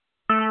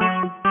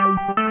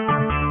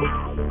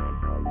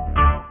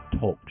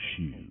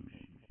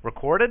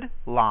Recorded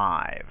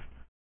live.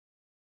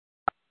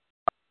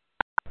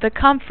 The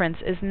conference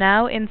is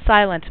now in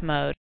silent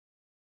mode.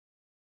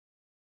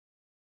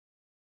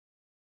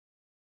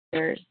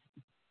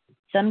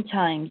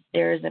 Sometimes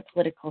there's a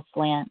political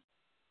slant,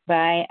 but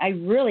I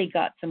really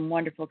got some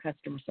wonderful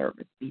customer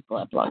service people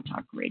at Blog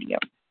Talk Radio,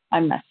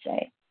 I must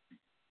say.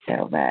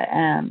 So, but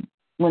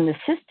when the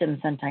system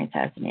sometimes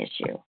has an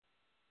issue,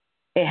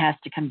 it has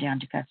to come down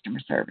to customer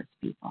service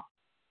people.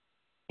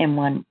 And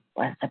one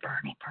was the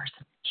Bernie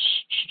person.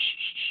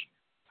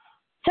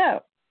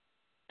 So,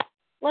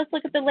 let's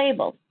look at the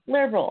labels.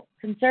 Liberal,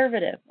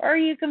 conservative. Are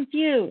you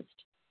confused?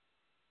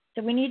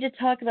 So we need to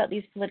talk about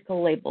these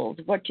political labels.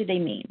 What do they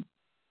mean?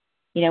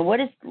 You know, what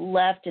does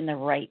left and the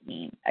right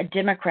mean? A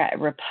Democrat, a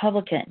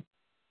Republican,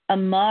 a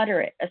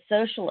moderate, a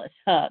socialist.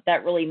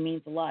 That really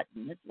means a lot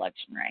in this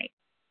election, right?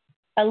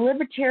 A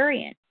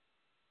libertarian.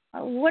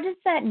 What does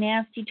that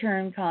nasty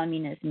term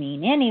communist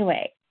mean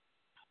anyway?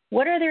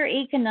 What are their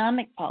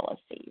economic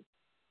policies?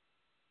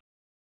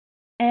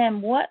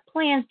 And what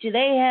plans do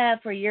they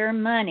have for your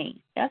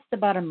money? That's the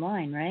bottom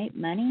line, right?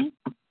 Money?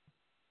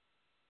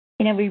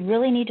 You know, we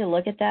really need to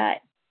look at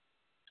that.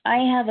 I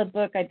have a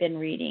book I've been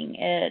reading.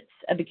 It's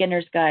A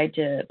Beginner's Guide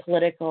to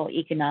Political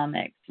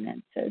Economics,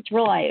 and it's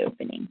real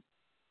eye-opening.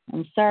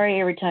 I'm sorry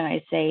every time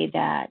I say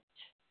that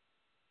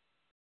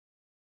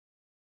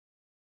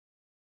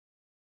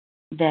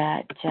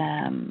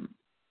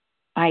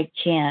I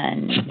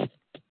can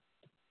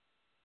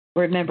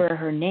remember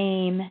her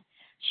name.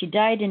 She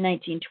died in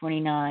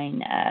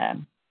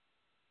 1929.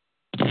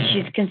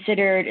 She's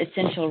considered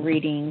essential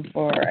reading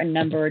for a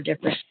number of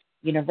different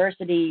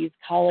universities,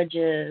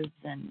 colleges,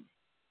 and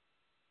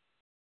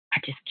I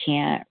just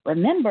can't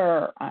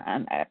remember.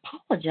 I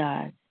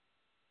apologize.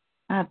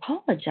 I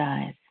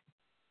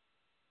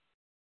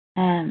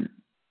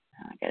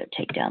got to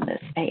take down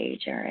this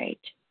page. All right.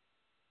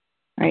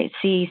 All right.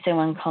 See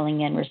someone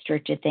calling in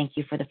restricted. Thank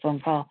you for the phone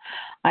call.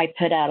 I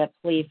put out a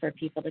plea for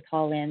people to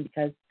call in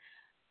because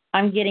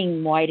I'm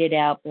getting whited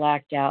out,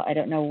 blacked out. I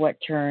don't know what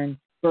term,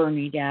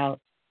 burnied out.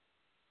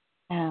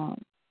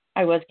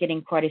 I was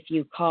getting quite a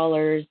few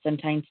callers,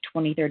 sometimes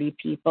 20, 30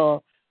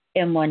 people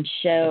in one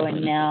show,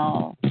 and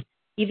now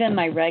even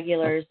my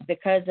regulars,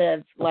 because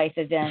of life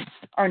events,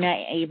 are not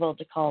able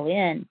to call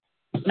in.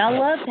 And I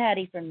love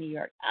Patty from New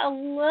York.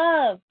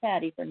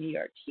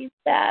 She's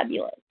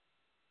fabulous.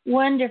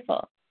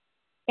 Wonderful.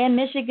 And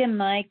Michigan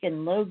Mike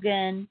and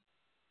Logan.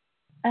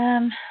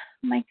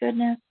 My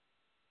goodness.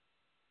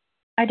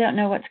 I don't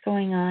know what's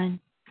going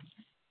on.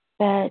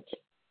 But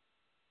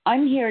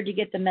I'm here to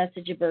get the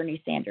message of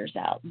Bernie Sanders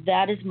out.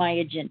 That is my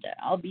agenda.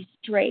 I'll be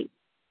straight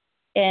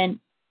and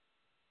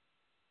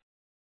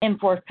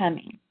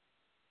forthcoming.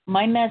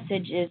 My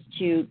message is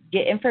to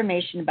get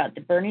information about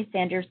the Bernie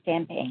Sanders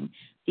campaign,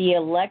 the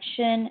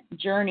election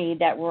journey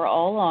that we're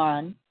all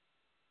on,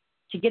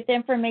 to get the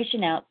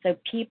information out so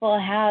people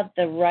have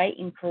the right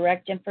and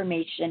correct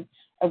information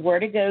of where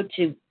to go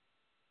to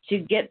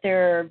get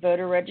their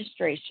voter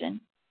registration,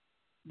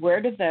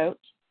 where to vote.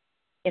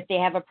 If they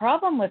have a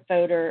problem with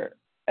voter,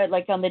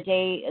 like on the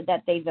day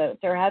that they vote,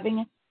 they're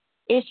having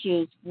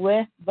issues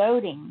with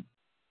voting,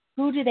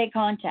 who do they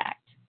contact?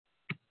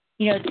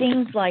 You know,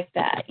 things like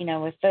that, you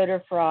know, with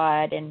voter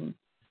fraud and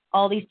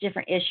all these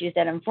different issues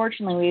that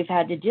unfortunately we've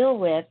had to deal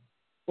with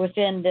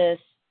within this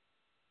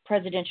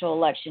presidential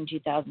election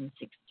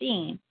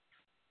 2016.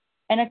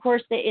 And of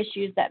course, the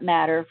issues that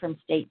matter from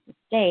state to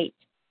state.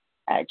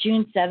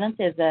 June 7th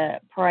is a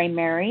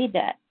primary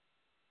that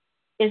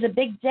is a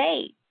big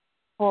date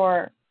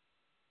for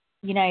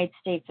United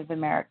States of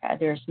America.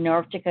 There's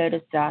North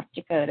Dakota, South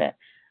Dakota.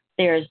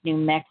 There's New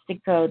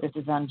Mexico. This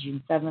is on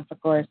June 7th,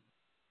 of course.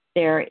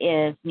 There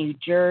is New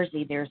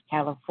Jersey. There's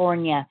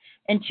California.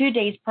 And 2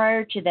 days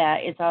prior to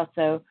that is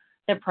also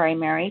the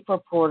primary for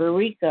Puerto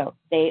Rico.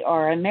 They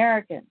are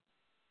Americans.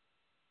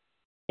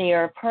 They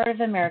are a part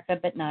of America,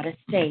 but not a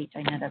state.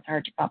 I know that's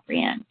hard to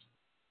comprehend.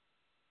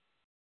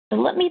 So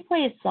let me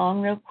play a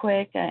song real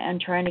quick. I'm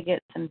trying to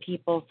get some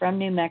people from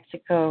New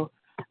Mexico.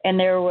 And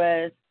there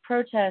was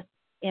protests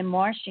in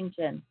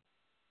Washington.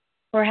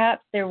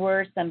 Perhaps there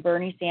were some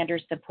Bernie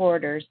Sanders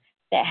supporters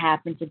that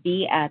happened to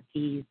be at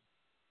these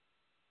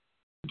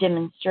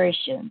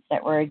demonstrations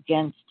that were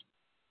against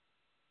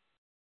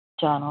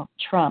Donald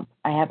Trump.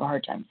 I have a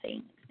hard time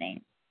saying his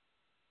name.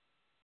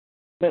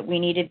 But we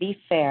need to be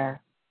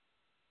fair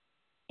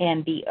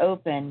and be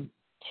open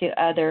to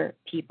other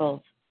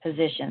people's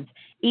positions,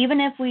 even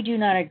if we do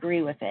not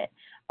agree with it.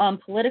 On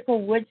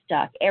political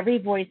Woodstock, every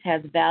voice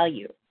has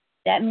value.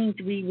 That means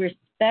we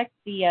respect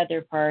the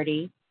other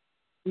party.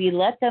 We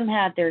let them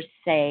have their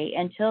say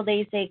until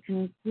they say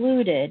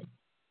concluded.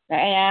 I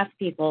ask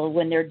people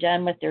when they're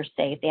done with their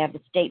say, if they have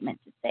a statement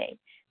to say,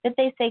 that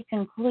they say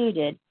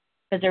concluded,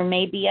 because there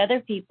may be other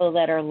people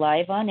that are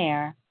live on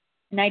air,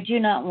 and I do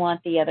not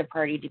want the other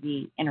party to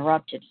be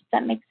interrupted. Does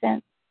that make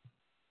sense?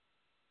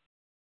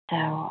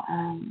 So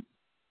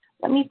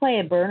let me play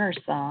a burner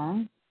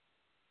song.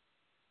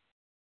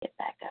 Get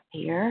back up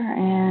here.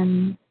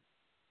 And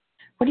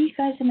what are you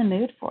guys in the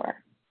mood for?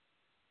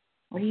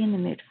 What are you in the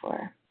mood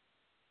for?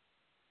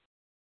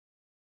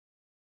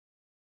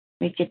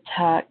 We could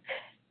talk.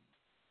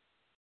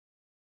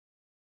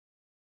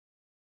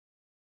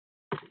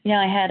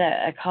 I had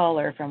a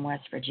caller from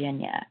West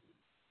Virginia,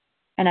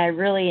 and I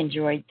really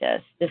enjoyed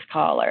this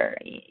caller.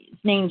 His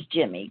name's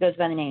Jimmy. He goes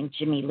by the name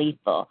Jimmy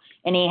Lethal,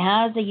 and he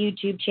has a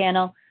YouTube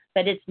channel,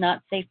 but it's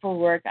not safe for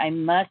work. I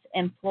must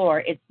implore,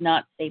 it's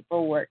not safe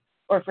for work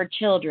or for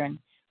children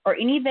or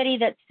anybody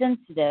that's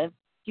sensitive.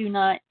 Do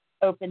not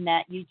open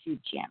that YouTube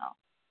channel.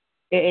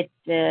 It's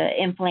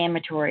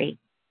inflammatory,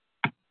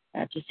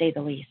 to say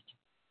the least.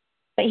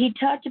 But he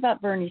talked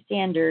about Bernie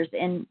Sanders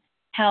and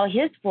how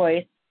his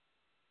voice,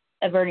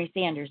 Bernie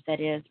Sanders,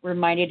 that is,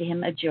 reminded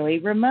him of Joey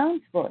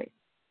Ramone's voice.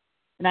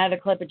 And I have a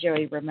clip of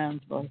Joey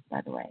Ramone's voice, by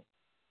the way.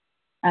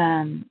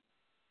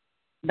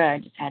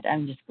 But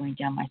I'm just going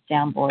down my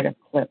soundboard of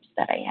clips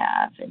that I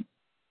have and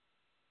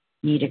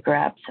need to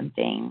grab some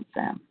things.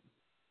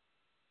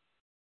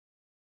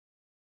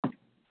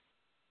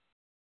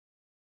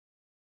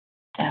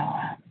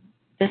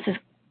 This is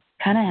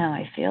kind of how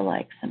I feel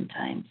like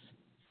sometimes.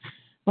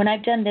 When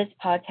I've done this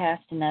podcast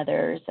and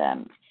others,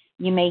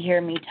 you may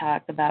hear me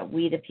talk about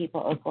We the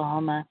People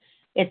Oklahoma.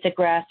 It's a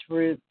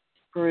grassroots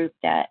group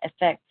that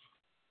affects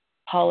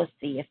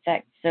policy,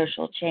 affects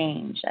social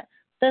change,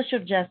 social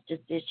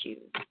justice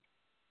issues.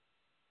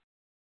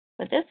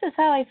 But this is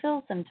how I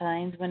feel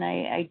sometimes when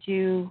I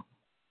do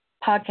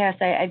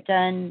podcasts. I've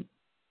done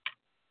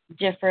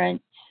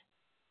different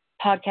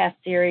podcast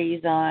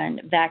series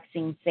on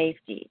vaccine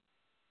safety.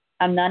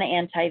 I'm not an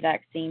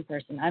anti-vaccine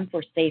person. I'm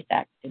for safe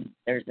vaccines.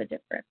 There's a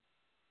difference.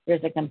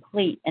 There's a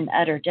complete and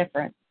utter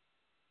difference.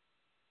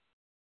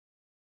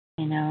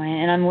 And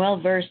I'm well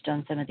versed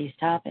on some of these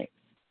topics.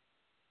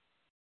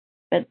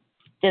 But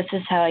this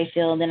is how I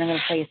feel, and then I'm going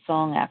to play a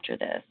song after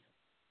this.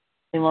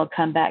 Then we'll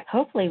come back,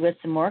 hopefully, with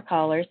some more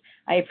callers.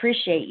 I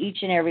appreciate each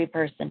and every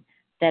person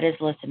that is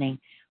listening.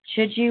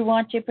 Should you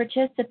want to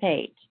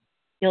participate,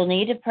 you'll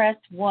need to press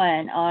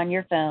 1 on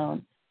your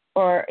phone,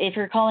 or if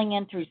you're calling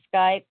in through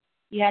Skype,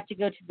 you have to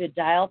go to the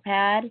dial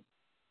pad,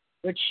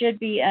 which should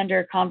be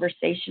under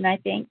conversation, I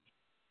think.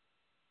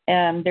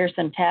 There's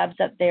some tabs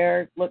up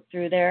there. Look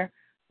through there.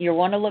 You'll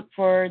want to look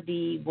for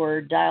the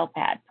word dial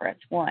pad. Press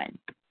 1.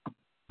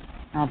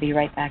 I'll be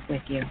right back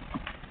with you.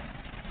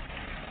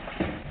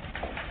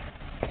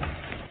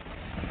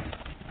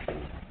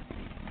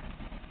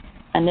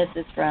 And this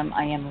is from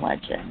I Am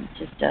Legend,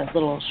 just a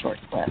little short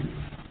clip.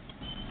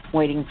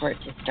 Waiting for it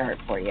to start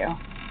for you.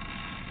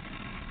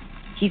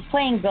 He's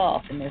playing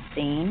golf in this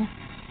scene.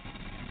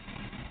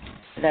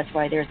 So that's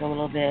why there's a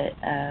little bit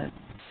of,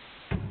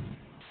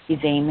 he's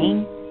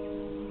aiming.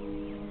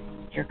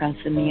 Here comes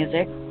the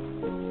music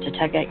to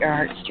tug at your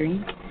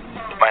heartstrings.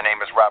 My name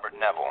is Robert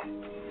Neville.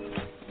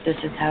 This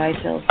is how I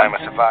feel sometimes. I'm a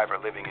survivor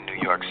living in New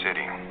York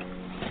City.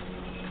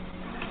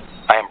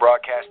 I am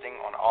broadcasting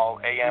on all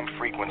AM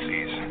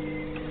frequencies.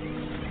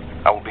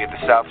 I will be at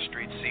the South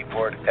Street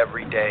Seaport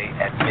every day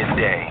at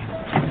midday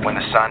when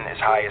the sun is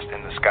highest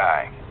in the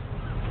sky.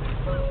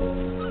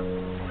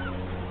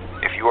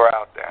 If you are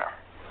out there,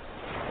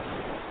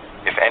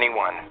 if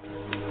anyone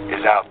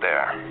is out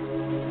there,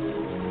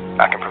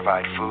 I can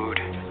provide food,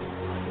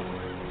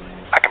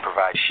 I can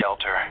provide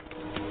shelter,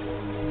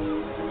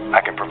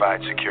 I can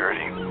provide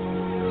security.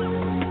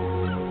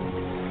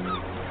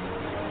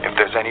 If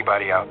there's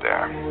anybody out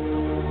there,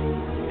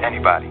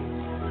 anybody,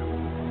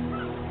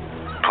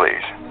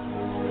 please,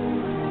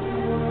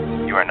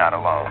 you are not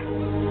alone.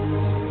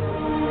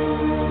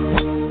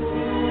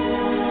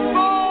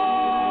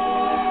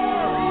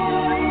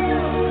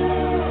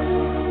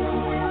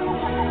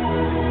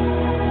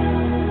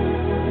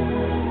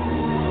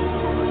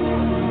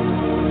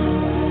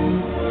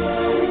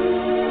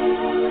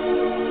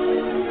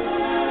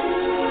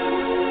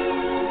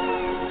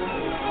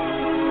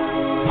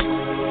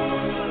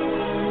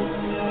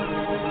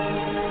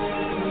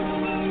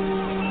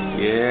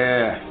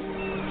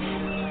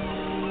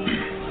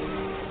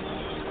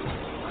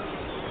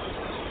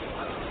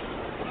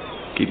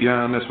 Keep your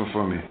eye on this one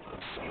for me.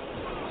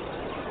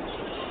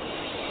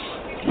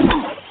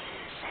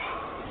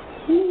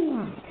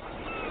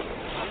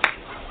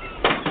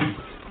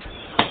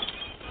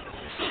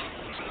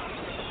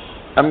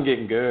 I'm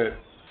getting good.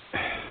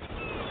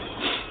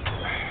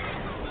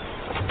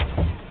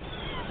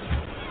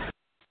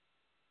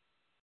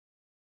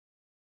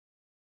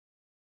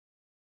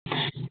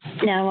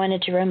 Now I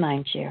wanted to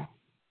remind you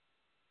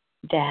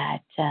that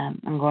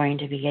I'm going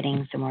to be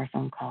getting some more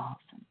phone calls.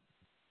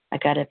 I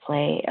got to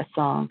play a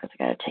song because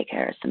I got to take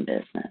care of some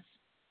business.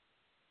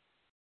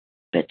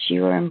 But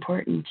you are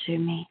important to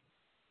me.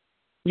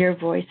 Your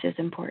voice is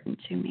important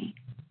to me.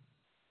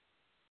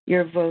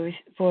 Your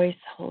voice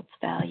holds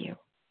value.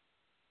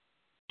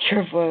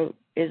 Your vote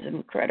is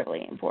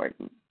incredibly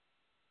important.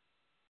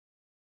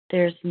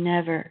 There's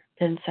never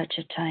been such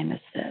a time as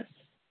this.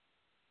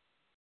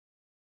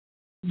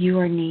 You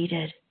are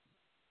needed.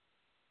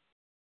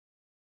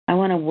 I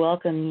want to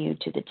welcome you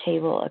to the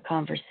table of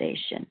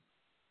conversation.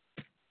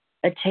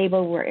 A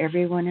table where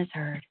everyone is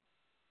heard,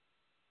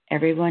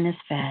 everyone is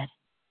fed,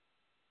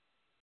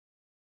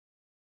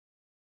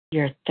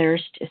 Your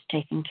thirst is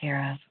taken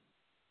care of.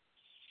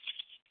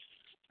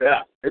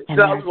 Yeah, it And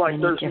sounds there's like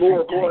many there's different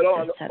more going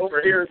on types of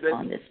over here substance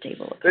on this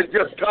table of than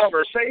just conversation.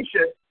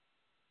 conversation.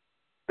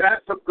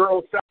 That's a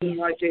girl sounding He's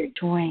like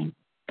join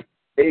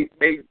a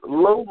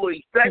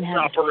lowly sex and have a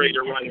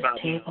operator seat at right this about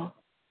table. now.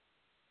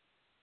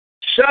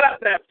 Shut up,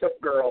 that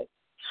girl.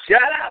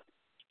 Shut up.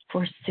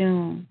 For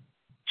soon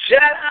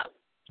Shut up.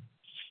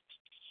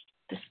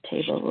 this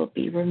table will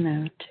be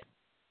removed,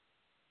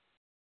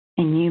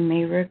 and you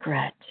may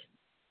regret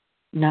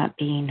not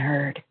being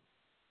heard.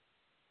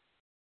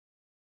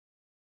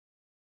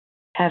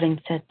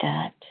 Having said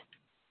that,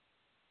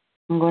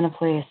 I'm going to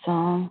play a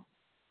song,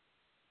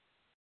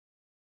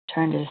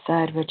 trying to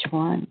decide which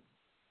one.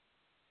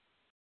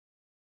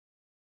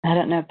 I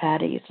don't know if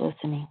Patty is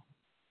listening.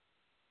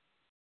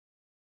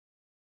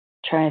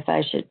 Trying if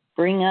I should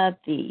bring up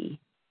the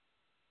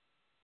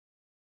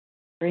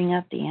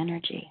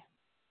energy.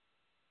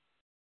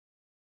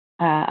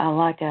 I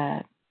like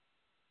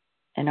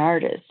an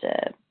artist.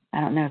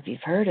 I don't know if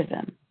you've heard of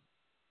him.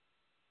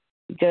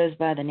 He goes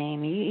by the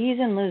name. He's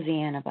in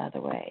Louisiana, by the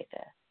way.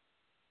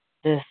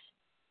 This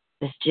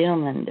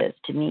gentleman,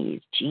 to me,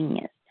 is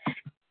genius.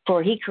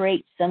 For he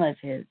creates some of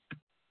his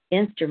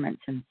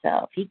instruments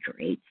himself. He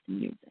creates the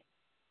music.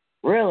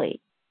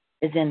 Really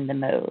is in the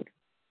mode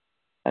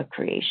of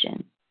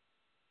creation.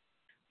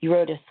 He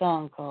wrote a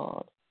song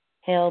called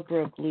Hell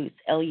Broke Loose,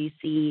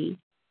 Luce.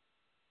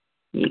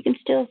 You can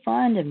still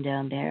find him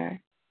down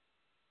there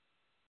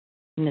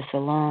in the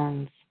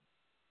salons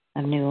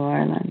of New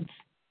Orleans.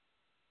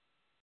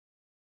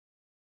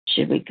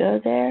 Should we go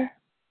there?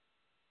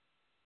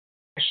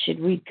 Or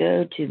should we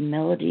go to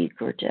Melody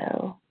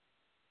Gordeau?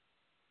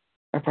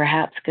 Or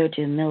perhaps go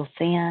to Mill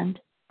Sand?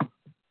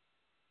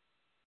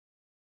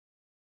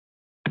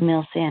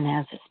 Mill Sand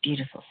has this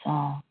beautiful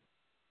song.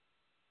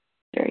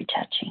 Very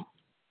touching.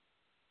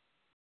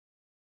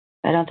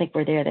 I don't think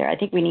we're there. I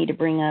think we need to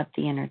bring up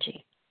the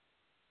energy.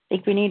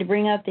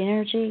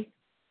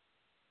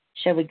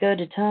 Shall we go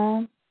to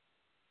Tom?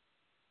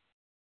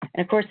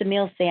 And of course, the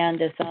Mill Sand,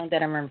 the song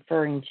that I'm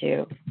referring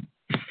to,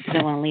 I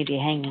don't want to leave you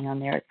hanging on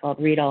there. It's called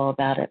Read All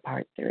About It,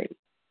 Part 3.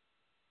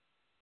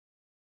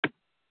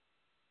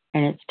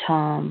 And it's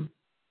Tom.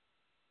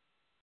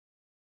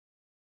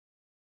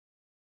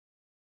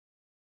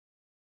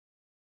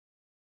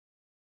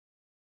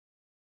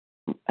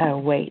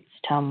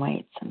 Tom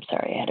Waits. I'm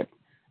sorry, I had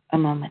a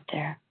moment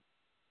there.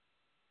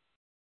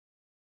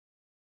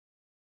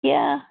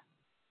 Yeah.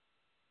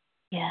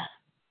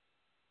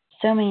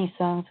 So many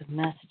songs with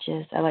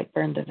messages. I like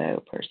Burn the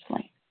Vote,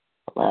 personally.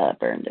 I love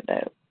Burn the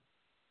Vote.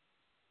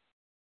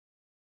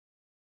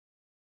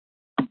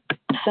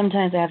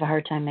 Sometimes I have a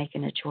hard time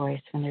making a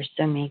choice when there's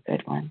so many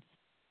good ones.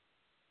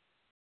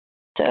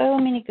 So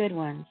many good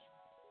ones.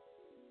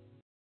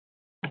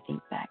 I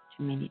think back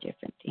to many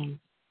different things.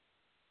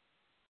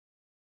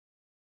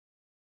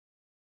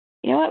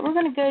 You know what? We're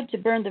going to go to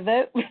Burn the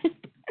Vote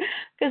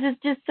because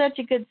it's just such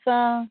a good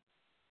song.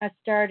 I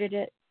started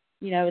it,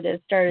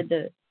 started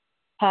the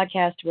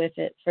podcast with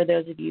it for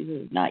those of you who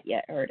have not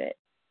yet heard it.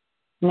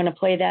 I'm going to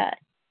play that,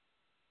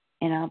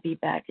 and I'll be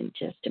back in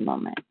just a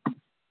moment.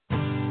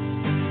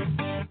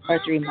 Or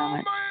 3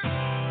 moments.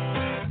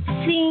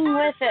 Sing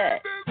with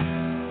it.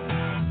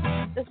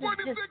 This is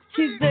just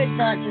too good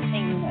not to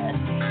sing with.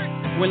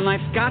 When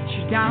life's got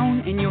you down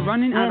and you're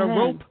running out of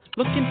rope,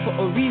 looking for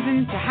a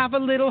reason to have a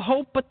little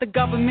hope, but the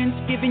government's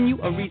giving you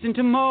a reason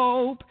to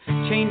mope.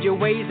 Change your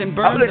ways and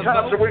burn the boat. How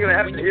many times are we going to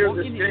have to hear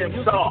this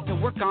damn song? To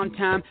work on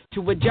time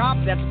to a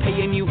job that's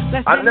paying you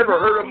less. I've never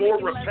heard a more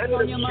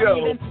repetitive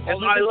show in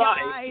my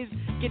life.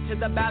 Get to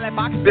the ballot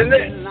box,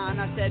 line.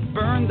 I said,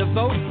 burn the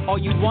vote. All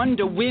you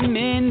Wonder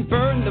Women,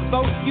 burn the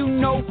vote. You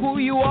know who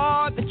you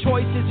are. The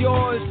choice is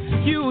yours.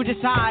 You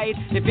decide.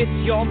 If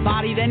it's your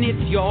body, then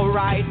it's your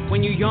right.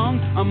 When you're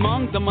young,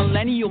 among the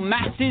millennial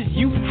masses,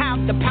 you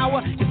have the power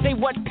to say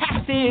what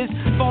passes.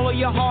 Follow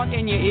your heart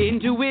and your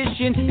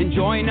intuition and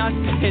join us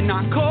in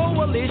our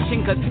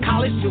coalition. Cause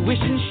college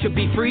tuition should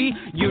be free.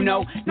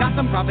 Not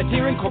some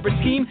profiteering corporate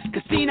scheme.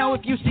 Casino,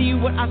 if you see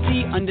what I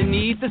see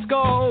underneath the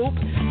scope.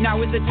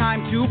 Now is the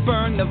time to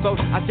burn the vote.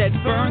 I said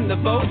burn the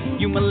vote,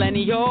 you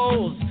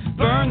millennials.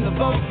 Burn the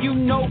vote, you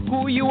know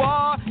who you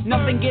are.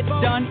 Nothing gets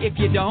done if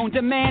you don't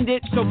demand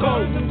it. So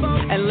vote,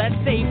 and let's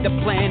save the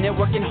planet.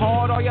 Working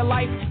hard all your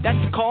life,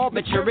 that's called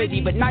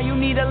maturity. But now you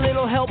need a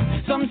little help,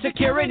 some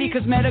security.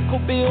 Cause medical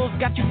bills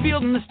got you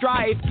feeling the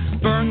strife.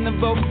 Burn the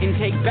vote and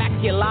take back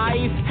your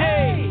life.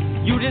 Hey!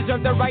 You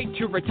deserve the right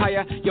to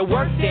retire. You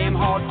work damn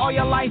hard all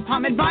your life.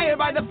 I'm admired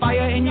by the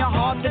fire in your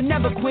heart that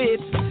never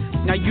quits.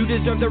 Now you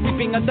deserve the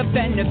reaping of the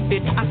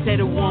benefits. I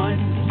said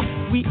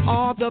 1, we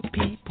are the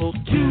people.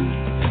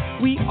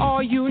 2, we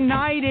are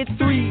united.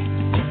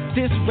 3,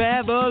 this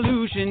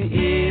revolution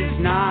is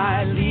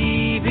not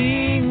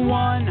leaving.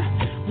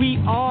 1, we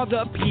are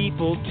the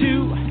people.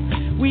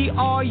 2, we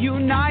are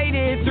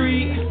united.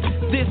 3,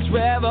 this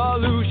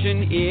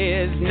revolution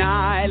is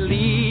not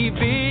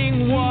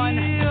leaving. 1,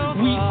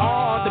 we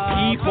are the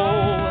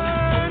people.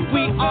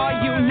 We are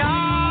united.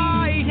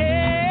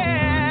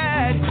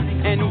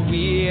 And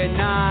we're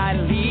not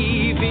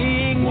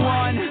leaving.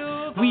 One,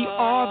 we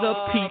are the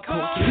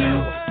people.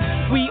 Two,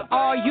 we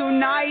are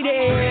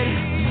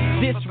united.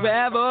 This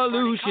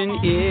revolution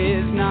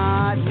is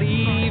not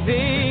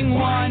leaving.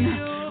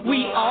 One,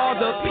 we are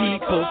the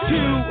people.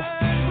 Two,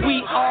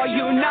 we are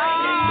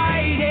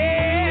united,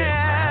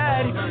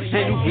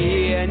 and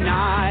we're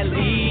not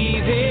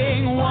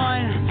leaving.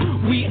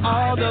 One, we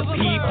are the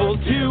people.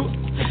 Two,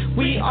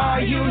 we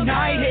are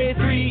united.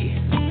 Three,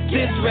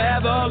 this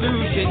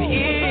revolution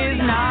is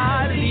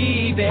not leaving.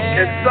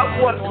 Can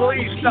someone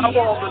please stop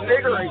all the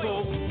niggering?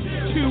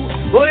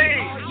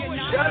 Please,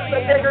 shut the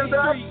niggers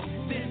up.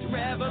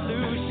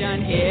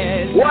 Revolution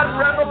is what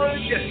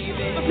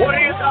revolution? What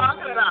are you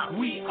talking about?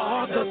 We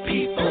are the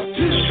people.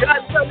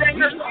 Shut the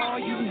niggers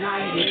up.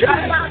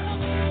 Shut up.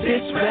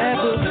 This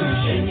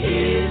revolution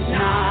is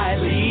not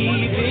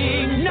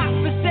leaving. Not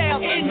for sale.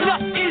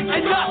 Enough is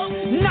enough.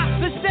 Not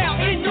for sale.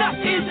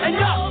 Enough is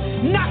enough.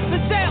 Not for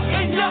sale.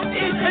 Enough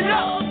is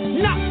enough.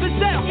 Not for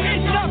sale.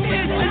 Enough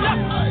is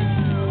enough.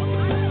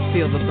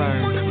 Feel the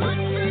burn.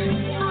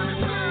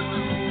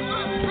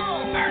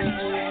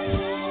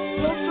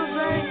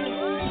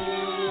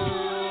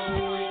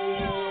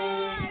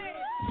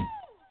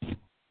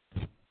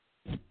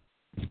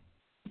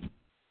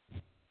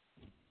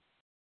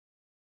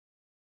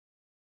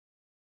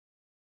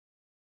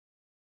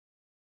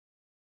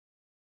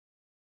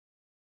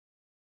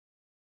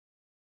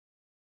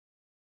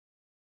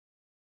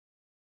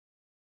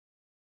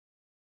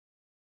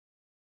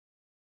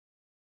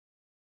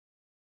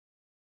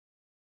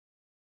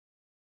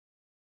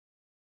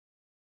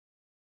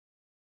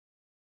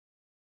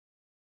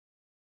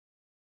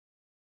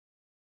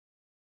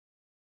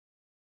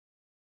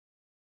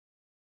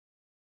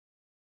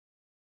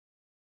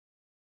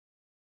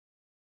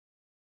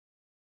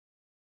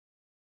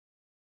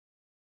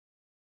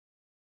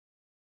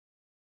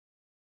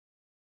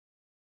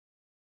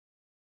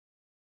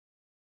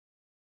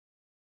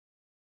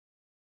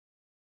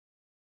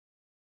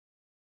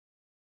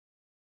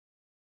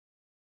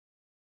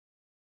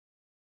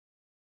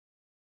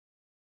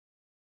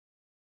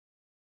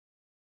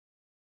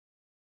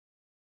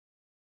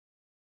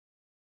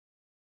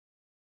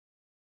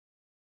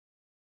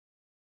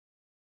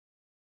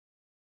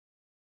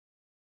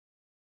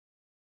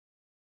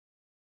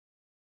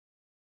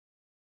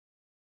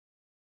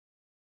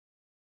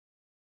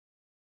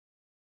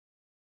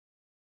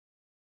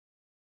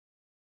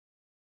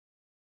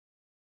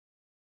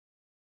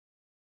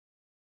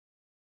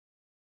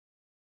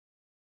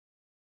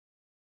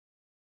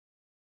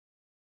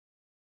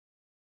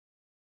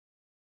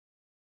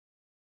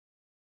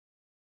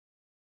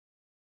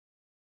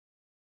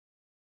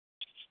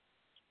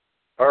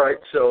 All right,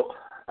 so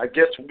I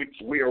guess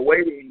we are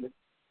waiting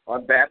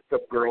on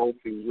Bathtub Girl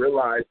to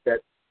realize that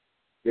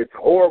this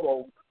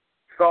horrible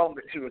song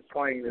that she was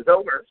playing is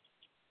over.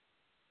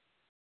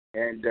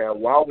 And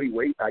while we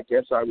wait, I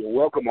guess I will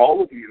welcome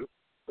all of you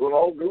to an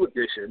all-new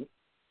edition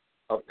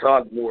of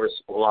Todd Morris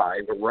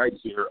Live right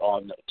here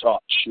on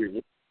Talk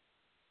Shoe.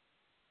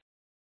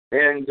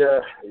 And,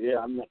 yeah,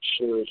 I'm not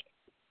sure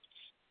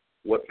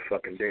what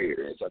fucking day it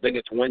is. I think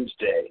it's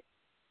Wednesday.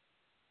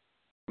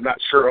 I'm not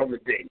sure on the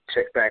date.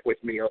 Check back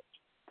with me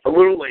a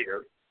little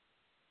later.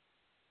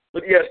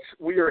 But yes,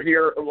 we are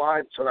here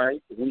live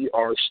tonight. We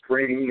are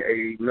streaming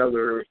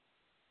another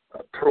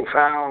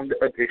profound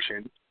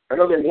edition,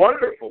 another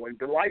wonderful and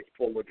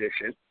delightful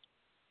edition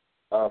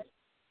of,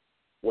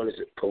 what is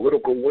it,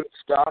 Political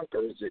Woodstock,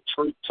 or is it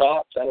Truth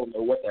Talks? I don't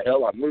know what the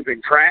hell. I'm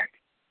moving track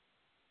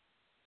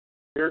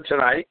here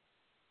tonight.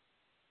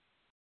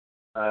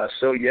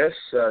 So yes,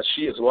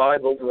 she is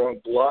live over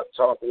on Blog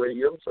Talk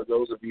Radio for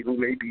those of you who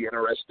may be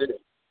interested in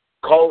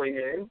calling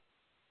in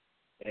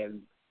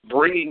and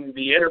bringing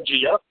the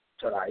energy up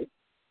tonight,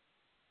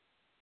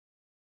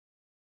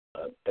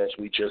 as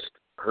we just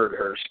heard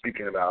her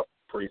speaking about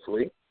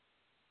briefly.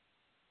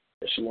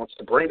 She wants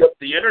to bring up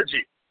the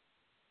energy.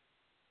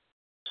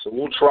 So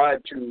we'll try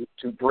to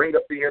bring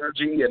up the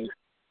energy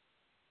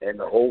and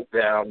hold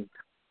down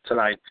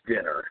tonight's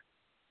dinner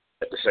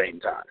at the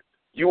same time.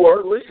 You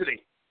are listening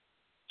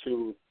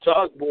to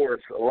Todd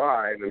Morris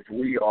Live as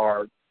we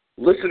are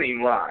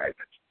listening live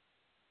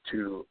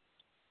to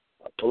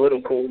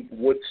Political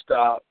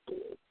Woodstock,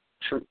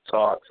 Truth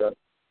Talks. I'm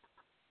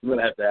going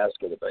to have to ask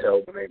her what the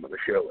hell the name of the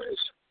show is.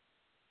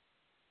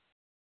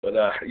 But,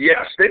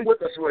 yeah, stay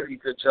with us, ladies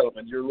and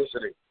gentlemen. You're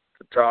listening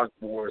to Todd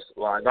Morris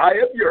Live. I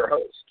am your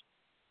host,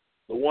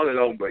 the one and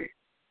only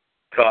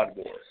Todd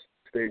Morris.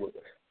 Stay with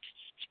us.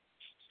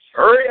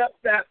 Hurry up,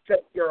 that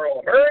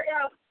girl. Hurry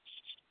up.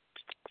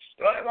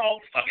 One all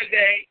fucking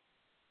day.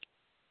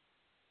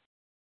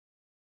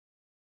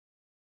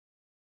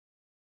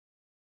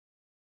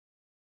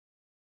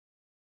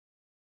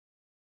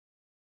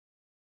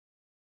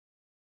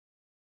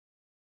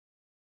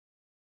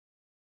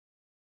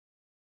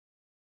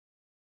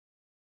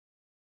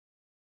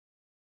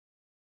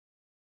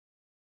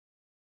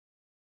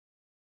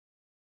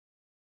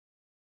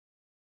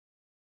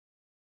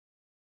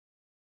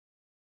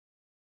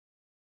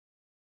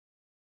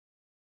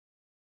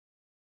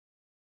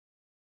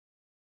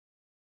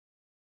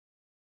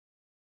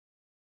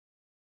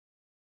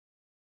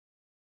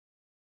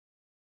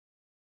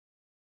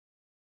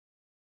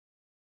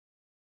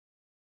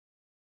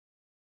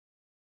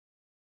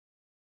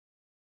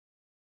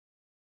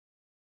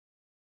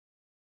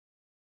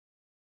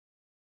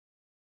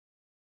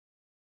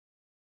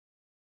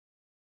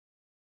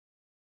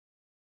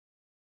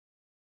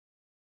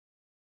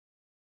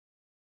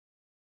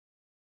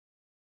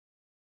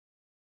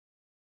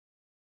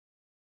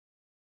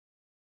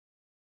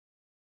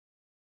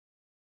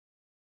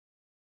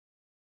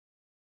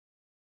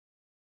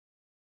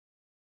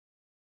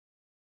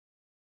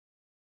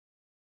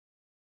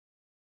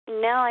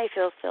 now I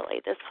feel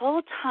silly. This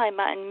whole time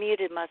I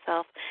unmuted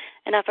myself,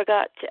 and I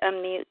forgot to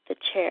unmute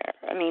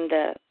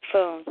the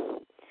phone.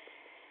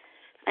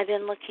 I've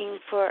been looking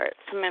for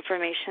some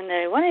information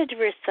that I wanted to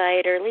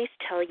recite or at least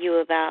tell you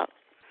about.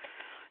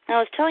 And I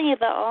was telling you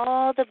about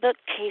all the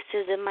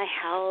bookcases in my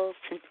house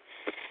and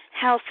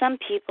how some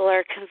people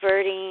are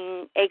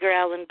converting Edgar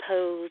Allan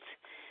Poe's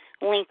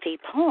lengthy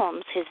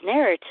poems, his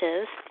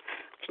narratives,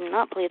 I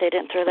cannot believe they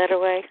didn't throw that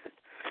away,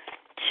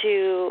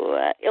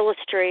 to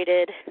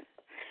illustrated.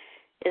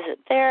 Is it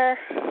there?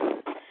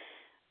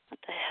 What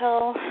the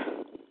hell?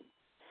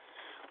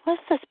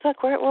 What's this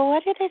book? Why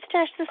did they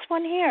stash this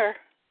one here?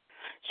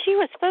 She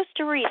was supposed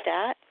to read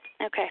that.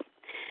 Okay.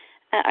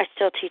 I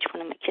still teach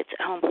one of my kids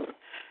at home. Oh,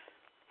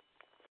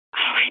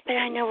 I bet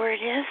I know where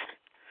it is.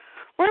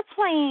 We're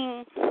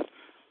playing,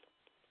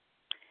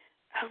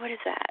 what is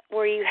that?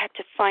 Where you have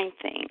to find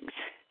things.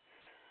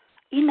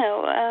 We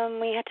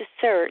have to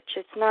search.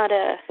 It's not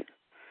a,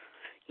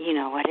 you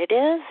know what it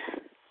is?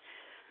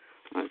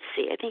 Let's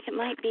see. I think it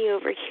might be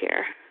over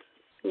here.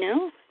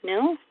 No.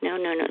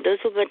 Those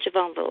are a bunch of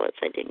envelopes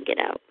I didn't get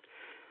out.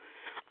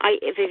 I've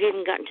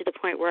even gotten to the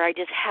point where I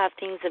just have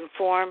things in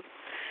form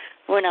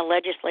when a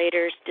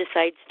legislator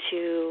decides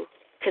to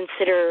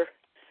consider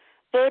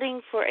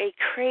voting for a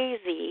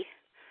crazy,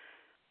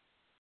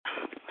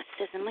 what's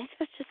this? Am I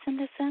supposed to send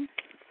this in?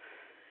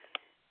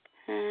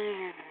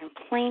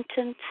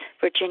 Plaintiff,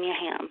 Virginia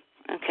Ham.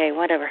 Okay,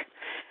 whatever.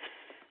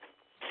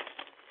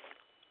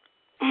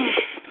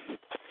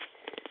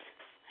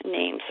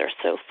 Names are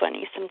so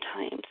funny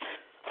sometimes.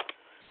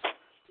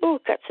 Ooh,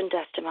 got some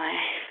dust in my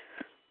eye.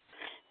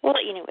 Well,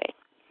 anyway,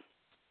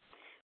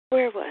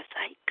 where was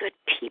I? Good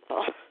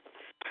people.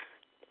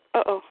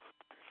 Uh-oh.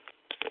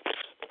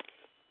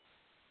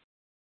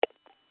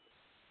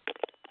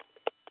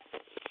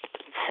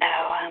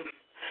 So,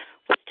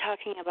 was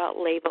talking about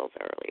labels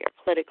earlier,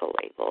 political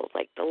labels,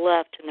 like the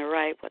left and the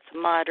right, what's a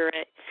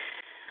moderate,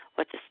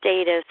 what's a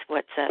statist,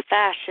 what's a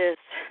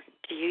fascist,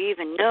 do you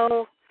even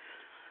know?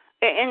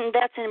 And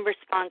that's in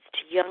response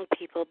to young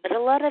people, but a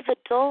lot of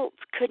adults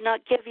could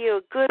not give you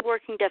a good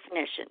working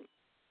definition.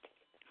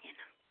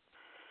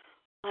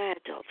 A lot of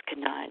adults could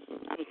not.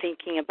 I'm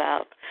thinking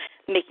about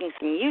making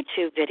some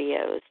YouTube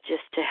videos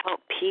just to help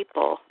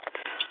people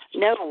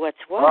know what's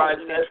what. All right,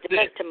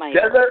 back to my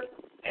Desert,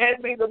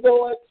 hand me the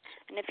bullet.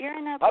 And if you're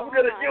in I'm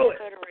going to do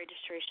it. photo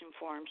registration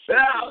form,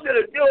 I'm going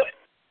to do it.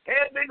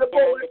 Hand me the I'm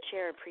bullet. the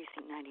chair of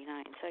Precinct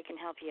 99, so I can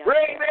help you out.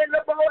 Bring me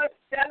the bullet,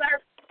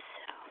 Desert.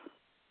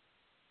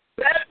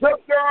 That's a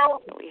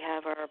girl. So we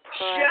have our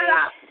pride. Shut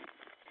up.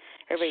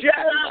 Everybody's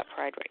talking about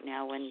pride right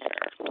now when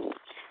their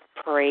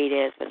parade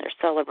is, when they're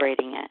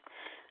celebrating it.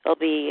 It'll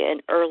be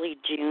in early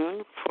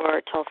June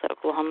for Tulsa,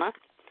 Oklahoma.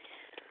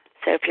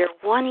 So if you're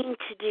wanting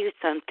to do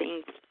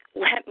something,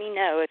 let me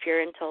know if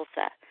you're in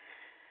Tulsa.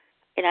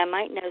 And I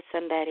might know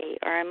somebody,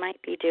 or I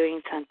might be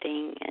doing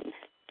something. And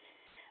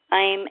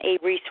I'm a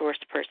resource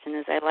person,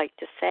 as I like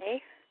to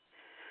say.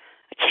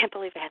 I can't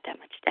believe I had that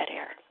much dead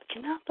air. I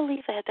cannot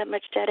believe I had that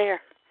much dead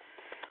air.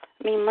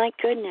 I mean, my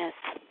goodness.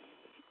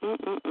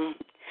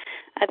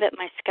 I bet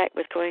my Skype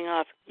was going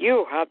off.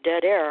 You have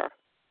dead air.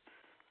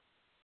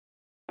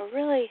 Oh,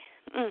 really?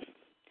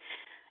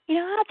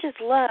 I just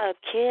love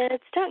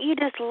kids. Don't you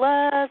just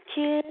love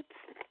kids?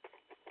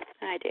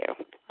 I do.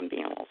 I'm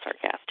being a little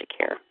sarcastic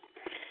here.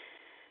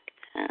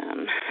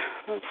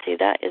 Let's see.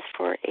 That is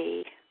for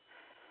a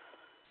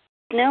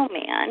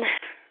snowman.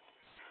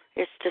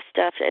 It's the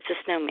stuff. It's a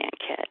snowman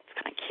kit.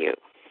 It's kind of cute.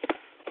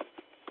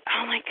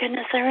 Oh, my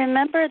goodness. I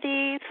remember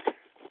these.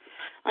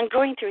 I'm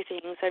going through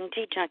things. I'm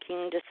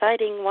de-junking,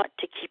 deciding what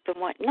to keep and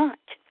what not.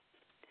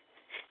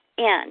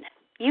 And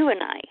you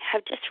and I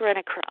have just run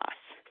across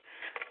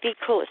the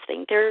coolest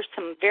thing. There's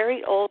some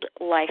very old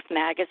Life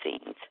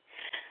magazines.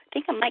 I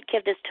think I might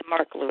give this to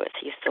Mark Lewis.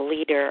 He's the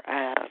leader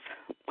of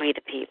We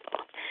the People,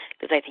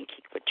 because I think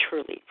he would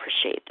truly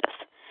appreciate this.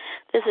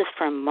 This is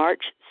from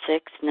March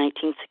 6,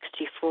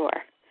 1964.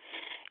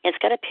 It's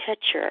got a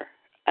picture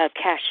of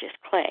Cassius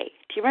Clay.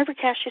 Do you remember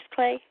Cassius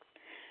Clay?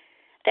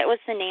 That was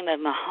the name of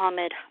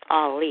Muhammad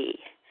Ali,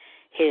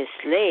 his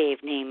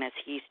slave name as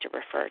he used to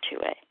refer to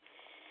it.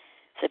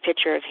 It's a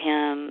picture of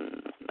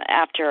him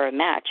after a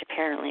match,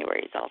 apparently, where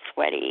he's all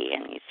sweaty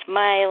and he's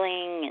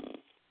smiling. And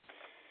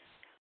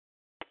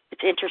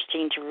it's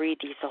interesting to read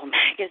these old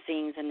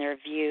magazines and their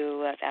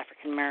view of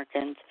African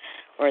Americans,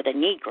 or the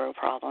Negro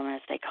problem,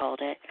 as they called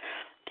it.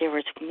 There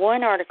was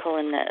one article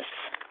in this.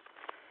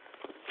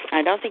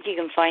 I don't think you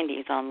can find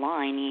these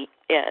online.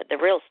 The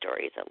real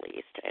stories, at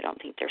least. I don't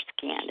think they're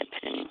scanned and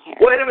put in here.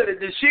 Wait a minute.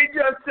 Did she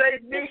just say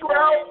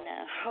Negro?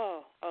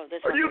 This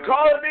Are you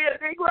calling me a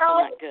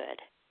Negro? Not good.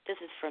 This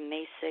is from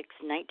May 6,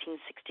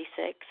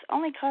 1966.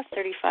 Only cost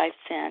 35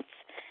 cents.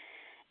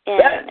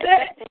 And That's it's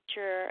it. a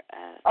picture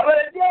of I'm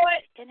going to do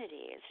it.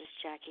 Kennedy. This is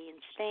Jackie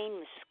in Spain,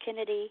 Mrs.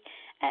 Kennedy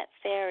at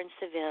fair in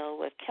Seville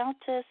with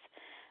Countess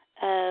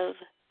of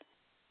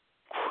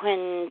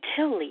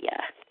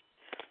Quintilia.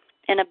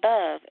 And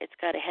above, it's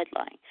got a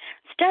headline,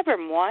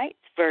 Stubborn Whites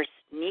versus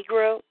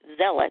Negro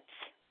Zealots.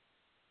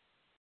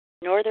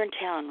 Northern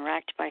town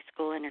racked by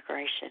school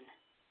integration.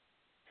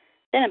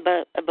 Then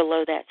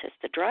below that says,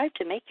 the drive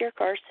to make your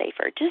car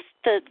safer. Just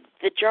the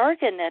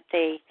jargon that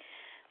they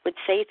would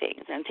say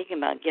things. I'm thinking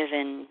about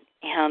giving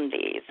him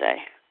these. I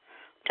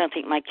don't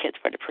think my kids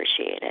would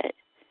appreciate it.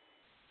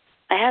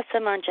 I have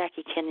some on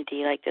Jackie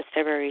Kennedy, like this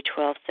February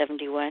 12,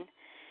 71,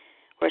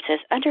 where it says,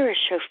 under a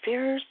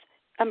chauffeur's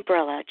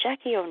umbrella,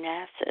 Jackie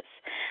Onassis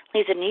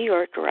leaves a New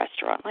York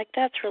restaurant. Like,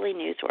 that's really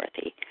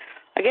newsworthy.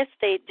 I guess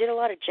they did a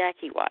lot of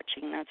Jackie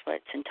watching. That's what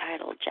it's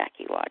entitled,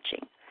 Jackie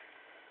watching.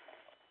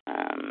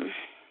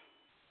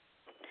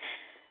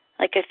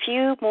 Like a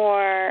few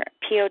more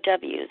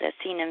POWs as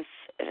seen in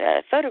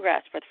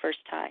photographs for the first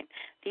time.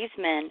 These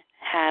men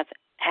had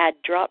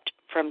dropped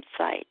from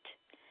sight.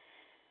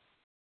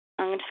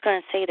 I'm just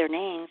going to say their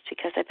names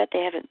because I bet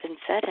they haven't been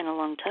said in a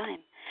long time.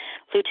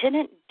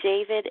 Lieutenant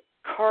David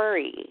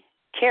Carey,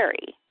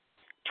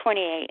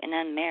 28 and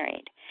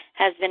unmarried,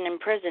 has been in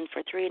prison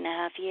for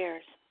 3.5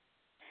 years.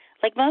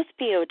 Like most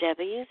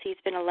POWs,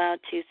 he's been allowed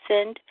to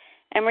send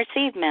and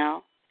receive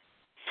mail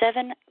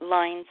 7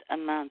 lines a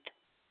month,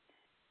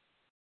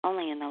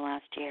 only in the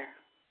last year.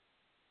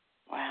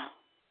 Wow.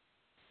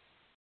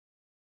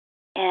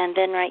 And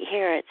then right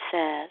here it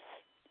says,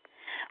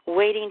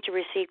 waiting to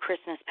receive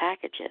Christmas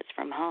packages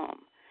from home.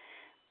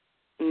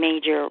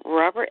 Major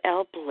Robert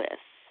L. Bliss,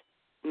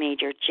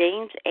 Major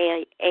James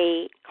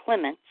A.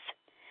 Clements.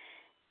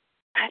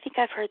 I think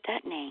I've heard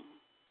that name.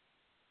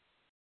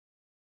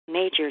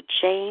 Major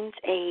James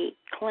A.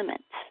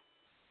 Clements.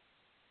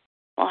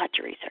 We'll have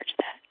to research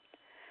that.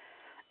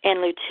 And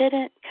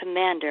Lieutenant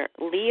Commander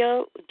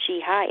Leo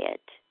G.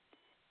 Hyatt.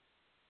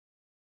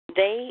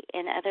 They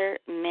and other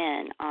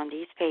men on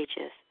these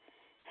pages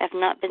have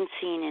not been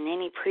seen in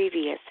any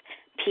previous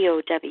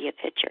POW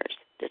pictures.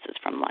 This is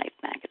from Life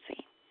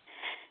magazine.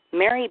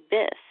 Mary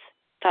Biss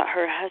thought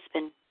her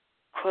husband,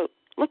 quote,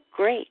 looked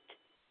great.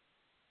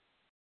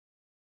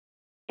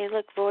 They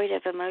look void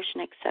of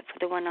emotion except for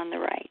the one on the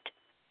right.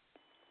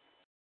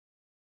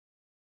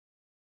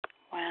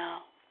 Wow.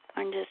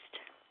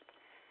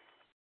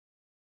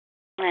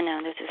 I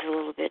know this is a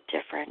little bit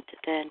different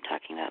than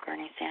talking about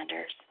Bernie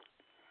Sanders.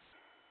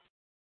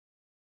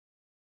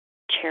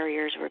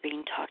 Terriers were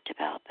being talked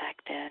about back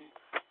then,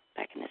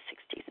 back in the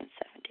 60s and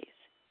 70s.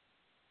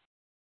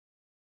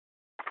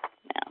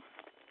 Now,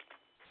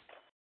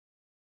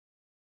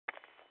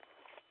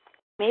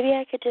 maybe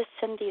I could just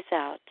send these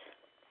out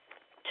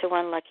to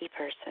one lucky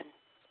person.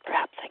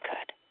 Perhaps I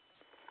could.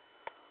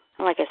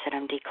 And like I said,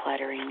 I'm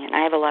decluttering, and I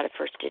have a lot of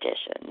first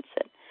editions,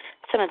 and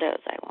some of those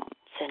I won't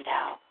send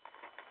out.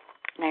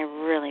 And I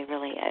really,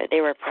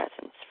 they were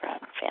presents from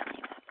family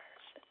members.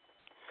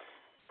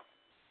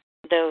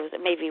 Those,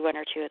 maybe 1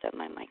 or 2 of them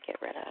I might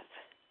get rid of.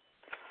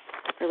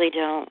 Really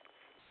don't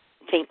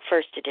think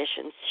first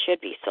editions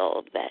should be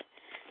sold, but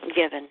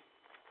given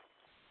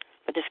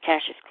with this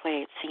Cassius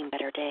Clay, it's seen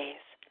better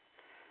days.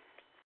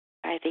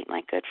 I think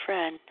my good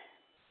friend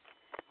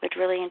would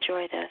really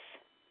enjoy this.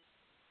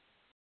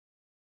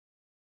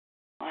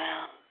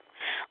 Wow.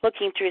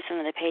 Looking through some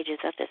of the pages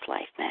of this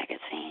Life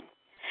magazine,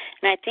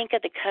 and I think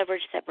of the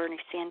coverage that Bernie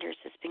Sanders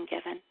has been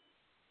given.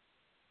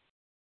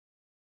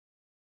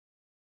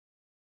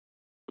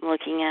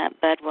 Looking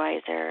at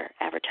Budweiser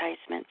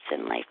advertisements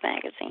in Life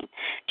magazine.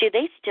 Do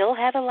they still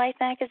have a Life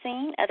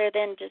magazine other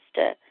than just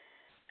a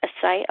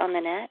site on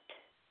the net?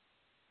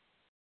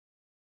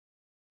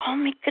 Oh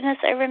my goodness,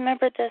 I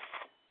remember this.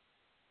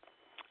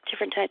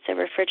 Different types of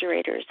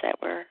refrigerators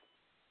that were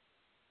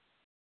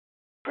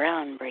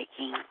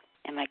groundbreaking,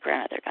 and my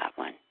grandmother got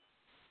one.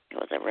 It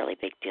was a really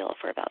big deal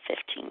for about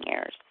 15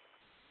 years.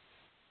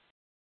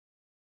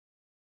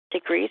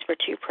 Degrees for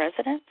 2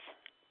 presidents?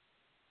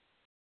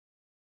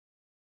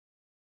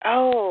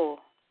 Oh,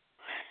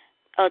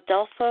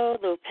 Adolfo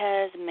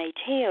López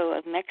Mateo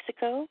of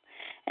Mexico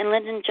and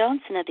Lyndon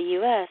Johnson of the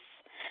U.S.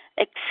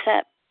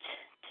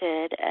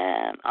 accepted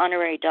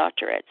honorary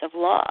doctorates of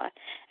law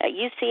at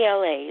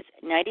UCLA's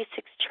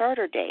 96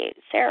 Charter Day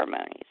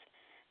ceremonies.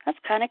 That's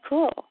kind of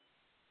cool.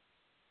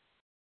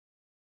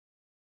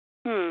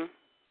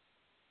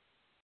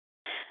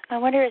 I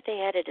wonder if they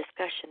had a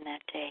discussion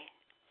that day.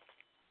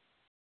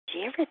 Do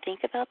you ever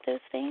think about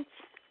those things?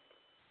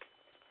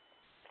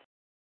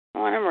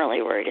 What I'm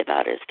really worried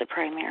about is the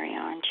primary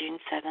on June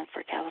 7th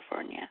for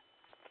California.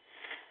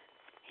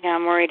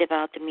 I'm worried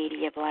about the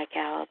media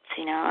blackouts.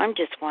 I'm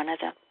just one of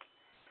them.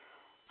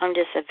 I'm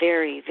just a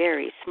very,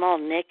 very small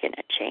nick in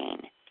a chain.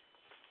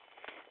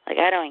 Like,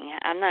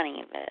 I'm not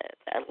even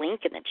a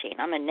link in the chain.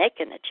 I'm a nick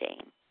in the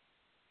chain.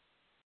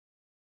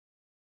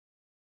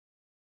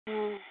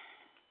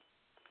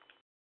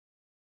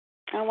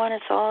 I want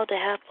us all to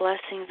have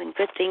blessings and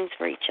good things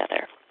for each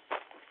other.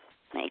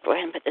 Let me go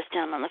ahead and put this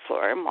down on the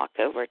floor and walk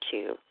over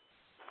to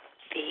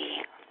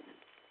the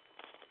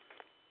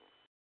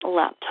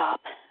laptop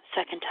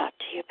so I can talk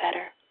to you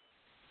better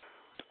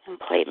and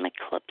play my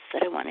clips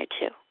that I wanted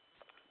to.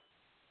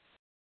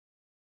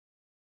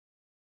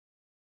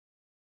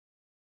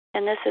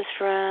 And this is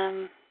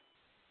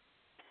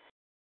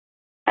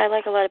I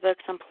like a lot of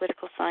books on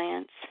political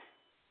science.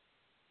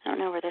 I don't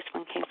know where this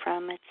one came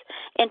from. It's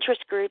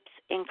interest groups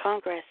in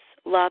Congress,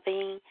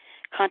 lobbying,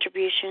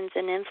 contributions,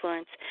 and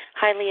influence.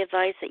 Highly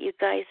advise that you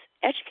guys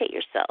educate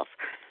yourself.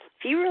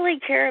 If you really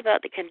care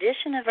about the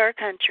condition of our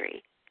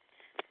country,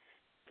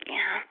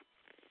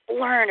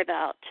 learn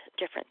about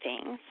different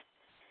things.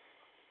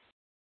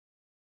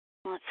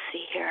 Let's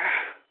see here.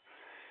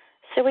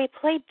 So we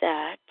played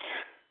that.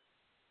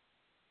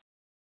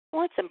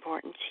 What's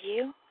important to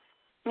you?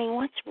 I mean,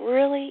 what's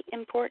really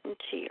important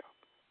to you?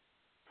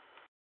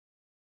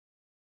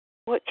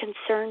 What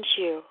concerns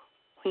you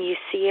when you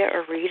see it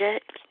or read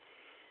it?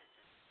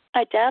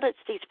 I doubt it's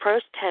these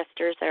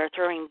protesters that are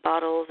throwing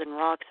bottles and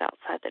rocks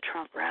outside the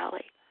Trump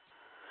rally.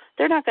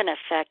 They're not going to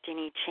affect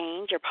any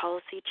change or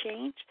policy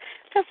change.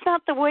 That's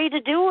not the way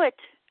to do it.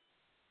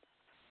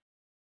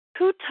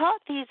 Who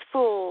taught these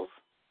fools?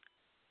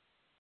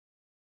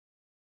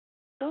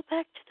 Go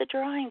back to the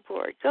drawing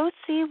board. Go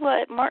see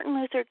what Martin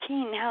Luther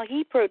King, how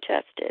he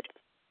protested.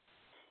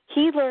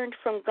 He learned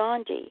from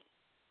Gandhi.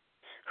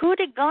 Who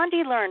did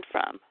Gandhi learn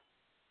from?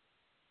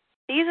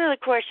 These are the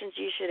questions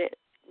you should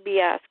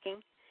be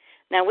asking.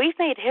 Now, we've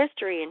made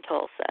history in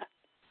Tulsa.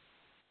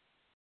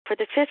 For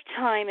the 5th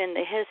time in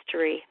the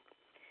history,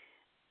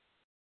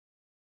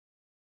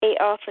 an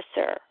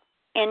officer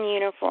in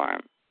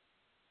uniform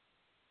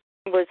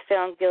was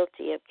found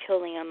guilty of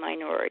killing a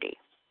minority.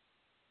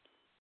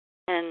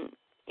 And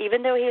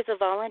even though he was a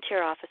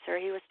volunteer officer,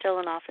 he was still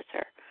an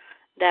officer.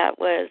 That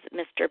was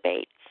Mr.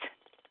 Bates.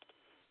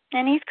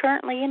 And he's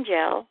currently in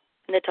jail,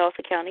 in the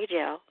Tulsa County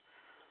Jail,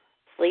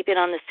 sleeping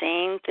on the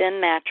same thin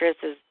mattress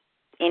as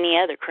any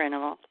other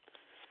criminal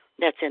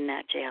that's in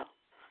that jail.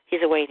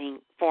 He's awaiting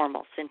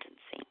formal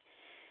sentencing.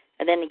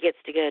 And then he gets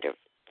to go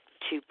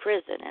to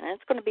prison, and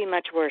it's going to be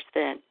much worse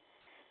then,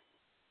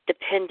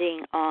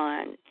 depending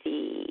on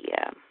the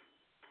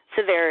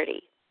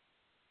severity,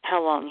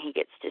 how long he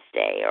gets to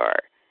stay, or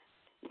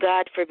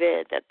God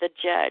forbid that the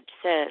judge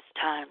says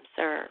time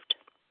served.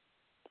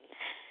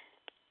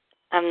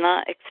 I'm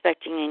not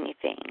expecting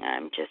anything.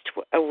 I'm just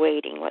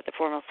awaiting what the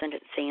formal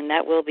sentencing, and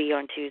that will be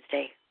on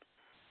Tuesday.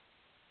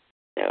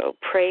 So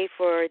pray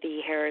for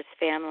the Harris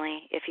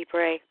family if you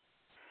pray.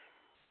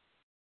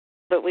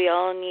 But we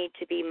all need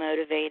to be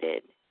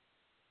motivated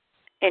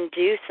and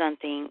do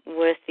something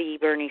with the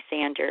Bernie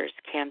Sanders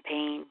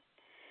campaign.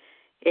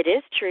 It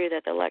is true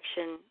that the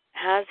election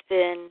has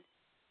been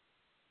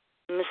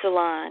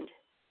misaligned,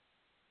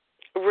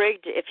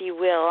 rigged, if you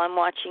will. I'm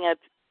watching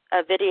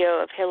a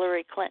video of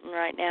Hillary Clinton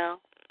right now.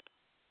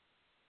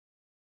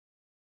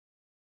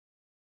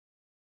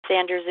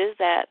 Sanders is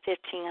at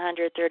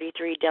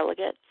 1,533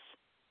 delegates.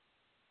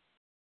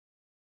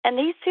 And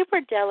these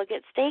super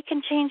delegates, they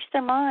can change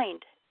their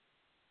mind.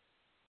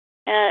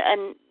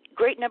 A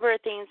great number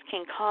of things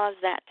can cause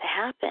that to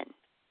happen.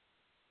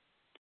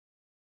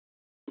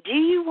 Do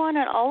you want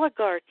an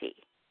oligarchy?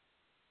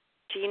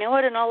 Do you know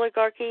what an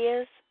oligarchy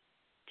is?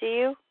 Do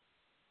you?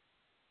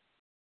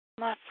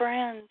 My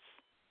friends,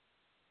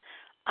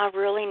 I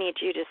really need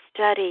you to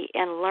study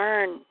and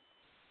learn.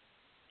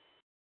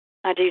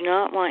 I do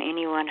not want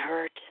anyone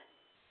hurt.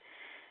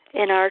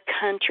 And our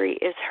country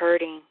is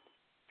hurting.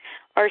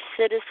 Our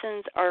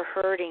citizens are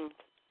hurting.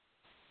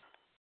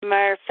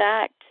 Matter of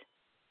fact,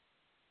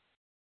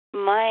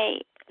 my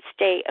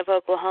state of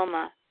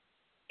Oklahoma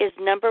is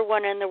number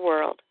 1 in the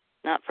world,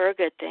 not for a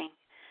good thing,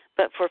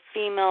 but for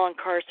female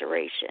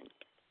incarceration.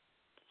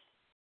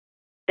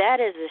 That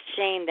is a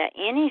shame that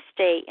any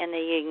state in the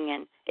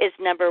union is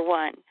number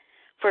 1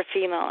 for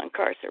female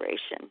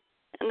incarceration.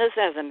 And this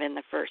hasn't been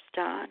the first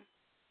time.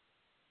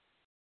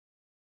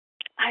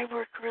 I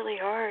work really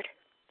hard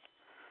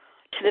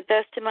to the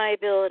best of my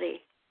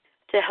ability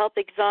to help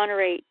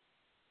exonerate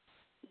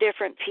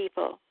different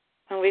people.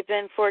 And we've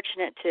been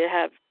fortunate to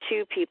have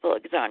 2 people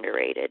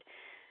exonerated,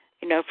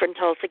 from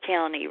Tulsa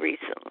County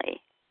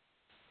recently.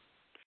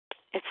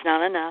 It's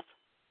not enough.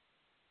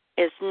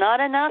 It's not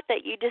enough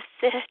that you just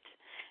sit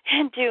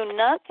and do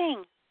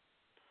nothing.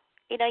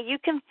 You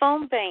can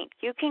phone bank.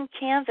 You can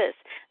canvas.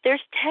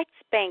 There's text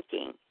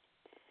banking.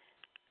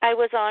 I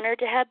was honored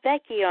to have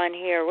Becky on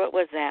here. What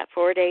was that,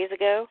 4 days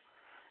ago?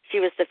 She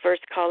was the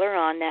first caller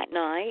on that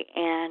night,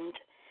 and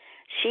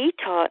she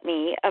taught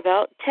me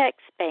about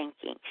text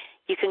banking.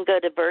 You can go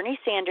to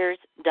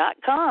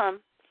BernieSanders.com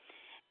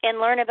and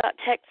learn about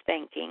text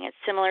banking. It's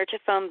similar to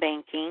phone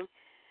banking,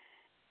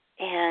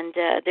 and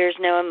there's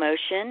no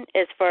emotion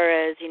as far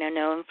as,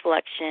 no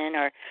inflection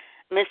or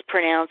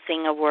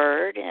mispronouncing a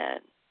word.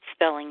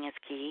 Spelling is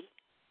key.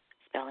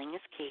 Spelling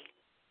is key.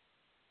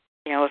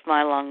 With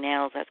my long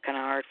nails, that's kind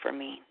of hard for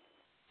me.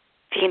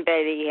 If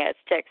anybody has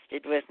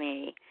texted with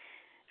me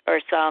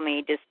or saw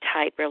me just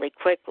type really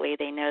quickly,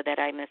 they know that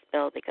I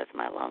misspelled because of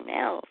my long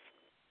nails.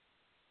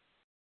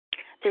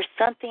 There's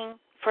something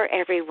for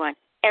everyone.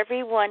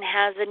 Everyone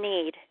has a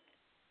need.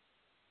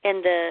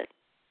 And that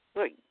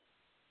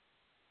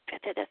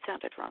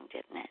sounded wrong,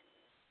 didn't it?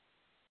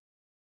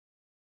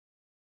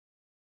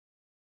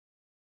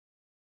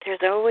 There's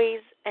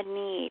always a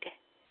need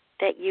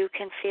that you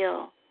can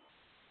feel.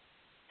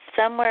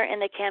 Somewhere in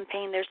the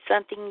campaign, there's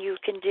something you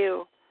can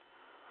do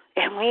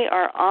And we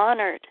are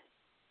honored.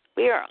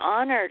 We are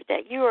honored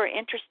that you are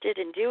interested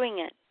in doing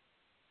it.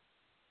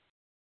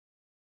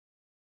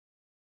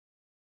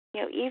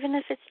 You know, even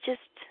if it's just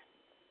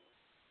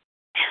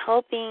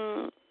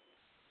helping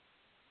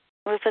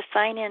with a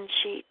sign-in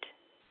sheet.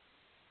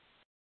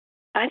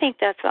 I think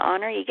that's an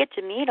honor. You get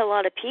to meet a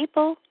lot of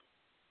people.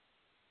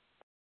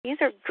 These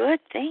are good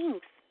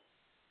things.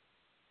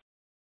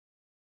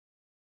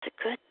 It's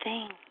a good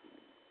thing.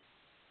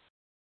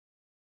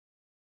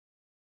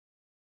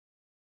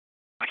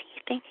 What are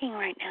you thinking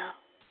right now?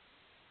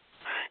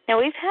 Now,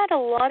 we've had a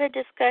lot of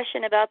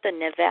discussion about the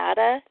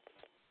Nevada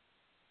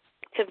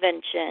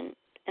convention,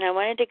 and I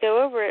wanted to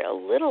go over it a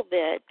little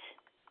bit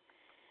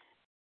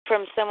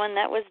from someone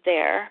that was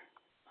there.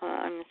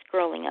 I'm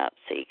scrolling up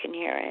so you can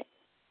hear it.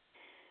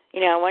 You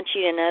know, I want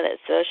you to know that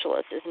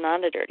socialist is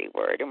not a dirty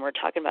word, and we're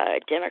talking about a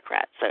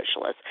Democrat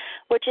socialist,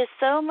 which is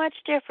so much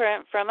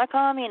different from a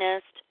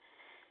communist.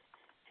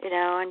 You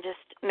know, and just,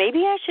 maybe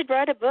I should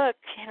write a book,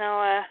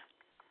 not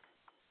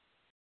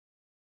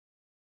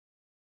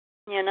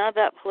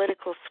about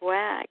political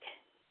swag,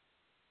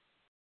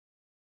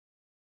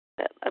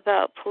 but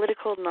about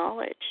political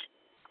knowledge,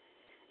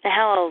 and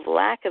how a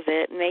lack of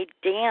it may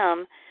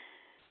damn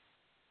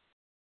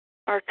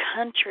our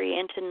country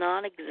into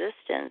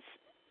non-existence,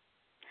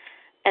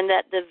 and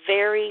that the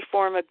very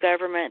form of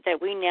government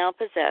that we now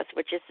possess,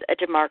 which is a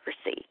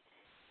democracy,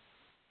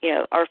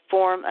 our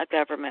form of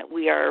government,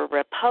 we are a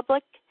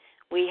republic,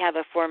 we have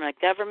a form of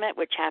government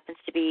which happens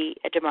to be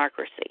a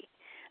democracy.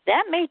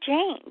 That may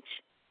change.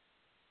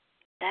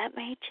 That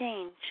may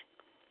change.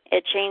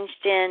 It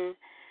changed in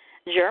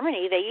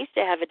Germany. They used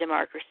to have a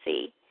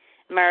democracy.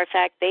 Matter of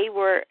fact, they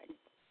were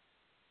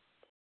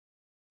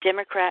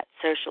Democrat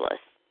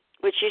socialists,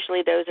 which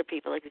usually those are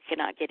people who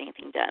cannot get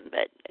anything done.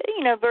 But,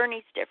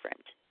 Bernie's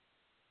different.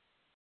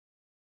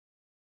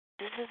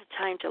 This is a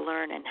time to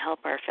learn and help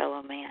our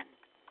fellow man.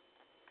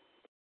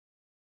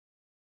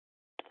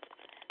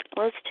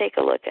 Let's take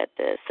a look at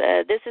this.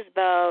 This is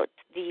about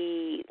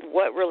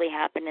what really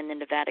happened in the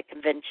Nevada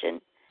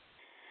Convention.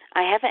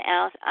 I haven't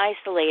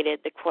isolated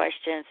the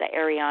questions that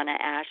Ariana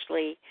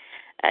Ashley.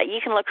 You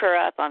can look her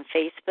up on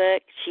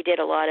Facebook. She did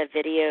a lot of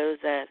videos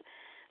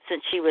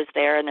since she was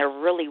there, and they're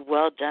really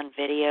well done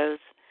videos.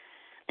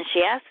 And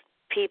she asked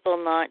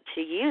people not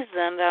to use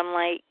them, but I'm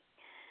like,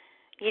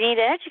 you need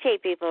to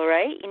educate people,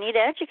 right? You need to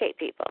educate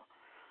people.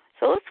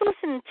 So let's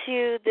listen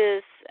to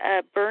this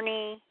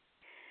Bernie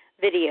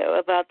video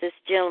about this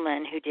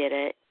gentleman who did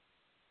it.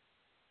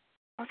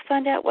 Let's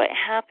find out what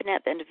happened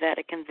at the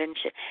Nevada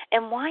Convention.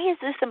 And why is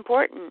this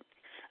important?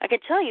 I can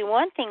tell you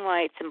one thing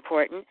why it's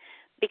important,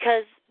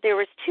 because there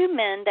was two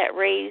men that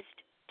raised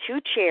two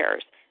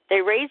chairs.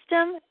 They raised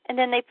them, and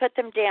then they put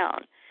them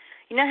down.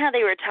 You know how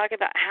they were talking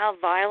about how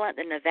violent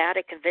the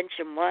Nevada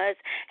Convention was,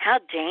 how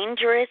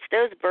dangerous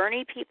those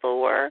Bernie people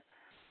were?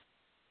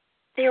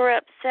 They were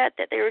upset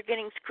that they were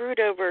getting screwed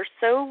over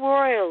so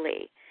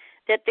royally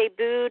that they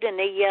booed and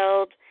they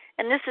yelled.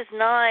 And this is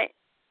not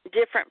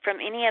different from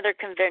any other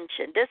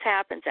convention. This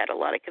happens at a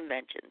lot of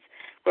conventions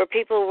where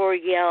people will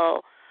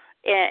yell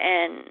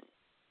and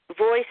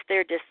voice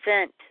their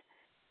dissent,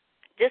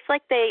 just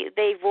like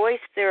they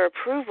voice their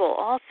approval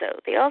also.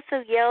 They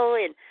also yell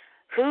and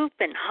hoop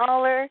and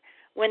holler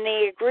when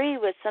they agree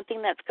with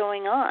something that's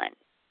going on.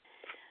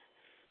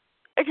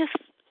 I just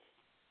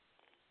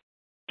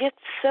get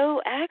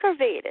so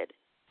aggravated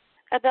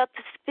about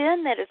the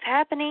spin that is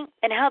happening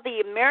and how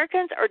the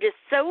Americans are just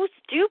so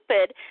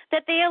stupid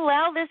that they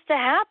allow this to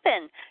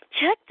happen.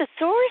 Check the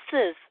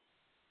sources.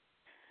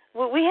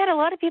 Well, we had a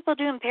lot of people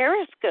doing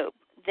Periscope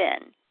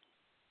then.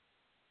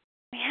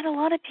 We had a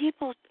lot of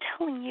people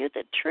telling you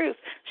the truth,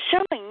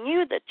 showing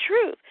you the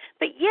truth,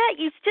 but yet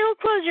you still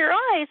close your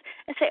eyes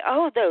and say,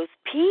 oh, those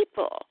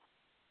people,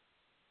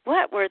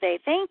 what were they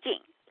thinking?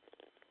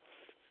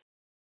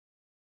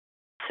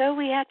 So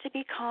we have to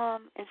be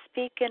calm and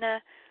speak in a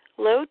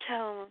low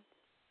tone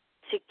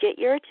to get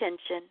your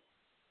attention,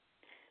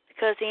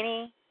 because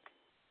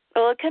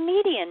a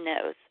comedian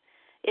knows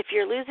if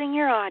you're losing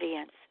your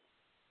audience,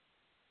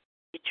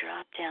 you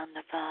drop down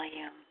the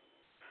volume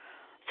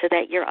so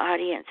that your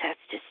audience has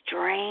to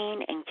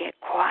strain and get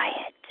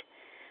quiet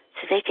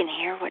so they can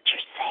hear what you're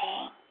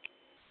saying.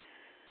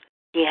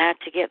 You have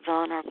to get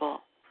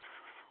vulnerable.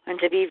 And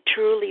to be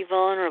truly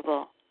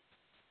vulnerable,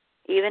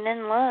 even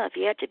in love,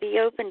 you have to be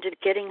open to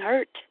getting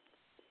hurt.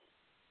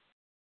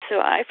 So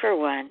I, for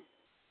one,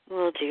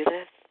 will do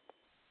this.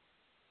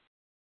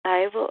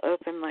 I will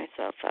open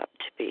myself up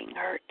to being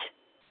hurt.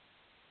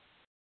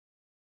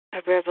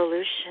 A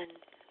revolution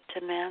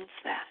demands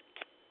that.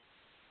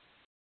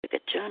 Look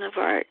at Joan of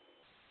Arc.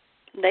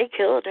 They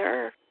killed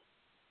her.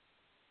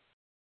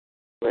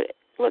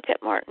 Look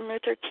at Martin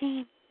Luther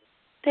King.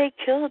 They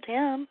killed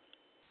him.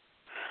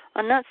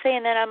 I'm not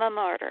saying that I'm a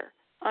martyr.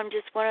 I'm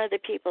just one of the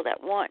people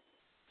that want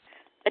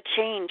a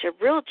change,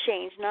 a real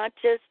change, not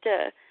just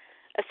a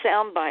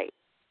soundbite.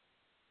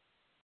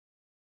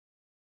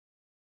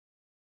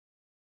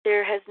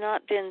 There has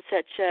not been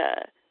such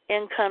a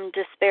income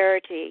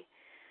disparity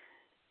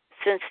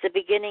since the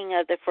beginning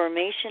of the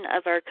formation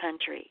of our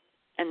country,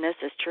 and this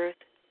is truth.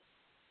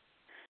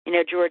 You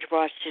know, George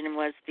Washington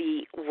was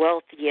the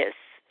wealthiest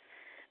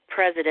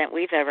president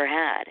we've ever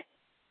had,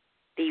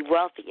 the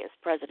wealthiest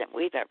president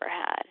we've ever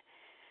had.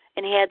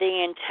 And he had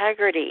the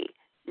integrity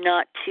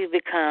not to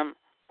become,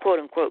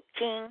 quote-unquote,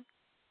 king.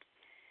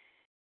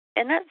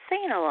 And that's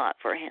saying a lot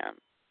for him,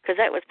 because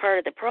that was part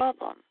of the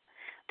problem.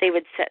 They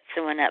would set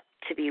someone up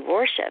to be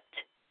worshipped,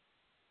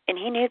 and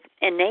he knew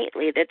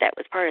innately that that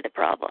was part of the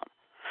problem.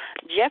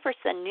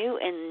 Jefferson knew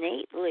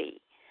innately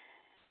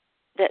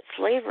that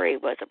slavery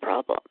was a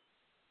problem,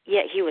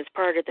 yet he was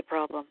part of the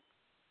problem.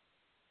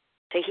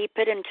 So he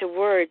put into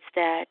words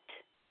that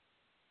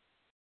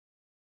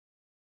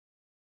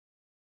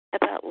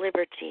about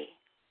liberty,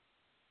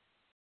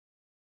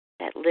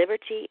 that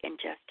liberty and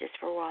justice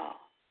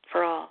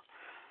for all.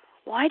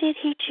 Why did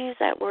he choose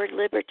that word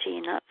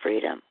liberty, not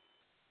freedom?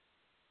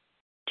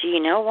 Do you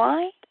know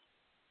why?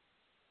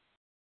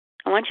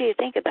 I want you to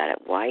think about it.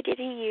 Why did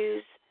he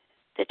use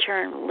the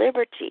term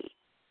liberty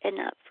and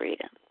not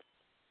freedom?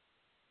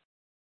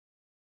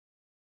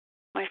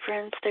 My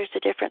friends, there's a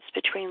difference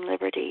between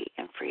liberty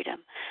and freedom.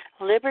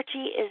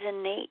 Liberty is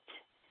innate.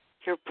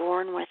 You're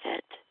born with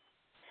it.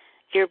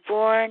 You're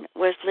born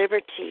with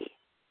liberty.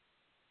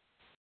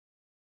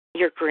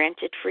 You're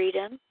granted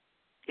freedom.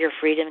 Your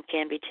freedom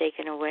can be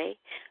taken away.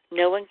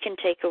 No one can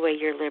take away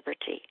your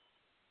liberty.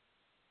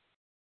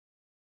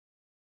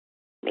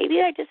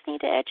 Maybe I just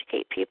need to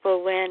educate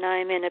people when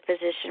I'm in a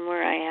position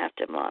where I have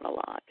to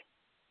monologue.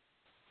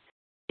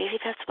 Maybe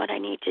that's what I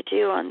need to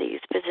do on these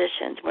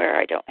positions where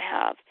I don't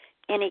have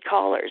any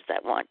callers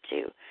that want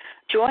to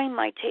join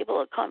my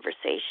table of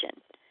conversation,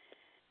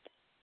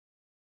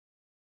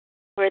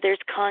 where there's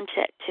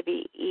content to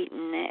be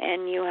eaten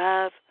and you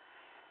have,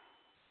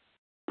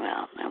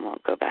 well, I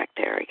won't go back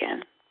there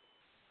again.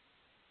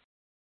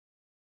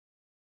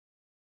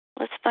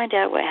 Let's find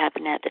out what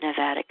happened at the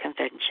Nevada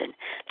convention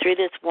through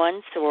this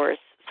one source,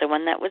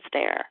 someone that was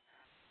there.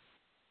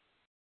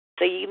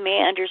 So you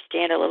may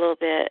understand a little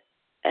bit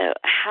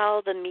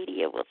how the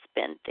media will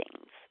spin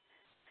things.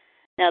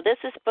 Now, this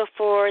is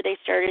before they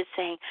started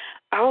saying,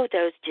 oh,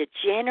 those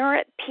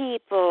degenerate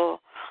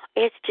people,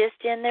 it's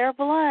just in their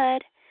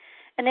blood.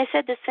 And they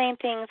said the same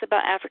things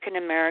about African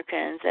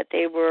Americans, that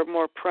they were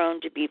more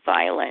prone to be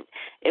violent.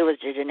 It was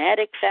a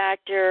genetic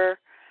factor,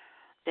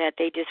 that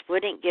they just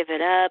wouldn't give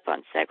it up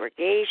on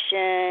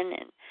segregation,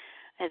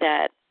 and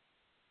that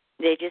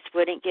they just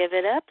wouldn't give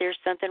it up. There's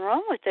something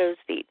wrong with those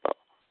people.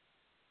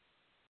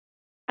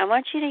 I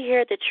want you to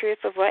hear the truth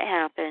of what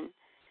happened.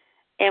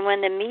 And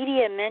when the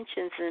media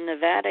mentions the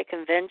Nevada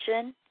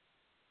convention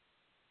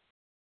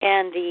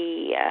and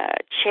the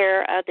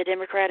chair of the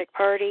Democratic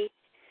Party,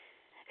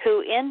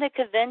 who in the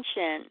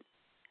convention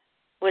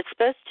was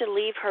supposed to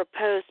leave her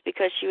post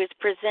because she was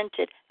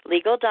presented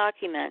legal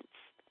documents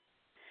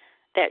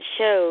that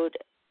showed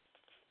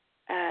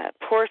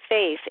poor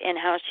faith in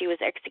how she was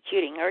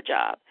executing her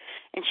job,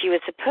 and she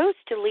was supposed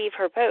to leave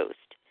her post.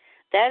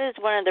 That is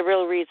one of the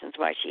real reasons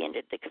why she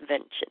ended the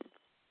convention.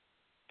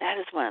 That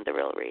is one of the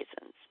real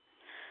reasons.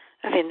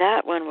 I mean,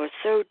 that one was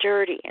so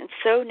dirty and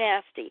so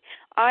nasty.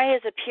 I,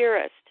 as a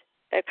purist,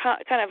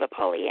 kind of a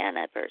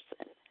Pollyanna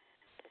person,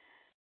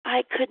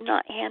 I could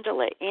not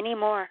handle it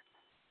anymore.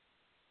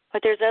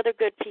 But there's other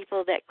good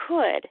people that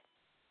could,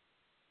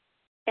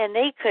 and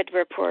they could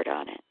report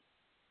on it.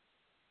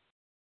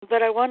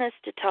 But I want us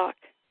to talk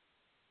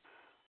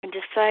and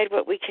decide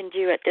what we can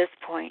do at this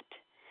point.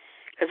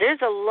 Because there's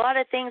a lot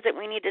of things that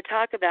we need to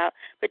talk about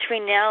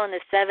between now and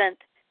the 7th,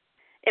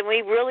 and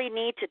we really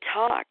need to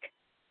talk.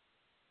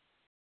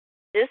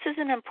 This is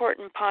an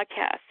important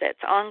podcast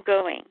that's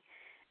ongoing.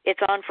 It's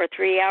on for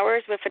 3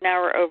 hours with an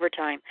hour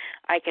overtime.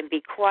 I can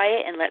be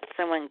quiet and let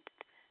someone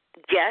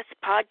guest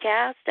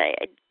podcast.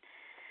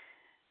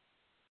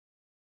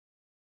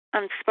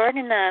 I'm smart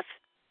enough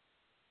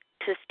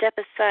to step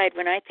aside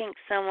when I think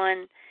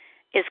someone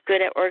is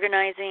good at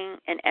organizing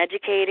and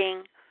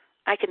educating.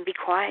 I can be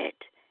quiet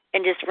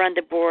and just run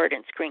the board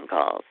and screen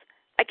calls.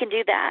 I can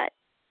do that.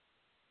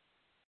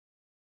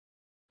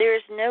 There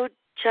is no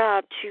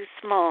job too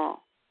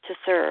small to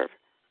serve.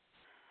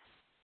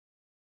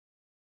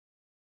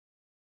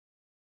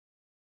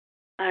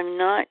 I'm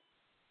not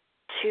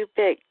too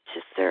big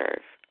to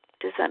serve.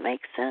 Does that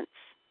make sense?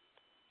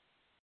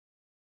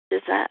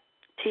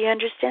 Do you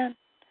understand?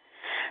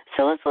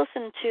 So let's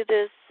listen to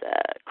this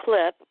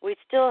clip. We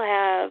still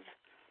have,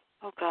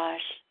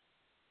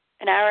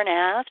 an hour and a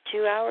half,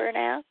 2 hour and a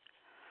half.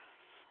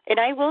 And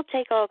I will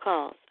take all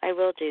calls. I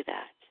will do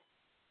that.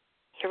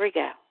 Here we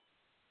go.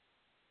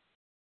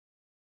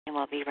 And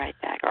we'll be right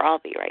back, or I'll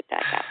be right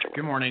back afterwards.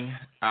 Good morning.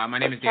 My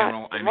name is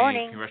Daniel. I'm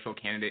a congressional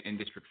candidate in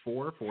District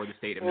 4 for the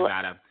state of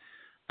Nevada.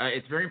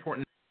 It's very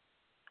important.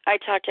 I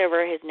talked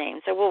over his name,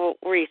 so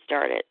we'll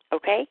restart it,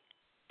 okay?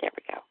 There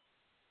we go.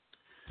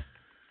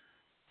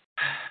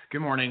 Good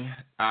morning.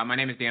 My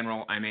name is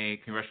Daniel. I'm a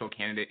congressional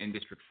candidate in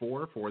District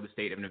 4 for the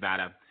state of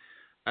Nevada.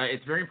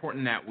 It's very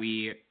important that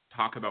we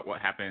talk about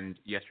what happened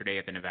yesterday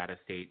at the Nevada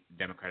State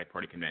Democratic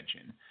Party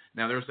Convention.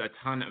 Now, there's a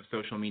ton of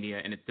social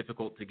media, and it's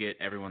difficult to get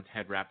everyone's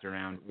head wrapped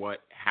around what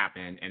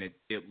happened, and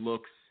it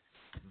looks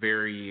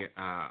very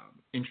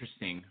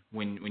interesting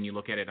when you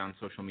look at it on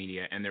social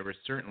media, and there was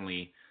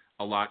certainly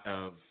a lot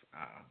of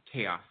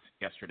chaos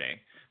yesterday.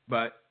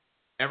 But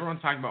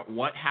everyone's talking about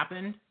what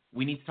happened.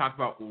 We need to talk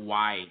about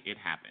why it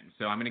happened.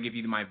 So I'm going to give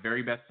you my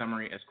very best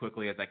summary as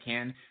quickly as I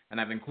can,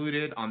 and I've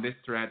included on this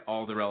thread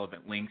all the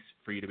relevant links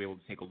for you to be able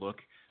to take a look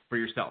for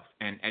yourself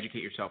and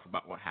educate yourself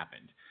about what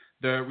happened.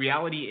 The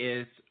reality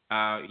is,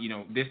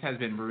 this has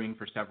been brewing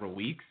for several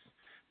weeks.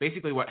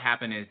 Basically what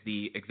happened is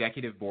the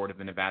executive board of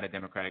the Nevada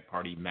Democratic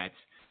Party met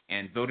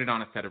and voted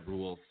on a set of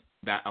rules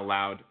that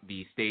allowed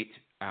the state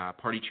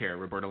party chair,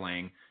 Roberta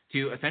Lang,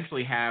 to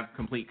essentially have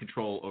complete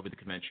control over the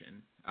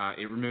convention.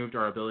 It removed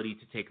our ability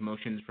to take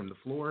motions from the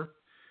floor.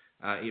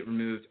 It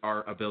removed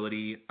our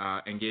ability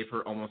and gave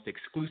her almost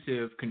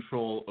exclusive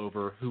control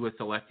over who was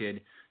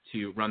selected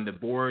to run the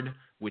board,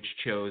 which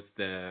chose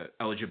the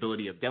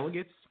eligibility of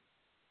delegates.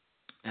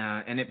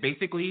 And it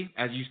basically,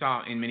 as you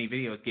saw in many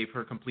videos, gave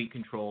her complete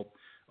control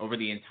over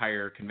the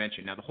entire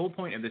convention. Now, the whole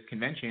point of this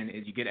convention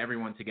is you get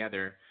everyone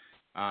together.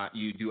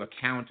 You do a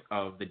count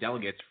of the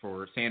delegates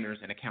for Sanders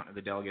and a count of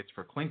the delegates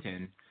for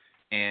Clinton,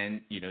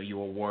 and you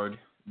award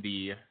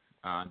the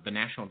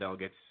national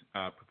delegates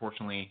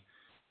proportionally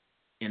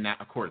in that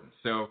accordance.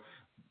 So,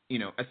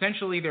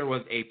 essentially there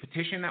was a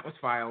petition that was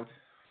filed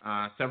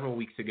several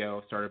weeks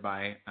ago, started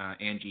by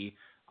Angie.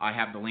 I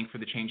have the link for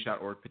the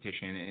change.org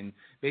petition, and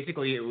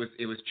basically it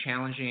was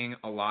challenging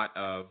a lot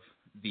of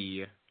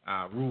the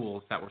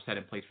rules that were set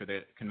in place for the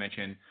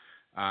convention.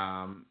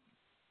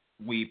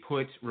 We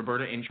put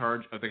Roberta in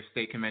charge of the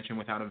state convention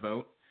without a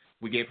vote.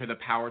 We gave her the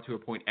power to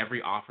appoint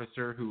every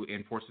officer who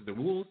enforces the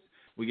rules.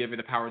 We gave her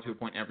the power to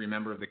appoint every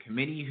member of the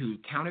committee who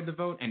counted the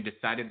vote and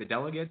decided the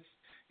delegates.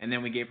 And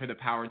then we gave her the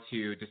power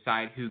to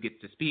decide who gets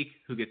to speak,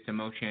 who gets to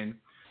motion.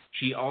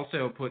 She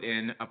also put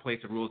in a place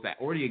of rules that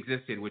already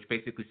existed, which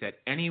basically said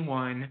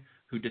anyone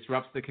who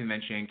disrupts the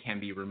convention can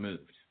be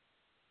removed.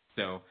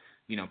 So,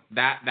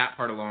 that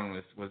part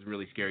alone was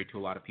really scary to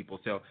a lot of people.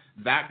 So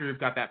that group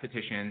got that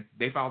petition.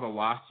 They filed a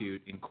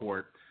lawsuit in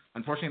court.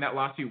 Unfortunately, that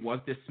lawsuit was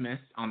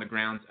dismissed on the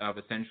grounds of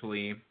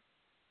essentially,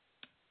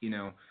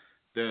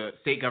 the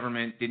state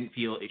government didn't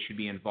feel it should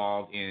be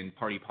involved in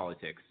party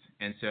politics.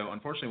 And so,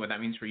 unfortunately, what that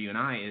means for you and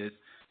I is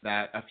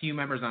that a few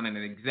members on an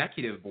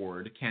executive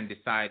board can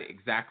decide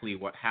exactly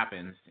what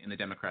happens in the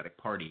Democratic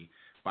Party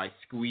by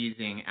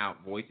squeezing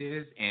out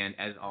voices and,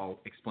 as I'll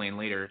explain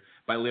later,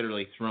 by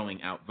literally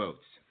throwing out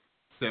votes.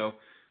 So,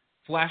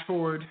 flash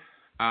forward,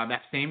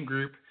 that same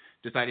group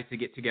decided to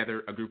get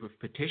together a group of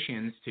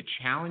petitions to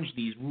challenge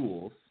these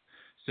rules.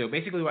 So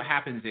basically what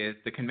happens is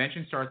the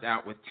convention starts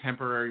out with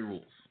temporary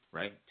rules,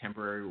 right?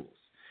 Temporary rules.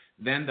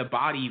 Then the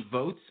body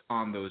votes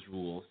on those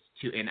rules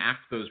to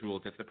enact those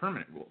rules as the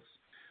permanent rules.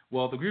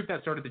 Well, the group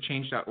that started the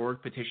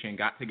change.org petition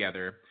got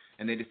together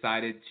and they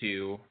decided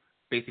to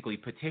basically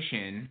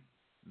petition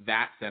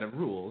that set of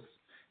rules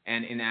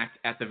and enact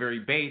at the very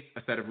base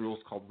a set of rules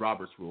called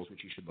Robert's Rules,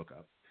 which you should look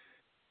up.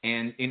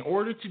 And in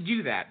order to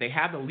do that, they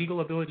had the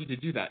legal ability to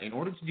do that. In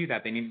order to do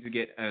that, they needed to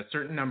get a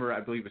certain number, I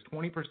believe it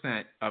was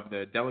 20% of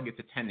the delegates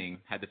attending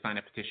had to sign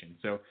a petition.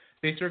 So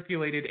they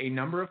circulated a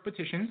number of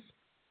petitions.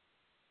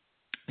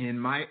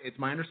 And it's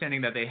my understanding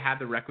that they had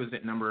the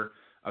requisite number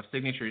of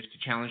signatures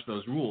to challenge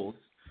those rules,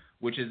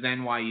 which is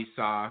then why you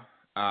saw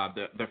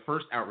the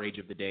first outrage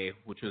of the day,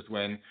 which was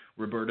when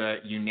Roberta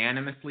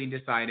unanimously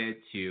decided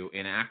to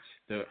enact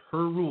her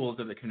rules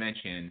of the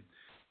convention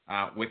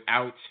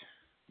without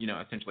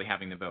essentially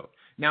having the vote.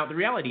 Now, the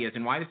reality is,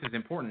 and why this is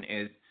important,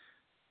 is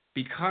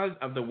because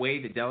of the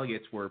way the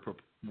delegates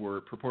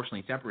were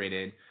proportionally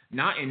separated,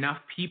 not enough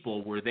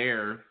people were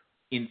there,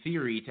 in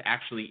theory, to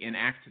actually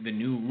enact the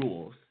new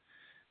rules,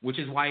 which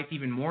is why it's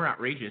even more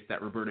outrageous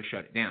that Roberta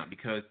shut it down,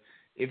 because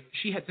if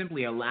she had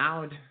simply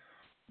allowed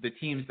the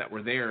teams that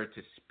were there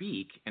to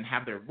speak and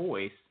have their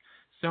voice,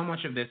 so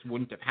much of this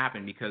wouldn't have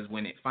happened, because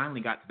when it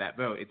finally got to that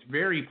vote, it's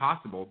very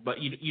possible,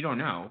 but you don't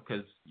know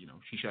because,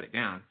 she shut it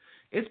down.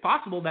 It's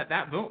possible that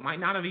vote might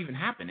not have even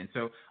happened. And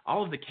so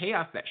all of the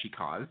chaos that she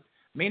caused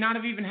may not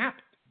have even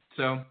happened.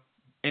 So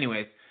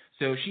anyways,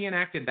 so she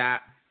enacted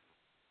that.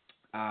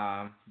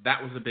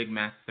 That was a big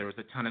mess. There was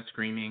a ton of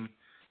screaming,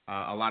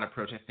 a lot of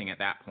protesting at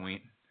that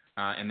point,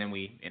 and then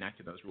we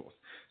enacted those rules.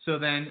 So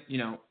then,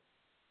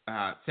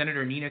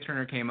 Senator Nina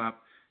Turner came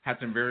up, had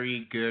some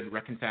very good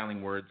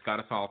reconciling words, got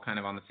us all kind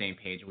of on the same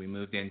page. We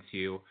moved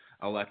into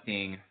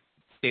electing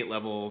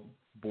state-level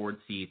board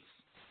seats,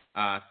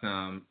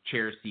 some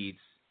chair seats,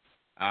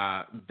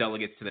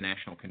 delegates to the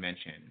national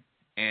convention.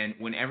 And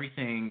when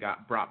everything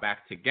got brought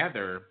back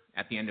together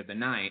at the end of the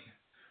night,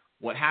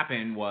 what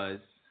happened was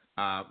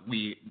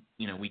we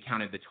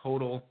counted the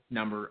total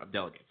number of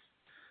delegates.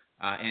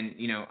 And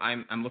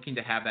I'm looking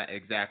to have that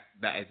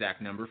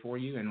exact number for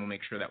you, and we'll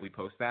make sure that we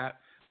post that.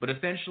 But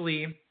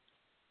essentially,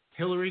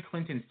 Hillary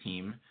Clinton's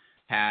team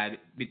had,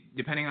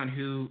 depending on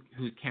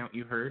whose count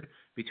you heard,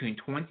 between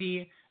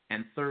 20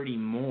 and 30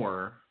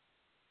 more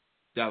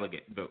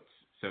delegate votes.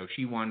 So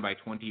she won by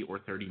 20 or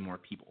 30 more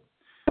people.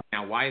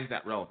 Now, why is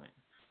that relevant?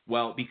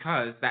 Well,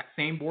 because that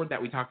same board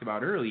that we talked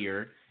about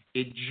earlier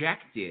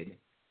ejected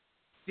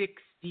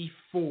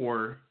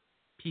 64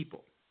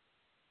 people.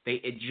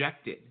 They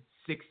ejected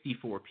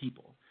 64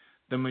 people.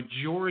 The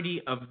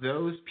majority of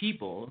those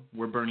people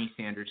were Bernie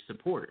Sanders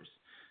supporters.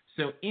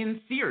 So in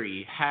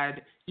theory,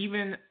 had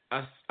even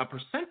a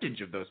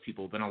percentage of those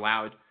people been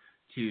allowed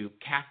to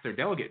cast their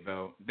delegate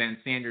vote, then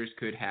Sanders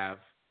could have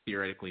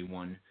theoretically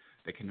won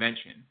the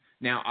convention.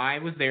 Now, I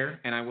was there,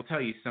 and I will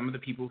tell you, some of the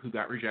people who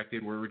got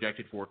rejected were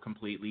rejected for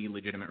completely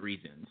legitimate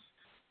reasons.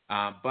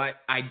 But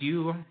I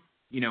do,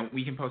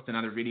 we can post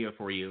another video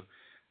for you.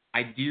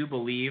 I do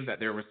believe that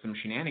there was some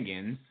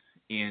shenanigans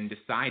in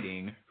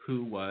deciding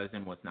who was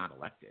and was not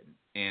elected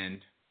and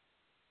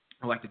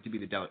elected to be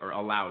the delegate or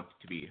allowed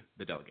to be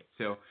the delegate.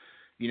 So,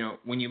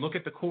 when you look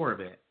at the core of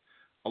it,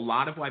 a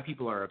lot of why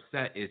people are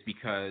upset is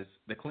because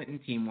the Clinton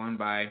team won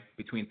by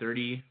between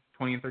 20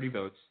 and 30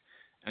 votes,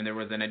 and there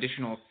was an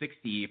additional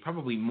 60,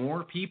 probably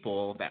more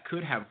people that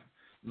could have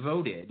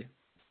voted.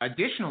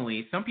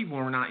 Additionally, some people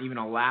were not even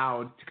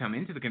allowed to come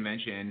into the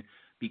convention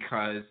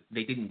because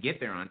they didn't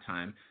get there on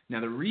time. Now,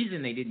 the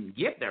reason they didn't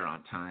get there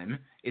on time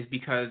is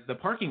because the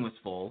parking was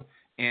full,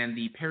 and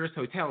the Paris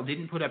Hotel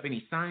didn't put up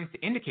any signs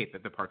to indicate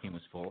that the parking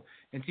was full.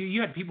 And so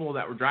you had people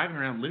that were driving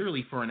around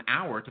literally for an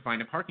hour to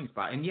find a parking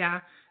spot. And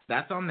yeah,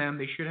 that's on them.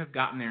 They should have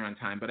gotten there on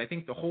time. But I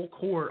think the whole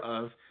core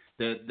of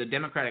the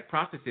democratic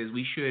process is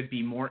we should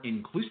be more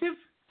inclusive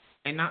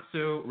and not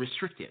so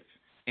restrictive.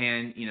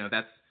 And,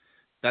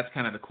 that's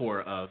kind of the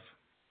core of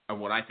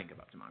what I think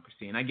about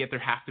democracy. And I get there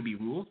have to be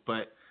rules,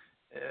 but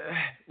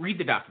read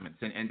the documents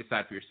and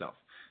decide for yourself.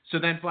 So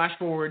then flash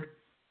forward,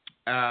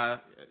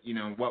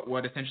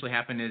 what essentially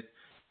happened is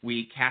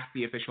we cast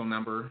the official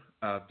number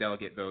of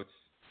delegate votes.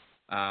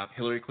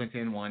 Hillary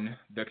Clinton won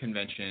the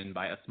convention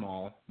by a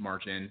small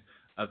margin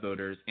of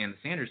voters, and the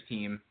Sanders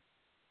team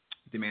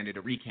demanded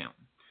a recount.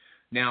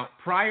 Now,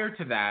 prior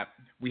to that,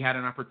 we had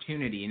an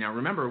opportunity. Now,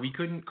 remember, we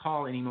couldn't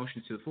call any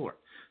motions to the floor.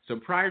 So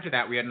prior to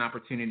that, we had an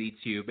opportunity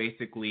to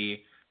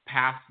basically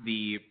pass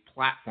the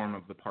platform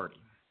of the party.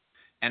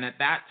 And at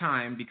that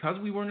time, because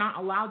we were not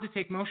allowed to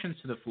take motions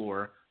to the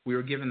floor, we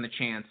were given the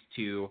chance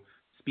to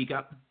speak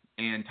up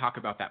and talk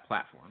about that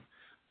platform.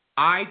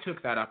 I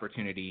took that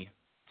opportunity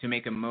to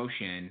make a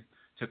motion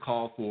to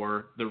call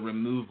for the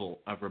removal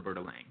of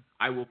Roberta Lang.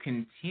 I will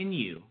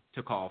continue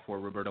to call for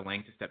Roberta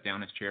Lang to step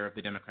down as chair of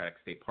the Democratic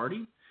State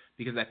Party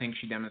because I think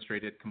she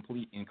demonstrated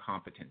complete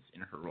incompetence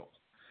in her role.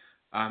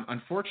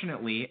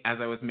 Unfortunately, as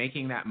I was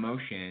making that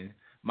motion,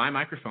 my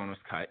microphone was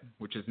cut,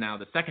 which is now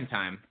the second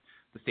time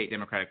the State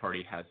Democratic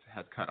Party has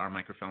cut our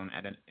microphone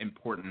at an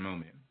important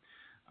moment.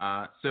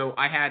 So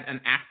I had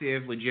an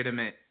active,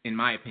 legitimate, in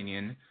my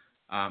opinion,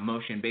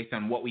 motion based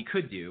on what we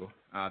could do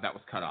that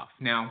was cut off.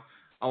 Now,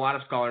 a lot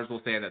of scholars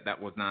will say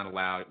that was not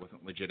allowed, it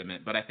wasn't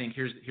legitimate, but I think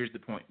here's the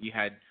point. You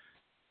had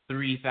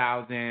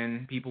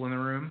 3,000 people in the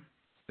room,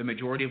 the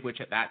majority of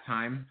which at that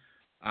time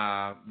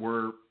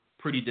were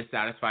pretty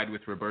dissatisfied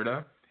with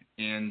Roberta,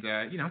 and,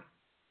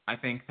 I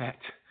think that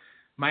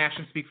my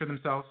actions speak for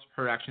themselves,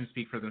 her actions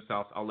speak for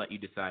themselves. I'll let you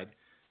decide,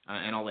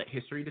 and I'll let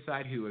history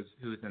decide who is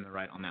in the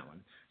right on that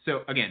one.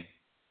 So, again,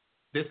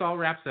 this all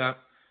wraps up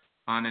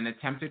on an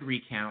attempted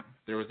recount.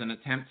 There was an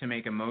attempt to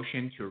make a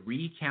motion to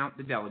recount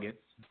the delegates.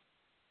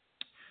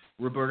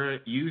 Roberta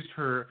used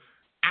her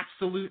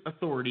absolute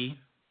authority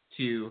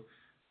to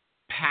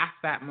pass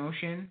that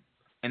motion,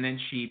 and then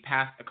she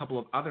passed a couple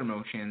of other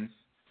motions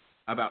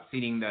about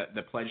seating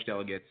the pledged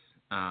delegates,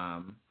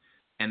 and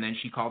then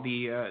she called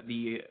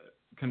the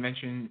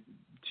convention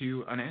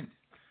to an end.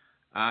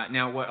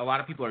 Now, what a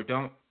lot of people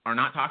are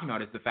not talking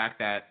about is the fact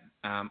that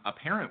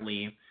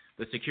apparently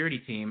the security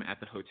team at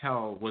the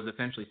hotel was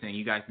essentially saying,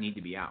 "You guys need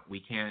to be out. We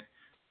can't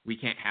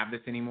have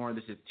this anymore.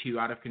 This is too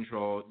out of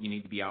control. You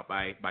need to be out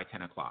by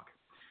 10 o'clock."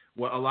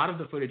 What a lot of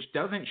the footage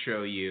doesn't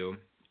show you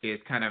is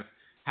kind of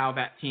how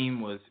that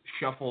team was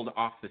shuffled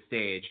off the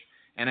stage.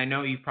 And I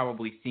know you've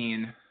probably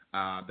seen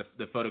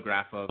the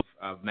photograph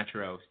of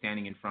Metro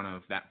standing in front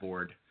of that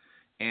board.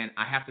 And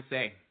I have to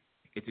say,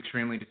 it's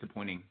extremely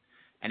disappointing.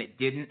 And it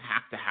didn't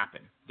have to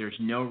happen. There's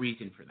no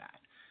reason for that.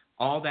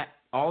 All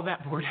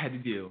that board had to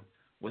do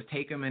was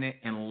take a minute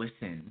and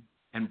listen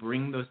and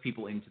bring those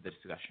people into the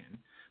discussion.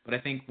 But I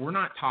think we're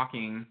not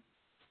talking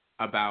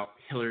about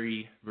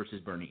Hillary versus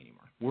Bernie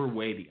anymore. We're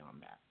way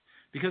beyond that.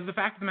 Because the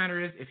fact of the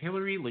matter is, if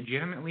Hillary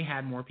legitimately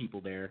had more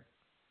people there,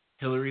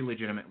 Hillary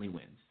legitimately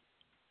wins.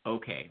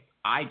 Okay,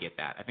 I get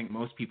that. I think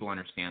most people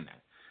understand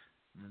that.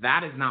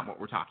 That is not what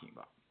we're talking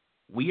about.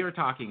 We are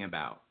talking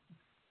about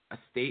a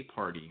state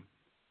party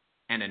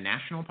and a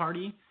national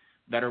party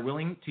that are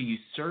willing to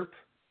usurp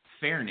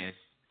fairness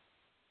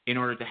in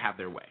order to have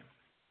their way.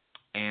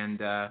 And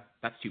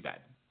that's too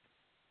bad.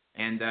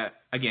 And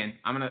again,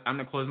 I'm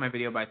gonna close my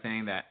video by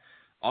saying that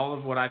all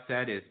of what I've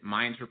said is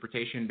my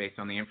interpretation based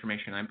on the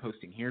information I'm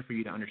posting here for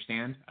you to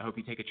understand. I hope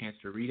you take a chance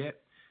to read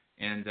it,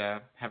 and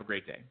have a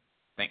great day.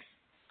 Thanks.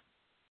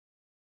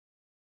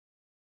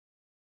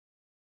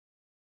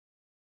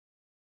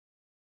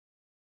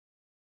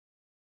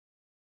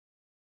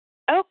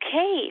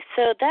 Okay,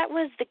 so that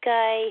was the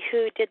guy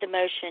who did the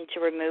motion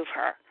to remove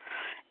her.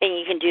 And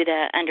you can do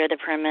that under the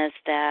premise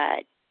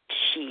that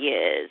he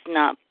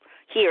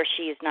or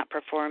she is not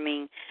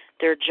performing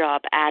their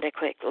job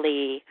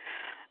adequately.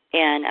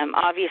 And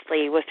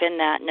obviously within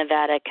that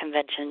Nevada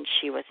convention,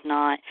 she was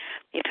not.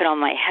 Let me put on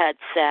my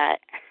headset.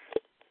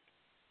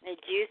 I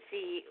do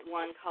see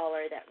one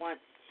caller that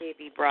wants to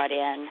be brought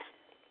in.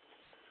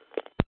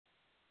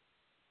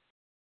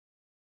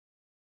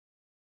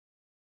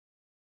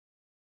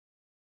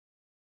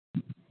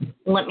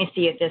 Let me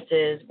see if this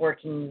is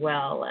working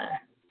well.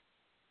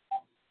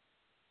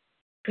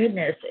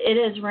 Goodness, it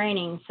is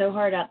raining so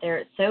hard out there.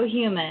 It's so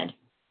humid.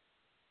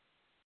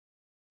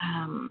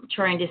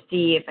 Trying to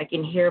see if I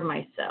can hear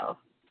myself.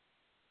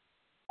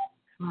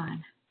 Come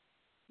on.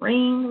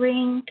 Ring,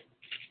 ring.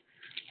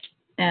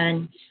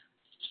 And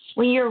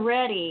when you're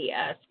ready,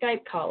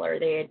 Skype caller,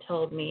 they had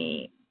told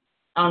me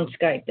on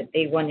Skype that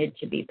they wanted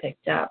to be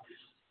picked up.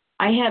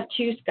 I have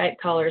 2 Skype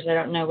callers. I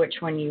don't know which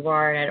one you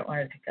are, and I don't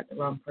want to pick up the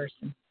wrong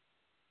person.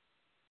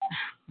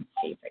 Let's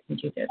see if I can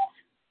do this.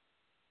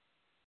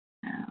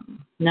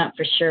 Not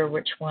for sure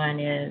which one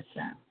is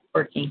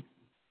working.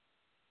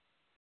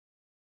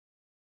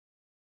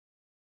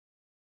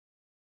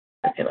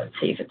 Okay, let's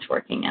see if it's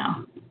working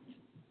now.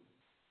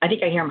 I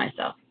think I hear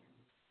myself.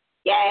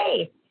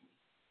 Yay!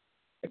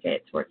 Okay,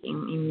 it's working.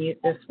 Let me mute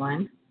this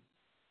one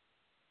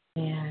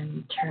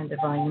and turn the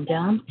volume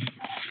down.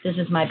 This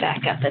is my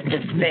backup if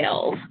this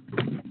fails.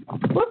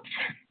 Whoops.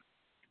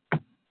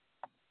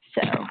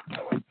 So,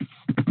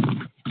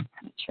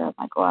 make sure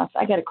my glass.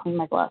 I got to clean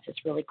my glasses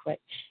really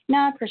quick.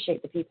 Now, I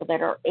appreciate the people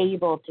that are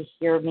able to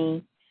hear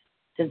me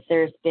since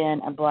there's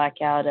been a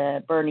blackout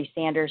of Bernie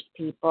Sanders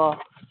people.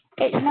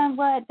 You know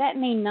what? That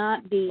may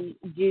not be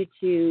due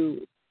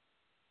to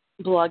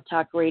Blog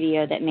Talk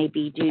Radio. That may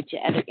be due to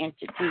other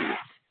entities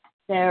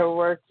that are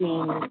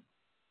working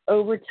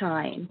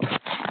overtime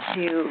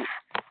to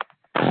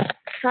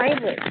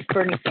silence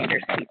Bernie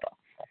Sanders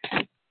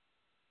people.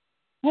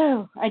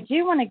 Oh, I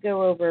do want to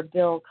go over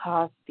Bill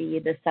Cosby,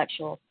 the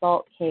sexual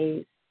assault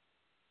case.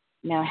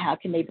 You know, how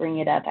can they bring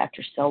it up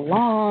after so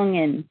long?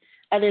 And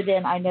other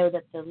than I know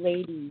that the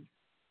lady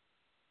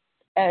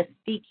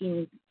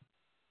speaking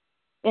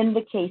in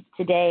the case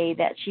today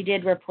that she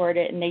did report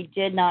it and they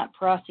did not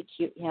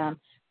prosecute him.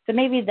 So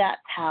maybe that's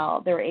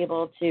how they're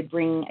able to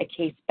bring a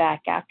case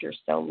back after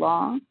so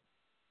long.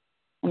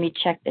 Let me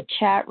check the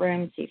chat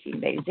room, see if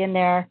anybody's in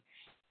there.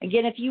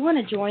 Again, if you want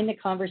to join the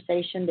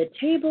conversation, the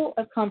table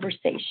of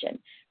conversation,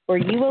 where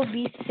you will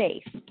be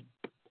safe.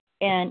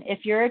 And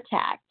if you're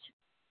attacked,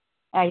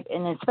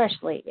 and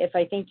especially if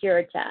I think you're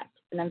attacked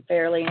and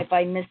unfairly, and if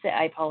I miss it,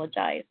 I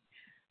apologize.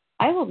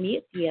 I will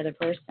mute the other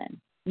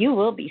person. You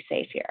will be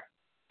safe here.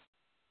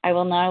 I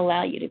will not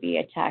allow you to be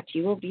attacked.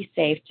 You will be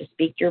safe to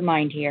speak your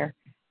mind here.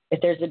 If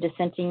there's a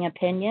dissenting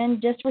opinion,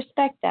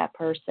 disrespect that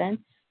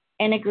person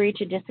and agree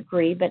to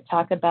disagree, but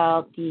talk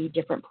about the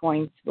different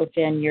points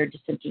within your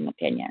dissenting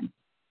opinion.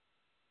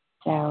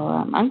 So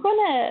I'm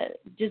going to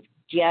just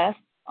guess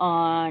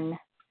on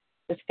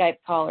the Skype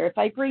caller. If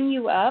I bring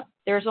you up,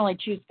 there's only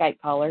 2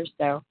 Skype callers,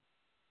 so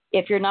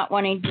if you're not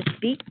wanting to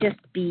speak, just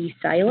be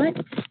silent,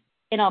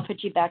 and I'll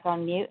put you back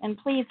on mute, and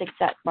please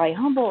accept my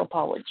humble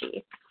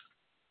apology.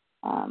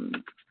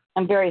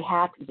 I'm very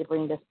happy to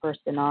bring this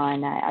person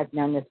on. I've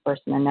known this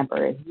person a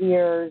number of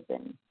years,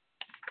 and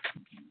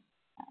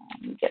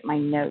get my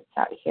notes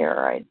out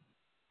here.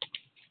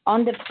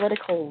 On the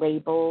political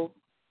label,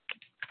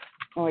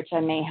 which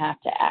I may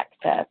have to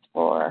access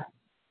for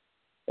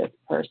this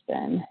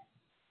person.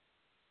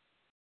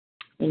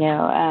 You know,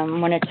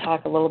 I'm going to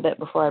talk a little bit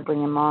before I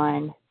bring him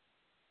on.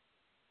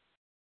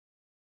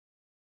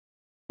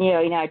 You know,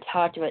 I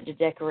talked about the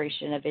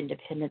Declaration of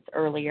Independence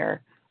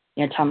earlier.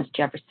 You know, Thomas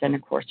Jefferson,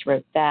 of course,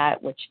 wrote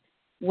that, which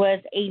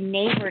was a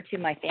neighbor to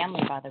my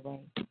family, by the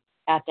way,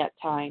 at that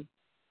time.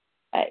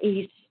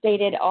 He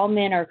stated all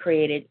men are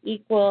created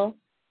equal,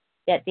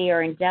 that they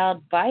are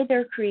endowed by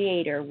their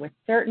Creator with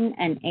certain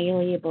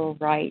unalienable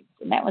rights.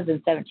 And that was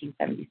in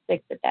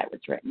 1776 that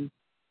was written.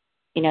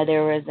 You know,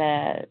 there was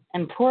an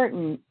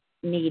important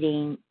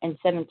meeting in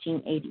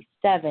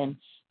 1787,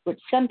 which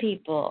some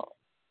people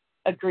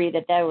agree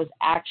that was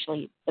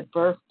actually the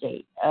birth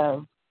date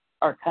of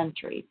our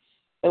country.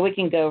 But we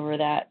can go over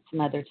that some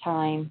other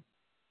time.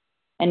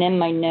 And in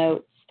my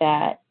notes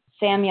that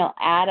Samuel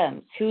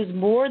Adams, who's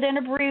more than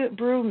a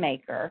brew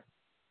maker,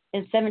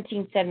 in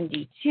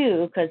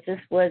 1772, because this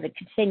was a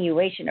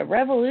continuation, a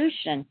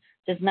revolution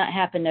does not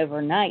happen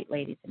overnight,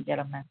 ladies and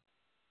gentlemen.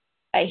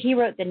 He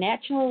wrote, the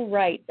natural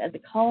rights of the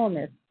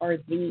colonists are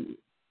these.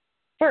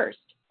 First,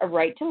 a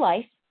right to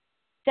life.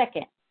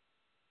 Second,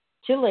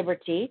 to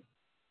liberty.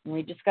 And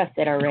we discussed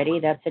it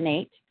already. That's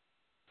innate.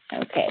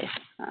 Okay.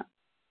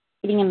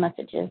 Getting in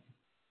messages.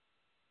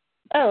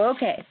 Oh,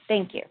 okay.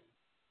 Thank you.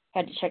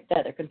 Had to check the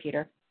other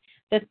computer.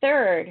 The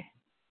third,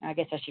 I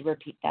guess I should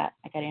repeat that.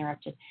 I got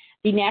interrupted.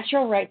 The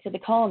natural rights of the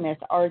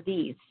colonists are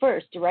these.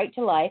 First, a right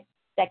to life.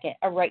 Second,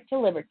 a right to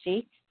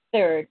liberty.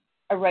 Third,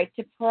 a right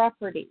to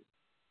property.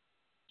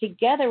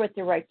 together with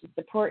the right to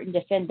support and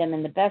defend them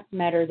in the best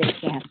manner they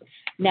can.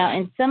 Now,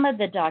 in some of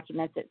the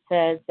documents, it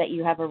says that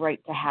you have a right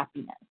to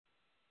happiness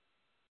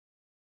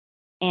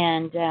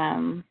and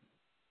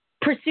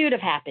pursuit of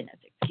happiness,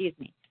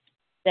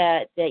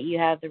 that you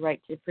have the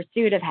right to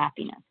pursuit of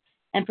happiness.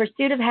 And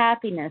pursuit of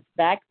happiness,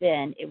 back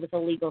then, it was a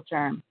legal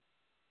term,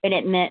 and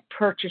it meant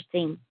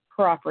purchasing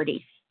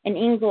property. In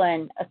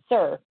England, a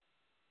serf,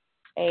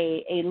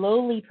 a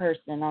lowly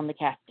person on the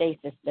caste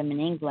system in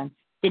England,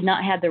 did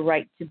not have the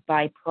right to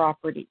buy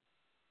property.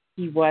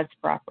 He was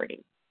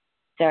property.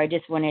 So I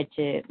just wanted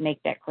to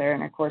make that clear.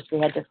 And, of course, we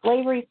had the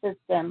slavery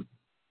system.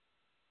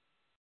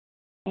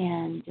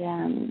 And,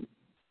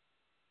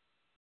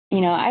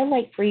 I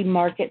like free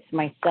markets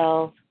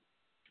myself.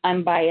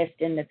 I'm biased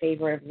in the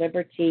favor of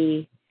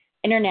liberty,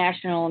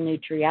 international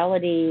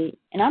neutrality,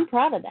 and I'm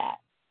proud of that.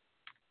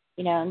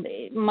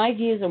 My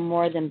views are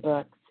more than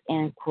books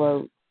and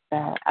quotes.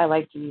 I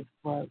like to use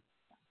quotes.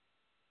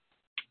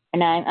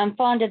 And I'm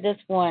fond of this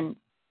one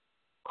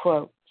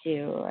quote,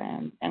 too.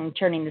 And I'm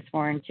turning this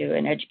more into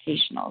an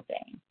educational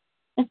thing.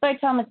 It's by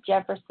Thomas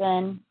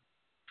Jefferson.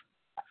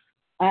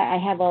 I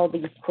have all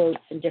these quotes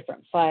in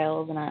different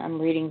files, and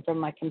I'm reading from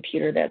my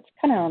computer that's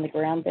kind of on the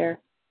ground there.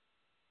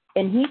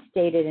 And he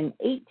stated in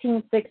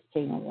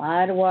 1816, a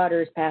lot of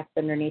waters passed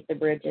underneath the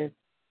bridges.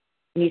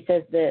 And he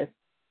says this: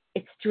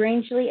 "It's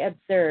strangely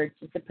absurd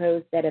to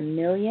suppose that 1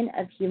 million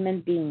of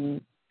human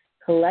beings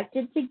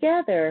collected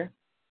together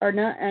are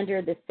not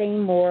under the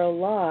same moral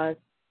laws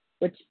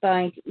which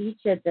bind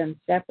each of them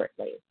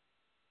separately."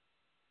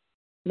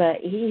 But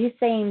he's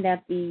saying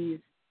that these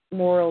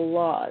moral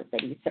laws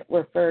that he's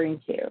referring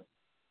to,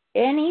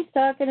 and he's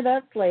talking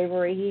about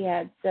slavery. He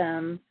had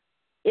some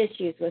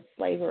issues with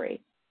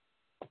slavery.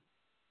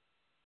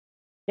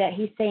 That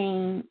he's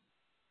saying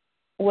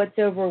what's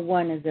over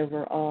one is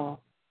over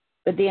all.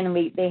 But then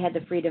they had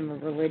the freedom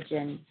of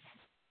religion,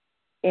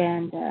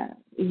 and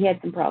he had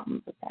some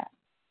problems with that.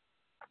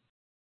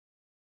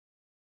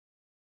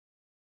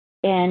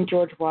 And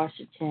George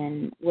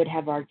Washington would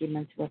have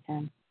arguments with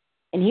him.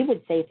 And he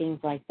would say things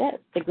like this: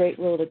 "The great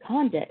rule of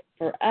conduct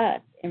for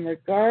us in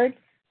regard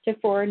to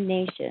foreign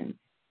nations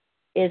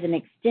is in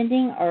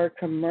extending our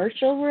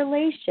commercial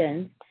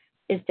relations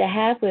is to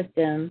have with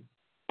them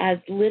as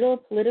little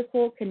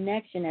political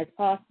connection as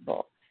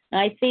possible." And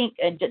I think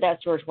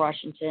that's George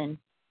Washington,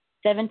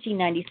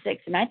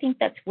 1796, and I think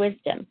that's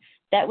wisdom.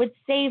 That would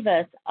save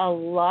us a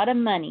lot of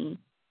money,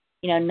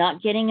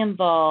 not getting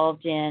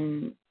involved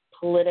in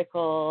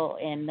political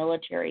and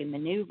military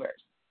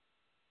maneuvers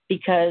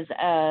because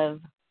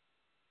of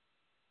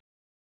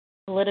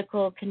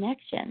political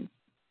connections.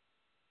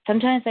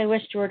 Sometimes I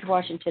wish George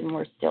Washington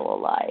were still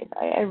alive.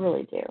 I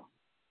really do.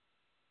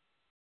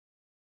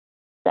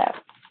 So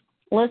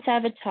let's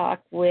have a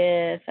talk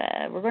with,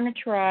 we're going to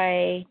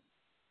try,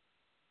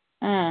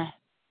 now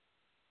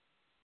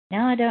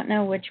I don't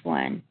know which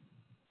one.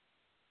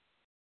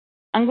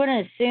 I'm going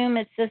to assume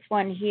it's this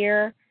one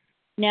here.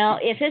 Now,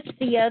 if it's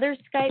the other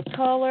Skype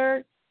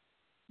caller,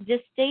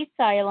 just stay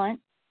silent.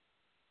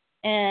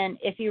 And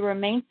if you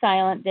remain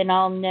silent, then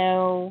I'll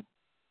know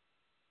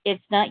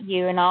it's not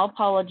you, and I'll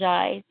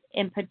apologize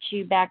and put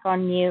you back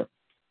on mute.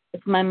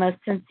 It's my most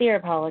sincere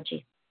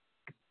apology.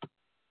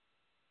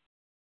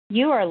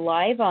 You are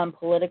live on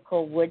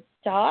Political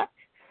Woodstock.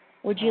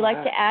 Would you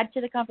like to add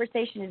to the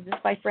conversation? Is this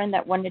my friend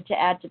that wanted to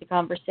add to the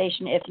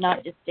conversation? If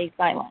not, just stay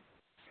silent.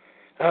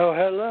 Oh,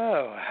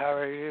 hello. How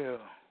are you?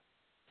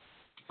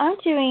 I'm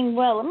doing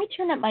well. Let me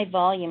turn up my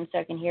volume so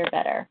I can hear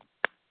better.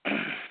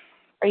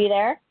 Are you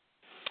there?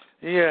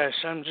 Yes,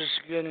 I'm just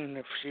getting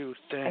a few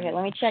things. Okay,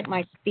 let me check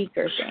my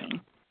speaker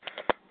thing.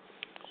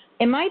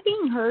 Am I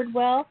being heard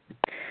well?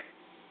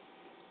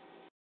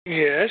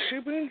 Yes,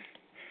 you've been.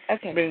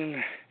 Okay.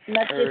 Been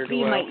Must just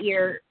be well.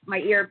 my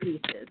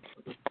earpieces.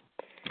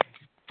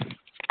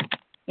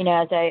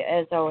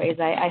 As always,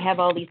 I have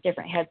all these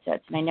different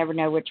headsets, and I never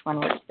know which one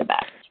works the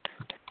best.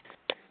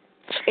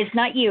 It's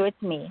not you,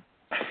 it's me.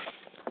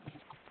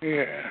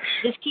 Yes.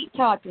 Just keep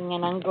talking,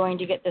 and I'm going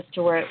to get this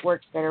to where it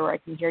works better, where I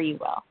can hear you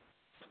well.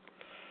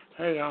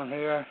 Hang on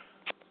here.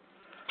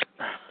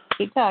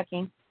 Keep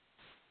talking.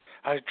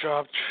 I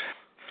dropped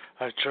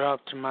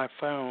my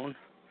phone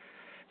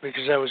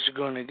because I was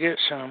going to get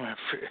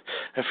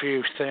a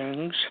few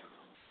things.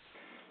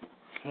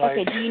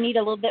 Okay, do you need a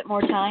little bit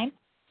more time?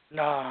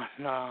 No,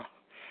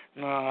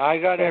 I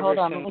got everything. Hold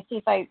on, let me see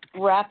if I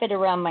wrap it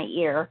around my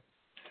ear.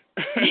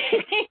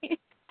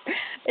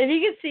 If you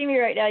could see me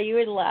right now, you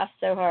would laugh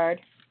so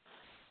hard.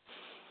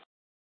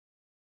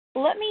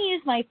 Let me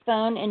use my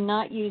phone and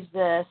not use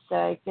this so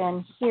I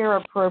can hear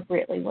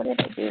appropriately. What did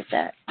I do with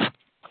that?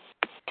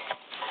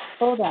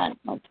 Hold on.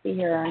 Let's see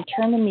here. I'll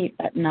turn the mute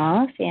button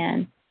off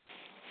and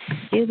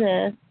do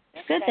this.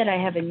 It's good that I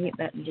have a mute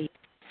button.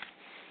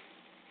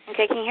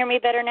 Okay, can you hear me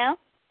better now?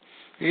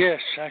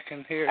 Yes, I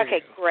can hear you.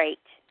 Okay, great.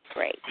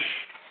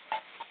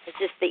 It's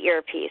just the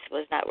earpiece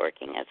was not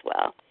working as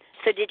well.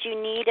 So did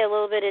you need a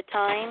little bit of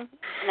time,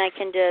 and I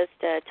can just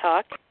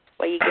talk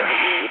while you get what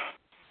you need?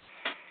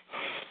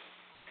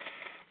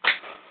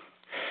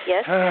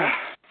 Yes?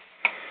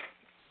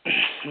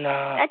 No.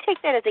 I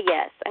take that as a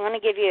yes. I'm going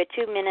to give you a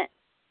 2-minute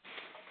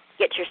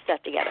get your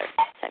stuff together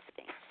type of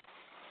thing.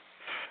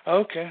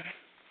 Okay.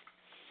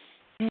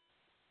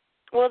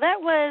 Well,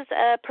 that was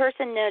a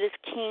person known as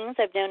Kings.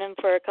 I've known him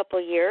for a couple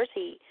of years.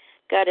 He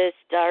got his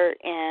start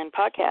in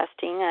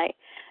podcasting. I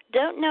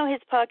don't know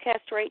his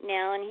podcast right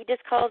now, and he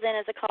just calls in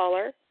as a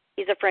caller.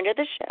 He's a friend of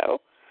the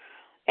show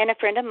and a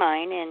friend of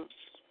mine, and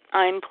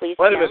I'm pleased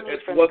to know he's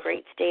from the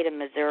great state of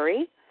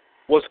Missouri.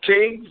 Was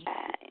King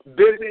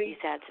busy? He's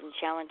had some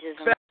challenges,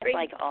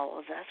 like all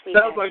of us.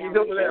 Sounds like he's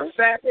over there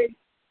fatty.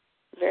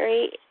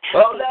 Very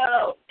happy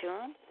no. to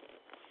him.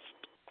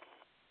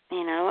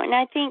 You know, and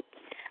I think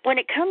when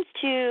it comes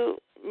to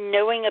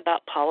knowing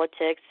about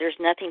politics, there's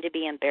nothing to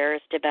be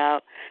embarrassed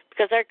about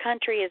because our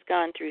country has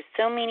gone through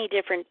so many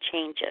different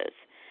changes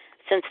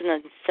since the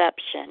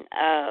inception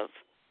of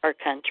our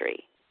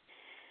country.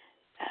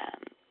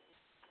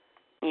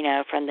 You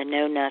know, from the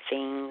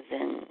know-nothings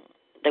and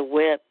the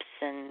whips,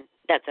 and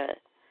that's a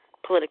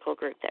political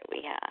group that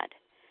we had.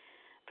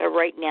 But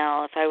right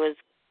now,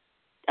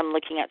 I'm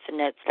looking at some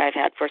notes that I've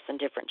had for some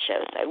different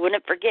shows. I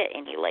wouldn't forget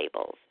any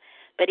labels.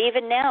 But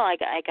even now, I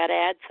got to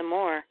add some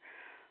more.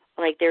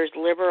 Like there's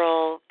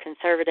liberal,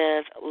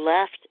 conservative,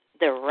 left,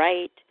 the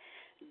right,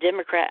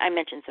 Democrat. I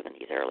mentioned some of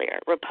these earlier.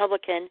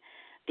 Republican,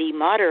 the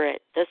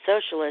moderate, the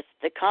socialist,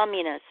 the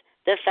communist,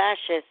 the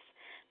fascist,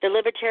 the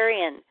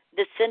libertarian,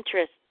 the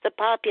centrist, the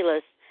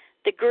populist,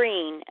 the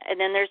green, and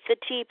then there's the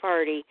Tea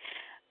Party.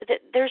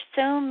 There's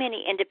so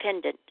many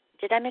independent.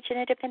 Did I mention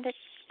independent?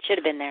 Should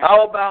have been there.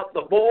 How about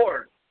the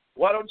board?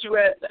 Why don't you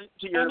add that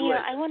to your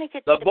list? I want to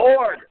get the to the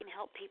board. That can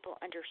help people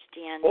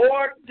understand.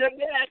 Board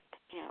Jeanette.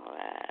 You know,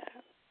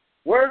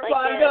 where's like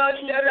my gun,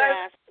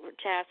 Jeanette?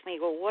 Asked me,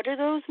 well, what do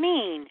those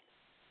mean?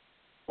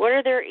 What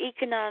are their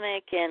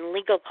economic and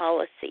legal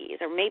policies?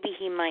 Or maybe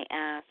he might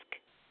ask,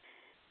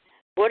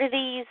 what do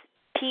these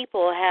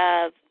people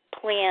have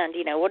planned?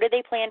 You know, what do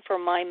they plan for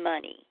my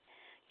money?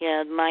 You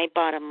know, my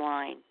bottom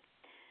line.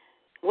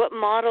 What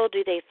model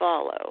do they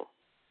follow?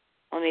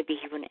 Well, maybe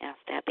he wouldn't ask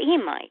that, but he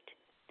might.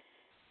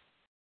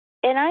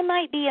 And I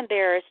might be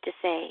embarrassed to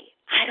say,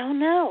 I don't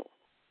know.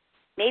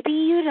 Maybe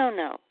you don't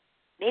know.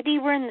 Maybe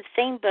we're in the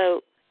same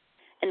boat,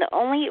 and the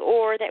only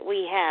oar that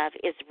we have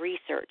is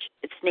research.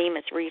 Its name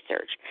is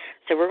research.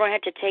 So we're going to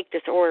have to take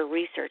this oar of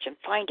research and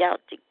find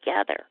out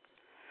together.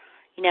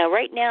 You know,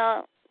 right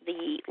now,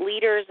 the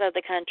leaders of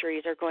the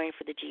countries are going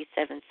for the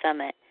G7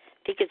 summit.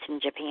 I think it's in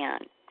Japan.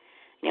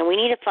 You know, we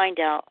need to find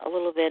out a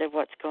little bit of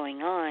what's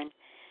going on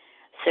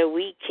so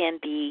we can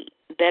be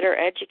better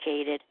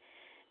educated.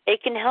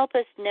 It can help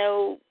us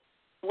know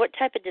what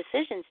type of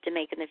decisions to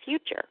make in the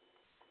future.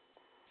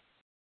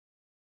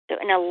 So,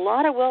 and a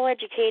lot of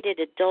well-educated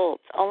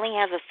adults only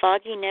have a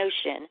foggy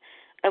notion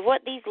of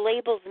what these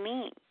labels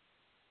mean.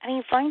 I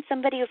mean, find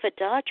somebody with a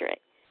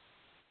doctorate.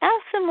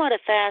 Ask them what a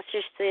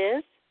fascist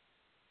is.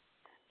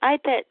 I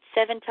bet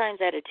 7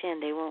 times out of 10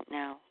 they won't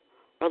know,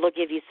 or they'll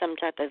give you some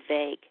type of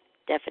vague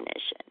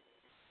definition.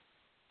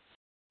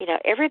 You know,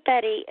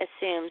 everybody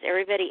assumes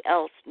everybody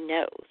else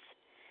knows.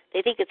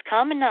 They think it's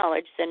common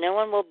knowledge, so no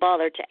one will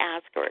bother to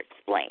ask or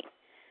explain.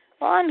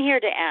 Well, I'm here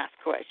to ask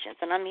questions,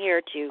 and I'm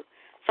here to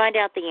find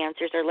out the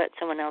answers or let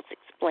someone else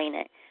explain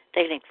it.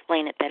 They can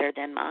explain it better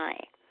than I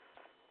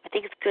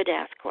think it's good to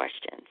ask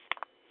questions.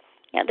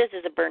 Now, this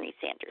is a Bernie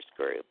Sanders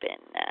group and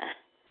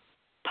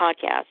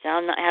podcast. Now,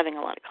 I'm not having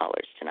a lot of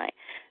callers tonight,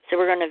 so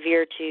we're going to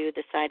veer to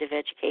the side of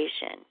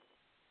education.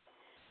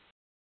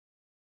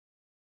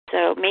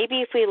 So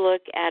maybe if we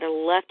look at a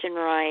left and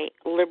right,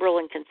 liberal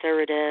and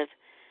conservative,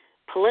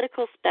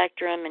 political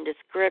spectrum and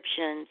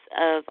descriptions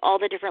of all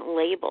the different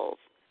labels,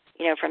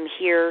 you know, from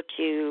here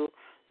to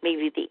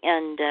maybe the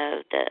end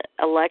of the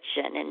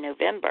election in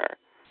November.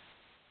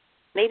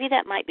 Maybe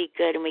that might be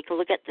good, and we can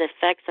look at the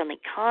effects on the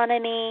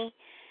economy,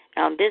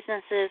 on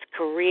businesses,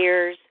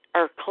 careers,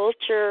 our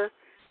culture,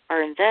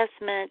 our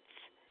investments,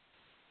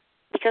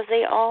 because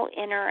they all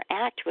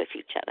interact with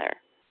each other.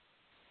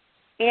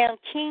 You know,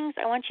 Kings,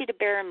 I want you to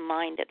bear in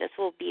mind that this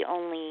will be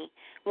only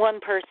one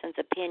person's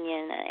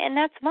opinion, and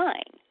that's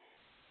mine.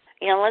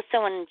 You know, unless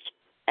someone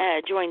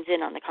joins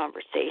in on the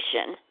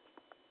conversation.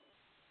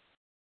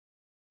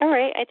 All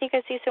right, I think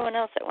I see someone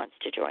else that wants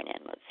to join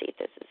in. Let's see if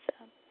this is,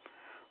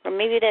 or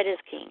maybe that is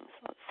Kings.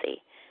 Let's see.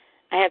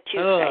 I have 2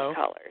 Skype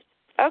callers.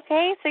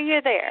 Okay, so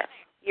you're there.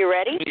 You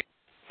ready?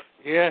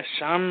 Yes,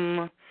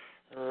 I'm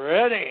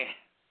ready.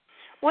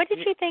 What did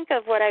you think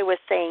of what I was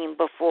saying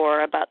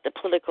before about the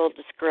political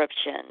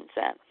descriptions?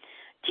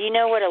 Do you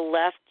know what a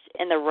left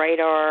and the right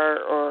are,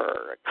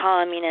 or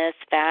communist,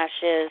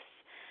 fascist?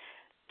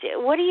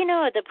 What do you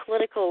know of the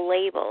political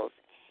labels?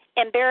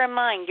 And bear in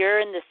mind,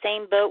 you're in the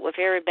same boat with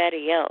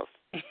everybody else.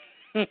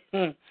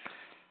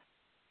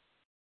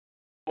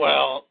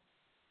 Well,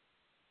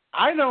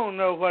 I don't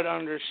know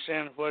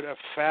understand what a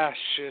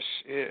fascist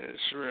is,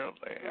 really.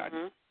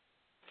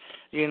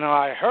 Mm-hmm.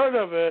 I heard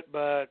of it,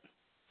 but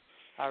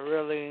I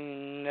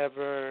really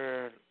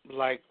never,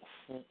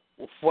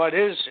 what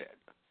is it?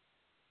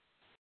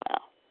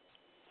 Well,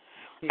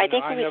 I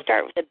think we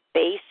start with the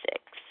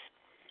basics.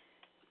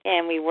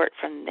 and we work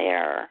from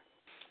there.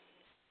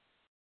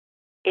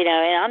 You know,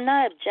 and I'm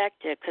not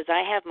objective because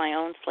I have my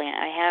own slant.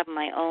 I have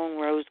my own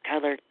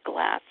rose-colored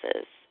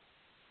glasses.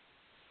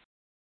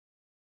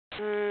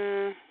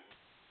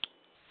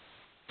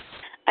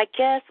 I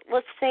guess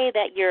let's say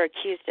that you're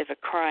accused of a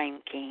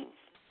crime, King.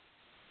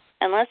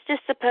 And let's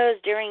just suppose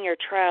during your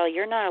trial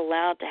you're not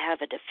allowed to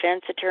have a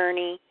defense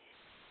attorney,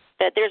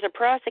 that there's a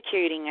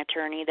prosecuting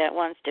attorney that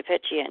wants to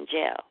put you in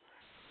jail.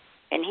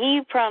 And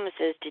he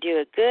promises to do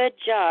a good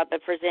job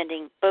of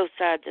presenting both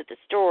sides of the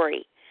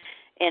story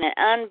in an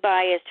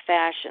unbiased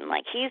fashion.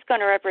 Like he's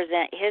going to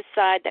represent his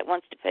side that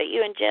wants to put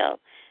you in jail.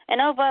 And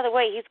oh, by the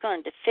way, he's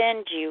going to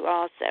defend you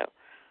also.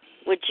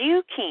 Would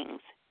you,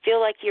 Kings, feel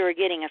like you were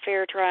getting a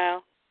fair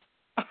trial?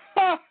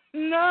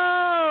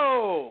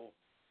 No.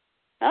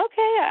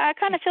 Okay, I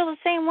kind of feel the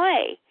same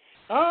way.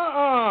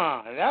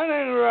 That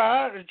ain't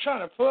right. They're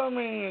trying to put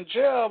me in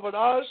jail, but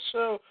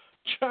also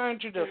trying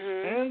to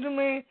defend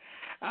me.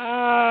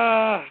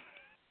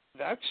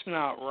 That's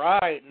not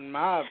right, in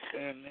my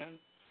opinion.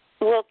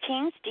 Well,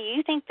 Kings, do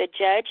you think the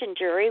judge and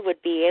jury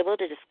would be able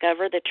to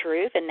discover the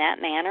truth in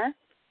that manner?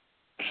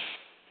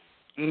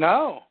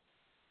 No.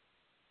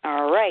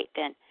 All right,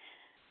 then.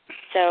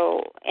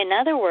 So, in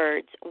other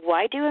words,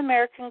 why do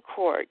American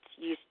courts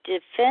use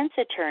defense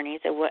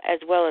attorneys as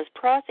well as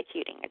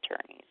prosecuting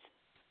attorneys?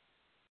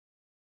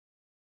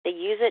 They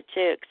use it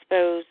to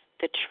expose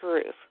the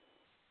truth.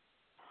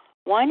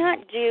 Why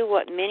not do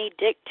what many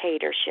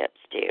dictatorships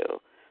do?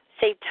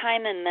 Save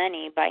time and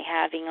money by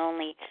having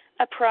only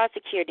a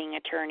prosecuting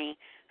attorney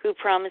who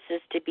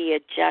promises to be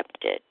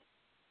objective.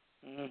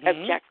 I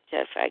guess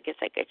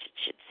I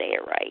should say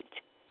it right.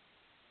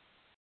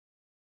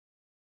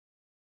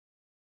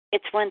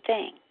 It's one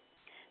thing,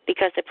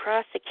 because the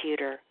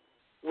prosecutor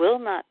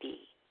cannot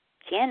be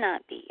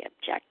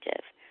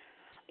objective.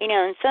 You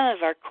know, in some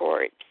of our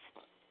courts,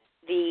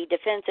 the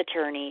defense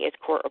attorney is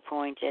court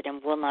appointed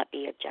and will not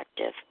be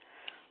objective,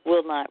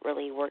 will not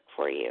really work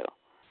for you.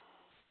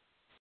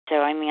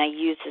 So, I mean, I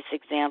use this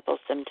example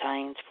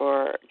sometimes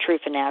for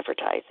truth in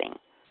advertising.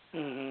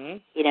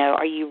 You know,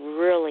 are you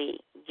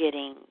really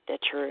getting the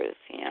truth?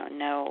 You know,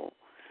 no,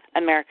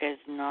 America is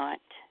not.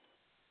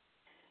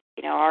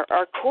 You know,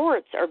 our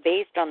courts are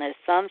based on the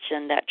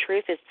assumption that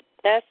truth is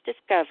best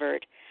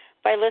discovered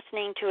by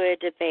listening to a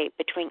debate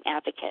between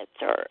advocates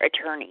or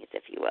attorneys,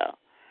 if you will.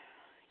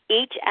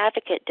 Each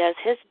advocate does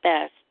his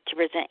best to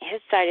present his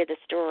side of the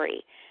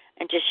story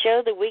and to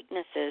show the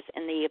weaknesses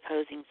in the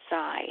opposing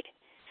side.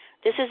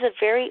 This is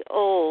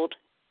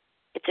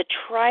it's a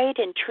tried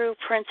and true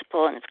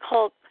principle, and it's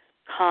called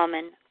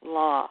common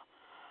law,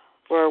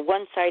 where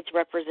one side's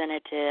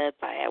represented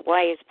by a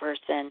wise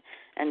person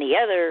and the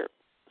other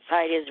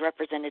side is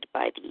represented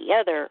by the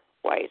other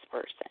wise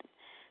person.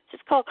 So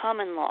it's called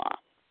common law.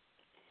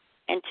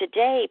 And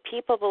today,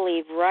 people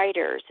believe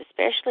writers,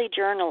 especially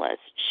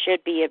journalists,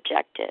 should be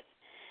objective.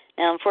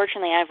 Now,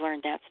 unfortunately, I've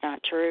learned that's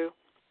not true.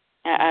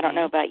 I don't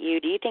know about you.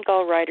 Do you think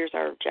all writers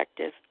are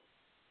objective?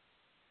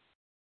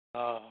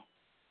 Oh.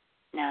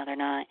 No, they're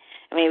not.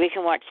 I mean, we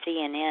can watch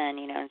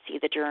CNN, you know, and see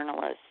the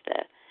journalists,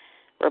 the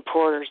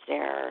reporters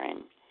there,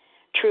 and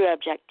true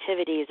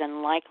objectivity is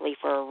unlikely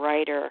for a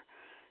writer,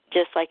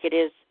 just like it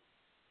is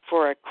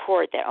for a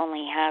court that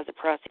only has a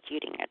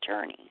prosecuting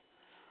attorney.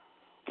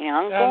 You know,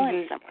 I'm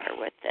going somewhere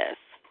with this.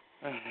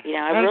 You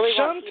know, I really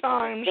want people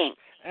to think.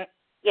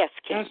 Yes,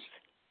 Kim.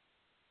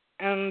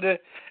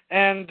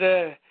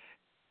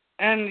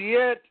 And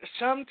yet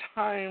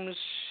sometimes,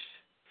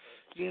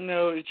 you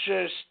know, it's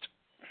just,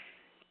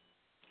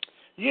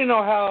 you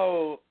know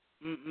how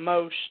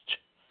most,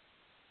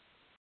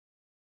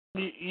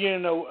 you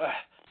know,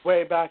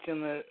 way back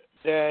in the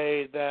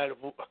day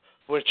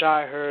which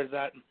I heard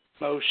that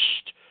most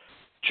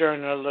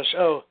journalists,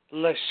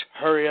 let's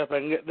hurry up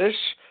and get this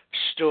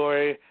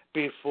story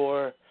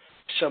before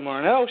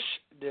someone else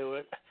do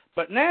it.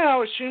 But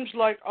now it seems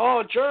like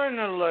all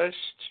journalists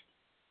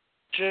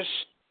just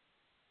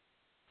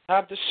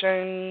have the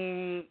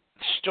same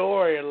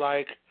story,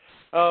 like,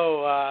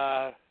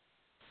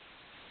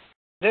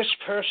 this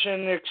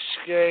person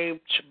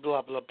escaped,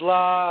 blah, blah,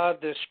 blah,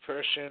 this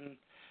person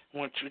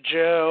went to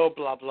jail,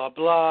 blah, blah,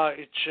 blah.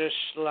 It's just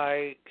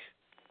like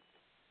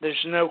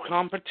there's no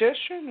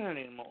competition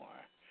anymore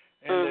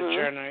in the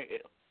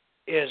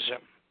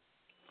journalism.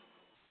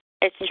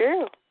 It's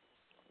true.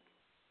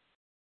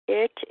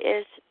 It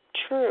is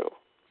true.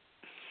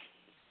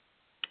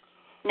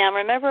 Now,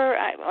 remember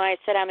when I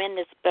said I'm in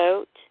this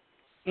boat,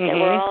 that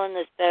we're all in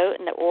this boat,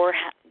 and the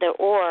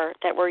oar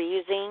that we're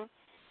using,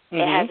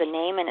 it has a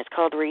name, and it's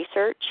called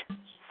research?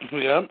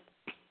 Yep.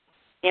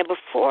 Yeah,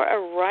 before a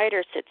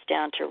writer sits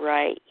down to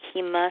write,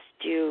 he must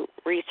do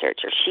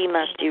research, or she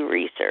must do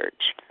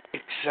research.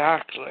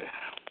 Exactly.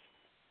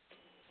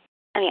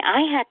 I mean,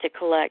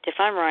 if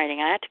I'm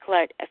writing, I have to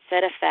collect a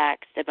set of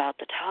facts about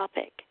the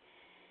topic.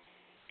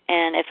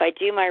 And if I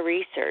do my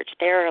research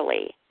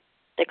thoroughly,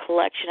 the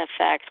collection of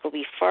facts will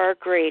be far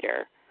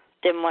greater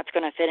than what's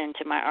going to fit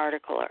into my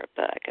article or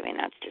book. I mean,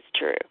 that's just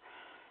true.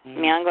 I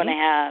mean, I'm going to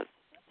have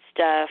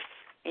stuff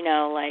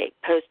like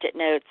Post-it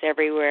notes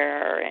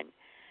everywhere and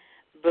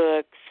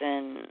books,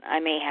 and I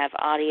may have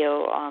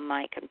audio on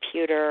my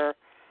computer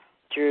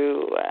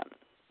through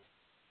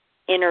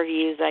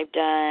interviews I've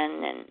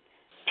done and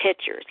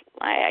pictures.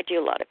 I do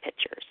a lot of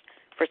pictures.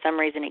 For some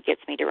reason, it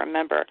gets me to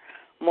remember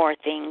more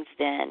things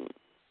than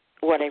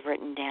what I've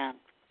written down.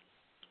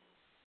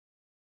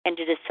 And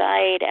to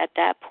decide at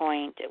that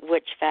point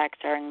which facts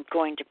I'm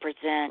going to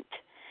present,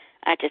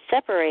 I have to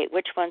separate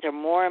which ones are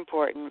more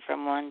important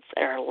from ones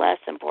that are less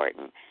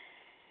important.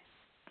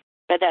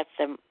 But that's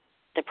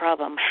the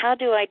problem. How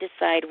do I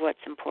decide what's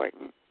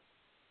important?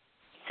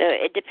 So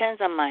it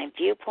depends on my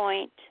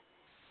viewpoint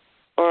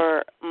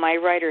or my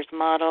writer's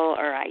model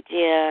or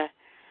idea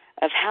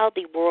of how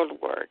the world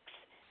works.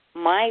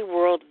 My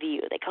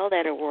worldview, they call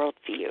that a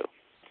worldview,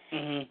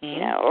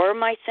 or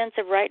my sense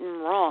of right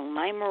and wrong,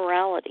 my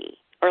morality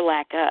or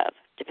lack of,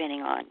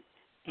 depending on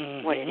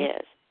what it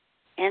is.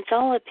 And it's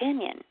all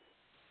opinion.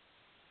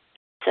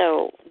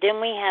 So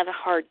then we have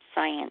hard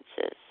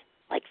sciences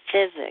like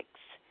physics,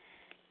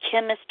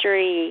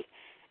 chemistry,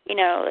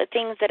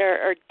 things that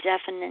are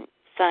definite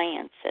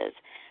sciences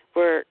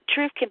where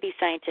truth can be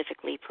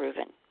scientifically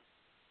proven.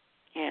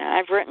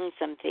 I've written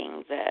some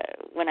things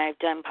when I've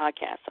done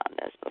podcasts on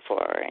this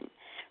before, and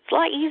it's a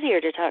lot easier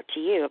to talk to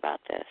you about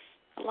this.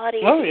 A lot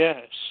easier. Oh,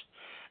 yes.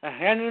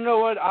 And you know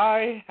what?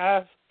 I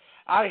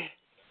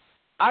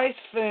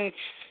think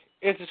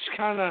it's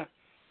kind of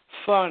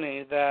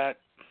funny that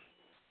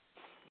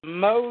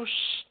most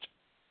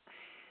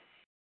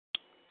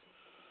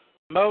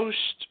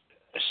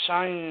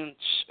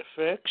science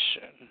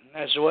fiction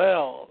as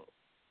well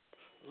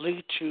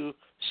lead to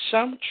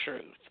some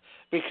truth,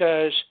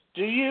 because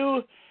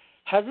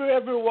have you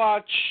ever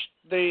watched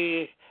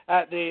the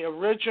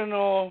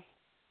original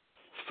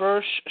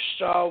first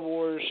Star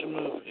Wars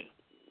movie?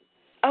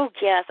 Oh,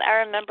 yes, I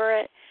remember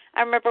it.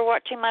 I remember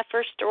watching my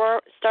first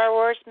Star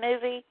Wars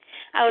movie.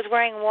 I was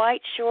wearing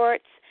white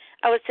shorts.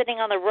 I was sitting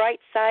on the right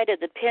side of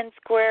the Penn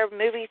Square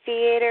movie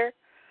theater.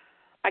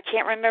 I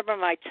can't remember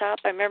my top.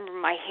 I remember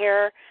my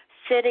hair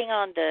sitting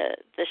on the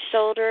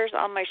shoulders,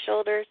 on my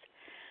shoulders.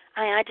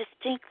 I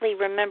distinctly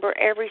remember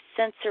every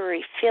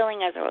sensory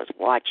feeling as I was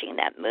watching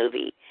that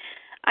movie.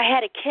 I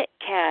had a Kit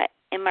Kat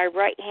in my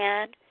right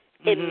hand.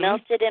 It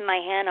melted in my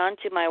hand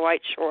onto my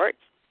white shorts.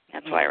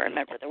 That's why I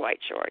remember the white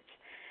shorts.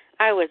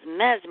 I was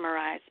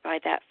mesmerized by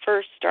that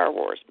first Star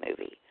Wars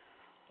movie.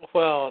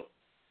 Well,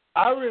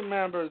 I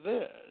remember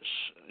this,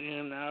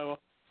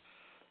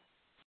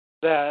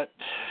 that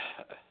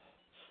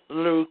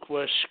Luke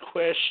was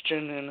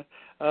questioning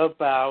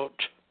about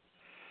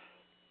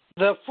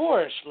the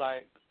Force,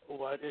 like,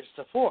 what is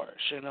the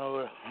Force?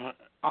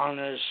 On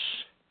his,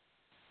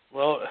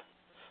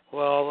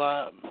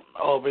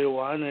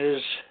 Obi-Wan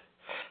is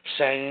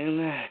saying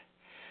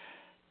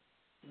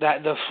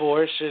that the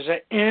Force is an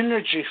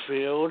energy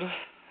field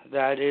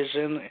that is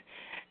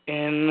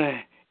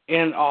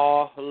in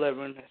all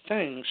living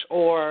things,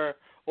 or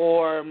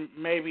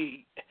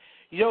maybe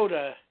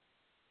Yoda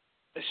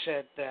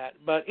said that,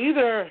 but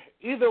either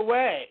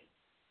way.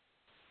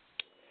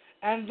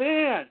 And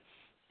then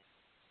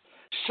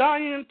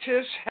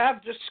scientists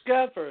have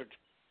discovered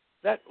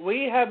that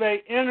we have an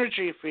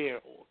energy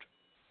field.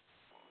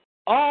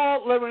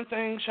 All living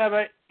things have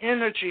an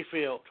energy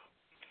field.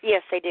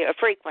 Yes, they do. A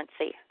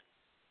frequency.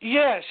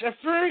 Yes, a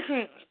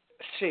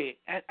frequency.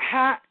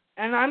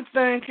 And I'm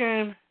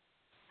thinking,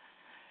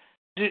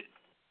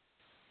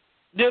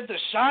 did the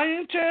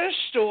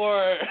scientist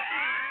or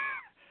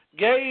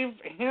gave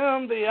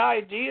him the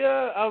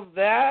idea of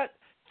that,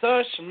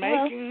 thus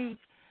making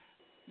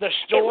the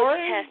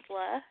story? It was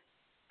Tesla.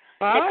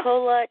 Huh?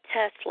 Nikola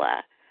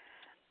Tesla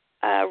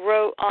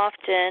wrote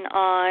often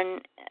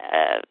on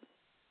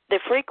the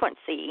frequency.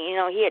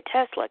 He had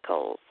Tesla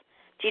coils.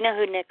 Do you know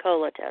who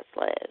Nikola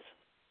Tesla is?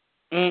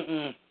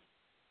 Mm-mm.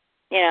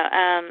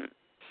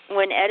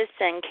 When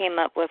Edison came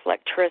up with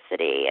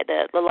electricity,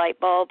 the light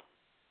bulb,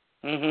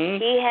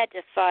 he had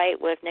to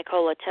fight with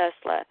Nikola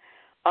Tesla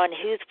on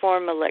whose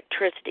form of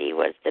electricity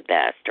was the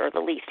best or the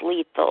least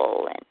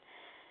lethal.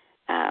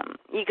 And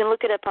you can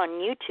look it up on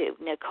YouTube,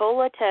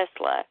 Nikola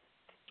Tesla,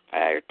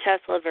 or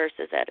Tesla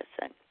versus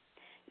Edison.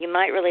 You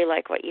might really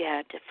like what you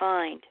had to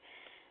find.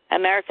 As a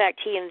matter of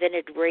fact, he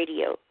invented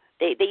radio.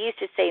 They used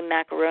to say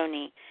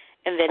macaroni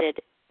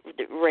invented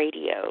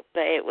radio,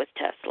 but it was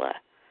Tesla.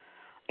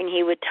 And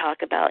he would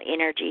talk about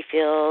energy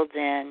fields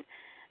and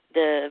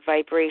the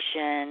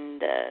vibration,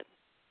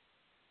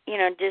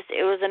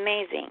 it was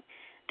amazing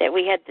that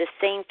we had the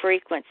same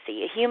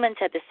frequency. Humans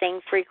had the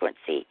same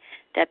frequency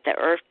that the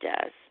Earth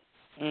does.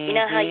 You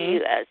know how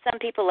some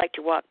people like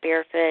to walk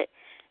barefoot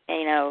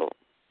and,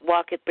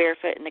 walk it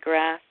barefoot in the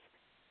grass?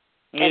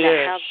 And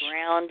how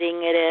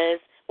grounding it is.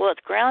 Well,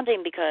 it's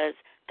grounding because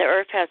the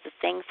Earth has the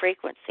same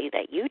frequency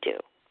that you do.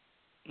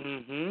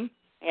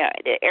 Yeah,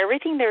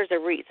 everything there's a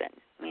reason.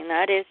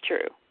 That is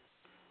true.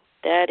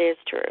 That is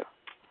true.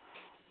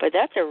 But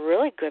that's a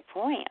really good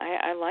point.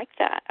 I like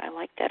that. I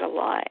like that a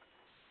lot.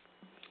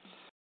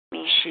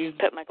 Let me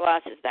put my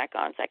glasses back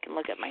on so I can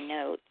look at my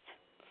notes.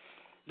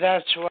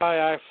 that's why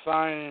I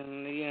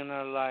find,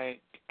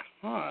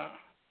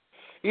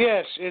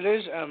 yes, it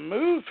is a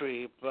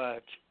movie,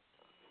 but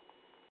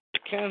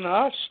it can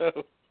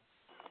also...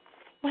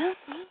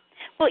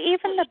 Well,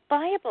 even the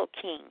Bible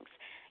kings,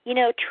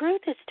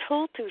 truth is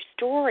told through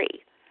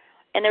story.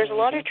 And there's a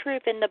lot of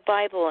truth in the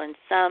Bible in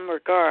some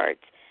regards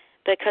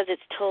because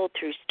it's told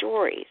through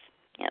stories.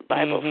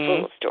 Bible's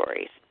full of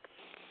stories.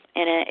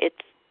 And it's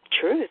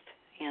truth.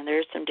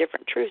 There's some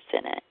different truths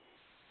in it.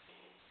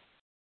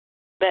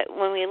 But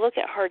when we look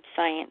at hard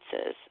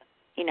sciences,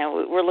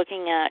 we're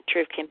looking at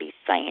truth can be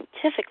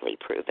scientifically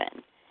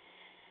proven.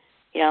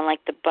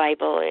 Like the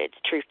Bible, it's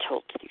truth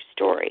told through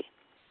story.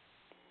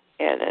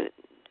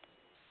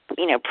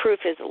 Proof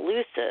is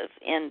elusive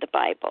in the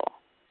Bible.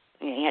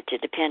 You have to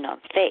depend on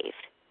faith,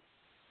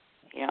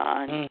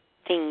 on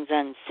things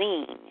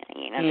unseen,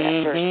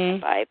 that verse in the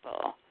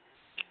Bible.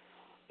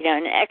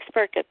 An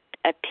expert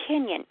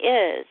opinion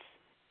is,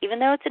 even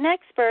though it's an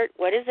expert,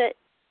 what is it?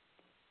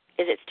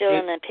 Is it still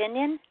an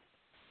opinion?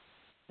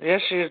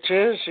 Yes, it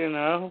is,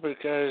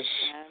 because...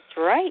 That's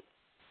right.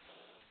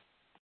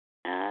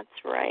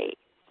 That's right.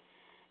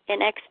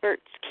 And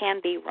experts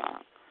can be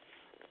wrong.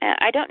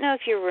 I don't know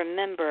if you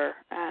remember,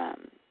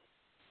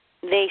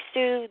 they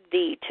sued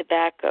the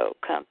tobacco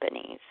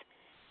companies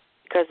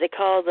because they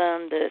called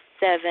them the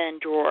 7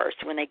 drawers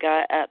when they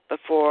got up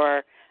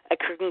before a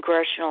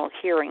congressional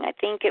hearing. I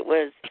think it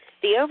was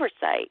the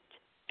Oversight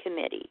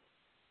Committee.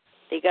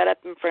 They got up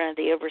in front of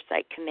the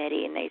Oversight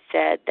Committee and they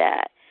said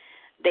that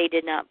they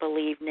did not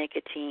believe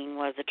nicotine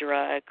was a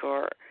drug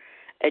or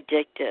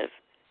addictive.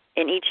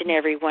 And each and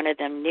every one of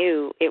them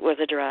knew it was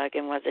a drug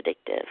and was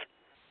addictive.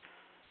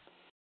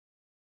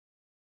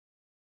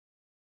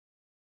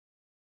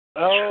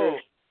 Oh.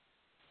 Truth.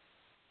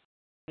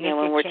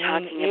 When we're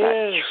talking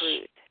about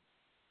truth.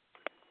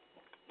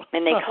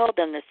 And they called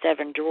them the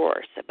 7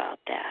 drawers about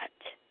that.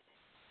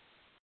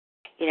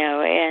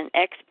 And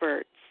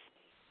experts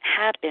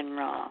have been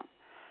wrong.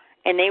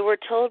 And they were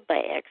told by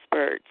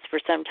experts, for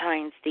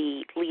sometimes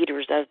the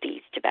leaders of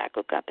these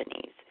tobacco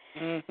companies,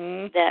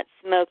 that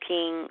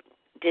smoking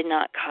did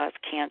not cause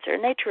cancer.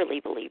 And they truly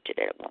believed it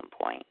at one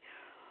point.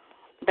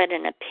 But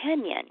an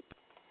opinion,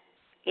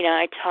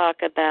 I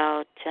talk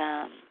about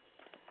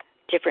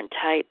different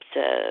types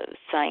of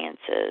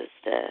sciences,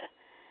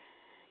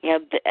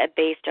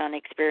 based on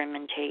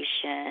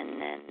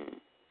experimentation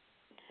and,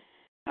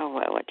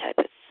 what type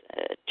of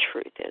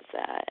truth is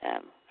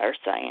that, or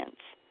science?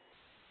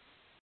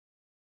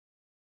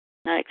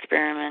 Not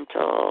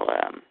experimental,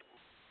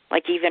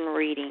 like even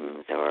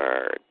readings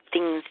or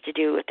things to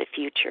do with the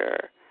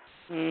future,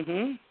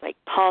 like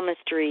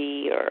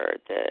palmistry or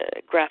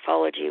the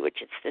graphology,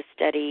 which is the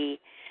study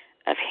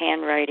of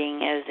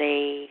handwriting as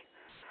a,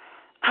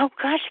 I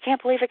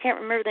can't believe I can't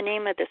remember the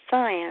name of the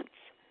science.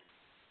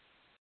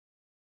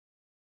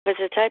 It's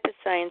a type of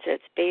science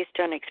that's based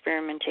on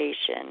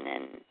experimentation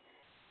and...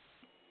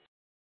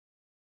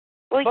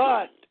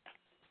 Well,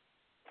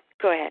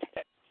 go ahead.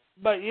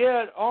 But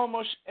yet,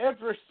 almost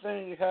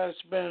everything has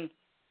been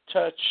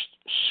touch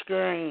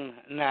screen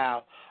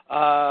now.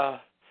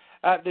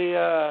 At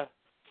the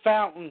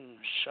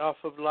fountains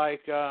off of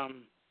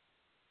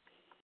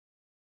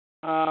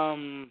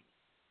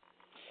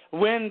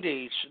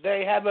Wendy's,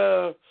 they have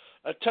a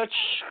touch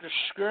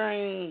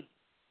screen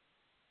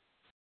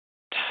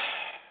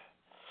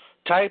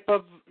type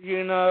of,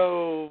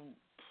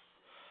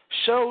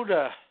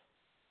 soda.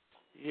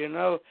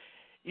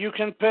 You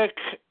can pick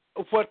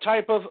what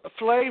type of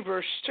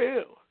flavors,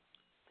 too.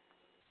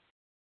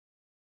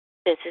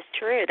 This is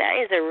true.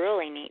 That is a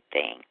really neat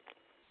thing.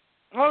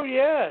 Oh,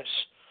 yes.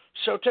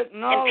 So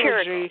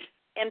technology...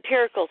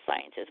 Empirical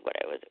science is what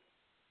I was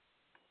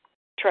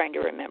trying to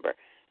remember.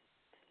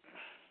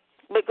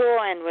 But go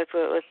on with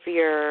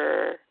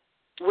your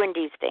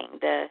Wendy's thing.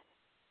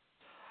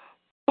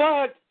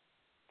 But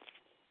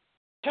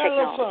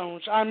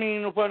telephones,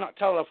 not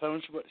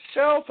telephones, but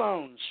cell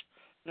phones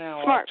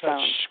now are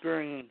touch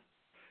screen.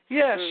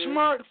 Yes,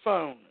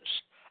 smartphones.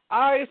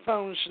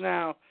 iPhones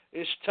now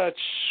is touch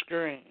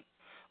screen.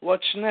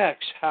 What's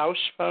next? House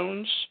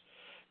phones?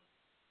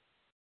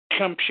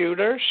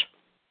 Computers?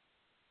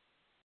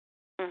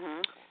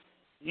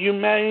 You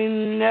may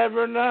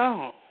never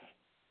know.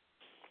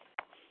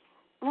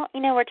 Well,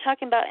 we're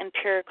talking about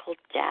empirical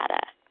data,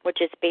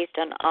 which is based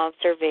on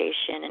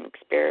observation and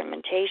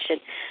experimentation,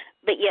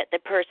 but yet the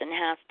person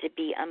has to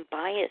be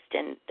unbiased,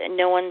 and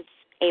no one's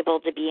able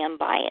to be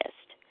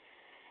unbiased.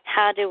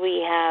 How do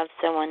we have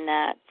someone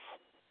that's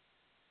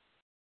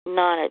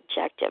not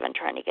objective? I'm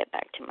trying to get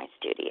back to my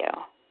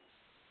studio.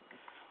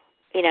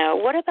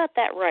 What about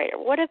that writer?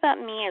 What about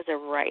me as a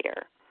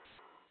writer?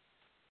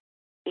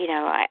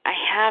 I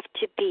have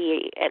to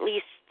be at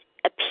least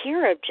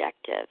appear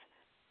objective.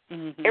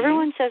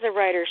 Everyone says a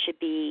writer should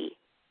be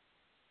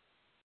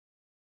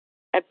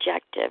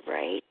objective,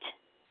 right?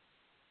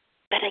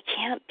 But I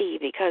can't be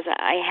because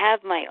I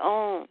have my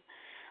own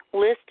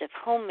list of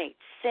homemade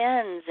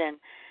sins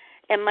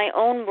and my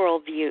own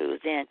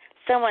worldviews. And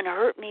someone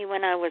hurt me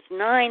when I was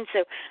 9,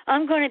 so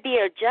I'm going to be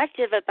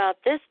objective about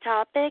this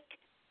topic.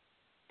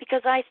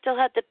 because I still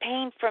had the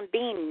pain from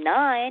being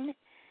 9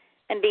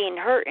 and being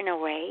hurt in a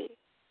way.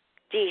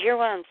 Do you hear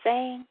what I'm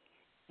saying?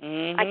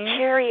 Mm-hmm. I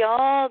carry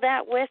all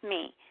that with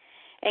me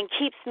and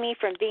keeps me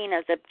from being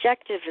as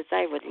objective as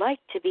I would like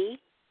to be.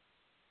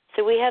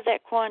 So we have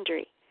that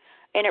quandary,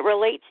 and it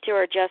relates to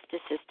our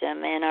justice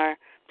system and our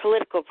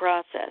political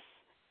process.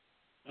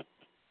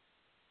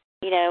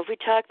 You know, if we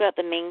talk about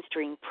the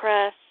mainstream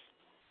press,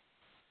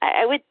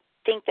 I would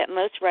think that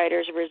most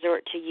writers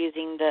resort to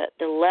using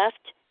the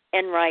left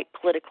and right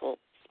political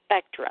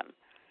spectrum.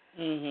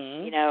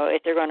 Mm-hmm. You know,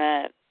 if they're going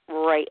to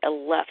write a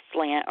left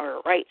slant or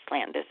a right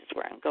slant, this is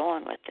where I'm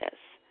going with this.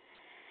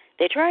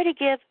 They try to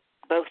give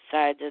both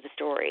sides of the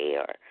story,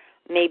 or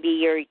maybe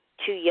you're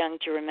too young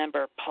to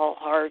remember Paul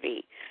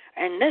Harvey,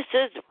 and this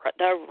is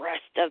the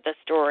rest of the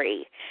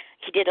story.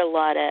 He did a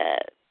lot of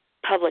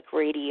public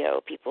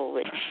radio. People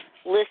would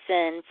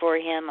listen for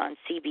him on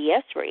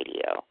CBS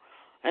radio,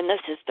 and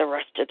this is the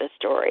rest of the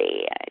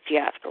story. If you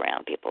ask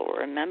around, people will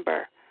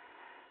remember.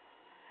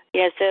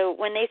 Yeah, so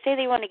when they say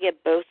they want to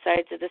get both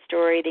sides of the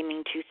story, they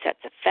mean two sets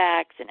of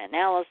facts and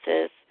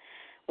analysis.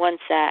 One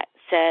set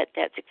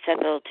that's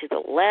acceptable to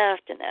the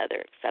left and the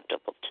other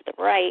acceptable to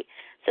the right.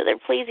 So they're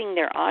pleasing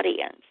their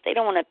audience. They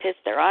don't want to piss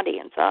their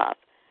audience off.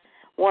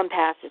 One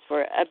passes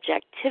for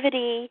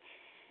objectivity,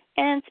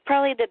 and it's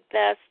probably the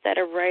best that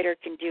a writer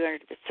can do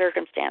under the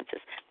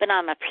circumstances. But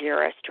I'm a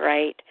purist,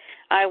 right?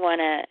 I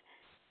want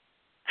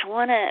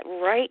to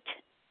write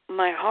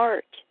my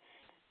heart,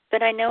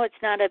 but I know it's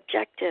not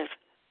objective.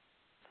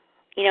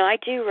 You know, I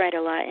do write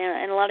a lot,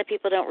 and a lot of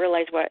people don't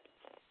realize what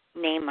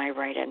name I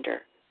write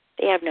under.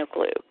 They have no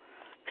clue,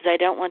 because I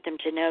don't want them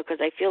to know, because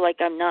I feel like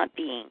I'm not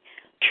being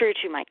true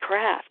to my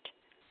craft.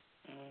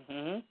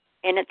 Mm-hmm.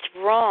 And it's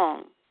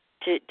wrong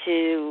to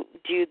do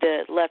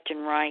the left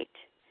and right,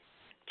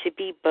 to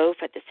be both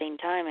at the same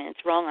time, and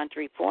it's wrong on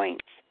 3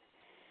 points.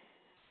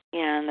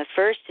 And the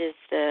first is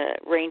the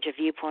range of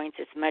viewpoints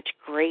is much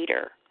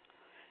greater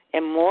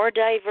and more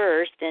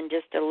diverse than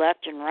just a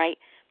left and right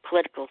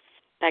political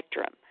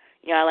spectrum.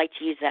 You know, I like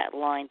to use that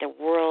line, the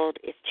world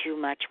is too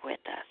much with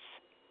us.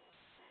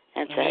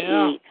 It's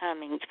a E.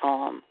 Cummings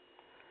poem.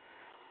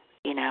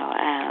 You know,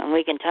 and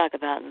we can talk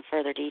about it in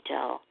further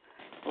detail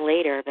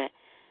later. But,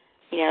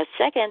 you know,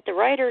 second, the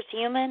writer's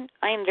human.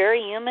 I am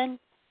very human.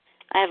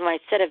 I have my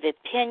set of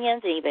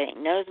opinions. Anybody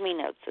that knows me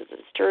knows this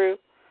is true.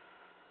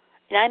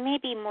 And I may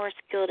be more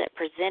skilled at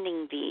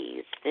presenting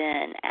these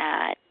than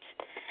at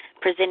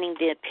presenting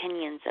the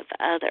opinions of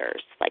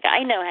others. Like,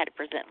 I know how to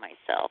present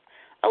myself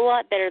a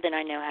lot better than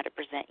I know how to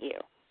present you.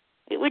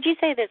 Would you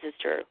say this is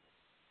true?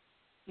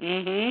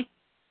 Mm-hmm.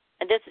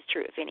 And this is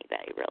true of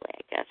anybody, really.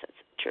 I guess it's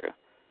true.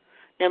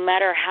 No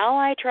matter how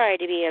I try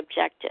to be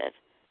objective,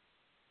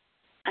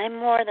 I'm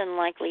more than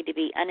likely to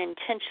be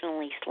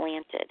unintentionally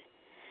slanted.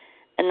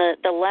 And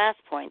the last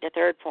point, the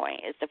third point,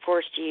 is the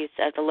forced use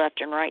of the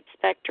left and right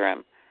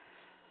spectrum.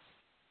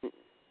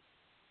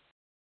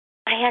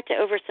 I have to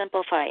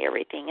oversimplify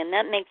everything, and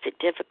that makes it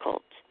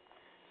difficult.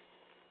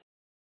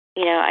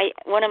 You know,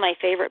 one of my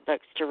favorite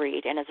books to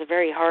read, and it's a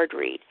very hard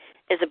read,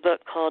 is a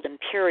book called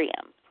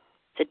Imperium.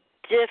 It's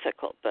a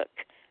difficult book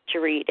to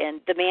read, and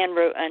the man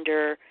wrote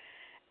under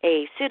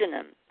a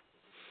pseudonym,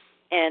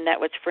 and that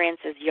was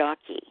Francis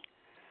Yockey.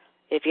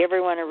 If you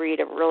ever want to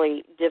read a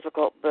really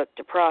difficult book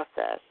to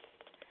process,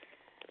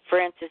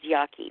 Francis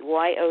Yockey,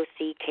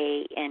 Yockney,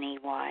 and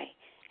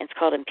it's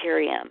called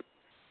Imperium.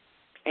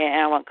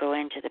 And I won't go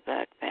into the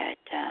book, but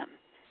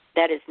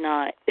that is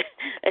not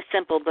a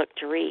simple book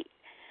to read.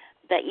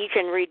 That you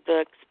can read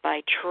books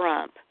by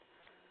Trump,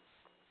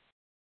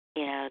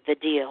 you know, The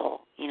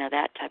Deal, you know,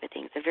 that type of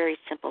thing. It's a very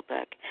simple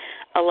book.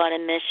 A lot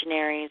of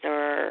missionaries,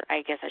 or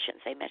I guess I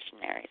shouldn't say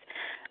missionaries,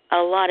 a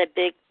lot of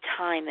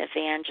big-time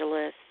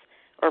evangelists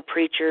or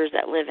preachers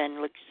that live in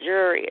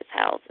luxurious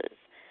houses,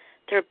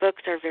 their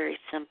books are very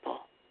simple.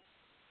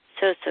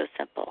 So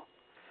simple.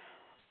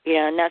 You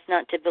know, and that's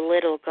not to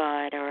belittle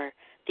God or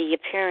the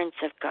appearance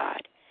of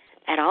God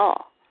at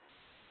all.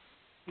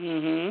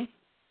 Mm-hmm.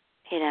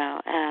 You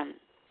know,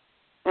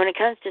 when it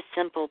comes to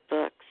simple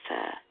books,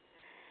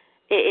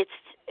 it's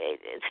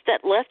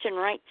that left and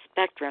right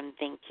spectrum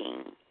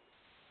thinking.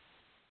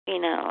 You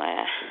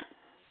know,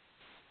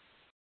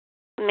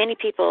 many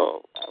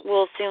people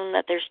will assume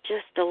that there's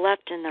just the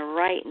left and the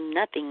right and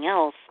nothing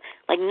else,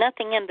 like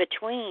nothing in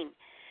between.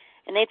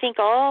 And they think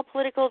all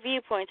political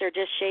viewpoints are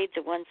just shades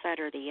of one side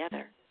or the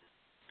other.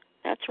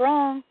 That's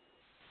wrong.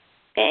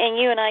 And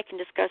you and I can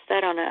discuss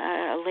that on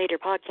a later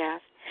podcast.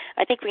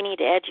 I think we need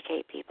to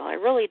educate people. I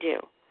really do.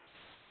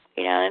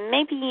 You know, and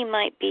maybe you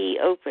might be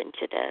open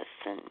to this,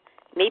 and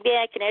maybe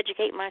I can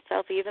educate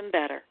myself even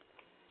better.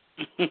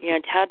 You know,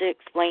 how to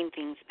explain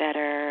things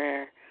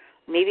better.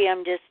 Maybe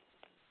I'm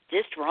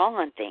just wrong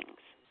on things.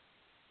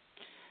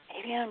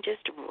 Maybe I'm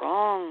just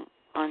wrong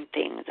on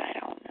things. I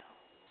don't know.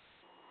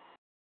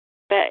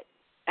 But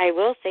I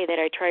will say that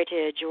I try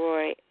to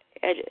enjoy.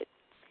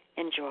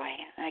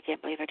 I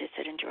can't believe I just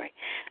said enjoy.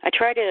 I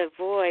try to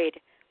avoid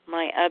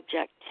my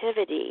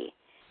objectivity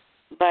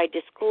by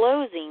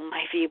disclosing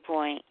my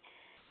viewpoint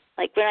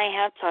Like when I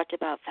have talked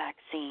about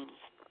vaccines,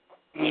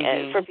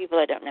 Mm-hmm. for people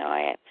that don't know,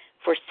 I have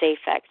for safe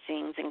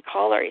vaccines. And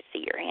caller, I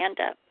see your hand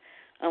up.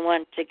 I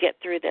want to get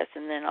through this,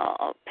 and then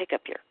I'll pick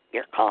up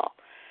your call.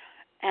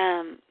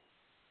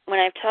 When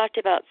I've talked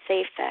about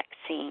safe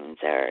vaccines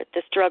or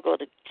the struggle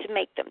to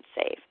make them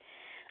safe.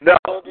 No,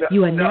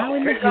 you are now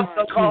in the pick up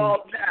the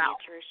call now.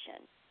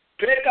 Nutrition.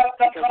 Pick up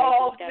the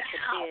call that's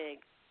now. a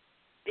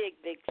big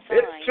sign.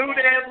 It's too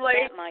damn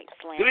late that might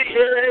slam to be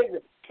hearing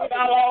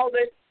about all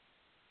this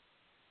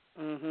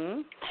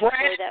crap. Or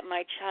that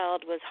my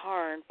child was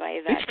harmed by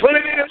a vaccine. It's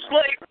putting me to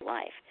sleep.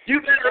 Life.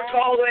 You better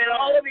call in,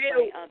 all of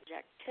you.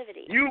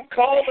 Objectivity. You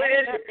call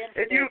in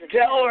and you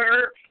tell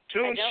her to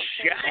I don't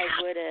think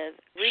I would have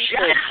shut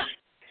researched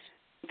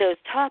those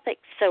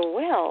topics so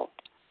well.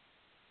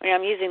 I mean,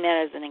 I'm using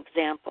that as an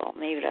example.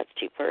 Maybe that's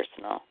too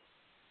personal.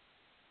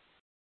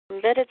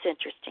 But it's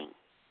interesting.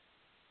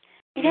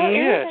 You know,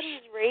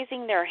 everybody's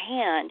raising their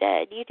hand.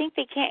 Do you think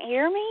they can't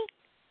hear me?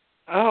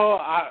 Oh,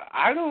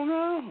 I don't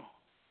know.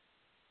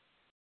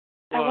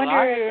 Well, I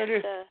wonder if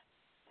it's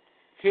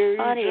hear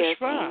you audio just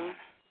fine. thing.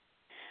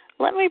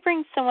 Let me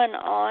bring someone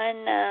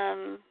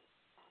on.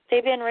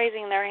 They've been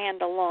raising their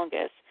hand the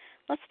longest.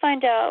 Let's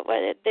find out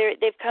whether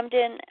they've come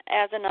in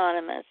as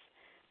anonymous.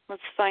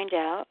 Let's find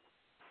out.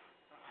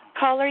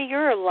 Caller,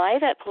 you're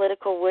live at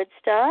Political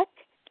Woodstock.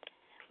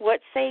 What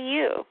say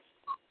you?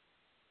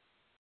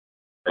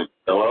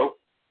 Hello?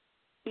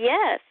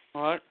 Yes.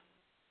 What?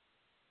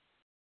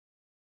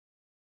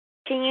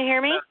 Can you hear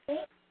me?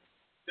 That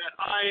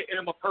I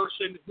am a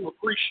person who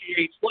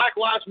appreciates Black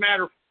Lives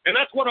Matter, and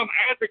that's what I'm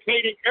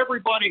advocating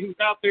everybody who's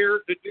out there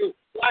to do.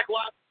 Black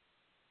Lives.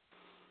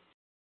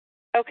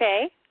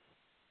 Okay.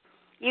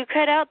 You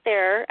cut out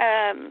there.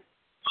 Are you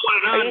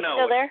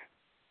still there?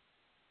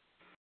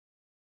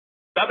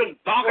 I've been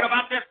talking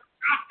about this for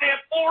goddamn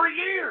 4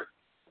 years.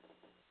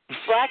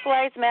 Black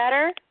Lives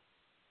Matter?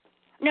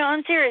 No,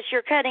 I'm serious.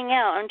 You're cutting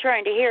out. I'm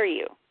trying to hear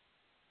you.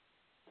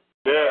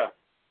 Yeah.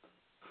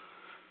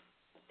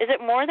 Is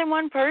it more than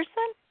one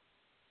person?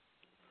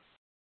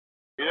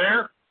 You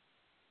there?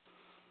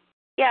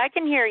 Yeah, I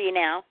can hear you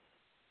now.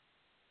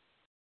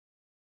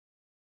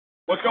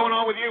 What's going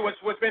on with you?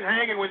 What's been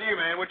hanging with you,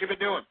 man? What you been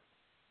doing?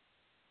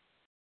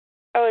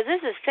 Oh, is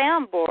this a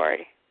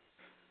soundboard?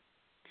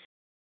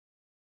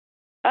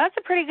 Oh, that's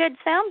a pretty good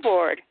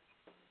soundboard.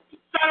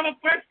 Son of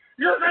a bitch!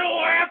 You're gonna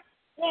laugh.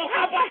 Well,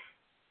 how about?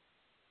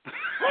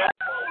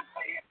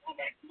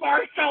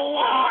 Martial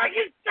law.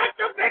 You such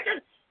a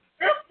bitch.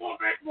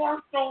 Implement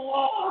martial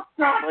law.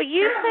 Well,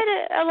 you put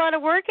a lot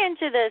of work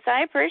into this.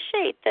 I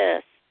appreciate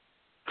this.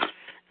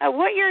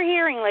 What you're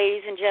hearing,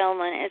 ladies and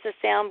gentlemen, is a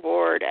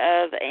soundboard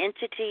of an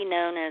entity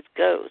known as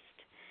Ghost.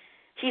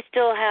 He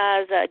still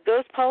has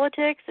Ghost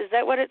Politics. Is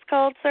that what it's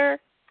called, sir?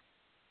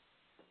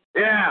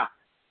 Yeah.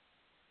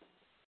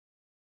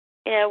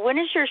 Yeah. When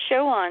is your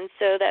show on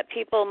so that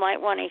people might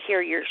want to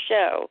hear your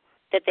show,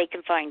 that they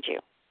can find you?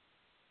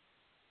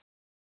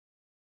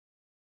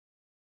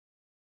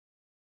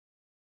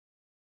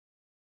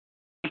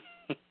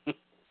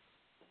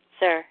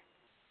 Sir.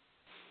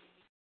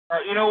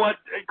 You know what?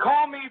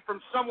 Call me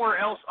from somewhere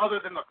else other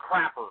than the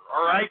crapper,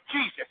 all right?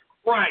 Jesus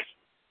Christ.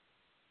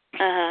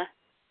 Uh-huh.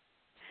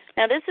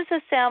 Now, this is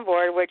a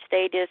soundboard which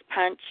they just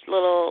punch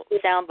little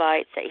sound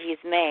bites that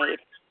he's made.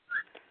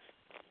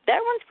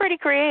 That one's pretty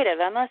creative,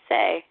 I must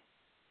say.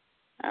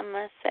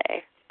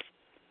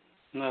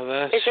 No,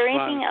 that's Is there fun.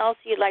 anything else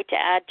you'd like to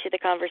add to the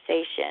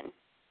conversation?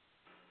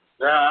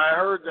 Yeah, I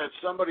heard that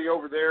somebody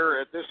over there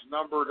at this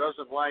number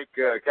doesn't like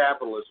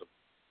capitalism.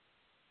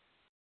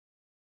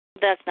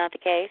 That's not the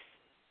case.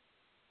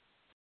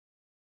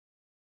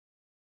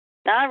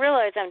 Now, I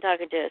realize I'm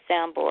talking to a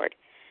soundboard,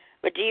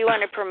 but do you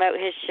want to promote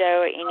his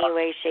show in any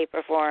way, shape,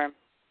 or form?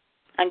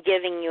 I'm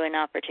giving you an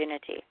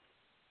opportunity.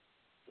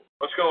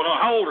 What's going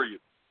on? How old are you?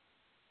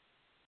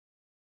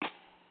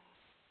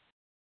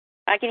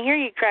 I can hear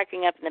you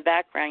cracking up in the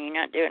background. You're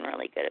not doing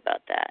really good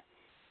about that.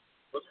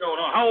 What's going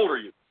on? How old are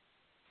you?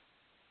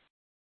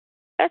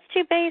 That's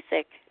too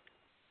basic.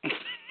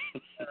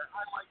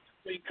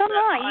 Come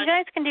on, you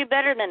guys can do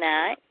better than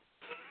that.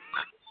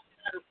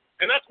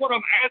 And that's what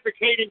I'm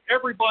advocating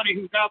everybody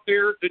who's out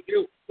there to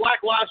do.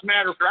 Black Lives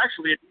Matter is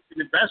actually a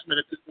decent investment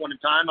at this point in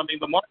time. I mean,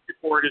 the market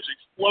for it is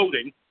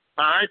exploding,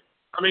 all right?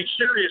 I mean,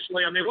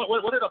 seriously, I mean,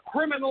 what did a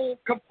criminal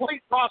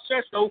complaint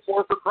process go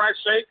for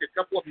Christ's sake? A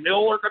couple of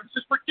mil? It's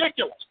just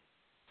ridiculous.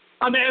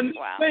 I mean,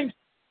 wow. Things,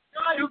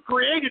 the guy who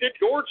created it,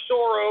 George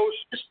Soros,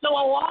 is still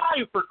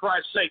alive, for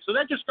Christ's sake. So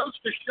that just goes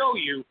to show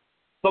you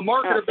the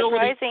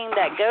marketability. Surprising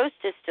that Ghost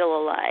is still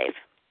alive.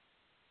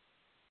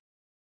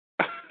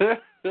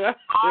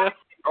 Racist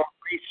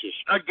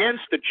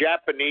against the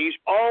Japanese.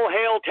 All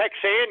hail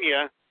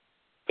Texania.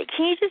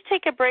 Can you just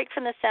take a break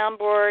from the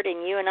soundboard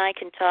and you and I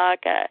can talk?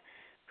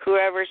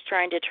 Whoever's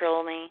trying to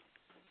troll me.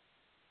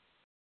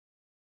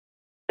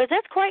 But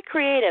that's quite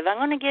creative. I'm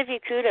going to give you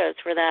kudos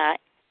for that.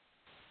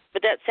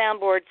 But that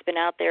soundboard's been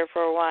out there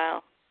for a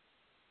while.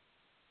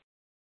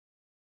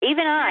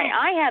 Even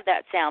I have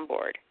that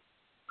soundboard.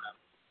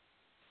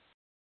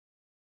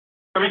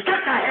 I mean,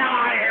 get the hell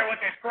out of here with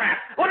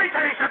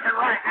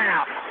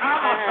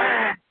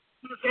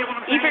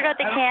You forgot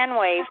the can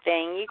wave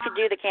thing. You could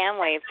do the can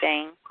wave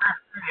thing.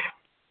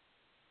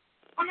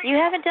 You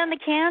haven't done the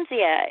cans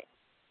yet.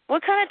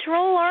 What kind of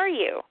troll are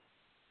you?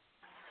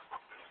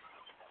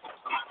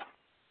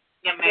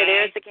 Okay,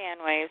 there's the can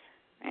wave.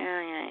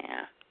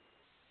 Yeah.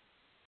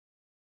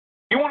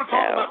 You want to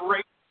talk about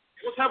race?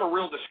 Let's have a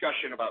real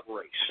discussion about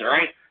race, all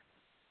right?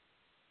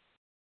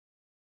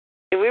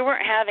 We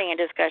weren't having a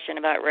discussion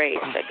about race,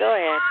 but go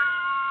ahead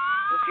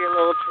with your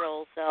little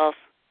troll self.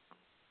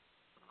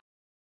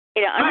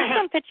 You know, I'm just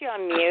going to put you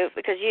on mute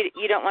because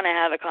you don't want to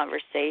have a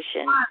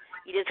conversation.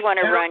 You just want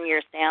to run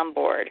your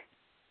soundboard.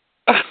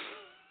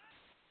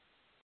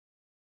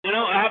 You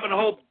know, I have a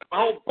whole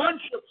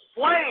bunch of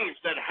slaves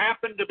that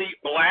happen to be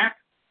black.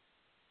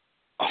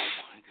 Oh,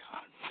 my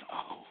God.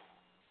 No.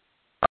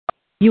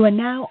 You are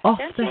now off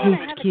Don't the you want to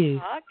host have queue. a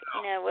talk,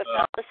 you know,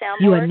 without the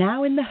soundboard? You are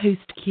now in the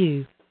host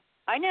queue.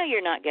 I know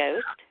you're not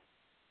Ghost.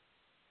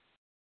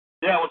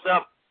 Yeah, what's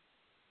up?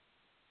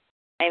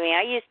 I mean,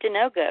 I used to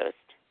know Ghost.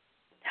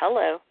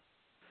 Hello.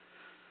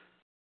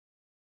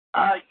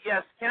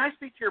 Yes, can I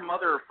speak to your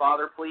mother or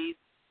father, please?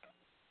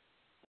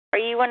 Are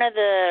you one of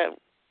the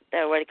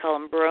what do you call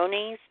them,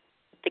 bronies?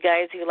 The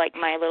guys who like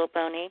My Little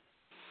Pony?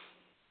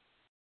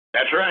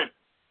 That's right.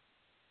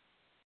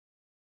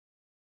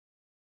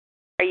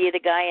 Are you the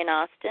guy in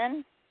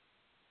Austin?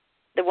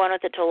 The one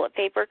with the toilet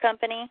paper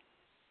company?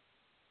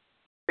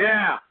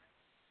 Yeah.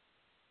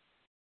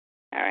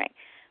 All right.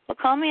 Well,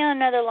 call me on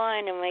another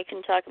line and we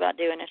can talk about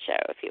doing a show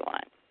if you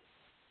want.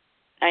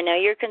 I know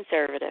you're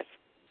conservative.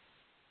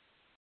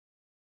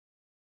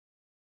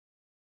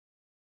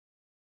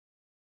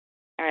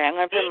 All right, I'm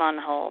going to put him on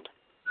hold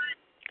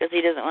because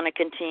he doesn't want to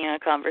continue a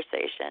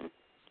conversation.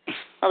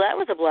 Well, that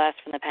was a blast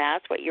from the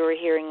past. What you were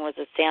hearing was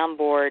a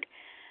soundboard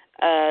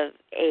of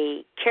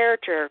a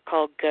character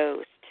called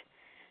Ghost.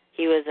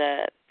 He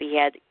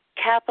had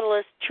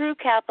True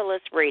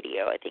Capitalist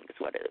Radio, I think is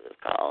what it was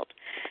called.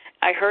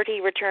 I heard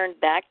he returned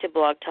back to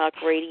Blog Talk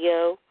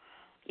Radio.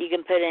 You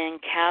can put in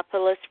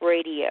Capitalist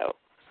Radio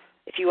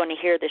if you want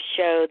to hear the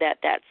show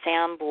that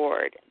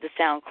soundboard, the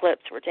sound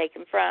clips were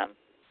taken from.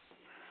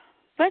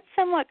 But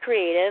somewhat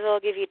creative. I'll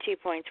give you 2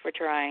 points for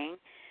trying.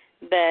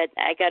 But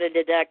I got to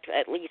deduct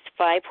at least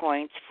 5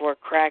 points for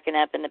cracking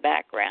up in the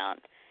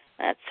background.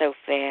 That's so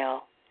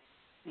fail.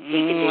 You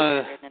can do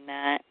better than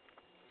that.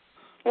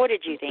 What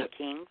did you think,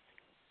 King?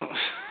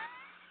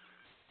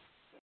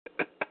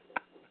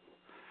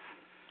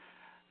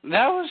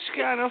 That was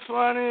kind of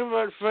funny,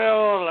 but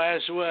failed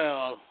as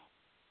well.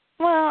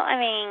 Well, I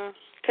mean,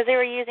 because they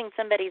were using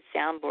somebody's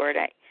soundboard.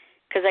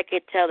 Because I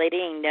could tell they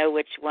didn't know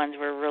which ones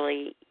were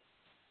really...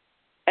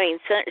 I mean,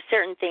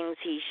 certain things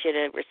he should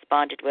have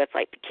responded with,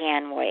 like the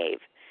can wave,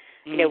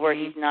 you know, where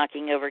he's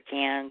knocking over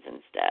cans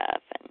and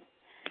stuff. And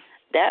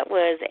that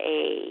was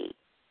a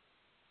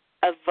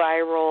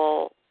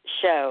viral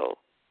show,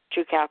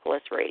 True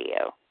Capitalist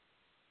Radio.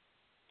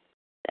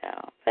 So,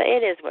 but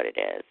it is what it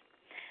is.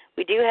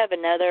 We do have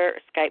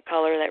another Skype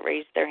caller that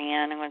raised their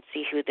hand. I'm going to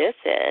see who this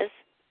is.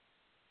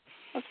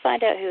 Let's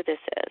find out who this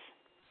is.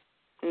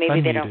 Maybe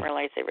they don't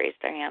realize they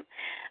raised their hand.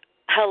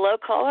 Hello,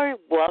 caller.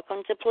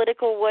 Welcome to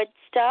Political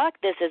Woodstock.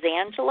 This is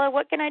Angela.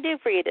 What can I do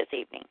for you this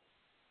evening?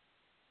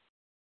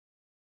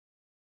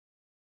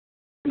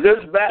 This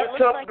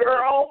bathtub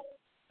girl?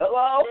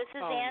 Hello? This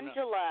is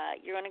Angela.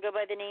 You're going to go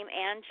by the name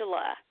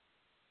Angela.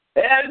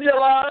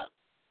 Angela?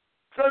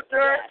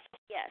 Sister?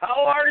 Yes.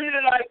 How are you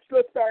tonight,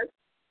 sister?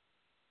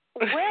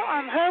 Well,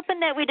 I'm hoping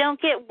that we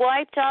don't get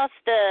wiped off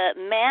the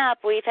map.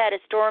 We've had a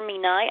stormy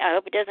night. I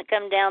hope it doesn't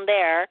come down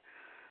there.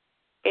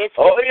 We've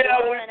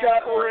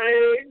got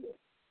rain.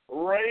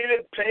 Rain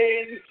and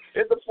pain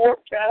in the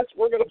forecast.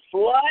 We're going to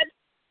flood.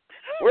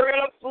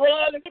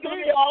 It's going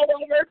to be all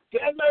over.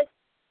 Denver.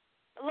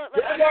 Look,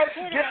 I'm not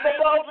kidding. I may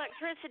lose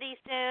electricity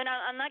soon.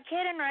 I'm not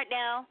kidding right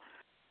now.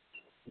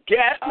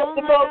 Gas up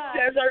the boat,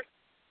 Desert.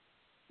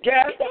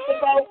 Gas up the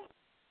boat.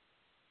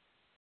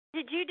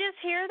 Did you just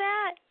hear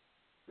that?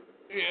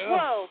 Yeah.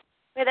 Whoa.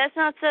 Wait, that's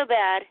not so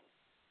bad.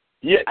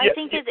 I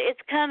think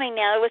it's coming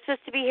now. It was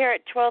supposed to be here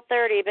at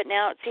 12:30, but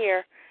now it's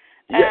here.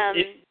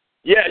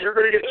 You're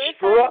going to get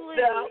struck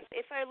down.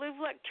 If I lose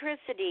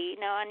electricity,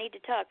 no, I need to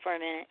talk for a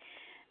minute.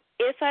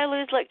 If I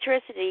lose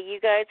electricity, you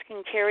guys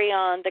can carry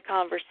on the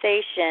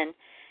conversation.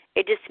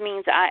 It just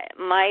means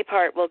my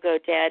part will go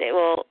dead.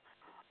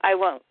 I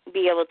won't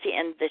be able to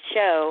end the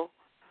show.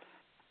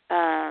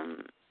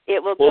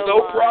 It will go on.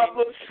 No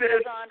problem, sis.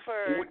 It goes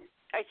on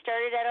I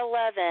started at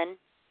 11,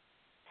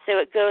 so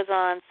it goes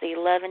on,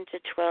 11 to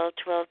 12,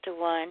 12 to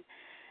 1.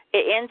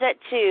 It ends at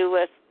 2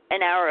 with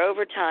an hour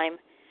overtime.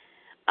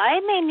 I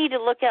may need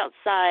to look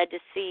outside to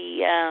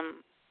see,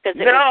 because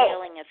it was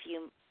failing a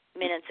few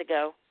minutes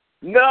ago.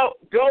 No,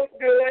 don't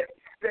do it.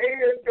 Stay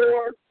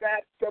indoors.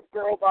 That's the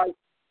girl by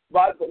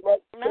the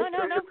left. No,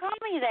 don't call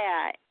me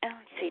that. Let's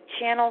see,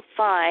 Channel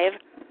 5.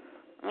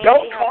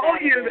 Don't call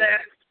you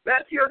that.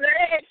 That's your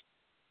name.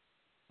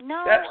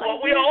 No, that's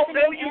what we all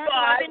know you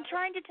by. I've been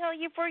trying to tell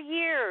you for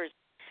years.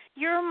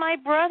 You're my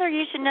brother.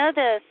 You should know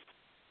this.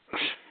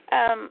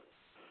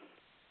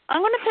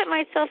 I'm going to put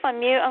myself on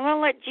mute. I'm going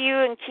to let you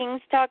and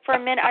Kings talk for a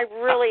minute.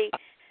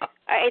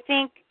 I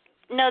think,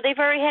 no, they've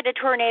already had a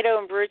tornado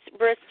in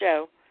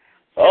Bristow.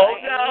 So I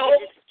need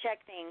to just check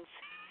things.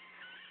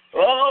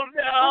 Oh,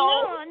 no.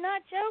 Oh, no, I'm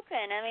not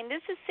joking. I mean,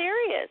 this is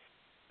serious.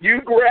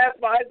 You grab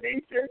my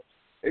nieces,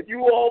 and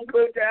you all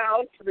go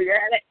down to the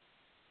attic,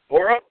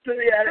 or up to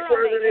the attic,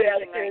 wherever the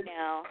attic is.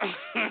 Now.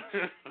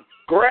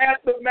 Grab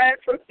the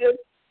mattresses.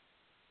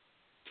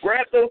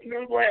 Grab those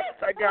new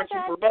lamps I got you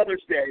for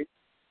Mother's Day.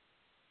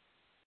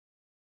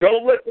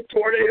 Don't let the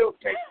tornado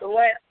take the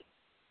lamp.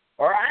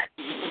 All right?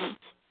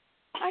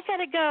 I got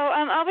to go.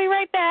 I'll be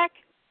right back.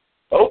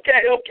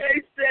 Okay,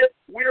 sis.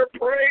 We're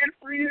praying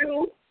for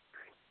you.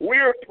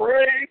 We're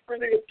praying for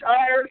the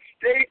entire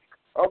state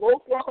of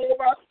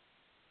Oklahoma.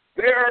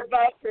 They're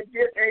about to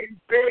get a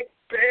big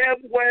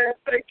bam wham.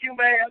 Thank you,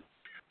 man.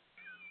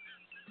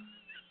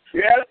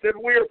 Yes,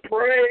 and we're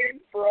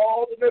praying for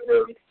all the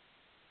members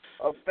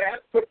of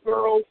Fast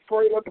Girls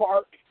Trailer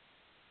Park.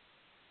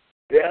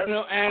 Yes,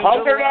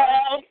 Hunger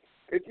Down.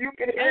 If you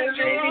can hear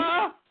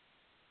me,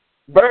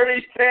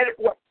 Bernie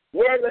Sanders.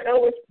 Where the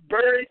hell is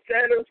Bernie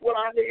Sanders when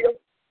I need him?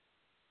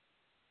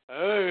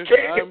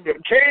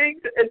 King,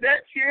 is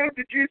that you?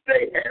 Did you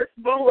say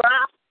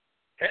Hezbollah?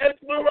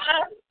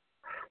 Hezbollah?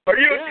 Are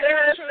you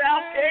there now,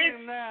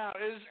 King? Now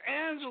is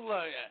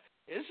Angela.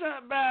 It's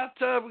that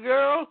bathtub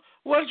girl.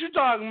 What you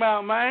talking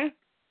about, man? Here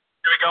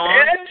we go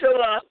on.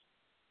 Angela.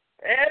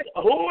 And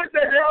who in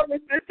the hell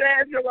is this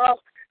Angela?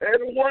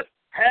 And what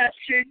has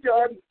she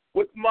done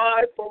with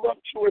my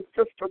voluptuous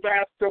sister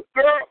bathtub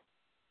girl?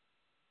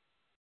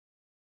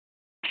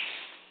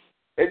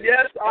 And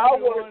yes, I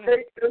want to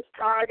take this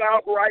time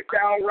out right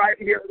now, right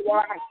here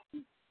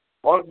live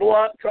on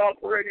Blog Talk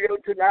Radio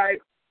tonight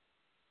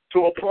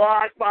to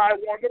applaud my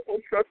wonderful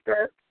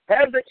sister.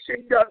 Hasn't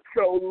she done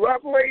so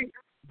lovely,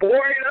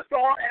 boring us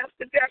all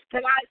after death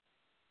tonight?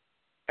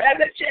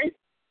 Hasn't she?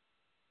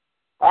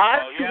 I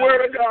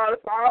swear to God,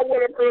 if I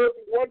would have heard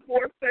one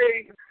more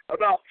thing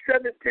about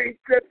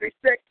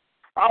 1756,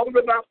 I was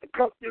about to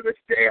come through this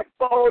damn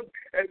phone,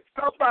 and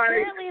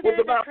somebody was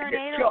about to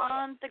get shot. Apparently there's a tornado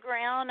on the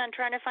ground. I'm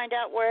trying to find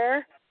out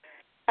where.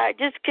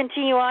 Just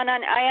continue on.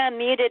 I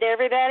unmuted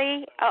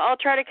everybody. I'll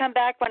try to come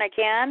back when I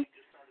can.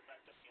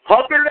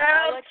 Hunker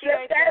down,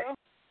 sit there.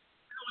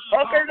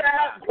 Hunker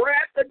down,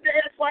 grab the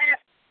damn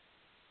lamp.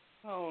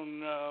 Oh,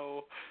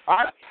 no.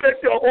 I spent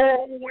a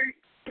whole week's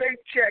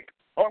paycheck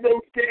on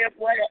those damn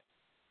lamps.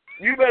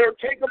 You better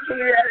take them to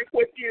the attic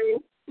with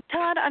you.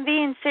 Todd, I'm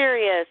being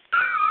serious.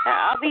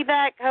 I'll be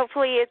back.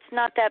 Hopefully it's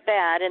not that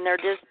bad, and they're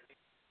just...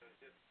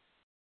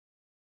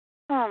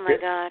 Oh, my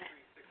God.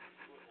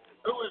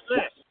 Who is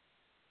this?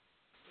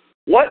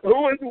 What?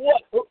 Who is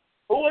what?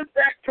 Who is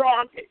that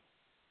talking?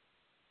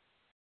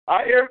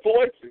 I hear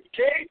voices.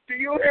 Kate, do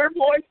you hear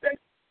voices?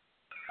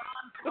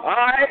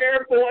 I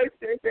hear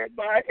voices in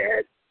my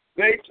head.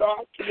 They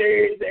talk to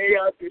me. They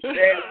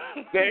understand.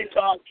 They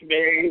talk to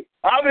me.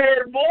 I'm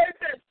hearing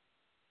voices.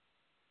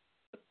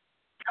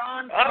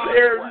 I'm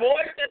hearing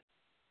voices.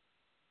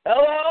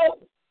 Hello?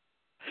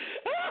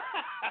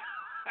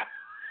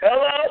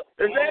 Hello?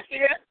 Is that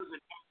it?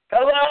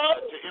 Hello?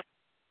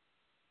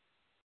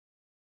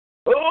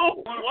 Who?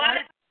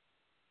 What?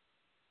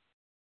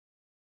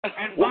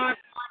 And why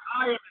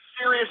I am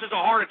serious as a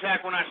heart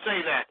attack when I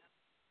say that.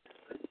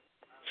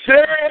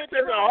 Serious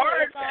as a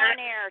heart It's attack? on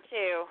air,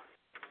 too.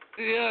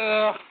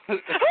 Yeah.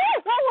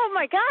 Oh,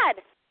 my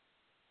God.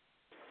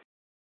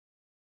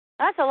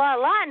 That's a lot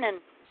of lightning.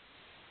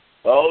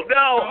 Oh,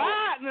 no.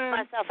 Lightning.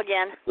 Myself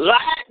again.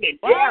 Lightning.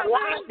 Yeah,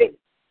 lightning.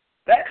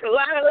 That's a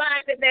lot of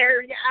lightning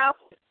there, y'all.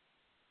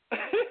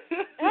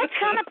 That's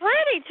kind of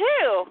pretty,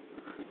 too.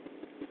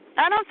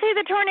 I don't see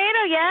the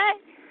tornado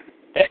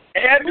yet.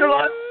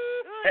 Angela,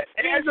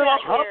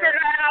 hunker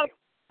down.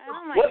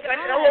 Oh, my What God. the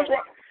hell is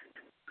wrong?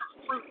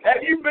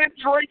 Have you been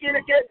drinking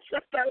again,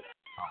 sister?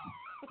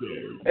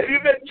 Have you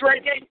been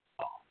drinking?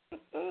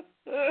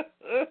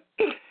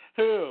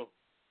 Who?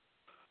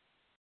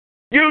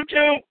 You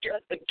too,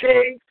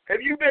 King.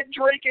 Have you been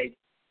drinking?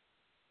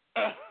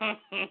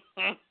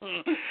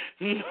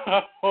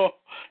 No.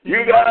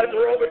 You guys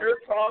are over here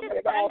talking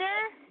about...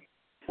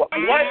 What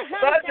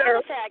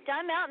thunder?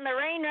 I'm out in the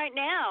rain right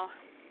now.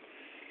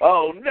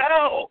 Oh,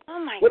 no. Oh,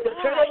 my With God.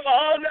 the pillow,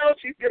 oh, no,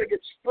 she's going to get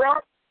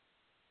struck.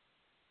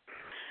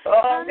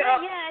 Oh,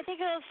 no. Yeah, I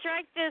think it'll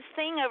strike this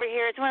thing over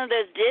here. It's one of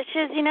those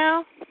dishes, you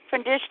know,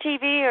 from Dish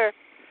TV or...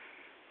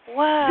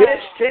 Whoa.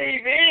 Dish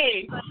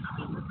TV?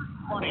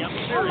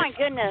 Oh, my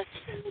goodness.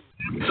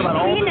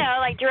 You know,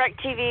 like Direct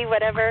TV,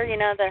 whatever, you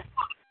know, the...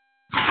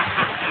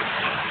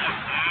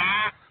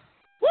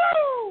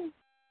 Woo!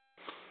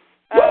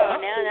 Oh,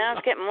 now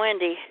it's getting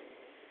windy.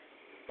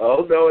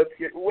 Oh, no, it's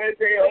getting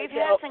windy. Oh, We've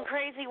had some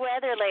crazy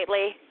weather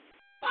lately.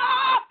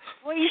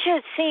 Well, you should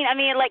have seen. I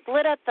mean, it, like,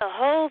 lit up the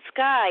whole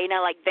sky, you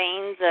know, like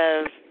veins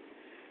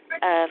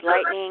of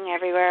lightning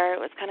everywhere. It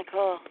was kind of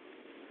cool.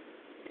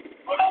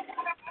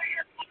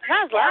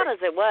 Not as loud as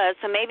it was,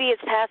 so maybe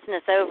it's passing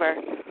us over.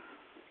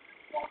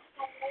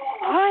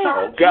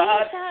 Oh,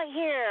 God. Out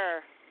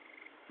here.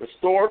 The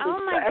storm is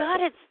Oh, my passing.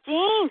 God, it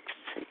stinks.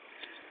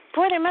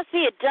 Boy, there must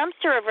be a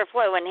dumpster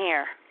overflowing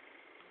here.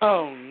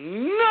 Oh,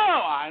 no,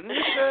 I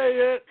didn't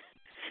say it.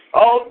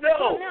 Oh, no.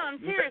 Oh, no, I'm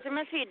serious. There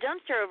must be a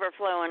dumpster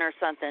overflowing or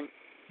something.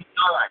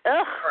 All right.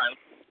 Ugh. All right.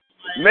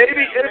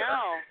 Maybe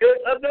No.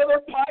 it's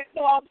another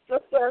python,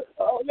 sister.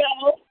 Oh, no.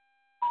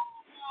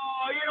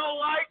 Oh, you don't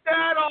like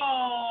that?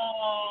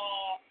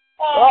 Oh.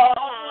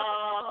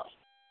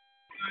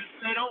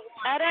 They don't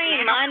like I don't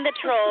even mind the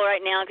troll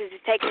right now because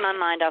he's taking my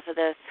mind off of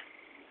this.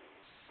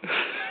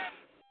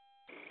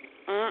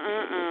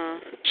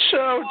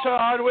 So,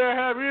 Todd, where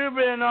have you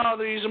been all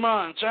these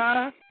months,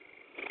 huh?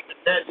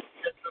 Let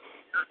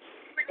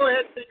me go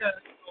ahead and take a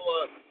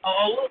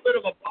little bit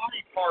of a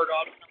body part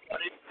off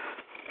somebody.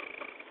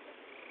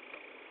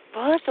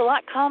 Well, it's a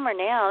lot calmer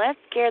now. That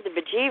scared the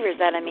bejeebers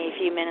out of me a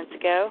few minutes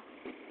ago.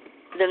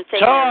 Them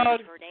saying Todd. there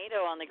was a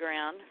tornado on the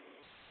ground.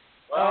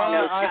 Well,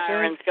 no I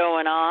sirens think...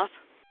 going off.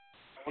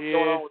 What's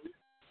going on with you?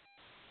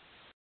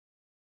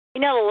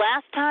 You know, the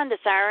last time the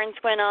sirens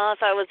went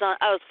off, I was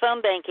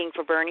phone banking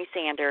for Bernie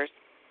Sanders.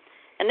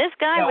 And this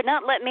guy would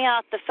not let me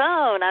off the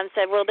phone. I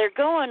said, well, they're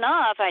going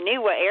off. I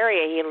knew what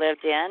area he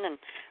lived in. And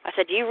I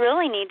said, you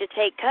really need to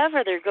take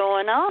cover. They're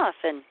going off.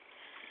 And,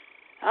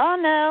 oh,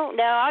 no,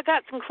 I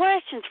got some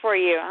questions for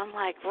you. I'm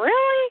like,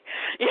 really?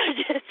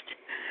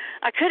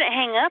 I couldn't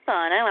hang up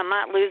on him. I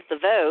might lose the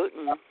vote.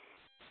 And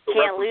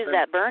can't lose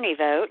that Bernie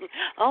vote. And,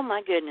 oh,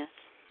 my goodness.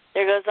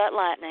 There goes that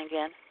lightning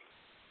again.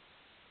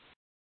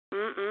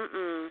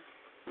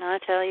 I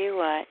tell you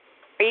what.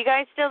 Are you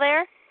guys still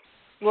there?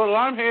 Well,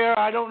 I'm here.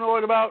 I don't know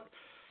what about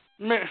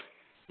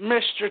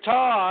Mr.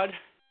 Todd.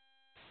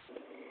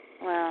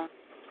 Well,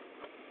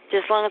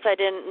 just as long as I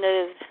didn't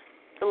know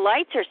the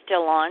lights are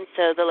still on,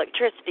 so the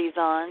electricity's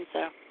on.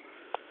 So,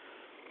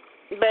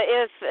 but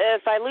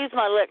if I lose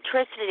my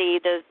electricity,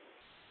 the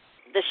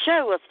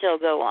show will still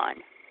go on.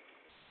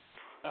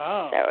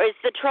 Oh. So is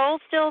the troll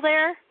still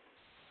there?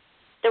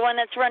 The one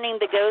that's running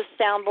the ghost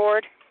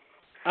soundboard?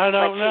 I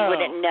don't know. He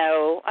wouldn't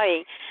know.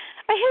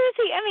 Who is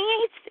he? I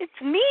mean,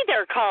 it's me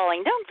they're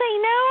calling. Don't they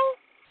know?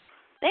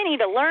 They need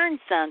to learn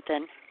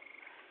something.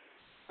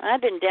 I've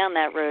been down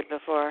that road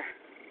before.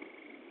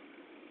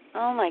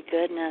 Oh, my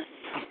goodness.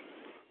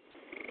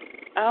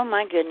 Oh,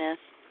 my goodness.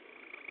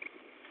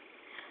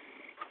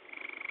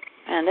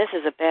 Man, this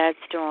is a bad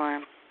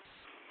storm.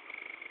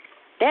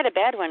 They had a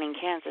bad one in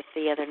Kansas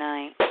the other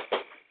night.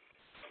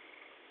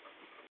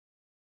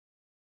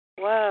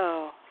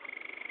 Whoa.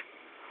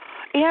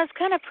 Yeah, it's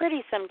kind of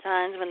pretty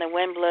sometimes when the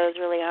wind blows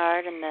really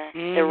hard and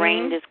the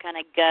rain just kind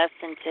of gusts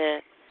into,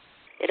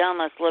 it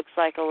almost looks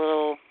like a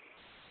little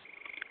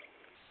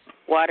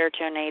water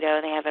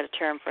tornado. They have a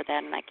term for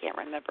that, and I can't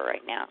remember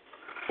right now.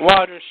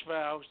 Water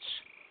spouts.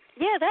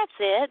 Yeah, that's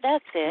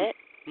it.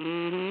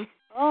 Mm-hmm.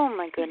 Oh,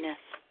 my goodness.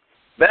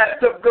 That's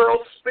the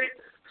girl.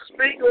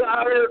 Speak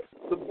louder.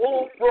 The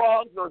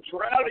bullfrogs are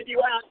drowning you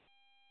out.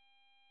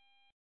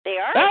 They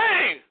are?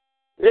 Hey!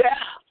 Yeah.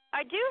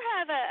 I do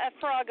have a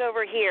frog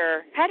over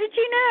here. How did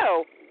you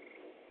know?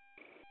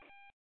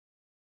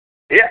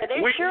 Yeah.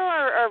 They sure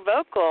are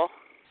vocal.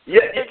 Yeah.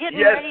 They're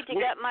getting ready to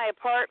get my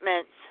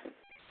apartments,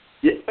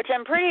 which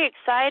I'm pretty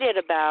excited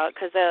about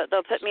because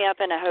they'll put me up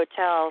in a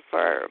hotel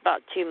for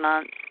about 2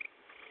 months.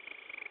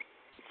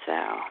 So.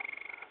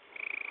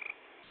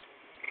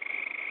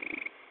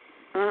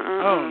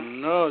 Oh,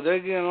 no, they're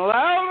getting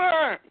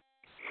louder.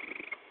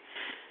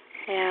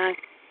 Yeah.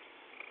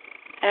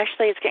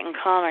 Actually, it's getting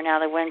calmer now.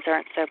 The winds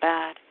aren't so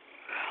bad.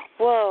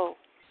 Whoa.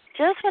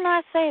 Just when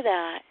I say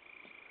that.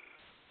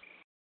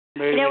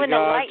 Maybe you know, when the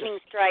lightning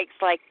strikes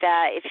like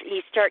that, if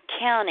you start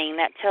counting,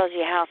 that tells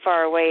you how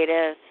far away it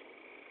is.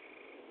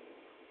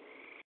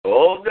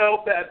 Oh,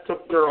 no, that's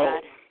a girl.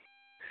 God.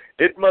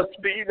 It must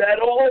be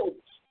that old.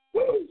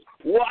 Woo.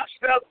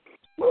 Washed up.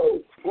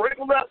 Woo.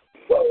 Wrinkled up.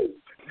 Woo.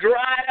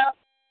 Dried up.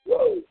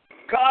 Woo.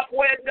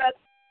 Cobwebbed up.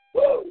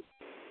 Woo.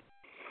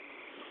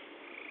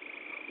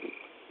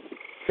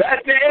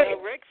 That's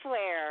it. Ric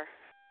Flair,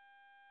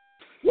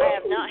 I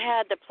have not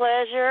had the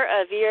pleasure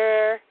of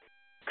your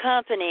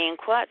company in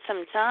quite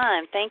some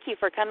time. Thank you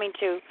for coming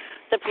to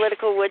the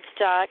Political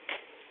Woodstock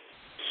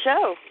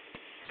show.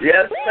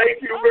 Yes,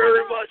 thank you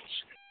very much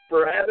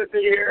for having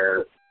me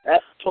here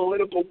at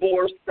Political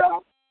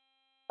Woodstock.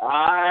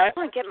 I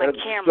want to get my am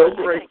camera. so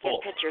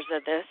grateful. I get pictures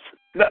of this.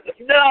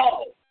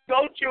 No,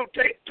 don't you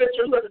take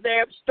pictures of the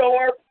damn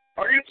store.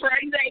 Are you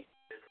crazy?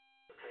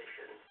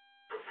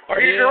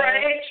 Are you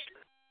deranged?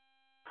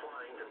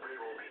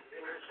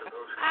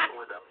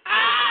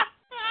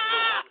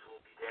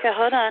 Okay,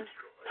 hold on.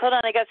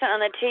 I got something on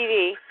the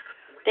TV.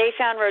 They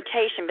found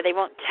rotation, but they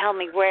won't tell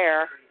me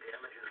where.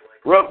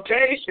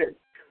 Rotation?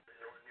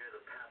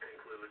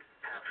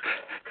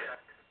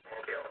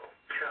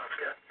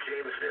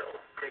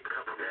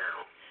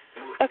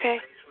 Okay.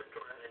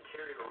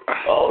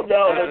 Oh,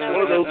 no, that's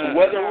one of those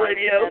weather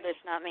radios. No,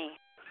 that's not me.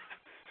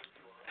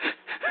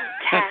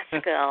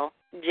 Taskill,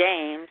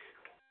 James.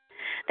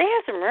 They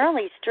have some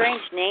really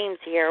strange names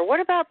here. What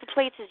about the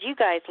places you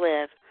guys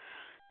live?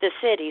 The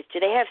cities. Do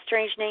they have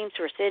strange names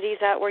for cities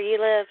out where you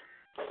live?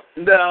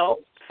 No.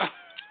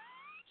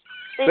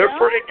 They're don't?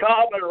 pretty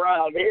common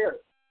around here.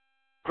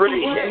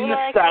 Pretty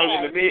Like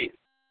sounding what? to me.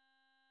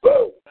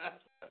 Woo.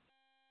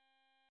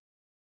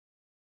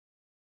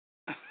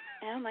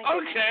 Oh my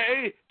goodness.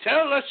 Okay,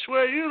 tell us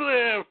where you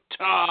live,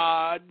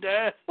 Todd.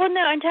 Well,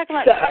 no, I'm talking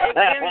about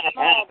very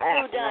small,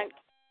 podunk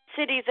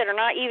cities that are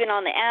not even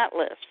on the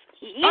atlas.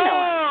 You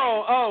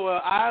know.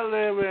 Well, I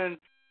live in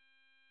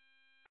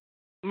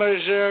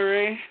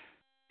Missouri.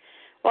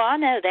 Well, I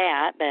know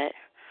that, but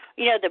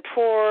you know, the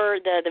poor,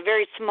 the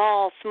very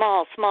small,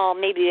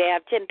 maybe they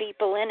have 10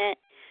 people in it.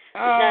 It's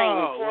not even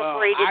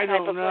incorporated I type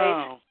don't of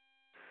know. place.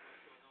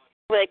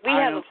 Like we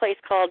have a place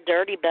called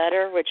Dirty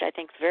Butter, which I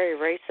think is very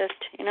racist.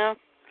 You know.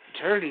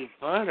 Dirty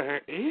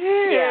butter.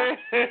 Yeah.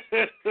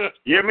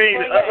 You mean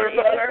well, other it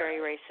butter? is very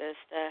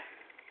racist.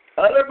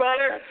 Other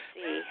butter? Let's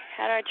see.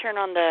 How do I turn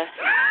on the...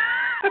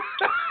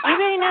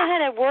 Anybody know how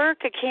to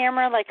work a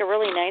camera like a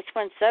really nice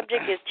one?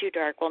 Subject is too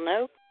dark. Well,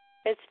 no.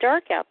 It's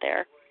dark out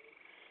there.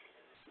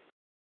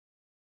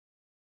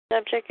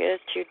 Subject is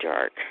too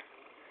dark.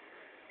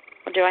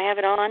 Well, do I have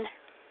it on?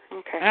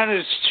 Okay. And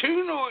it's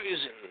too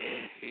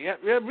noisy. Yep.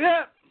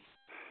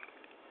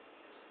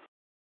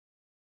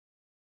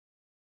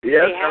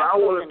 Yes, and I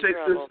want to take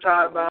this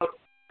time out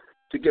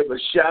to give a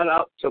shout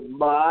out to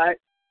my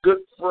good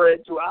friend,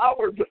 to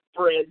our good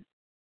friend,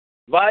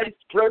 Vice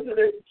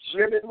President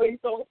Jimmy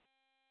Lethal,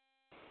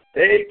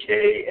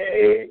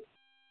 a.k.a.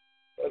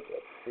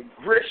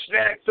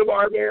 Grishnack the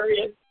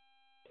Barbarian,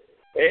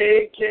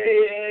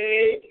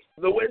 a.k.a.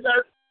 the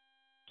Wizard.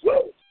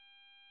 Whoa.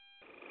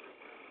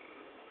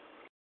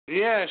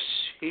 Yes,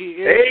 he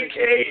is.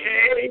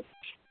 A.k.a.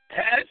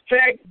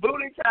 hashtag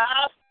Booty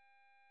Top,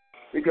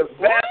 because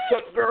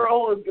Bathtub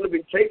Girl is going to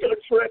be taking a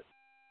trip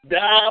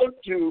down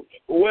to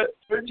West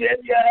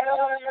Virginia.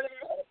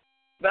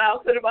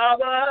 Mountain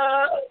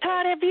Mama.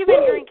 Todd, have you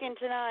been drinking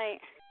tonight?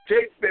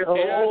 Take me home.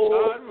 Yes,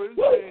 Todd was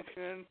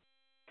drinking.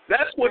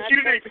 That's what you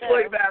need to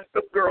play,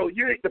 Bathtub Girl.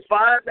 You need to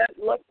find that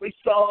lovely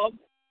song,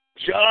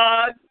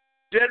 John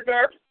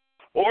Denver,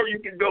 or you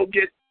can go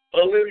get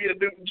Olivia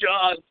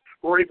Newton-John's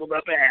wrinkled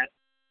up ass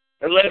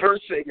and let her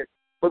sing it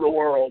for the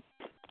world.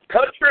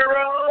 Country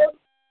Road,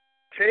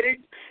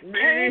 take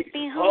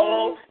me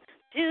home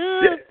to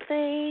the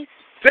place.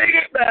 Sing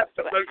it,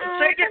 Bathtub Girl.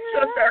 Sing it,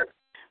 sister.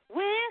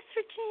 West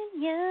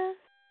Virginia.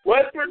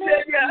 West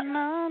Virginia.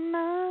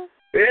 Mama.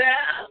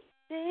 Yeah.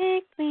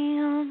 Take me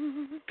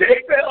home.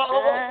 Take me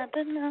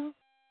home.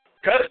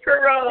 Country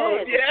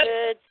Road, yes. It's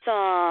a good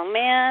song.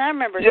 Man, I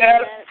remember singing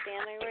that at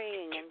family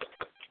reunions.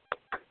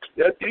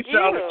 Yes, you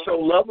sounded so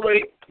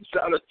lovely. You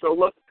sounded so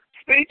lovely.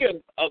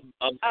 Speaking of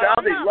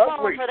sounding I'm not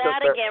lovely, falling for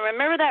that again.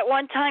 Remember that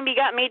one time you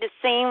got me to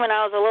sing when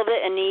I was a little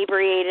bit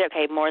inebriated?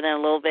 Okay, more than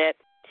a little bit.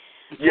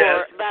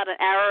 Yes. For about an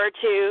hour or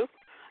two.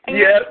 And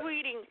yes. You're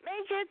tweeting,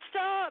 make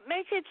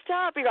it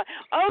stop. You're going,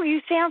 oh, you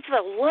sound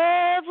so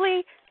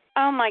lovely.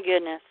 Oh, my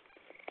goodness.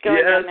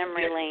 Going down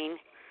memory lane.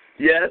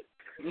 Yes.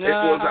 No,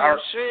 it was our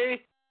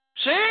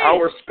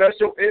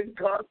special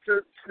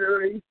in-concert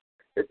series.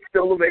 It's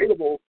still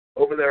available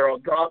over there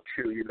on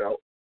TalkShoe, you know.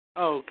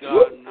 Oh,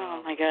 God, no.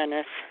 Oh, my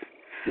goodness.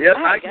 Yes,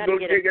 I can go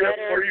dig it up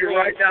for you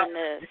right now.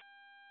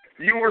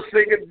 You were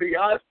singing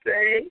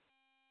Beyonce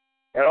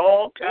and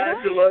all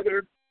kinds of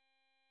other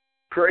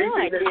crazy. No,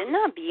 I did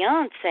not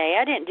Beyonce.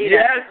 I didn't do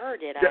that for her,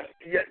 did I?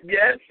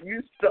 Yes,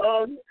 you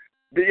sung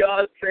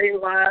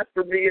Beyonce live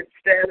for me and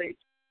Stanley.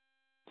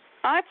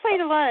 I played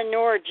a lot of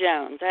Nora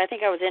Jones. I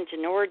think I was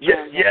into Nora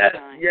Jones at the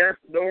time. Yes,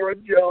 Nora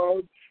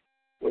Jones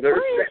with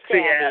her sexy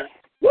ass.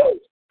 Woo!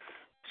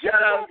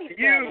 Shout out to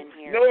you,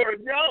 Nora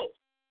Jones.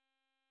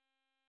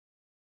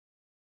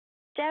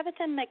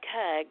 Tabitha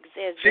McHuggs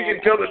is. She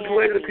can come and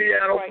play the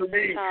piano for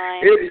me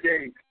any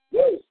day.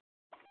 Woo!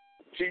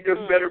 She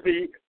just better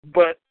be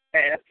butt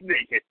ass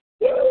naked.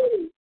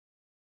 Woo!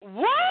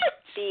 What?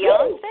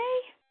 Beyonce?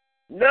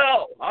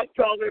 No, I'm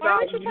talking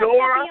about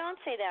Nora.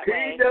 Beyonce that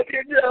way?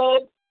 P.W.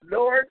 Jones,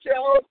 Nora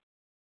Jones.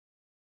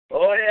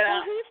 Oh yeah.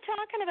 Well, who's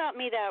talking about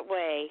me that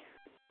way?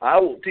 I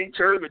will teach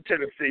her the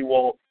Tennessee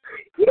Waltz.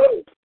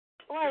 Woo!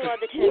 Oh, I love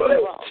the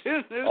Tennessee Waltz.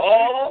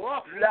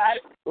 All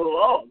night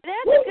long.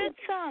 That's a good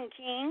song,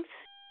 Kings.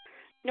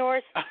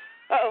 Nora's.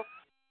 Uh-oh.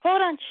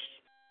 Hold on.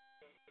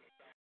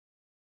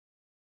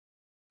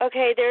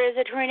 Okay, there is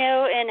a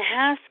tornado in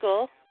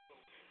Haskell.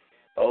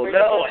 Oh,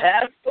 no.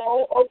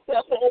 Haskell,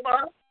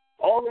 Oklahoma.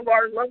 All of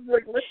our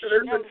lovely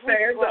listeners and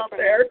fans out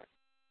there.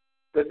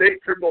 The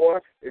Nature Boy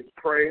is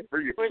praying for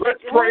you.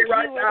 Let's pray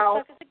right now.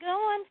 Where the fuck is it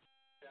going?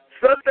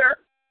 Sister,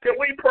 can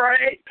we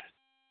pray?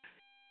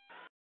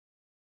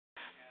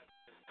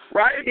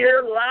 Right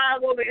here,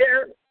 live on the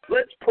air.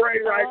 Let's pray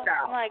right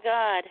now. Oh, my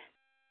God.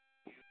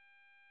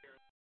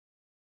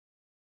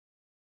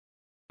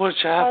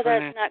 What's happening? Oh,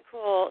 that's not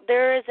cool.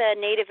 There is a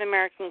Native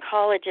American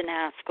college in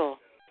Haskell.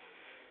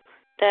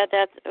 That's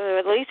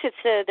at least it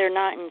said they're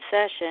not in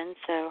session,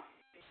 so.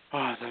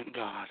 Oh, thank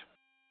God.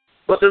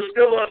 But they're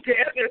still on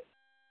campus.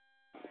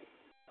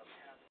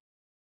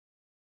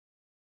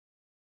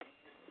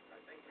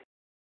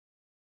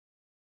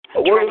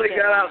 What do they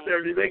got out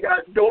there? Do they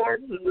got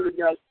dorms? Do they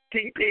got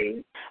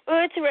teepees?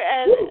 Well, it's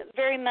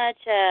very much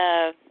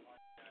a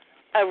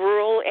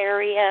rural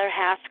area,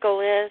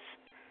 Haskell is.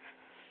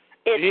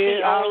 It's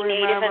the only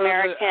Native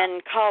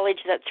American college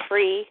that's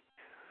free.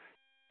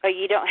 But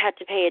you don't have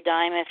to pay a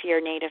dime if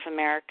you're Native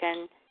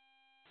American.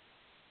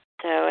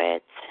 So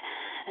it's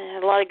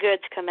a lot of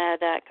goods come out of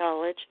that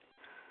college.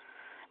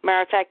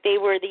 Matter of fact, they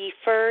were the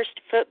first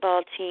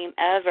football team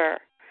ever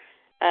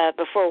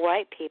before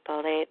white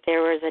people.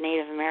 There was a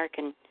Native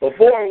American.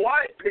 Before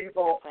white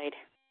people? Played.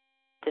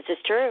 This is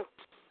true.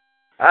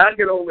 I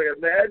can only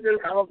imagine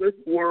how this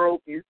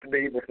world used to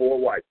be before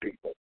white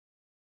people.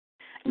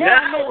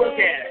 No,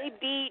 they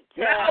beat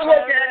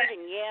Harvard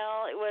and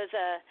Yale. It was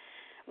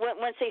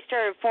once they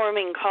started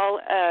forming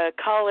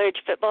college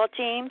football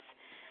teams,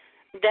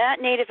 that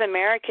Native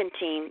American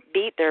team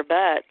beat their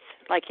butts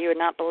like you would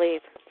not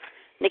believe.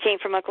 They came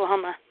from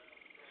Oklahoma.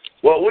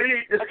 Well, we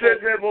need to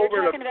send them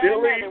over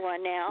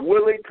to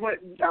Willie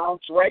Clinton's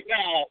house right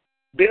now.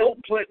 Bill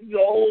Clinton's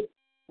old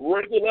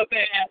wrinkled up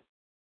ass.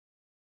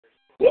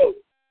 Whoa.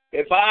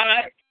 If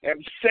I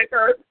am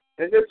sicker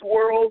in this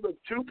world of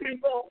two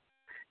people,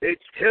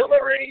 it's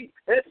Hillary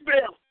and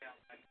Bill.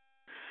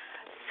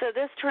 So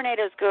this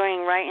tornado is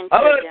going right into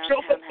I'm gonna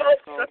downtown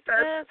Haskell.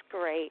 That's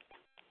great.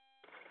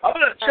 I'm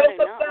going to choke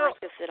them I do not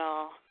like this at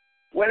all.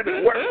 Wait a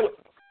minute.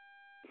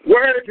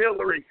 Where is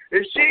Hillary?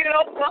 Is she in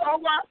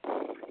Oklahoma?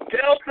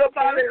 Tell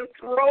somebody to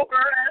throw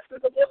her ass in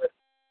the bullet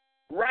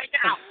right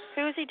now.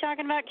 Who is he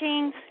talking about,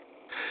 Kings?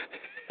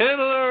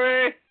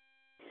 Hillary.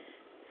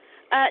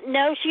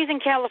 No, she's in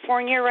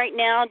California right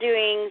now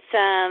doing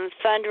some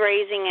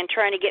fundraising and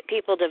trying to get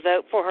people to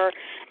vote for her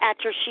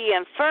after she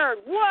inferred,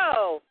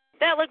 whoa,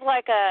 that looked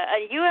like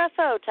a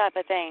UFO type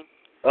of thing.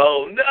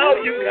 Oh,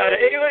 no, you got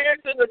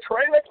aliens in the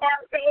trailer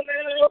park going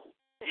in.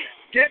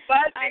 Get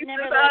my I've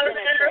never out lived of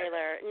in there. a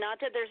trailer. Not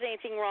that there's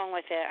anything wrong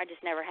with it. I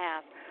just never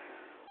have.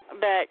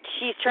 But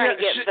she's trying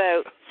to get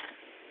votes.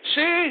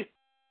 See?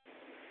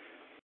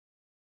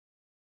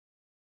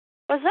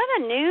 Was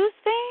that a news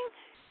thing?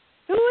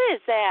 Who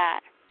is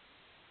that?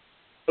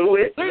 Who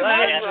is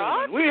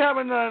that? We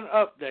haven't done an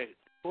update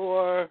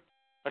for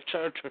a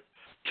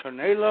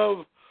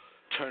tornado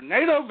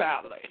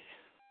valley.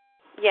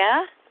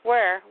 Yeah?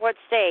 Where? What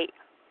state?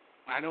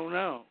 I don't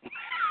know.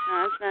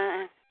 No, it's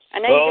not. I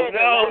know you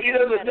guys he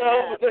doesn't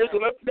know there's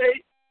an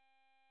update.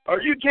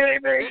 Are you kidding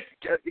me?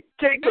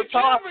 It's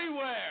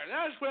everywhere.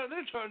 That's where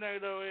the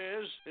tornado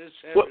is. It's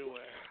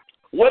everywhere.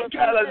 What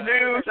kind of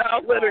news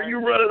outlet are you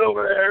running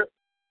over there?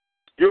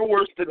 You're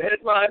worse than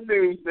headline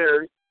news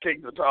there,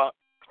 King of Talk.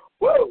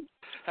 Whoa.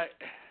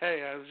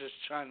 Hey, I was just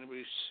trying to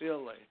be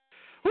silly.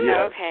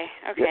 Yeah.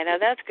 Okay, now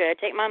that's good.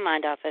 Take my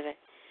mind off of it.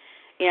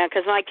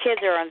 Because my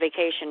kids are on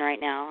vacation right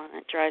now.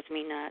 It drives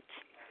me nuts.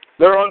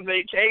 They're on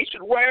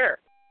vacation where?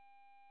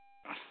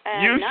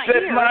 You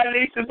sent my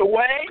nieces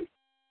away?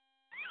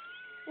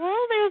 Well,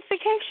 it was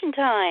vacation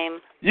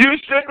time. You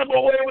sent them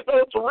away with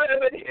those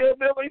rabid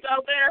hillbillies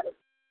out there?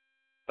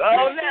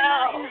 Oh, no.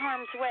 Not in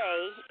harm's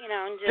way,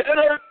 and just...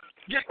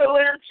 Get the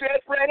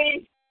Learjet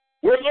ready.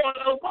 We're going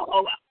to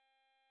Oklahoma.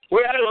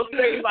 We're going to go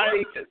save my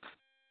nieces.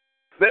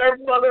 Their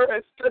mother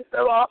has sent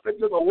them off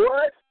into the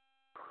woods.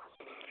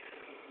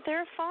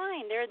 They're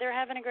fine. They're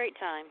having a great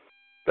time.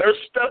 They're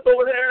stuck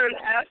over there in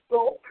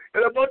Haskell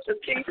and a bunch of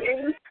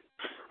teepees.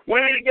 We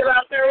need to get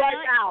out there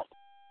right now.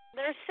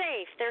 They're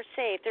safe.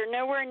 They're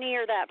nowhere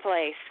near that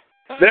place.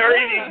 They're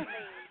eating.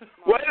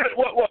 Wait a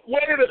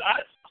minute.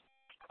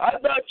 I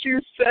thought you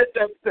said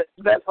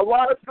that a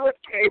lot of good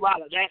came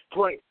out of that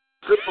place.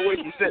 Just the way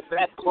you said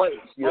that place.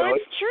 Well,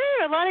 it's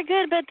true. A lot of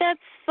good, but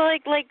that's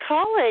like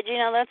college.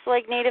 That's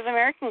like Native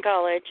American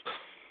college.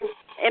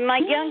 And my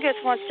youngest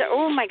wants to,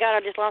 oh my God,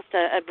 I just lost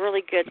a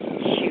really good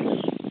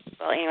shoot.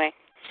 Well, anyway,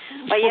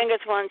 my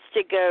youngest wants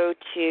to go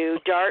to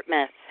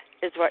Dartmouth,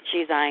 is what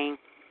she's eyeing.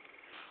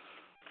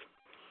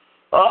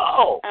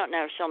 Oh. I don't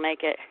know if she'll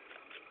make it.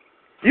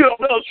 You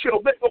don't know if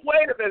she'll make it.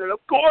 Wait a minute.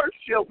 Of course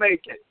she'll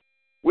make it.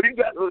 We've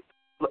got,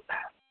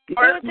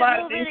 where's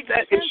my niece?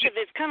 Is she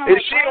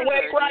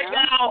awake right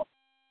now?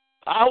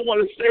 I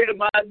want to say to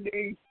my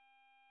niece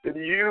that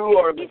you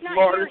are the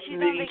smartest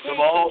niece of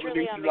all the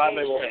nieces I've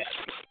ever had.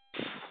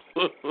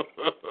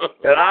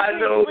 And I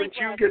know that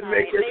you can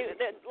make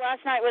it.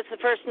 Last night was the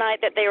first night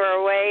that they were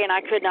away, and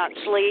I could not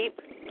sleep.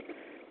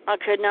 I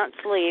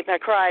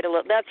cried a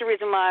little. That's the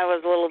reason why I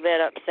was a little bit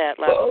upset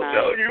last night.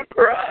 Oh, no, you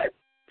cried.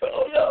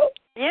 Oh, no.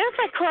 Yes,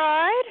 I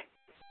cried.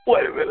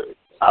 Wait a minute.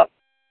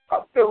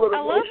 I'm feeling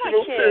emotional, I love my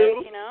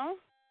kids,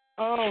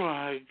 Oh,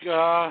 my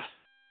God.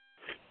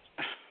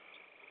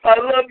 I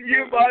love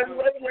you, my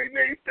lovely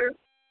nieces.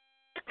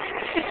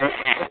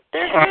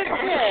 They're good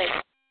kids.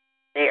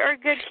 They are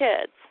good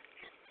kids.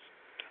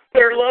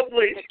 They're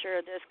lovely. Picture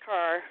of this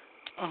car.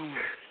 Oh.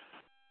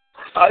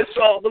 I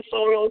saw the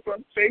photos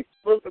on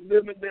Facebook of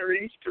them in their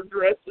Easter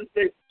dresses.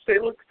 They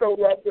look so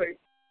lovely.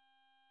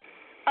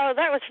 Oh,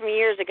 that was from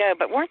years ago,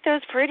 but weren't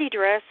those pretty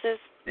dresses?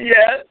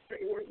 Yes,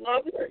 they were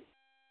lovely.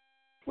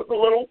 With the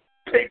little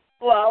pink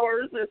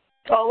flowers and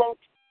tulips.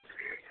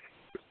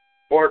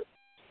 or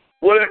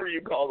whatever you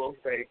call those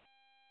things.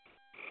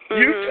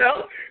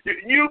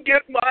 You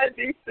give my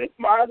nieces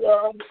my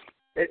love,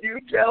 and you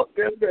tell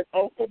them that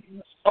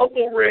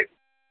Uncle Rick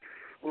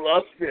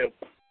loves them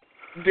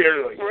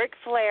dearly. Ric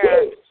Flair.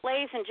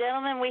 Ladies and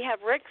gentlemen, we have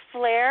Ric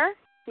Flair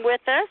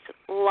with us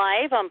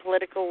live on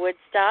Political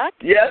Woodstock.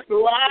 Yes,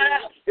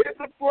 live in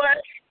the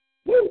flesh.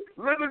 Woo!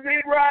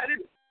 Limousine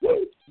riding.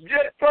 Woo!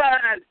 Jet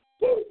flying.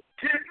 Woo!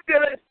 Kids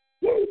did it.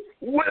 Woo!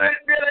 Women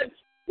did it.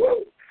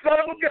 Woo! Son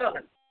of a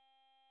gun.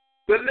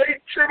 The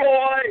nature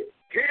boy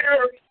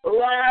here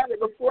live in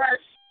the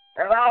flesh,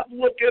 and I'm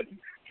looking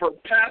for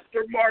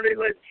Pastor Marty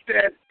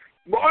Lindstedt.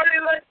 Marty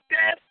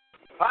Lindstedt,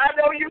 I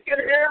know you can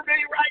hear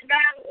me right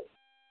now.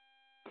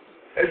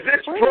 As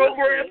this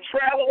program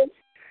travels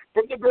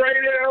from the great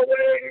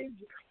airwaves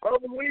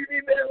of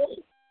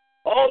Louisville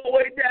all the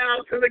way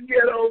down to the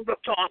ghetto of the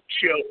talk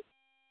show.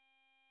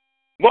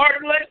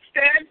 Martin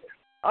Lindstedt,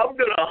 I'm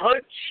going to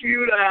hunt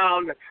you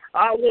down.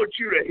 I want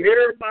you to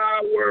hear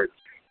my words.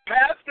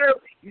 Pastor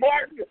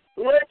Martin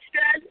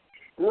Lindstedt,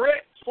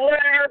 Ric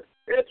Flair,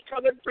 it's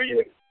coming for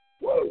you.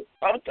 Whoa,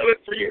 I'm coming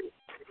for you.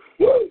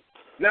 Whoa.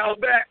 Now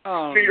back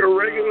to your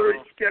regularly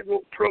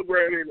scheduled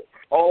programming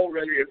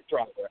already in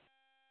progress.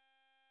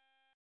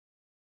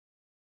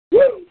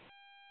 Woo!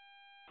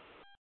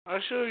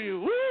 I'll show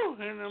you woo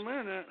in a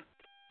minute.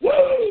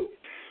 Woo!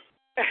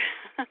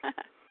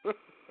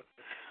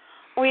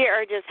 We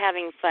are just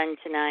having fun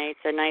tonight. It's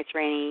a nice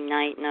rainy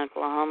night in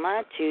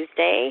Oklahoma,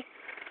 Tuesday,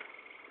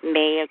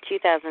 May of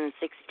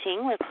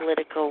 2016, with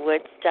Political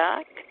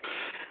Woodstock,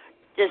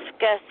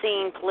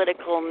 discussing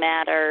political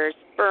matters,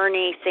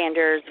 Bernie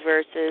Sanders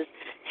versus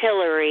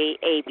Hillary,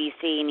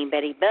 ABC,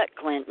 anybody but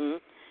Clinton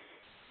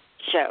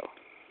show.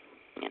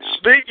 You know.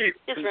 Speaking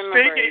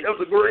of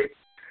the great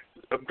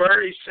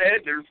Bernie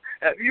Sanders,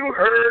 have you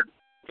heard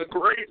the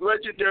great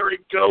legendary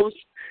Ghost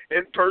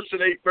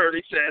impersonate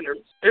Bernie Sanders?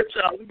 It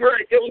sounds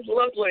great. It was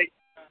lovely.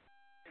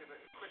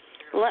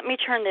 Let me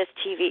turn this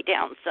TV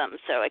down some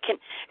so I can.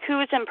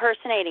 Who's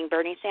impersonating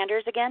Bernie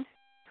Sanders again?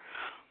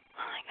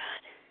 Oh my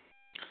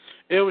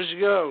God! It was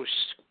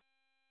Ghost.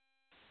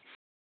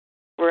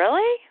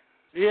 Really?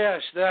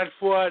 Yes, that's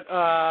what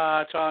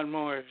Todd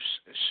Morris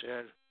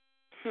said.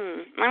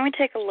 Let me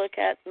take a look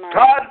at my.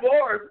 Todd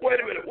Morris. Wait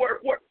a minute.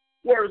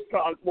 Where's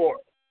Todd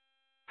Morris?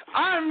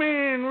 I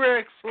mean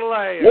Ric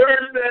Flair.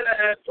 Where's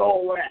that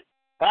asshole at?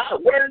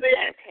 Where's the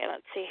asshole? Okay,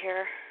 let's see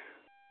here.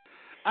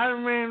 I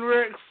mean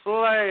Ric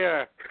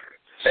Flair.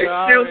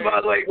 Excuse my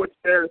language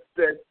there,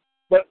 sis.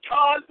 But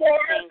Todd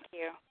Morris. Thank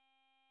you.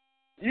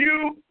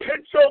 You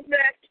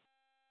pencil-necked,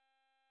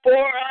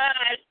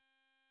 four-eyed,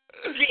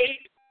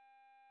 geek.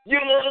 You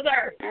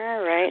loser.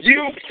 All right.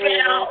 You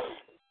fail.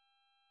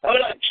 I'm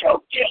going to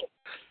choke you.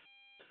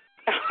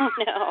 Oh,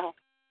 no.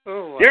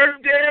 Oh, wow. You're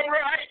damn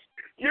right.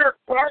 You're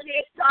part of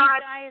this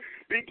time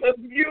because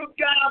you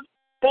got a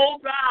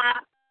bullseye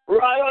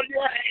right on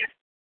your ass.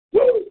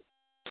 Woo.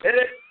 And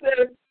it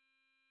says,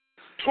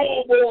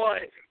 Tool Boy,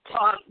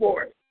 Todd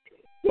Morris.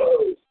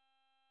 Woo.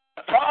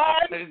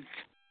 Todd and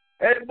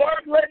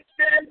Mark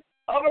Lindstedt,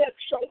 I'm going to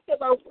choke the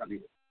both of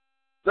you.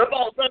 The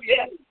both of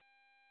you.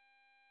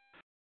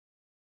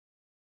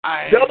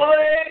 Double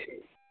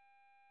A.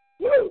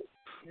 Woo.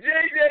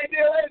 JJ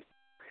Dillon.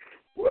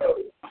 Woo.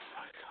 Oh, my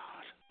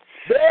God.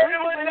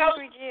 There What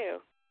angry Jew?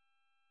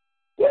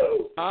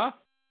 Woo. Huh?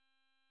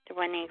 The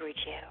one angry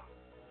Jew.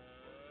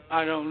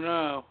 I don't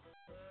know.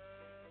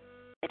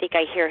 I think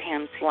I hear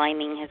him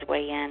sliming his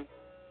way in.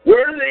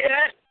 Where's he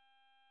at?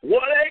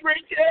 What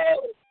angry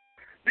Jew?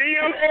 Do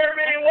you hear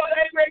me? What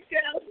angry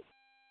Jew?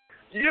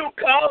 You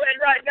call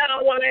it right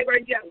now, what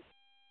angry Jew?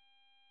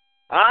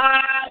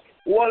 I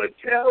want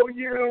to tell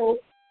you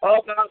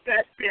about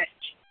that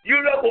bitch.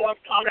 You know who I'm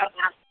talking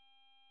about.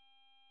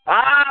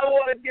 I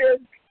want to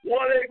give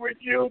one angry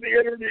Jew the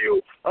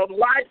interview of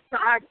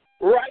lifetime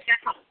right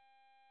now.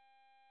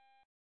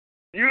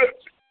 You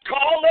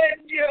call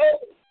in, Jew.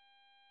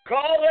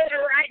 Call in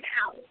right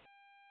now.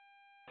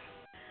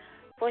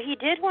 Well, he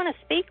did want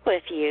to speak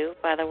with you,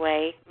 by the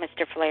way,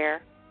 Mr.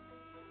 Flair.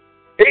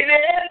 He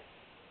did?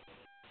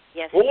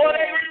 Yes, he what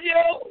did. angry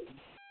Jew?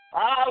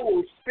 I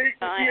will speak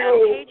with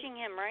you. I'm paging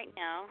him right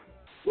now.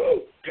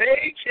 Woo.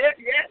 Page him,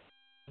 yes.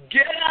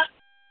 Get up.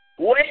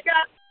 Wake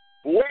up.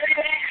 Where you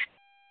at?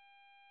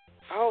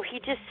 Oh, he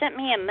just sent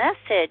me a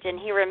message, and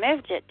he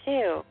removed it,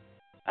 too.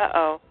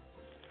 Uh-oh.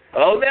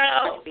 Oh,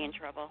 no. Must be in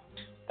trouble.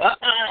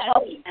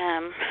 Uh-oh.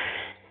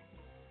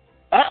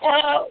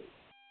 Uh-oh.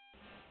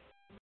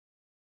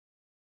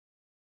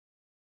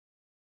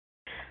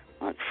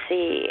 Let's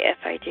see if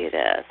I do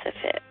this,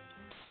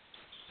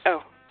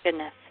 oh,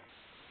 goodness.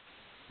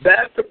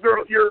 That's the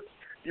girl,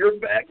 your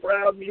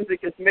background music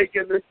is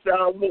making this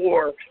sound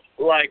more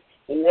like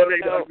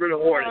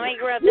 1-800-HORNY. Let me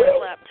grab this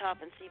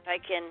laptop and see if I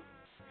can.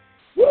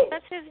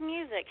 That's his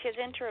music, his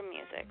intro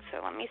music.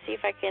 So let me see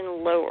if I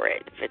can lower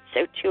it if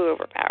it's too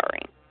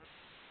overpowering.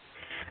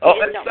 Oh,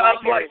 it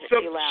sounds like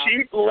some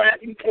cheap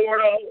Latin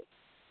porno.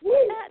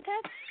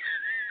 That's.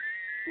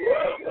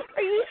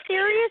 Are you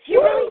serious?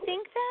 You really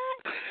think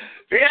that?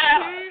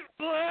 Yeah. Cheap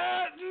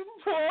Latin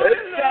It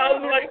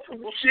sounds like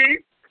some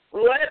cheap,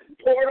 red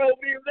porno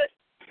music.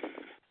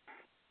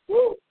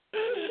 Woo.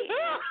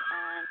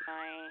 On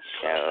my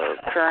show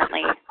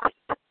currently.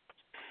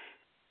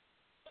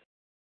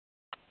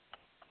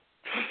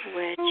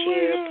 Would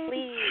you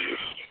please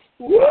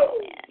call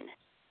in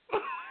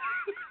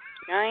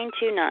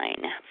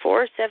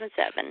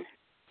 929-477.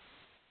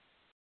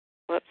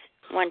 Whoops,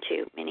 12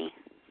 mini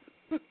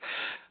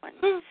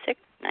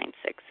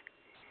 1696.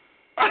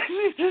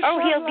 Oh,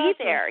 he'll be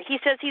there. He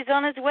says he's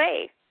on his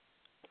way.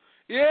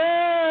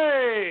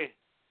 Yay!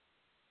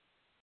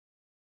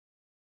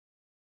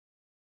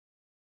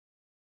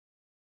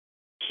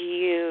 Do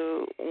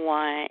you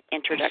want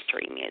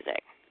introductory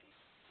music?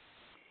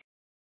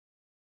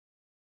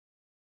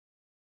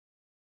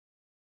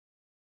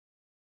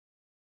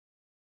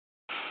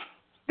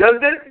 Does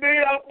this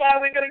mean I'm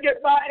finally going to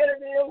get my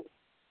interview?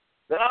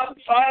 That I'm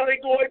finally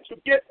going to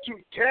get to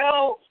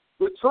tell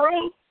the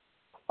truth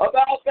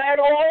about that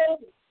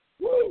old,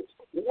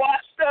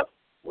 washed up,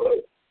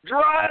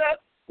 dried up,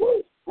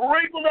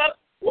 wrinkled up,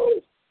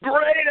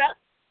 grayed up,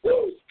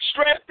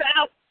 stressed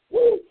out,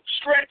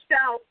 stretched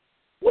out,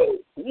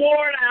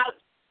 worn out,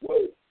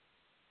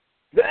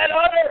 that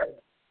udder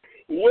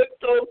with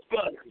those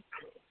butters.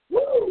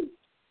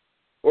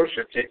 Or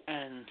should she?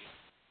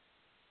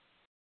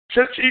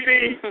 Should she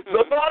be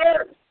the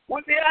butter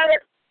with the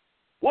udder?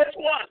 Which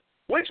one?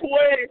 Which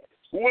way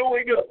will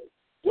we go?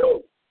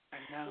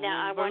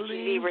 Now, I want you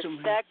to be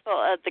respectful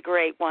of the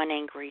great one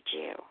angry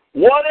Jew.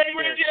 One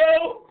angry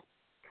Jew?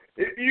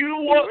 If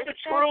you want the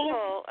truth.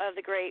 Respectful of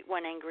the great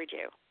one angry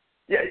Jew.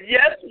 Yeah,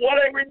 yes, one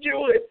angry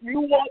Jew. If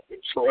you want the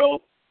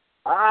truth,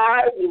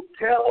 I will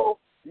tell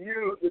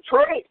you the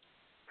truth.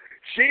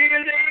 She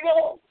is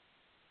evil.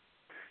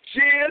 She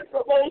is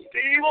the most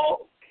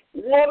evil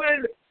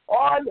woman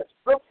on the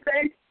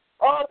face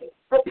of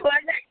the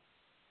planet.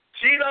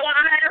 She's a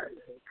liar.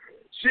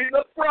 She's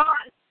a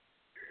fraud.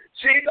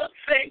 She's a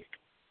fake.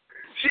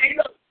 She's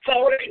a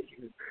phony.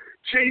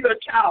 She's a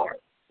coward.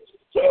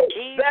 So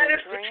that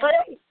is the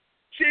truth.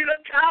 She's a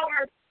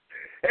coward.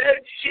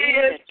 And she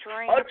is a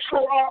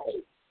troll.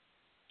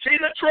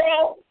 She's a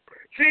troll.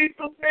 She's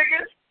the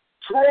biggest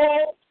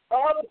troll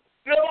of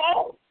them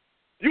all.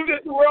 You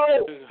just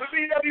roll the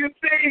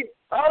BWC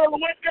out of the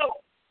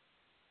window.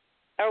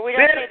 Oh, we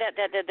don't say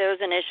that those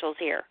initials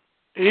here.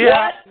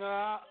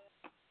 Yeah.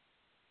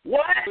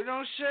 What? We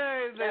don't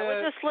say that. That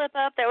was a slip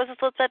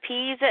up.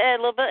 He's a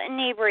little bit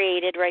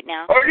inebriated right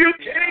now. Are you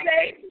kidding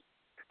me?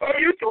 Are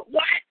you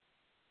what?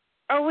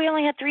 Oh, we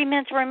only have 3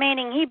 minutes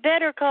remaining. He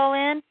better call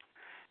in.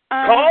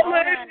 Call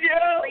in,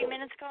 Joe. 3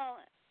 minutes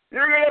calling.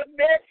 You're gonna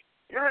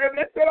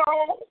miss it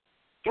all.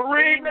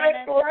 3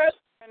 minutes left.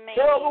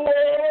 Tell the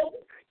world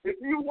if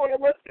you want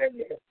to listen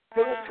to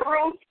the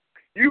truth,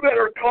 you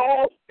better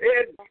call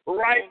in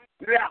right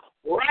now.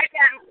 Right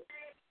now.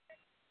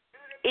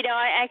 You know,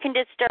 I can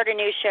just start a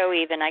new show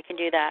even. I can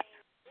do that.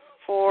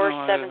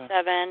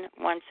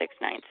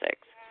 477-1696.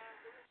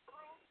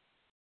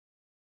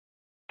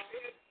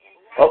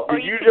 Oh,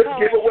 did you just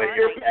give away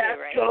your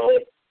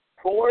passcode?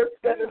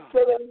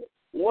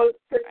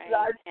 477-1696.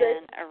 I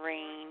can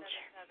arrange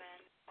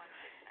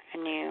a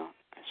new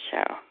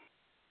show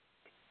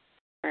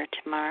for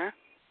tomorrow.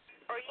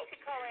 Or you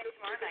could call in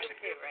tomorrow night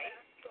too, right?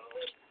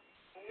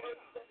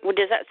 Well,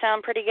 does that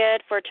sound pretty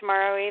good for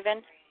tomorrow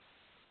even?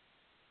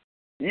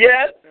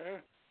 Yes.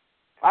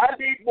 I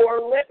need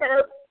more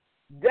liquor.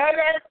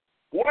 Dinner.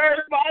 Where's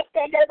my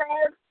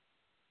Thunderbird?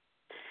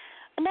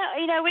 No,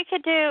 you know,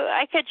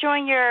 I could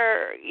join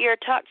your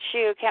talk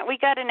show account. We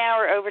got an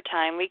hour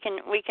overtime. We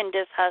can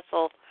just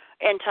hustle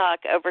and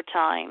talk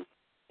overtime.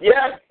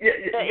 Yes, yes.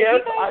 If you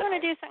guys want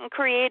to do something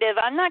creative,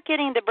 I'm not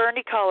getting the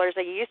Bernie callers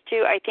I used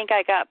to. I think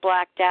I got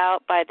blacked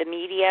out by the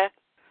media.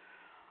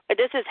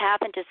 This has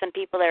happened to some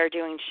people that are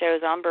doing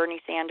shows on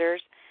Bernie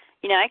Sanders.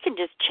 You know, I can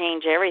just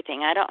change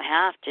everything. I don't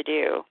have to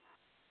do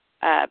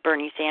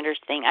Bernie Sanders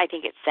thing. I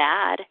think it's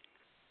sad.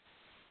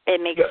 It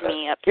makes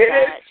me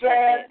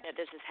upset that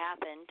this has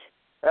happened.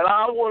 And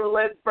I want to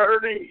let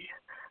Bernie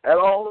and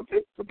all of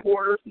his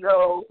supporters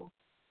know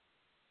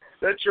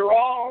that you're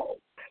all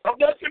a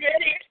bunch of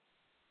idiots.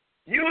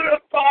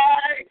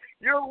 Unify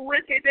your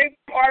rinky-dink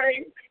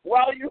party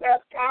while you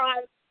have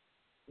time.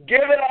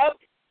 Give it up.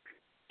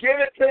 Give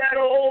it to that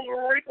old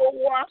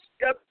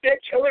wrinkle-washed-up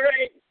bitch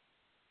Hillary.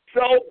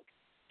 So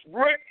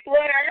Ric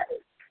Flair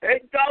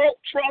and Donald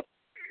Trump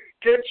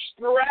can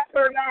strap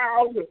her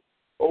down.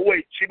 Oh,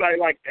 wait, she might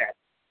like that.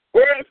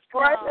 We're going to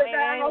strap her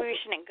down. Maybe we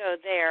shouldn't go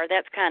there.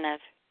 That's kind of...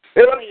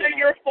 In a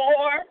figure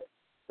four.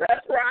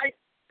 That's right.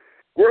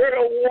 We're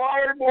going to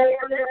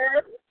waterboard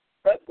her.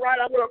 That's right.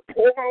 I'm going to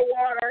pour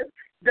water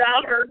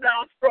down her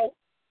nostril,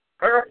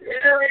 her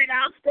hairy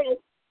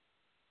nostril.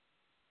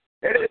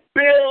 And if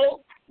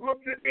Bill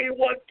looks at me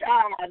one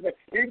time,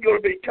 he's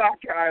going to be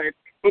cockeyed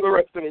for the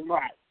rest of his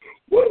life.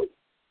 Woo!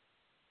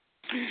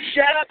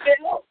 Shut up,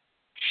 Bill.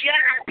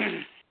 Shut up.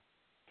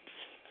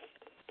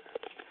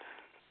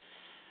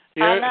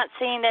 I'm not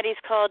seeing that he's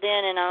called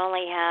in, and I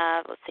only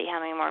have, let's see,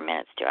 how many more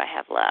minutes do I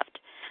have left?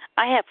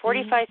 I have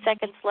 45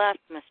 seconds left,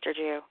 Mr.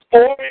 Jew.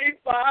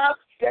 45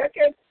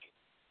 seconds?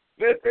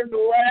 This is the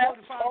last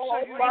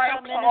call,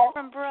 final call.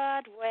 From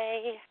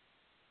Broadway.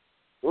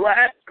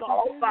 Last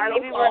call, final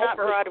Maybe call. we're not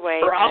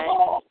Broadway.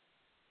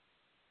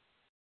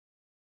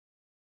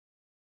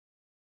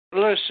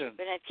 Listen.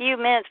 But in a few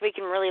minutes, we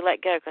can really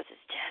let go because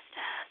it's just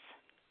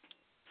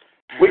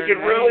us. We can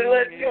really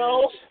let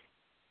go.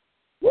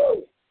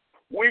 Woo!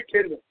 We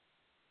can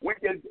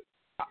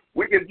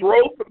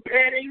throw some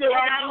panties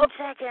around.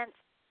 10 seconds.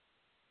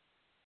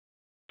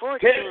 14.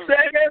 10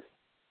 seconds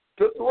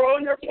to throw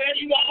your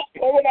panties off.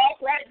 Pull them off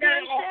right 10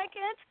 now.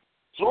 seconds.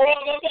 Throw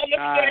them on the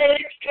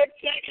stage. 10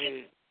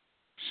 seconds.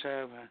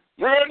 7.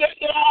 Turn it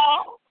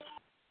down.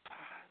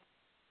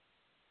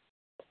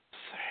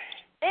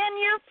 And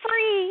you're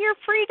free. You're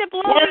free to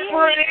blow.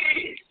 We're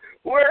free.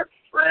 We're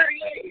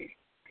free.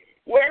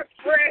 We're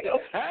free.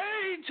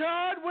 Hey,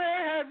 Todd,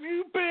 where have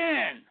you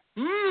been?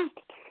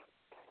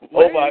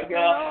 Oh, my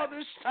God. All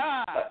this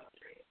time?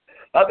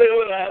 I think I'm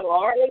going to have a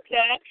heart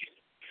attack.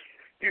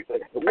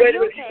 Wait a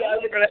minute, you guys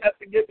are going to have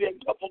to give me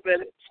a couple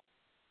minutes.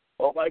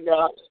 Oh, my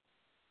God.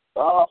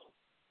 Oh.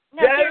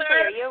 No,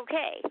 are you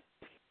okay?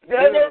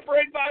 Denver,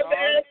 bring my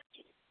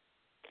meds.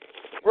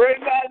 Bring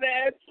my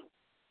meds.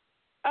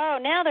 Oh,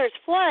 now there's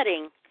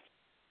flooding.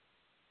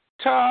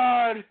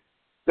 Todd.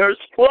 There's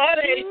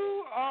flooding.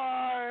 You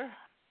are.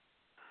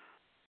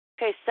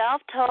 Okay,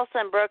 South Tulsa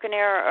and Broken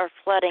Arrow are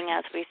flooding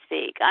as we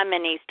speak. I'm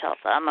in East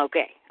Tulsa. I'm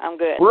okay. I'm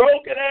good.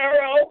 Broken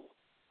Arrow,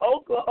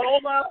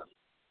 Oklahoma,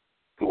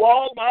 to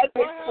all my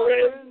big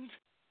friends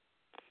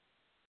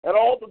and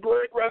all the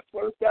great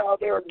wrestlers down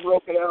there in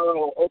Broken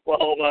Arrow,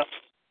 Oklahoma.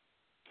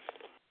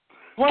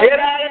 Get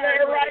out of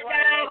there right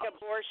now. Make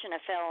abortion a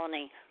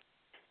felony.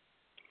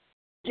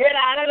 Get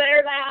out of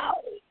there now.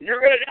 You're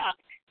going to die.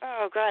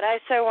 Oh, God, I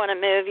so want to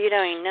move. You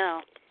don't even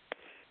know.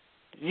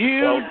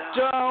 You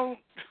don't.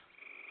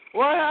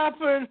 What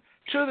happened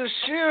to the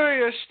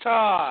serious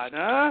Todd,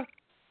 huh?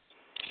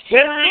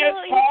 Serious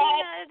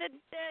Todd?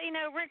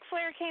 Ric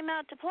Flair came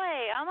out to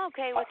play. I'm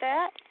okay with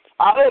that.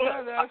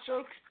 Yeah, that's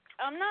okay.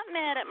 I'm not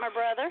mad at my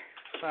brother.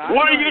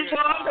 What are you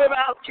talking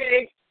about,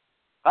 King?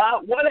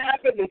 What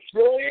happened to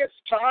serious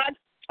Todd?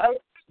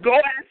 Go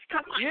ask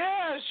Todd.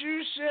 Yes,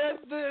 you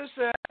said this,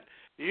 that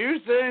you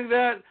think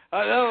that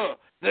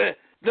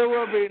there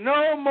will be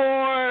no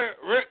more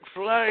Ric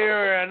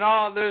Flair and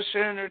all this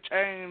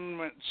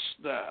entertainment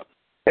stuff.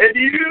 And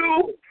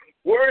you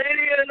were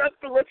idiot enough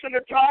to listen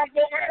to Todd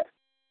Moore?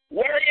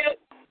 Were you?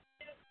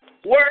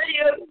 Were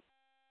you?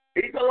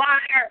 He's a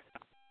liar.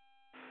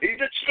 He's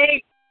a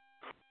cheat.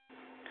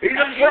 He's a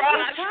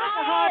fraud. Todd's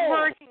a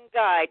hard-working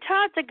guy.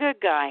 Todd's a good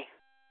guy.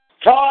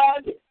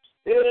 Todd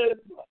is a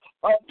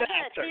I got a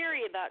bastard.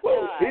 theory about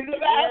Todd. He's a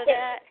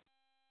bastard.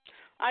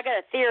 I got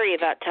a theory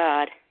about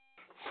Todd.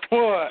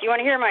 What? Do you want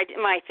to hear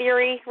my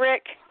theory,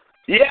 Rick?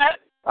 Yeah,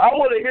 I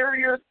want to hear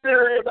your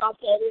theory about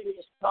that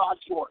idiot Todd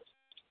Schwartz.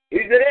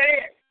 He's an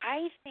idiot.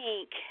 I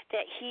think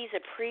that he's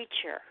a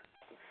preacher.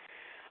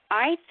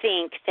 I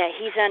think that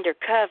he's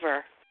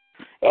undercover.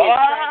 And he's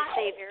trying to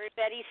save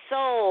everybody's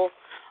soul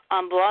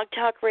on Blog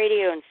Talk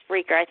Radio and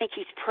Spreaker. I think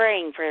he's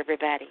praying for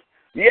everybody.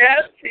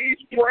 Yes, he's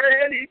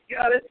praying. He's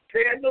got his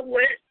candle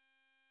lit.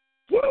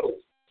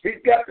 Woo! He's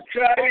got the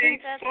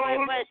Chinese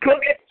food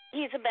cooking.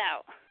 He's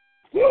about.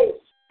 Woo!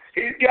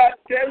 He's got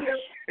tender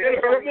and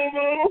herbal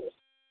noodles.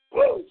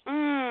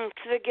 Woo!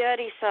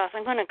 Spaghetti sauce.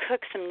 I'm going to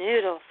cook some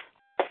noodles.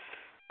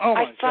 Oh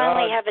my I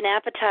finally God. have an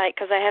appetite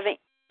because I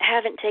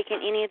haven't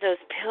taken any of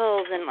those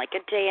pills in like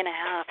a day and a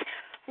half.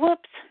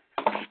 Whoops.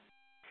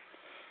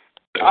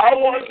 I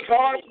want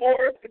Todd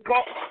Morris to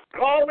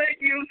call it,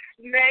 you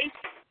snake.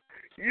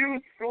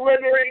 You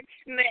slithering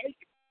snake.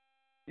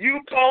 You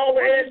call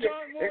in. What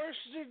Todd Morris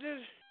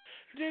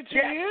did to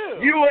you?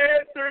 You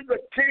answered the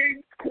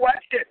king's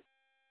question.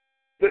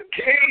 The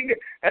king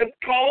has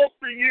called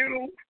for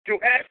you to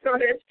answer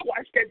his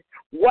question.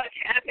 What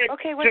happened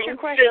what's your to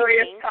question,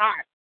 Serious King?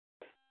 Todd?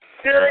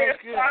 Serious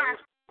Todd.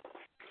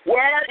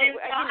 Where is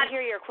I Todd? didn't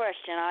hear your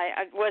question.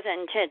 I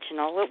wasn't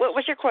intentional. What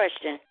was your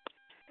question?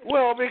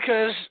 Well,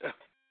 because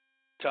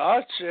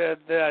Todd said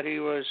that he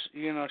was,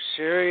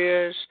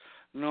 serious,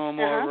 no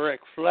more Ric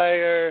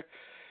Flair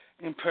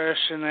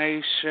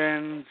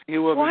impersonation. He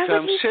will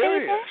become serious. Why would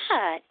he say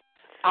that?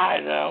 I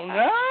don't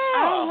know.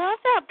 I love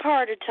that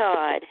part of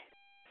Todd.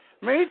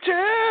 Me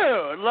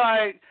too.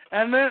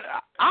 And then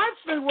I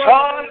think what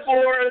Todd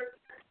Morris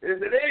is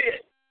an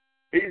idiot.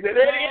 He's an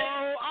idiot.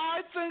 No,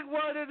 I think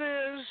what it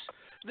is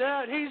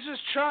that he's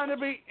just trying to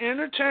be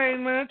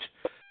entertainment.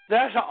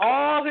 That's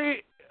all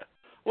he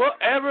will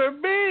ever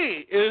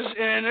be is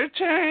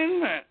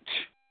entertainment.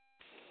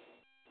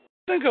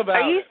 Think about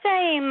it. Are you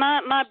saying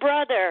my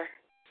brother?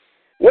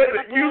 Wait a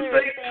minute, you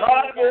think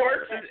Todd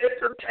Morris is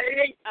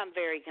entertaining? I'm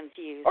very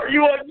confused. Are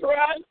you on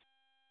drugs?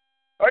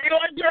 Are you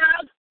on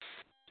drugs?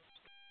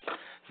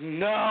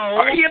 No.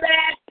 Are you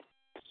mad?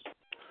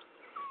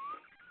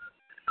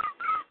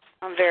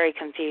 I'm very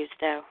confused,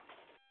 though.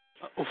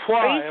 Why?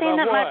 Are you saying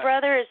About that what? my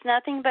brother is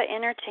nothing but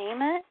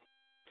entertainment?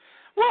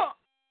 Well,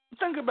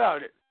 think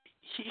about it.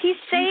 He's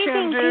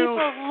saving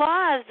people's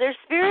lives, their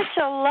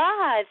spiritual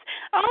lives.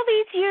 All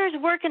these years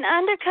working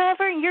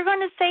undercover, and you're going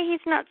to say he's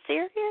not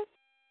serious?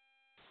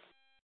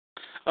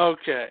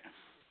 Okay.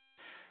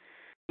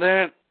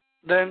 Then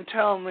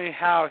tell me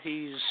how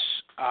he's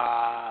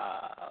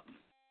I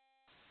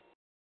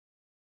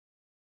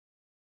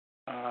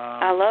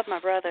love my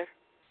brother.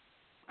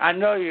 I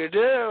know you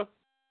do.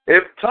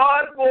 If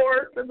Todd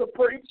Morris is a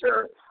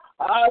preacher,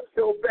 I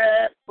feel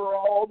bad for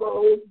all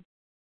those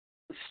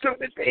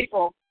stupid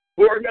people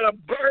who are going to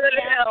burn in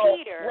hell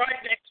Peter,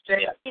 right next to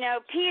him. You know,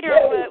 Peter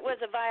was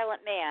a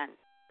violent man.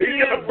 He's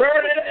going to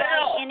burn in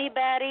hell.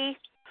 Anybody?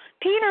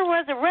 Peter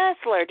was a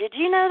wrestler. Did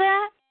you know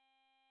that?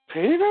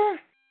 Peter?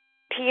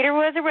 Peter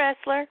was a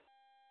wrestler.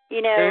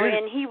 You know,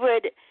 and he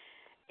was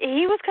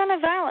kind of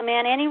violent,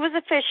 man, and he was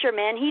a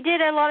fisherman. He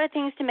did a lot of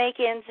things to make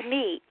ends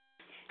meet.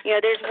 You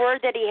know, there's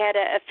word that he had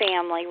a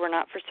family. We're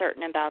not for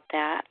certain about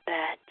that.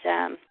 But,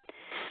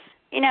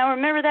 you know,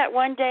 remember that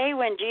one day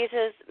when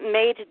Jesus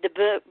made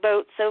the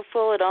boat so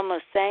full it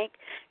almost sank?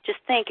 Just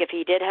think, if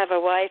he did have a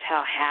wife,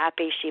 how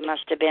happy she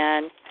must have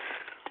been.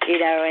 You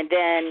know, and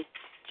then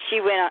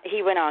he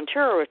went on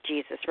tour with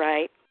Jesus,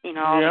 right? You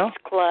know, all these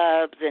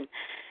clubs and,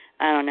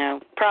 I don't know,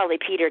 probably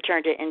Peter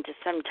turned it into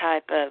some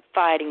type of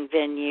fighting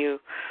venue.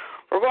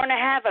 We're going to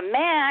have a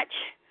match.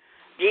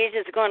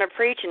 Jesus is going to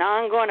preach, and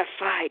I'm going to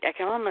fight. I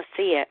can almost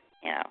see it,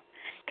 you know.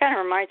 Kind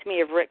of reminds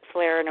me of Ric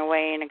Flair in a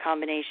way, in a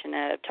combination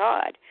of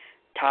Todd.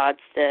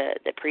 Todd's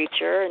the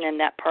preacher, and then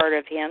that part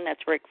of him,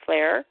 that's Ric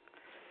Flair.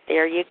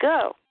 There you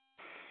go.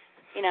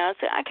 You know,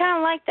 so I kind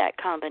of like that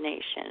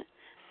combination.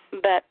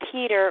 But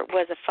Peter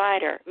was a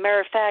fighter.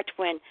 Matter of fact,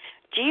 when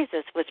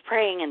Jesus was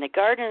praying in the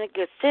Garden of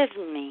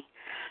Gethsemane,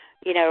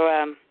 you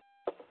know,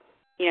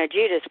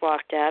 Judas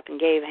walked up and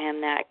gave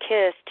him that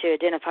kiss to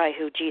identify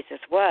who Jesus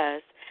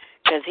was,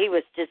 because he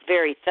was just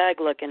very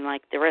thug-looking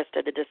like the rest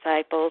of the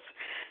disciples.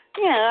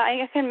 You know,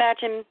 I can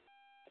imagine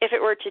if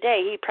it were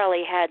today, he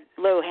probably had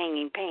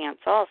low-hanging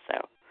pants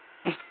also.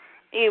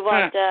 He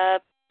walked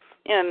up,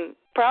 and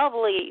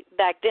probably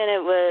back then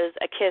it was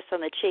a kiss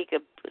on the cheek.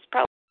 It was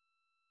probably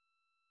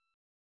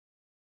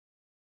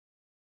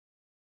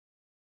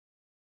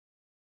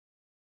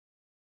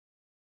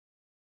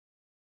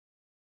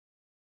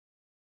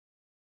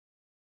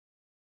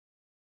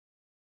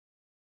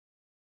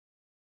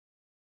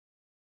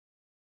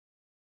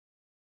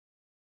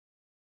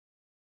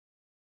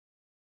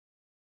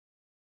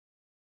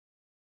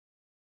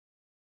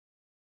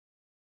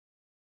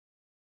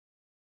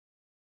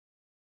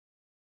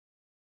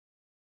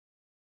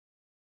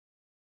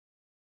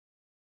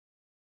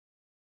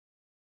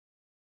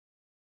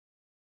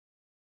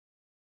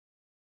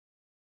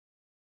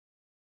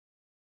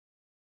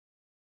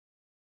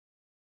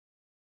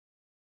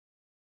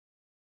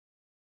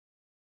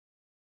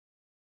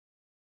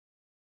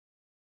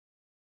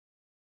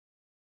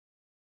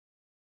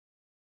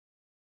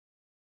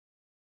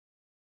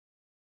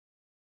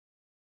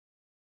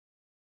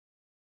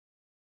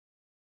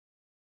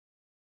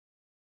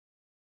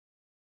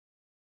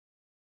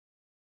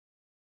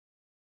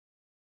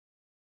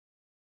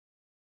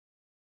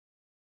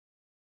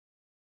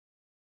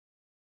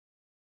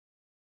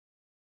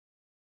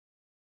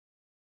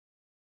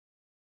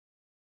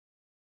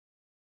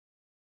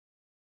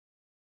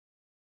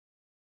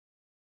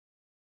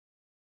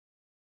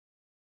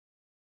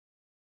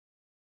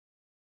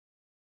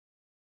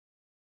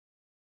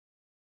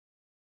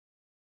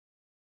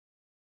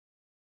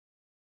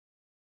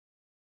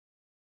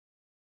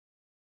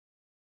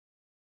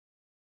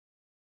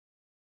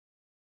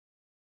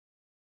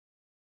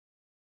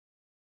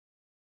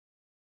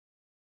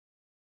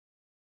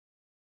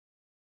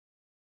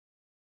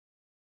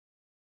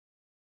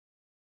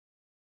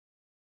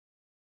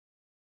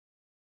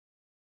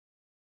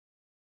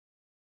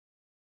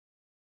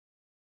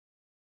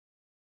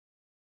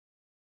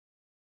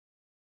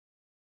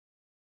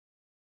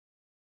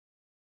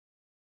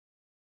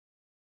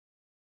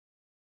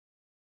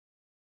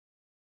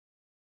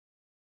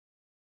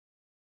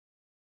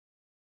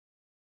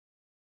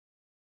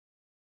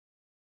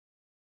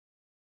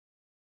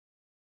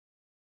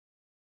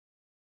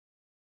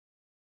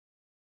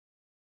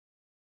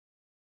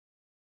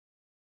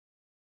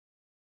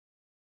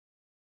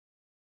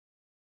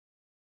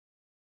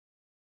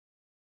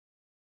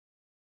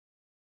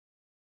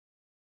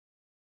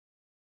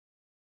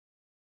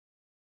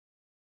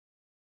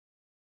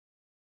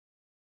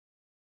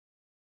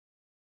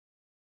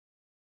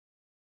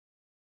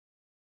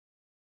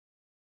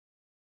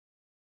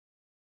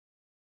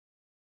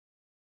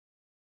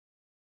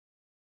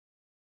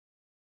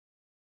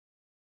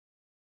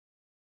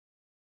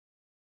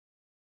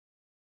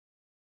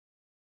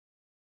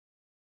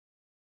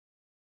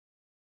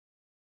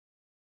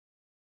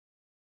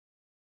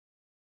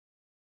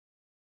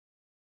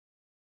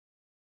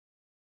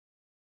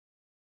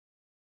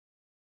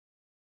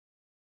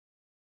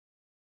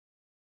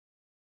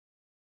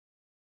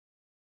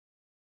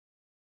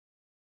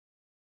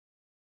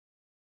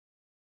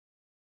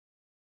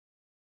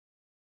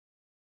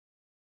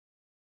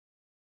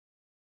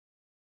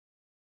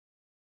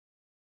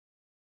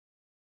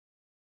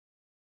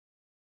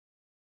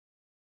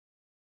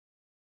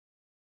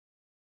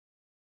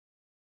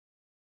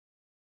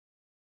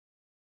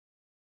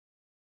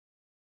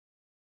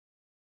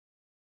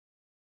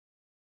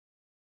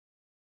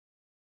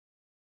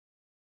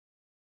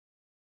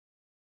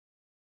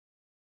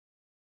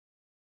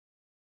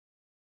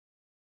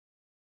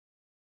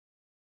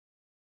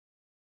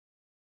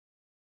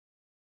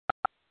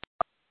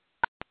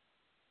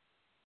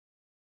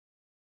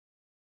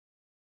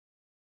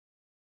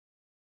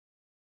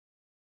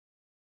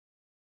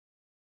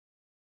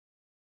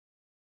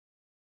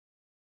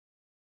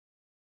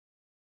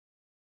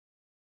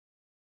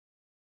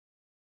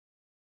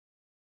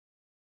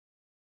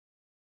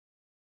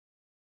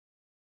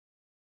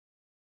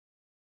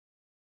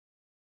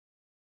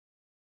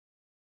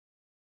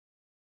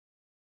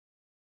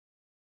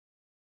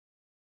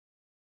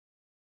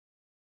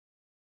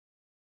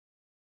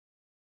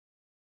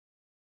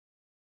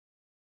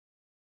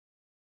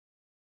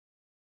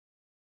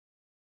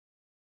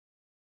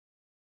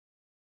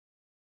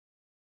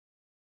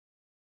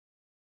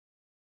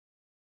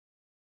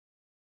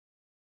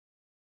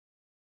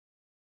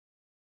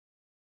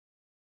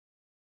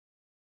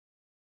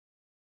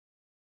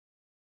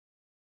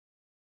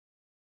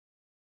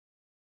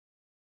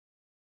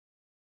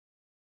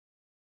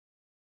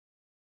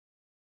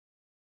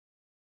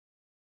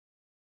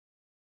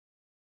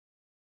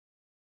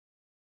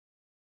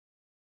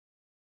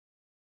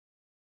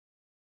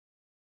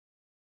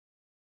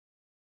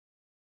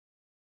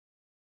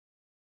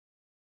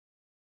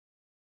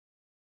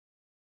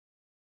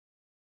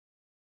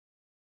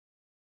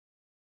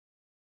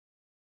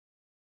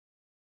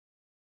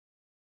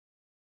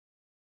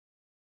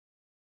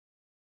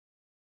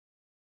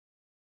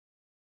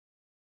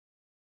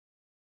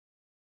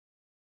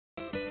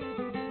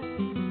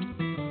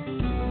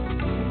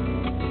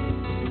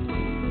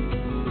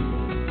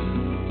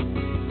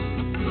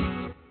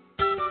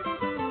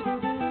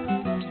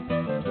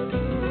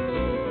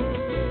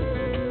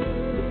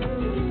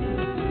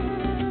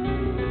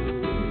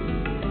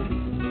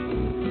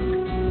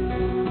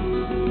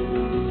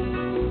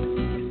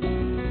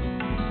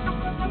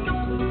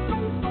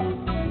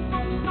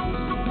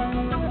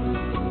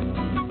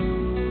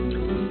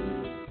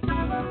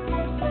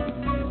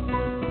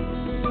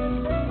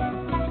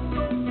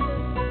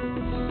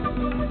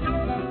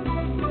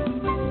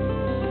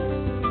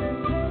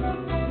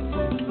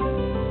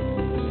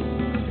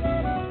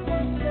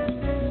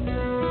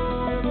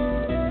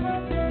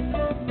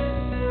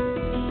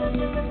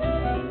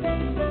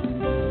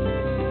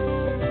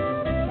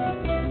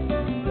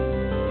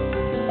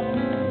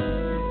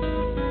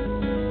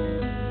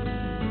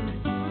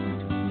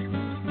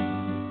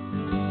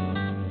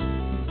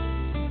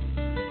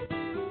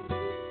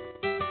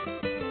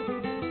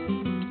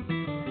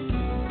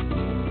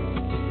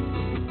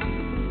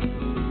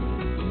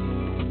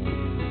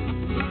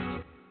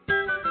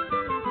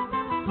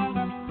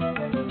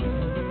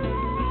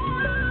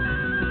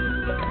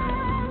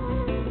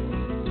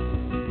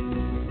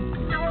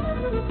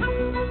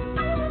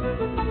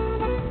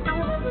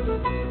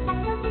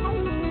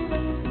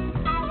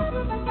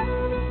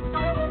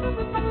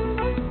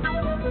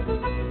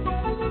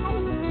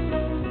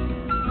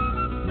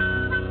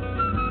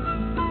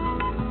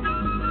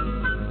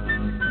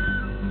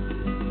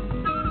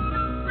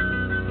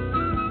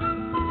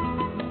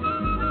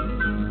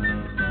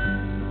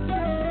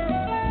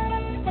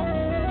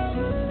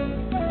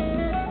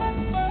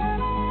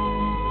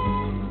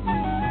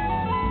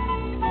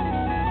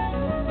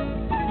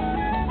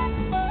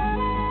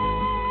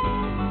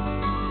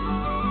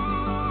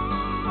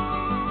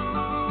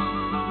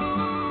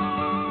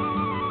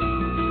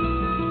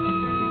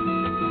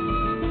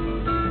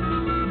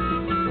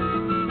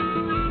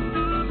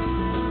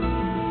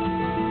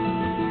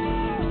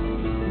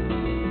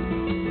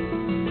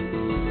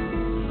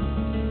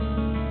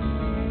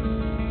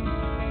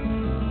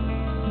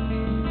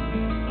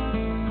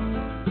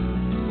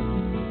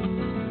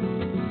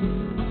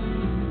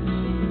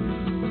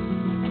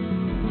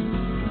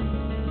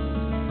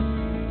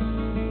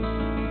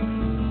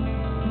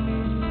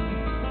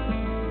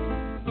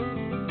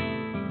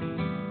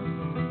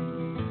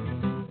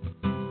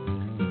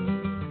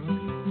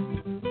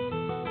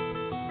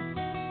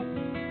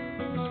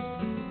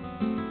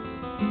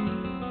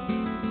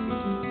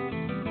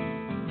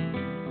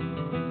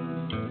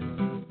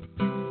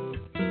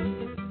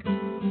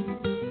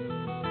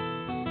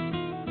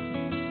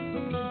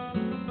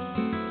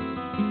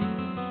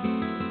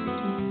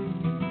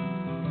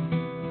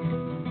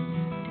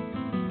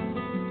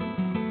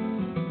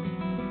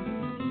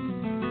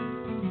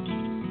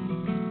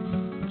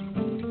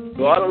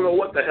So I don't know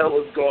what the hell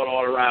is going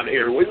on around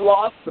here. We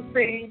lost the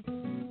feed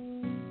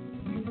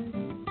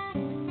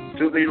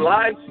to the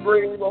live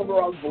stream over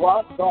on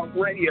Blog Talk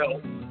Radio.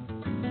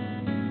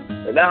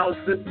 And now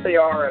since they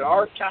are at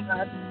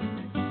archive,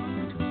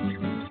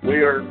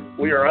 we are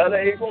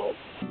unable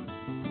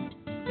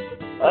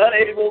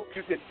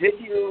to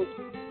continue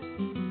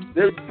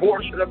this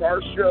portion of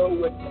our show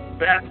with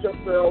Baptist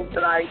Film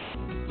tonight.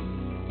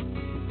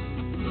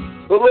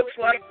 It looks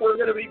like we're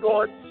going to be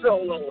going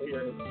solo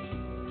here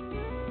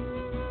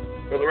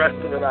for the rest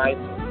of the night.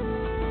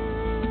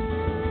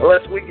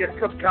 Unless we get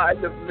some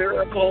kind of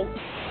miracle.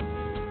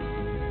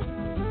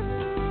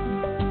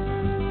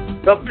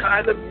 Some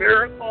kind of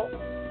miracle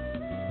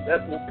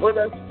that will put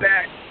us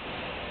back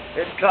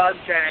in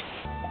contact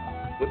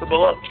with the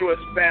voluptuous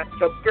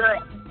bathtub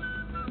girl.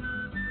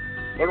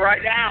 But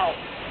right now,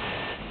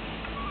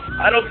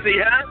 I don't see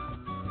that.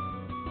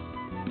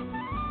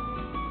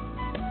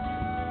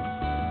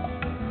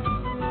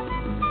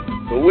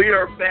 So we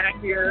are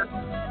back here,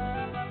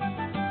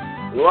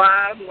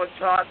 live on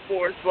Todd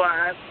Force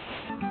Live.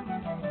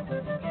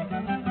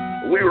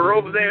 We were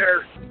over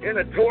there in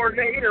a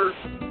tornado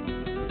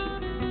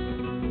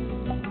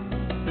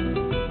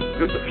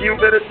just a few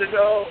minutes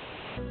ago.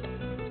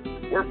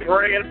 We're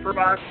praying for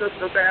my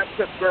sister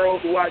Baptist girl,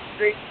 who I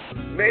think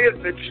may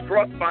have been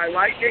struck by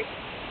lightning.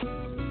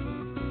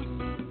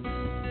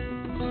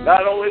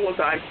 Not only was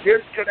I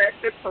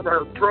disconnected from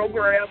her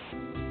program,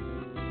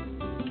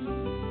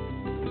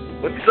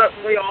 but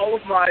suddenly all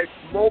of my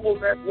mobile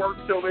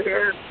networks over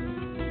here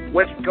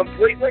went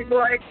completely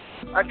blank.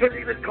 I couldn't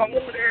even call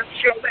over there and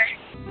show that.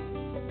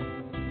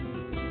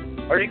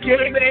 Are you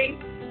kidding me?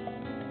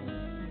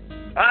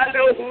 I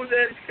know who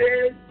this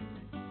is.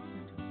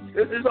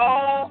 This is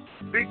all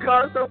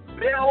because of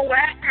Bill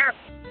Wagner.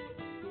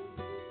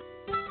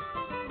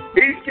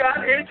 He's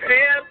got his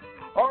hand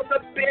on the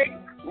big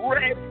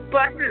red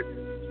button.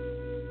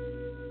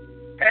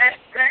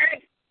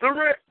 Hashtag the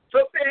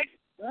big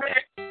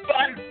red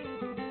button.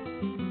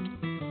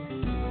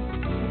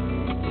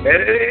 And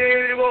at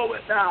any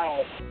moment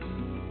now,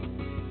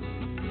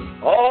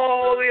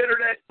 all the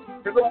internet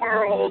in the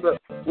world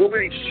will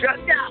be shut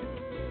down.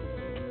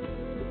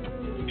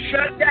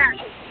 Shut down.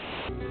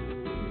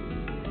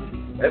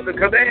 At the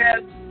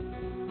command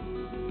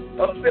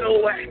of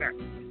Bill Wagner.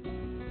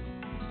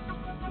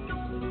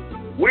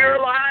 We're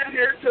live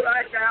here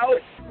tonight now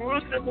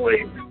exclusively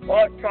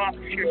on Talk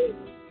Show.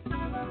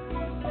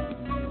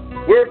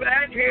 We're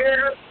back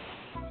here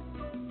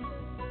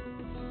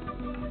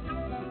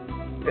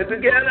in the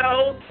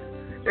ghetto,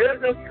 in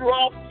the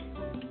slumps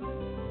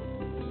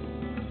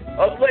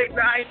of late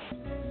night.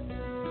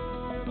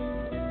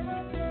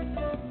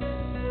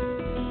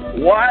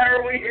 Why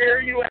are we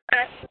here, you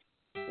ask?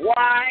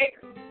 Why?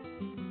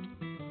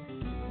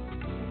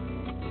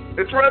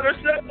 It's rather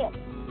simple.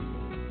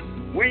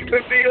 We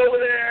could be over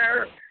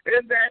there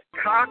in that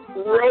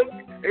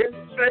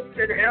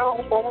cockroach-infested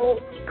hellhole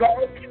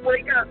called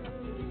Springer.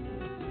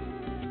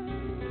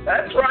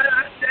 That's right,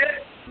 I said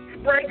it.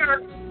 Springer.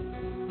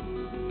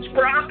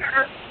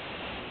 Sprocker.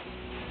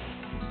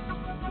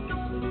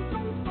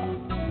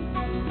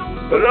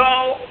 But no,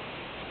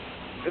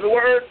 in the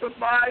words of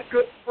my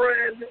good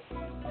friend,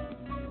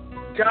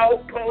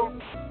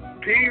 Cowpoke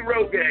P.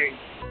 Rogaine.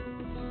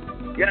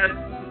 Yes,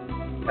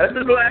 that's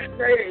his last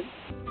name.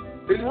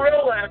 His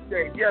real last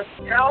name. Yes,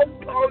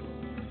 Cowpoke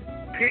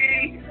P.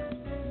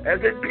 as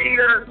in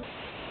Peter,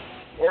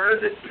 or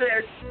as in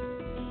Pitt.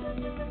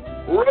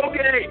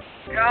 Rogaine.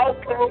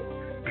 Cowpoke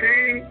P.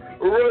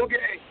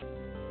 Rogaine.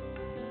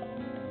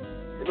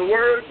 In the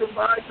words of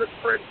my good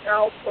friend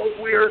Cowpoke,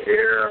 we are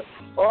here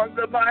on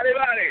the Mighty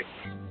Mighty.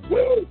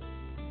 Woo!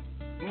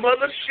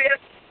 Mother shit.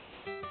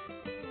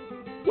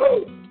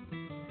 Woo!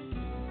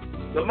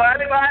 The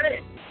Mighty Mighty.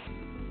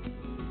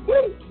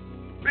 Woo!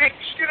 Big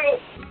show.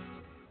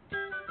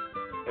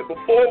 And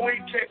before we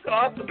kick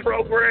off the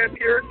program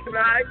here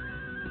tonight,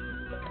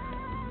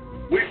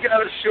 we've got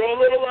to show a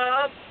little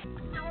love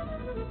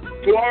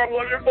to our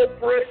wonderful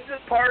friends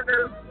and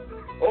partners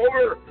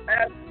over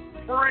at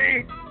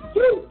Free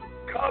Woo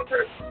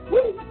Comfort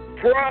Woo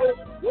Pro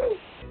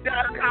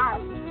Woo.com.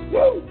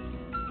 Woo!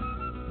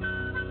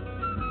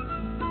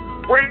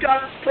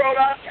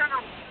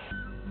 FreeComfortPro.com.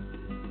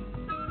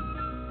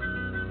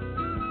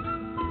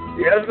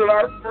 Yes, and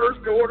our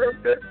first order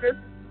of business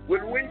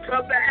when we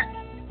come back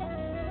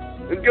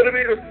is going to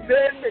be to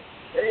send a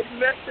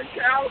message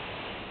out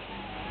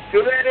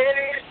to that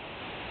idiot,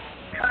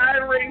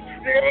 Kyrie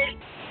State.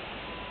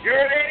 You're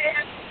an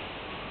idiot.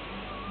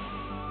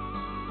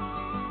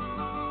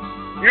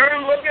 You're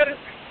looking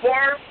for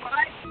a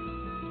fight.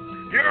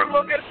 You're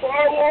looking for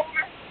a war.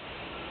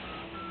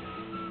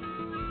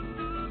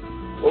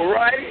 Well,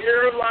 right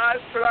here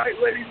live tonight,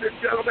 ladies and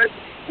gentlemen,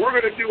 we're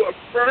going to do a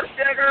first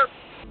digger.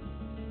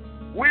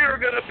 We are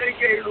going to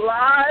make a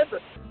live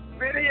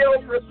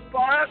video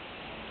response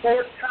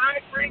for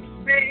Tyreek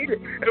Speed,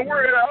 and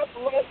we're going to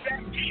upload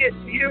that shit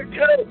to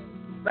YouTube.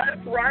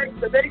 That's right,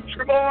 the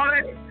Nature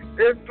Boy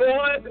is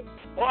going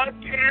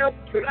on camp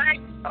tonight.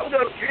 I'm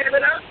going to cam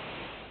it up.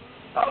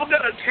 I'm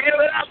gonna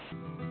tear it up.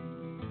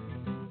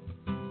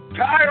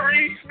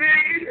 Tyree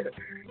Sneed,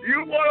 you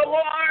want a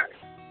war?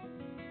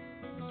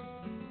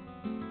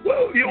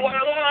 Woo, you want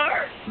a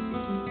war?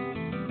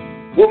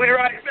 We'll be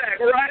right back,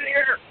 right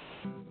here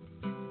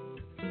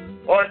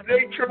on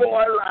Nature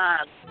Boy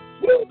Live.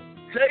 Woo,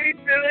 say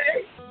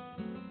today,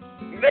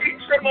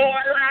 Nature Boy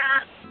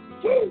Live.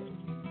 Woo,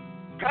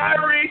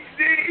 Tyree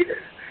Sneed,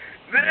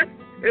 this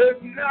is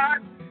not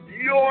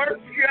your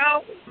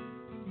show.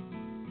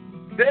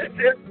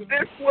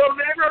 This will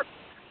never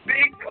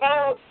be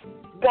called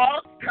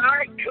Boss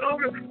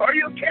Tycoon. Are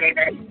you kidding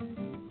me?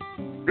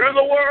 You're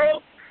the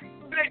world's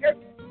biggest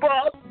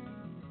boss.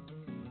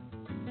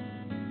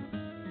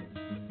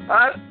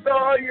 I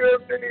saw your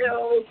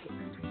videos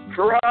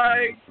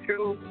trying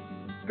to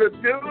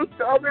seduce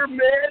other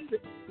men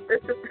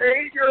into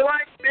paying your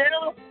life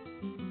bill.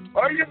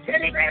 Are you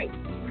kidding me?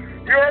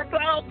 You're a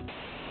boss.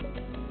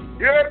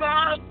 You're a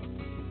boss.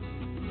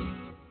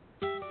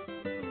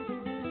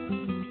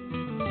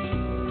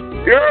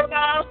 You're a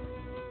boss.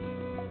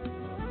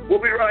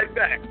 We'll be right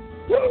back.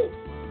 Woo!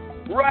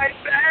 Right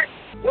back.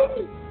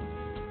 Woo!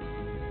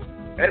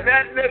 And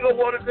that nigga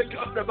wanted to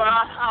come to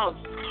my house.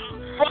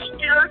 Fuck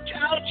your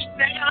couch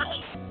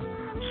now.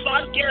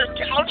 Fuck your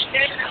couch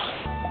now.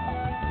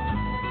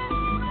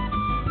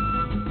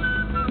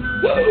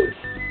 Woo!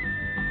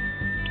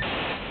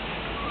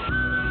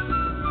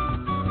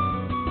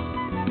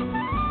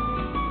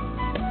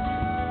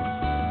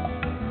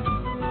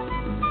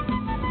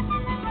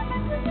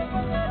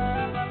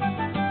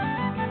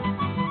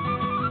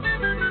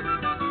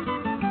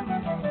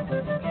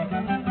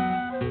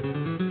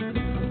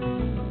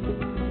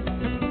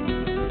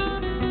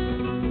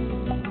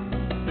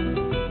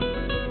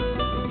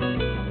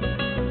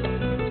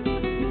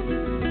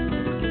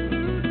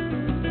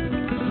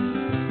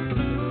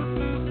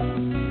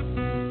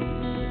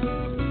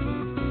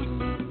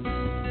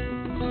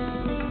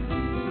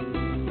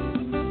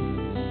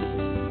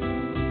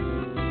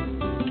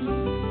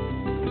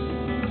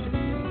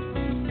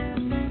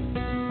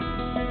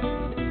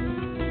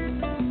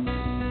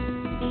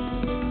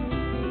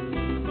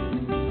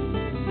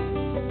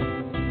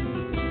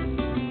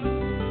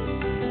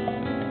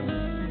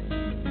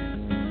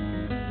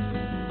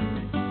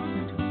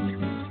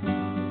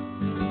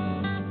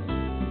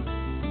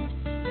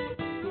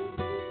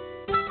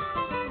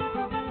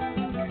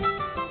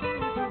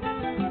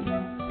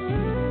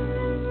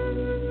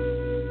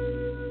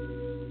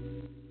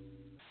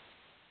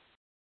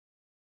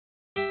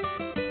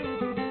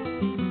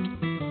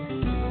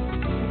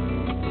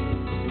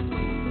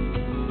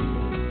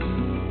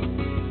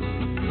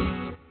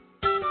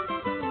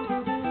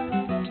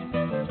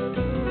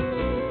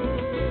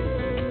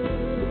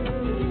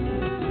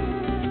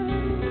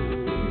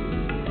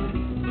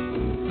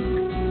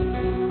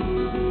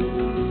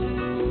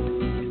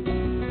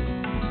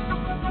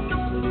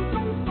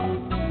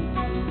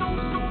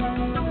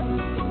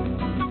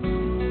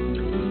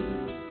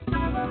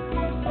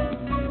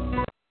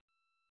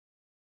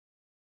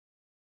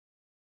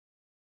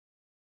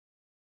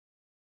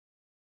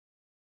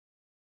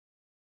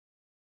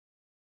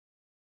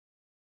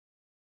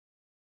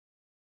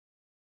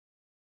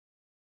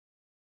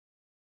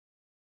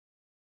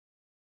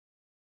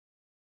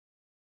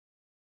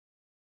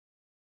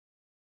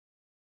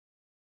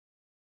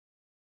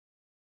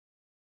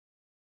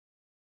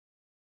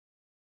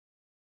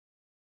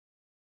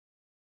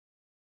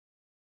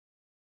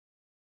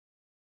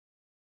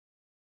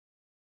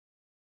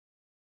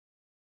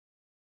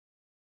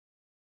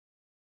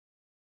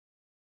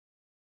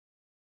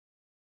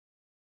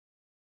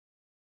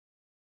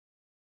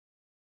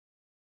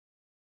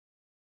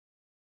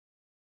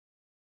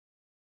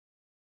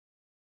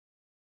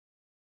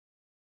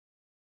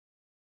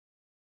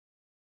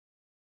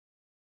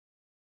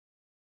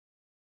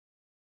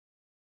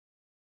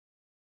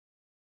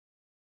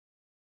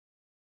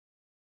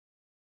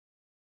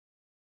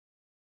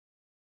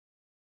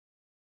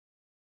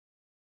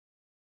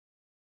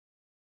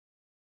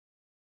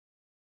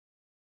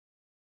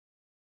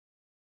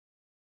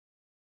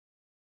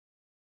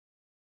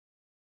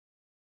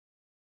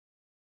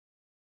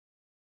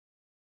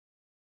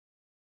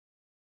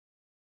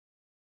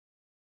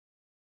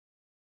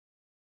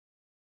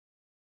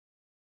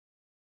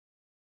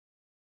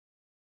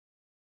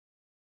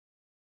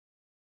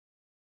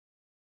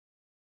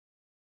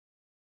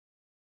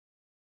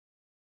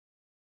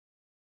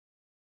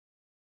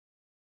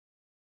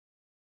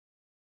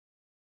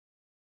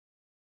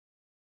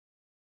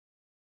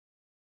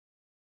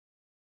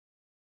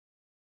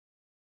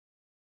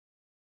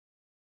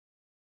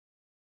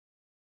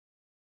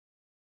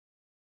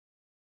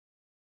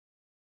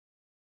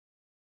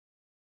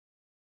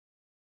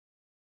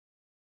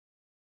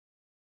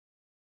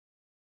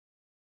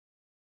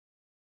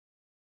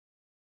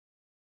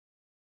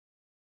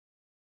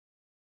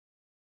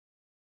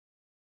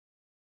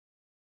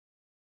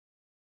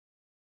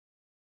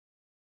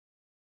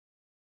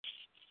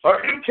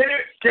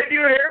 Can you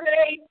hear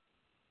me?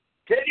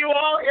 Can you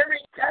all hear me?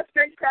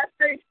 Testing,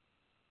 testing.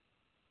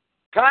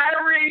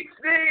 Tyree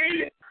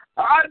Sneed,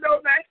 I know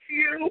that's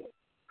you.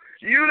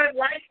 You didn't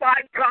like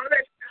my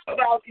comment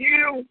about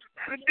you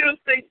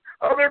seducing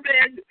other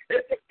men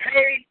into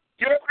paying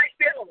your light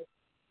bill.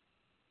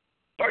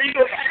 Are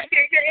you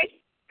hacking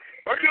me?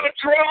 Are you a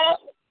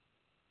troll?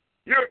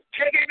 You're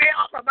kicking me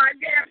off of my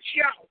damn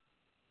show.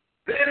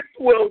 This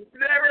will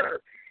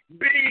never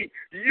be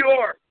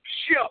your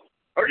show.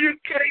 Are you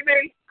kidding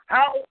me?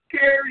 How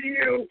dare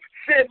you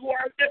send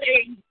word to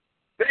me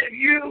that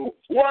you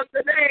want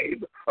the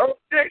name of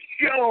this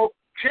show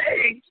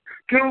changed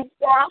to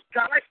Boss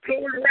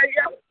Tycoon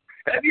Radio?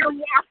 Have you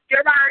lost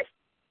your mind?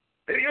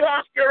 Have you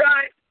lost your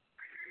mind?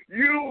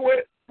 You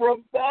went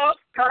from Boss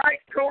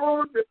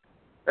Tycoon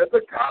at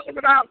the top of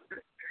the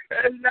mountain,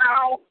 and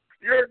now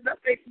you're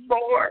nothing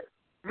more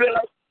than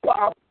a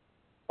bum.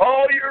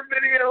 All your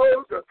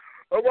videos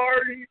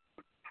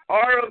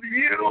are of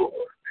you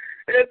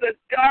in the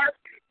dark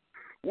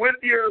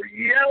with your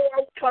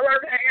yellow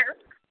colored hair.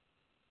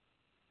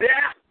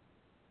 Yeah,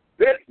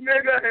 this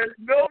nigga has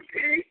no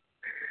teeth.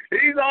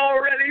 He's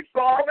already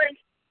balding.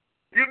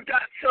 You've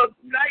got some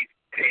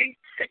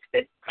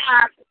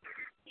 1965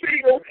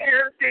 fetal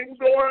hair thing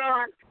going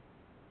on.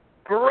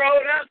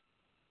 Grown up,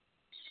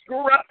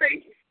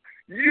 scruffy.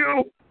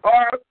 You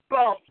are a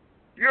bum.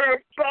 You're a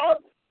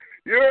bum.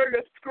 You're a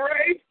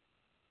disgrace.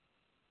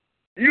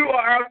 You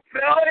are a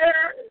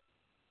failure.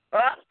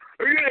 Are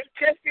you going to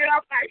kick me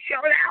off my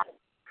show now?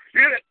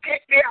 You're going to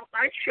kick me off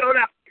my show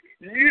now.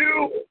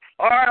 You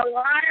are a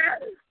liar,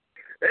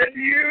 and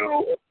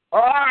you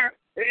are an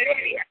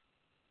idiot.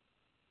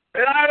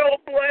 And I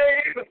don't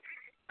blame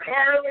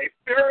Carly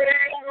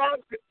Ferrell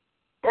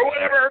or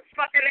whatever her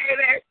fucking name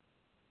is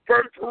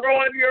for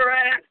throwing your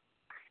ass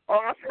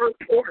off her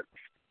porch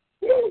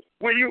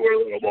when you were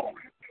a little boy.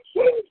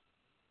 Woo.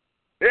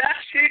 Yeah,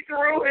 she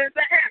threw his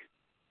ass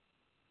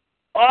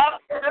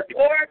off her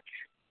porch.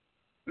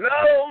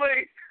 Not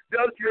only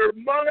does your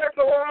mother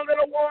belong in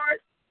a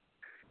ward,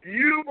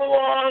 you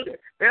belong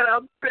in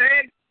a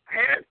big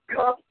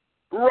handcuff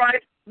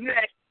right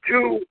next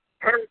to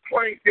her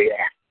crazy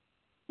ass.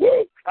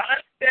 Woo,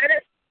 I said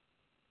it.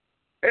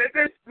 And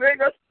this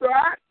nigga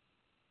thought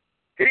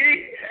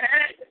he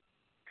had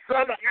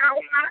some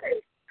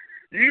allies.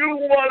 You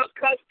want to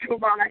come to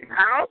my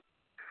house?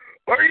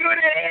 Are you an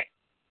idiot?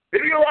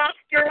 Have you lost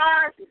your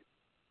mind?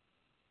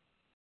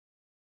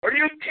 Are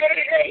you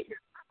kidding?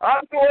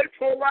 I'm going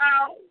to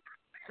allow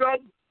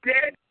some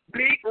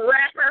deadbeat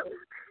rapper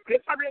to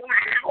come in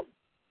my house.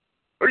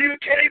 Are you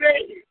kidding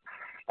me?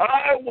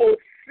 I will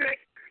stick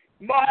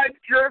my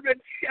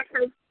German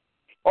Shepherd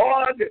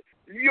on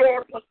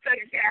your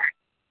pathetic ass.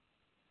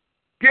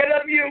 Get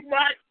him, you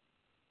mutt.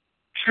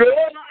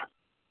 Chola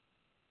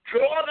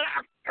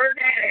per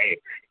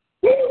day.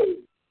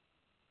 Woo!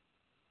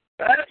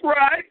 That's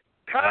right.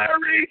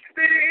 Tyree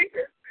Sting,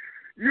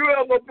 you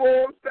have a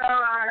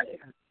bullseye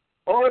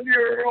on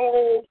your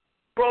old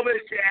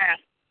rubbish ass.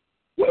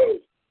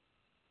 Woo!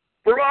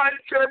 Brian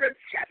Sherman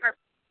Shepherd.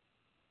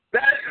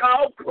 That's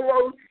how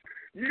close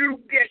you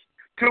get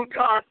to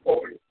Todd.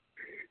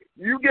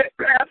 You get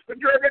past the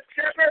German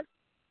Shepherd,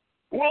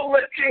 we'll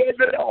let you in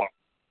the door.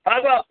 How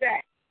about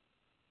that?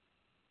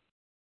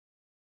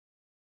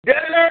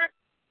 Dinner,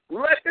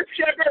 let the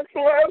Shepherd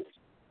float.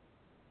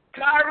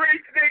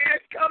 Tyree Sting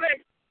is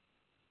coming.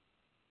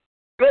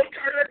 Go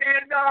turn the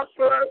damn dog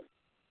loose.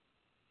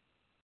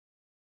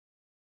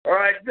 All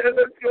right,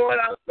 Dylan's going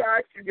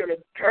outside. She's going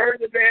to turn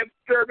the damn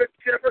German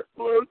Shepherd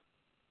loose.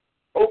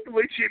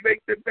 Hopefully she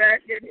makes it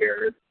back in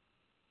here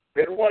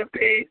in one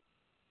piece.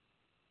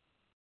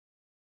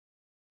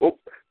 Oh,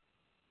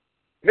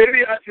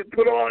 maybe I should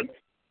put on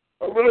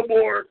a little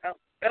more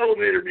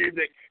elevator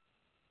music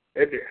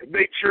and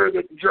make sure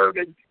that the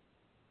Germans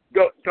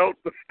don't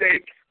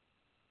mistake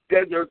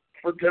desert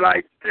for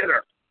tonight's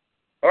dinner.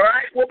 All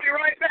right, we'll be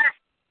right back.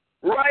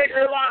 Right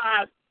here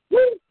live.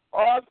 Woo!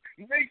 On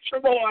Nature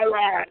Boy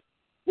Live.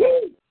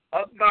 Woo!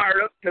 I'm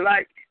fired up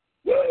tonight.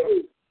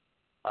 Woo!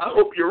 I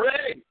hope you're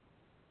ready.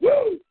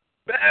 Woo!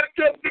 Back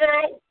up,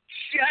 girl.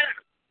 Shut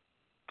up.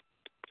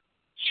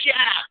 Shut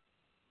up.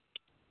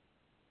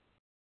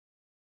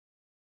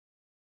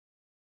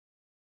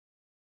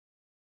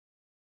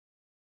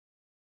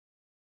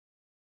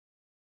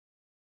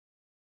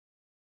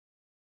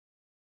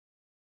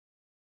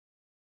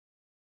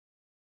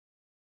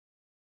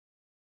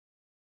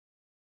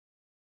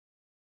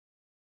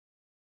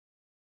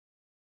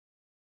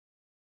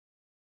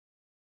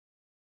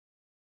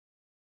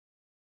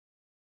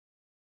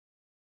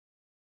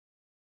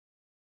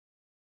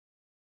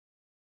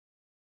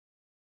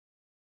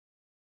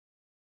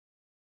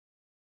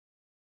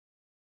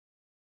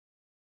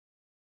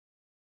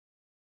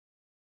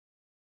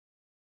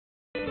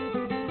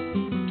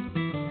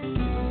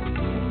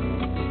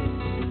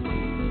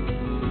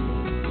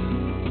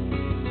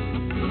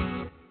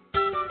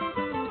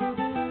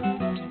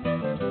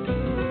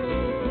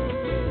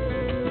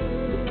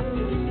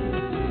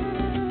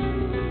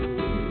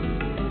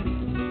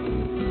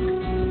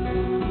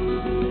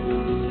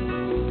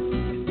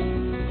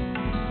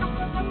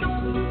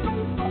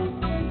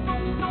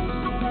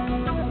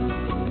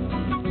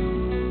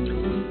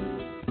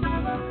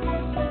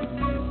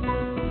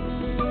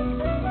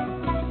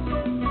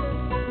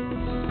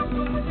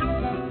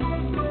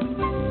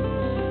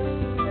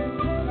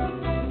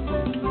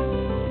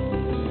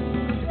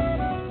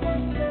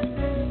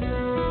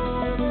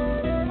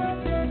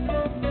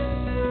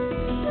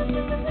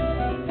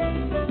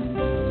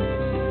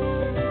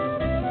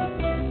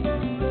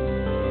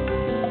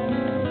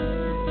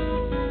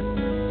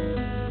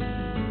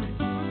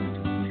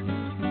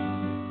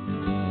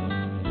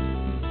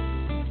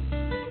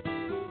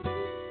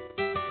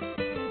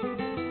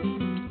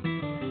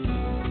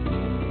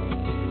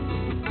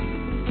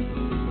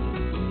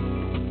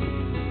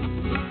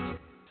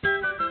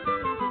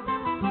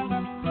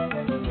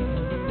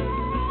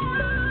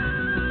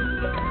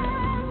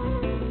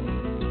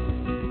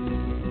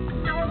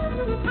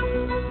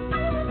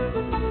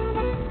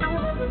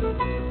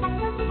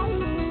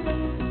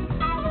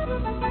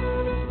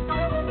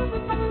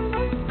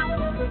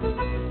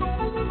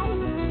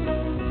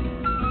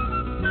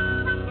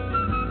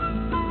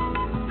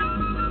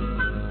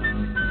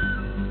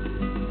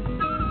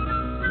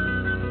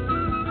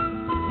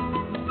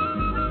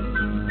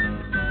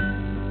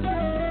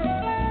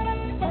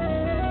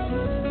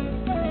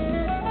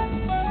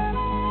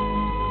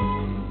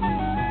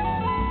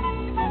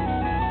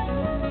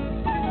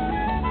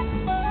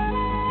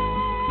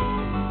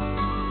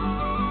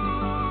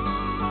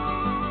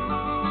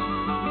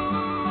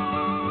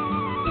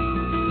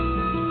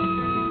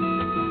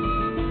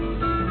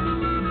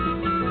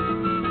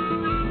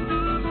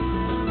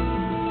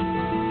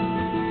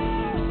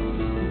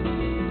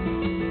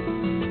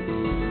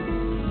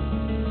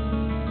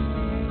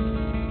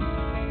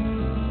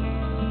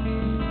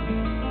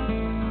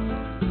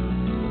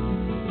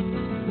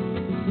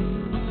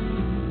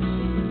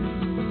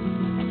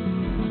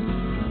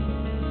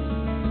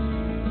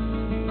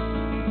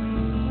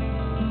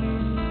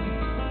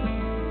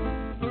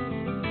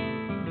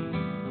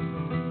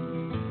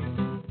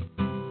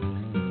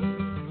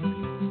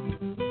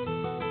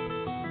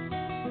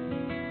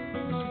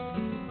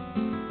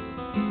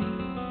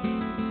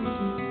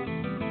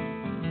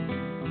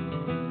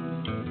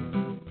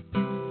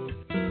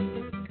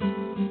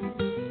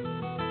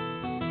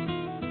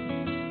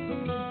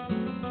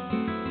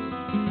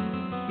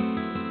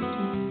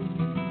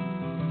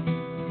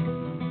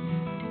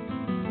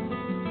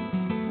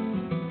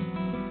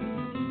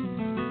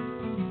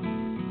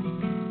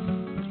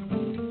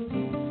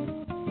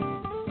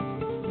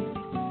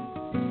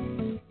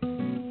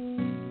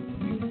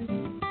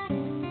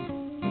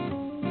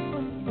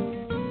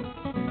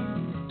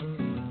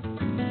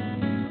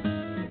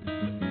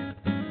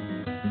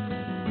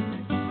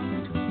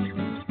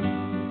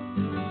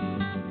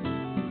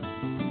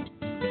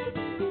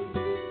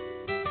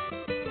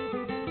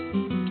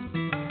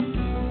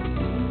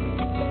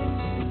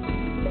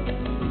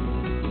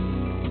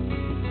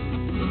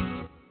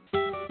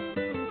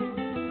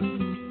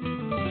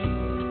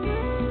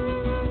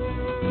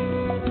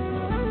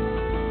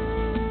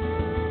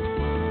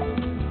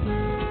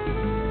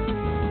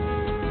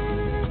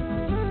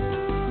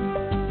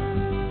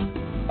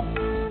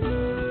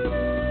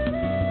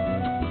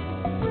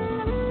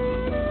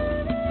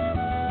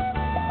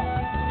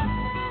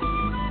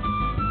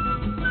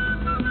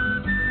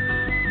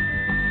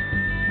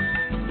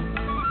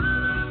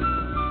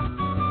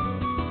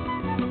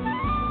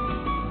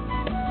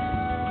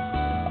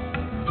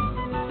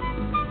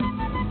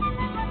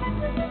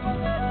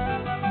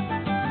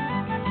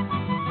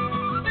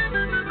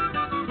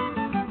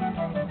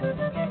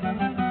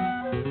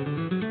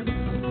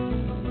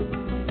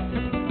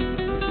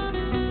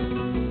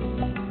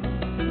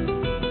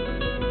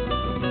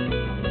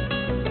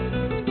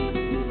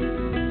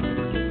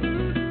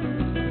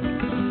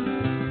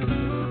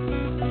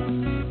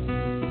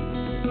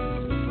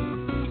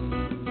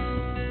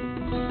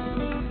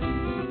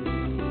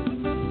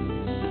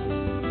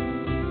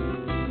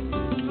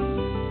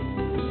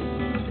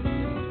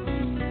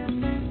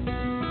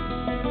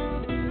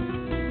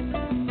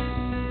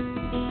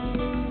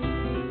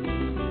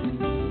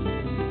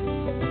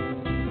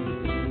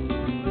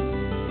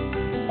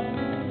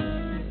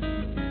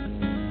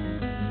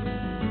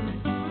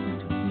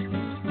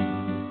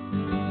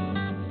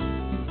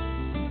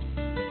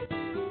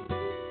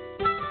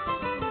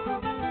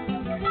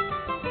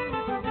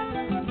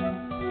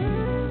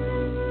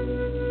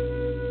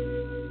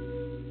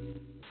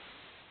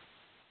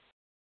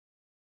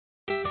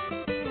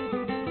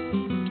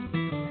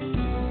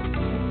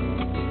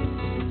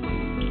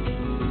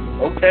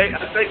 Okay,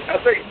 I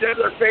think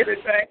Denver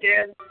faded back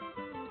in.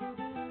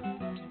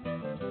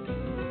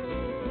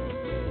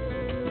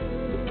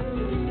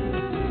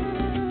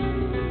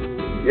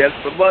 Yes,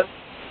 the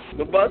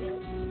bus,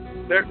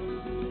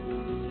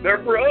 they're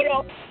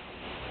brutal.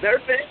 They're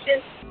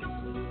vicious.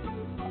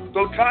 So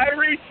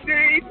Tyree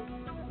Steve,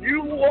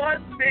 you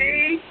want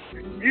me?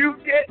 You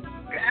get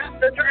past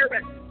the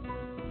tournament.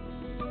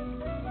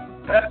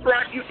 That's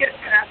right, you get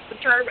past the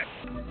tournament.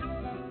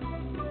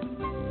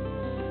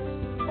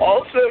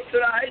 Also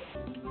tonight,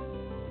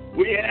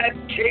 we had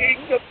King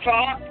of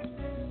Talk.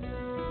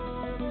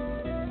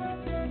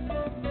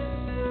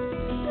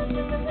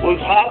 Was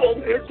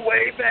hobbled his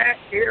way back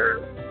here.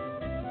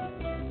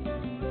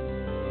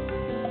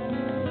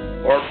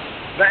 Or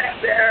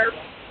back there.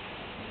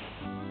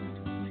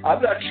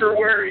 I'm not sure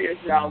where he is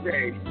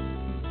nowadays.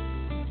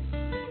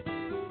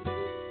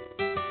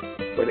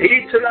 But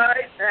he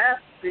tonight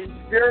asked the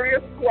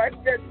serious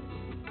question,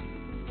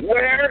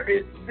 where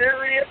is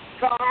Serious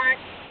Todd?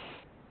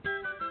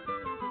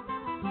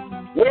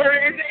 Where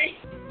is he?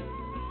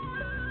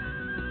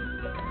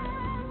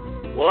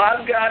 Well,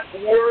 I've got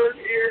word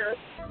here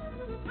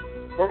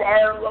from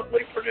our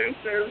lovely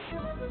producers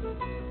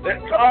that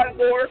Todd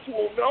Morris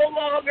will no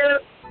longer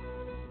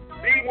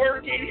be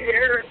working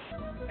here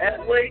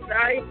at late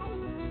night.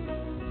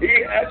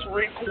 He has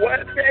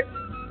requested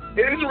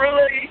his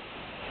release.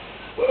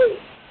 Woo.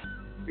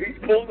 He's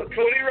pulled the 20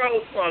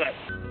 rows on it.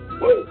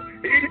 Woo.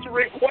 He's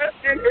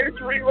requested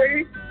his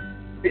release.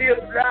 He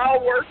is now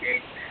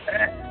working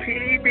at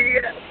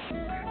PBS.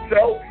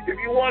 So if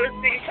you want to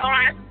see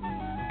Todd,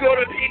 go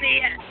to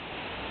PBS.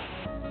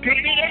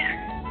 PBS.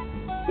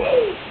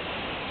 Woo.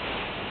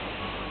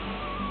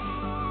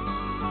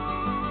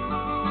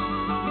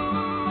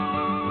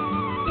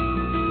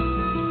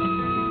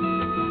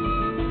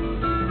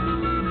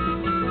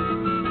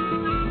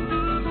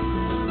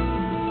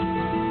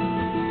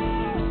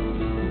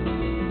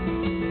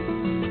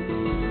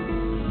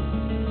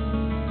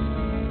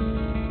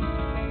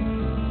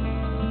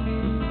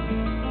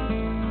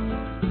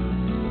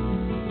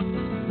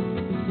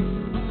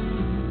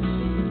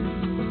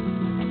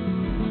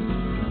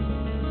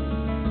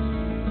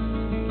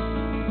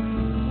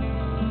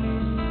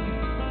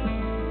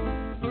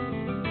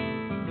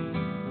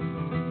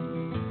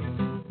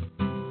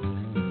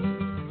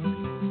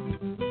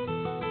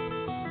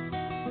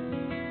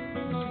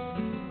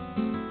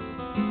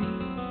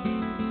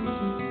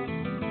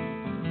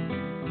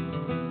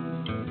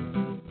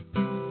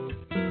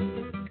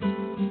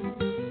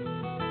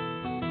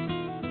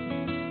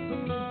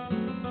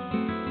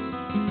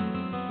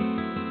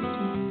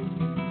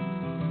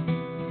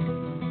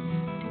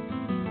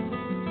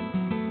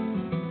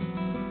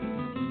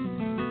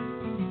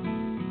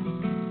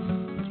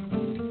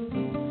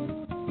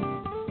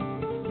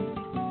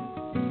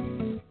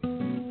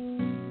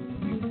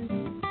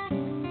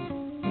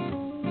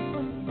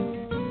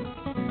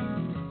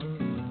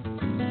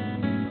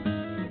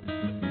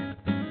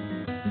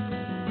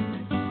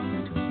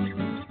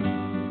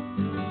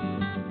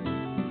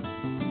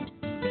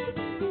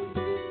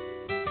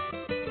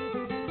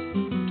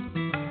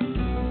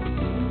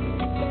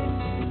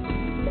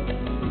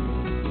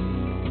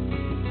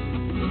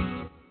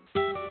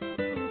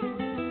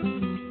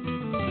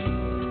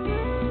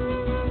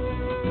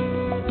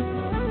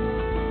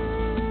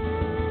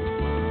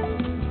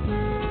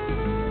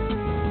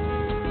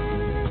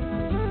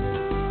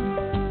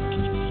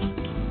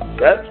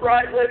 That's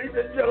right, ladies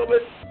and gentlemen.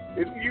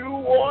 If you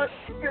want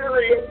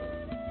serious,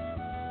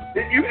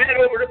 then you head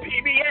over to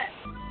PBS.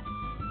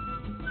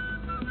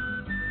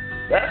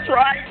 That's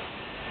right.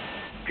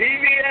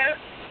 PBS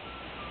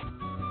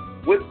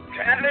with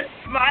Travis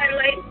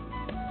Smiley.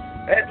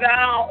 And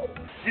now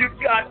you've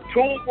got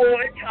Tool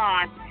Boy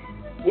Todd.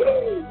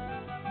 Woo!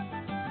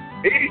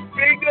 He's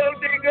bingo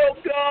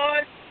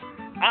gone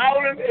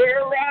out of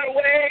here right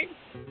away.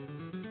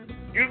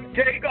 You can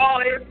take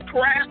all his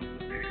crap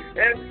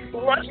and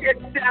flush it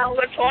down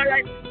the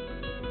toilet.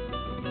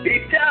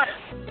 He's done.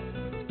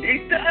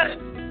 He's done.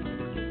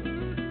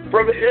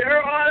 From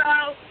here on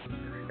out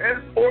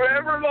and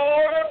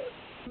forevermore,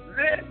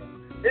 this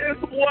is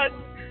what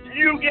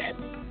you get.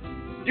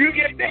 You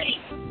get me.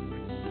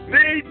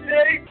 The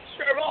Big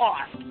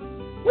Sherlock.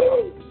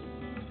 Woo!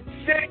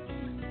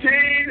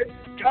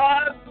 16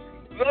 times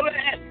the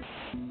man.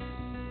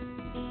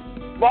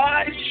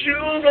 My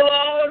shoes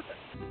alone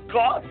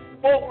cost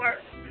more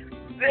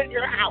than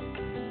your house.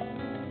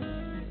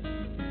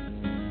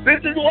 This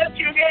is what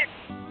you get.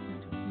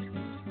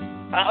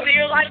 How do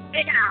you like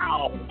me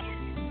now?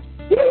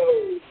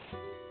 Woo!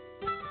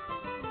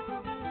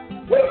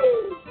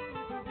 Woo!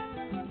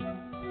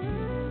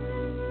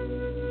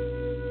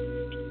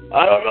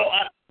 I don't know.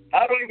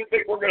 I don't even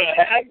think we're going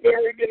to have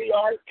very many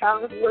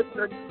archive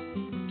listeners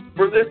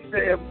for this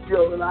damn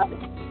show tonight.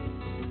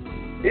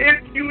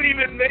 If you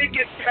even make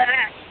it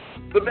past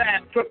the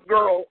bathtub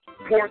girl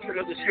portion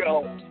of the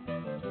show,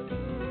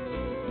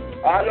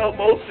 I know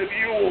most of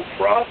you will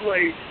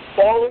probably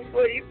fall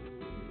asleep,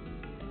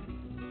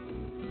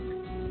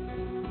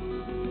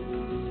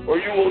 or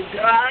you will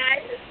die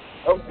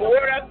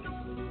aboard us.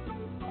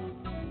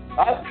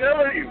 I'm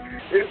telling you,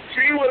 if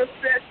she would have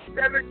said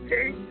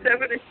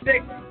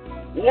 1776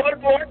 one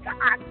more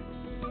time,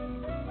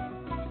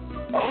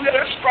 I'm going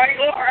to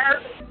strangle her,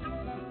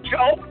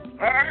 choke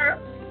her.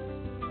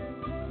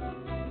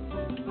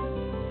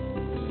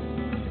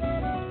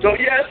 So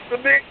yes, the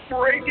big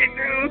breaking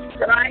news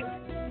tonight,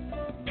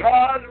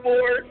 Todd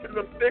Morris is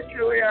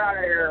officially out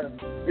of here.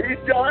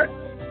 He's done.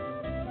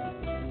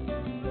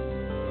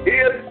 He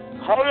has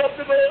hung up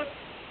the boat.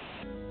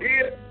 He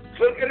has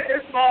taken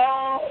his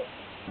ball.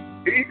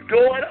 He's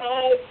going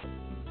home.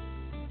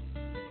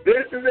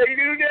 This is a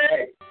new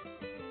day.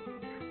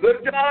 The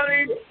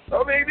dawning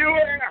of a new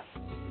era.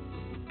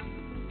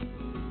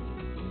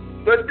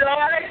 The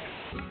dawning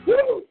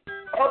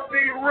of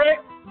the Ric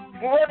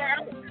Flair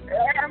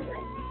era.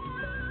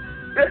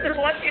 This is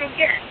what you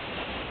get.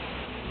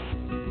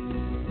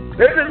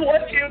 This is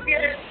what you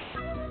get.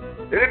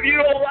 And if you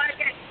don't like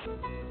it,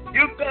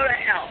 you go to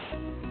hell.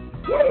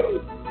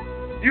 Woo.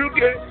 You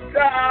can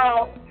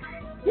style.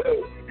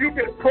 Woo. You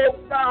can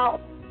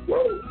profile.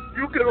 Woo.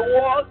 You can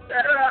walk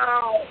that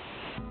out.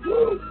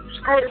 Woo.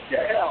 Screw it to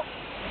hell.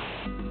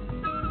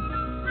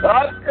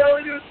 I'm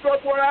telling you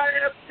someone I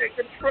am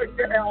taking straight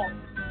to hell.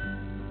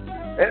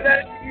 And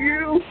that's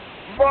you,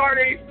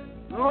 Marty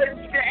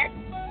Lynchett.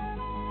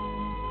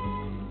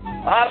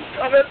 I'm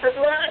coming for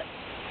blood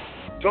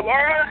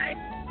tomorrow night,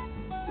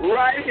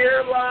 right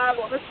here live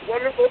on this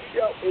wonderful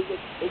show. Is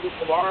it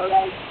tomorrow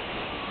night?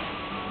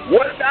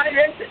 What night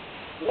is it?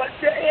 What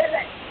day is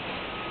it?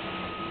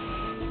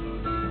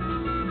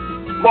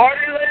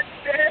 Marty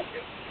Lynchett,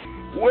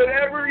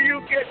 whenever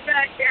you get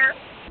back here,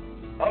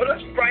 I'm going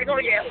to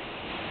strangle you.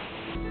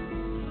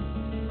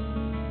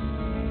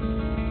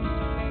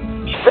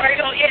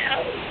 Strangle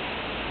you.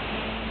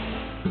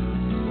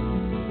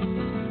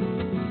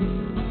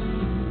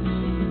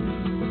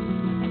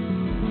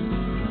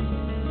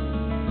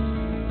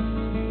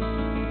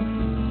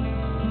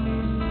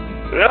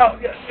 No,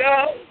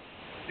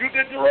 you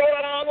can throw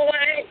it all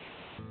away.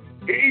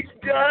 He's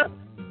done.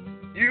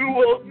 You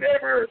will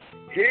never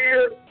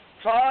hear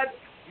Todd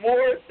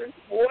Morrison's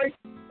voice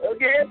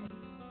again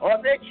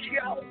on this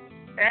show,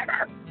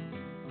 ever.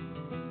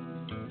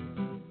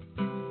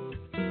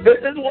 This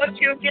is what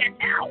you get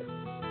now.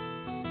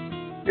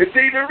 It's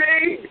either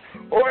me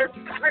or it's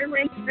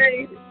Kyrie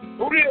Steen.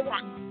 Who do you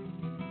want?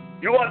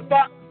 You want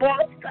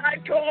Boss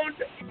Tycoon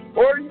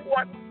or you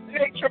want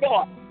Nature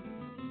Boy?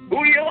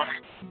 Who do you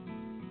want?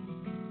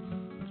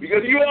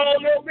 Because you all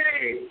know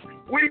me.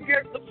 We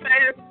give the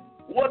fans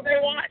what they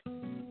want.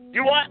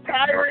 You want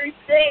Kyrie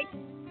Sting?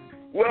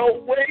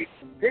 Well, wait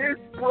his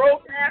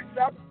broke ass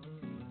up.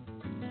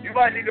 You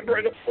might need to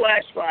bring a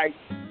flashlight.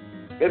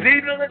 Because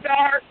he's in the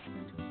dark.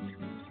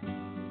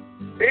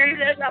 He's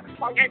in the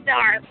fucking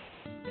dark.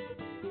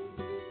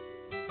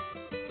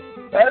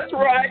 That's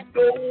right.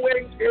 Go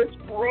wake his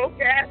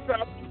broke ass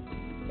up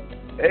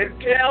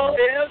and tell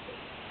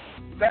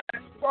him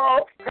that's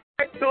false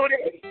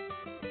cartooning.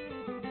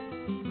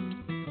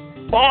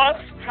 Boss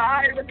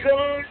Ty the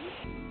Coon.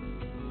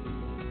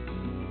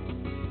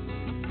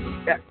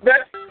 Yeah,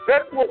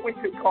 that's what we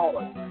could call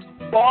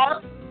it.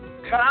 Boss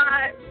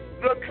Ty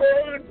the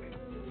Coon.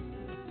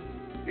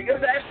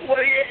 Because that's what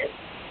he is.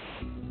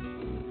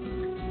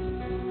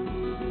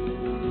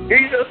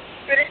 He's a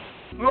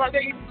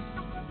spit-loving,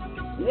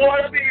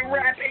 wannabe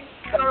rapping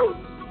coon.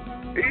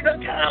 He's a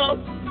coon.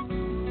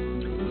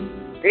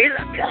 He's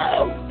a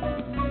coon.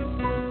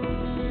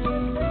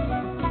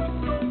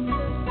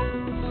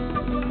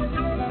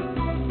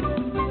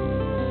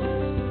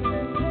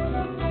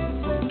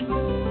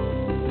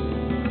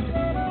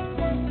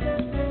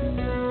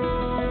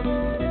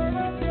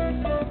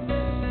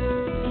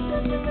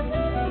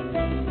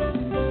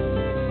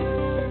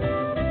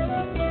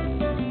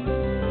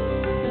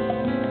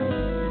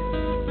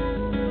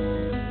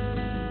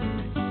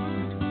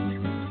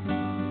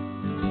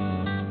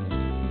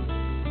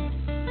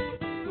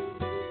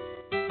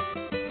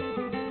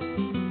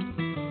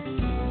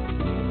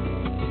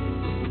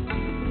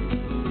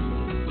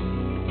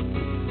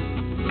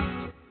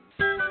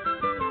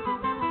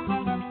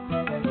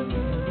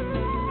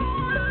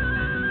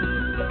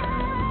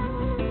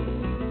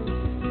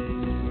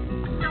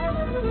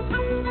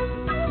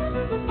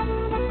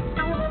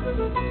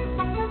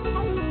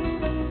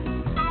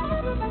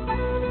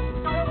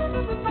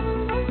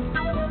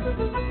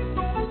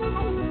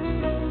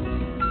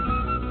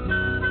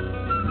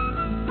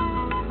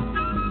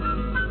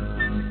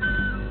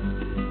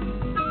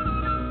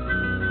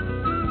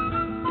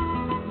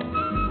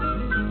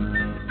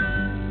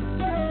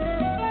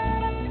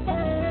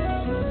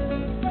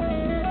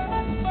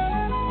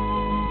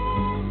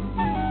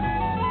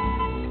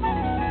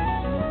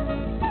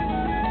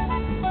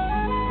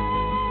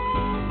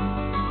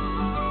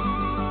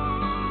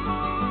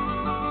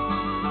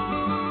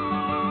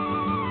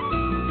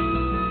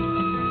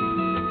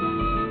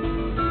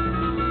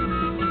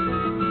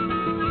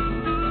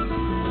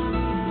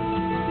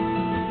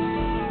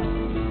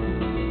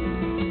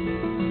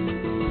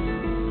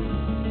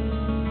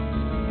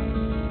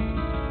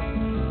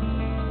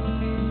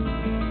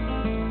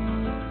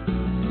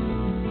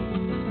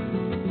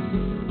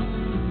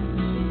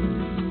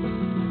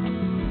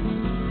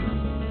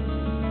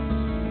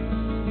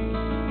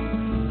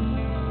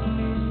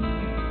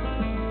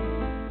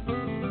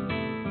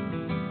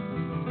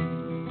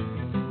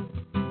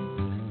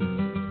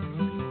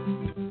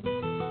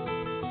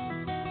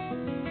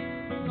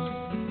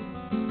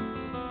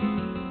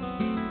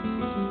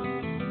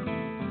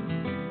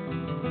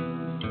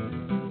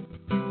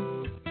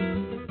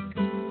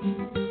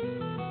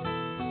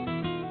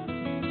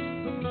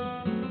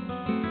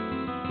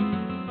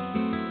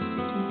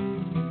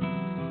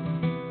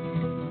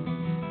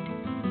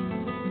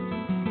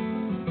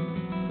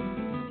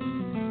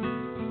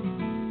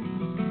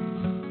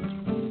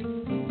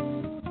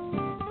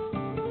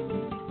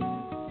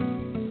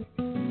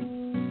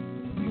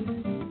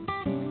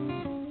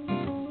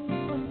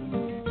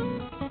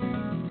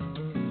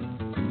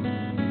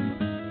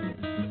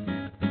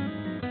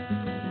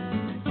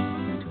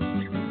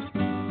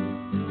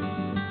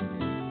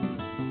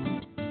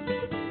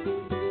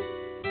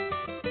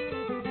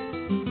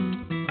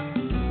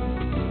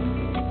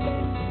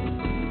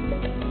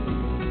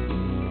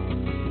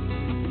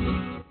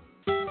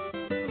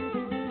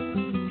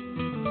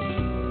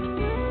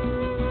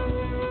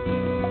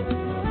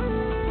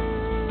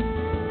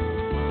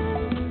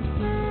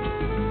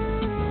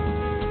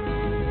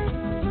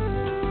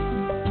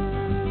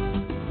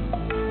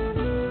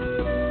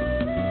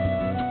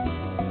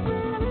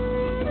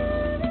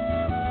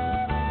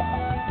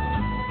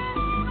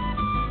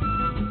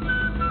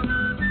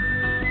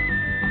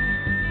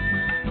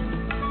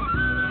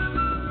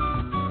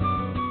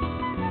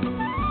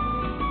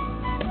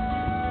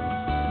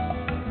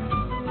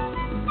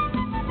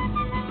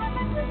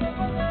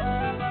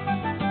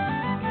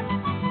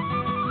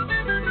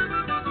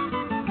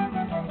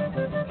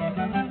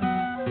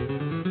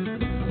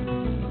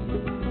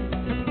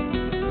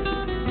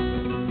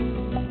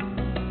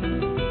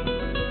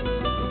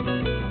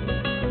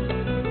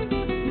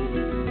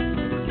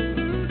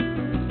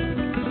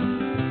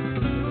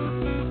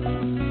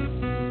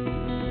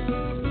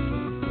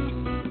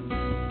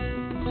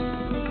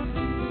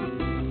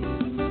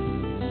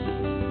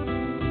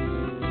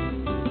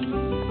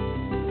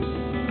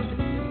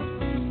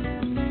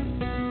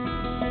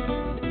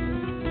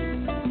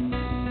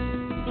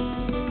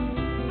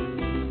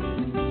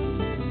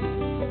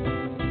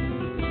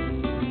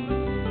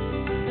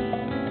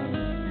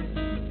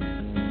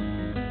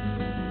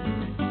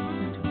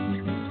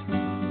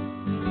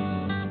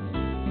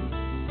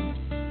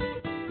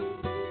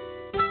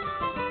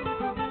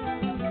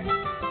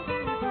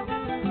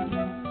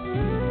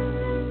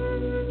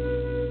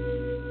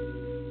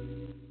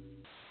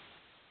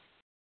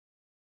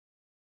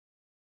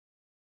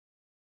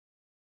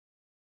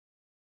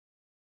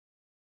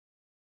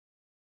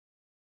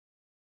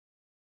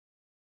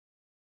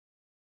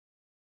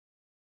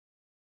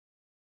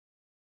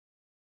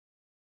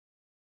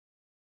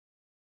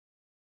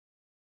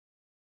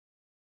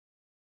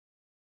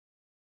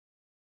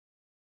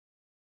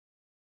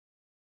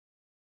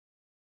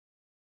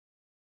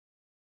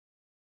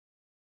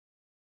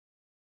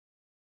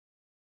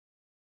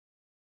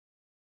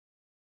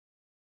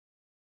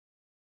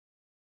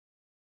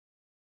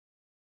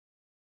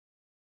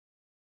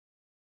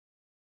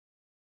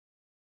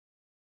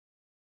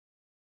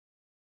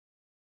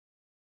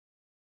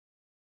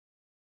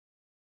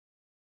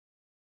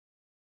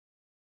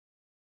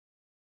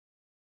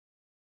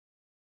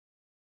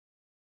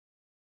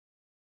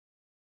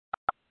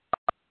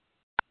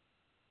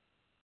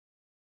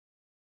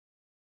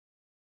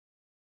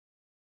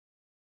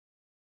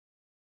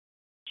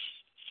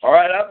 All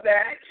right, I'm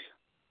back.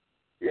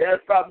 Yes,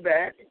 I'm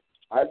back.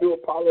 I do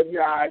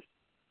apologize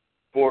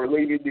for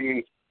leaving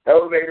the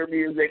elevator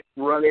music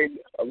running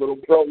a little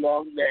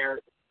prolonged there.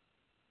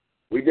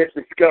 We just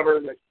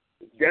discovered that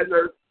the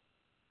desert,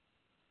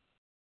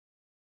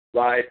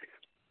 my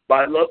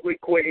lovely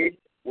queen,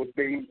 would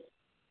be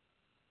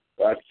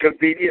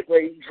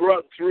conveniently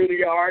drunk through the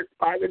yard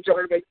by the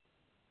Germans.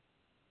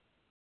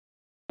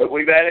 But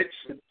we managed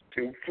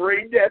to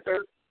free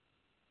desert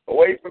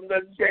away from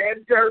the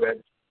damn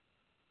Germans.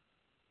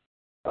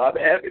 I'm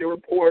happy to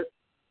report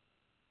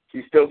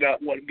she's still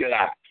got one good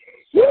eye.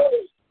 Woo!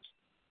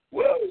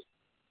 Woo!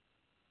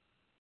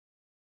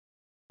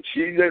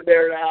 She's in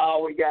there now.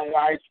 We got an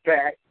ice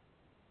pack.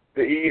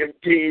 The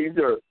EMTs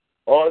are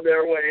on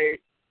their way.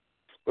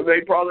 But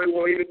they probably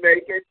won't even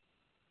make it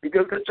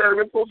because the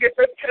Germans will get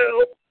them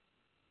too.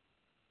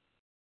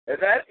 And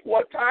that's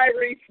what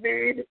Tyrese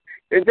need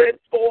is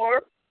it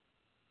for.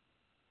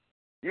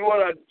 You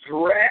want to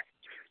drag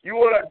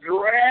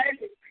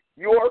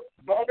your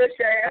bummish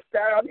ass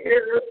down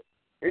here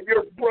in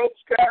your broke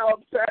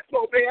down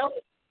Sackmobile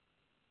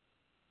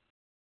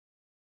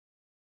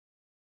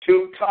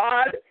to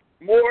Todd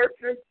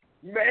Morrison's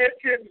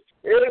mansion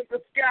in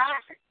the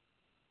sky?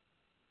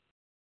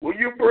 Will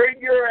you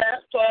bring your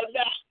ass on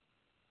that?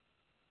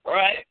 All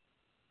right?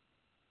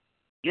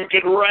 You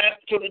can rap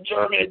to the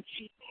Germans.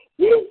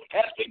 Woo!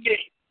 At the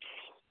gate.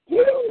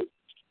 Woo!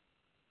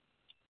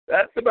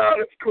 That's about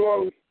as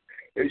close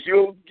as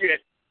you'll get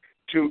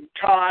to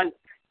Todd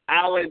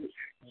Allen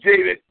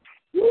David.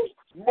 Woo!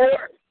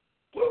 More.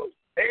 Woo!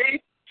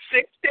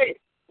 860.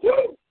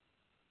 Woo!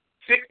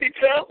 62.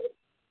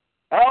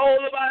 How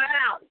old am I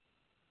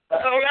now?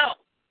 I don't know.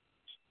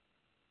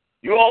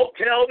 You all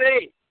tell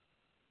me.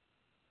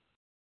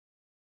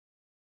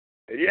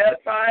 And yes,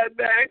 I am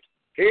back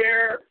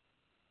here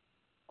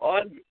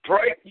on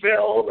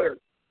Drakeville, or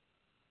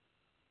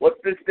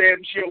what's this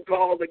damn show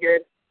called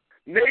again?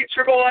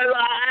 Nature Boy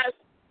Live.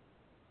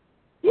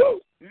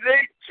 Woo!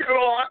 Nature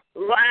Boy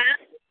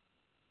Live.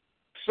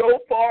 So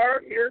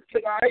far here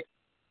tonight,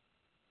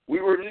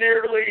 we were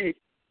nearly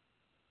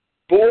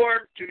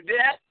bored to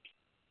death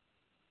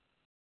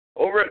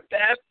over at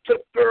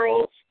Bathtub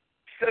Girls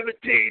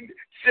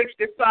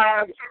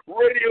 1765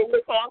 Radio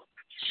Whip-Off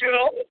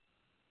Show.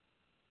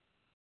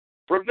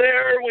 From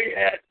there, we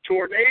had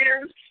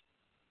tornadoes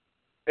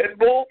and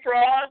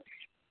bullfrogs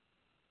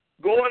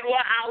going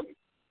wild.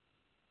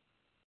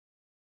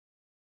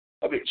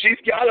 I mean, she's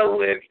got to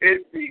live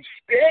in the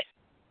stick,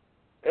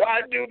 and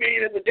I do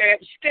mean in the damn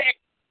stick.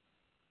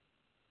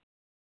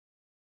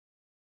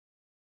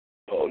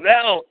 So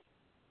now,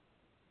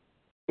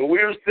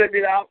 we're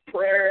sending out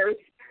prayers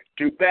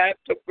to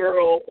Bathtub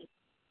Girl.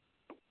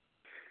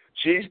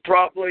 She's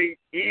probably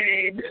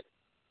eating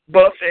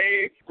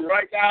buffet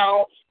right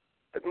now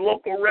at the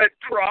local Red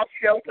Cross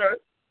shelter.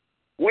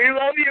 We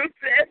love you,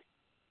 sis.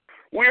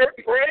 We're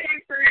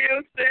praying for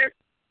you, sis.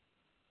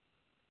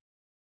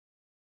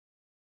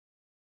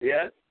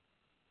 Yes.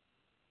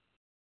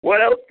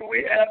 What else do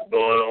we have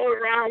going on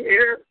around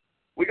here?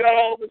 We got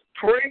all this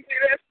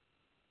craziness.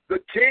 The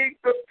king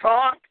of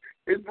talk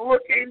is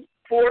looking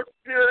for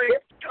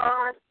serious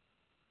time.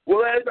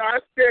 Well, as I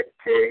said,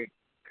 King,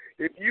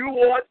 if you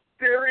want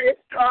serious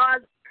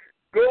time,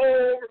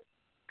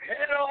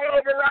 head on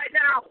over right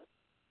now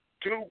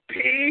to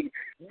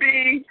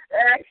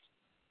PBX.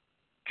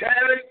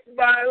 Travis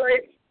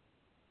Smiley,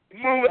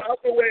 move out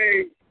the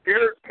way.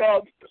 Here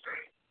comes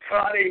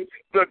Toddy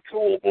the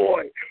Tool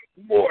Boy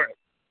Morris.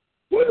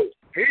 Woo.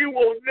 He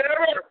will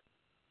never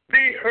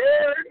be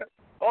heard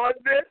on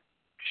this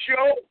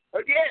show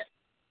again.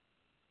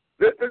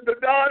 This is the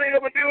dawning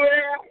of a new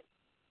era.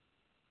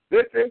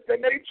 This is the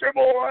Nature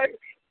Boy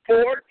 /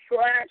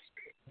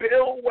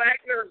 Bill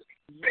Wagner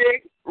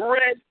Big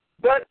Red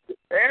Butt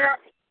era.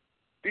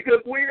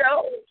 Because we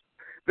know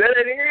that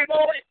at any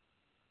moment,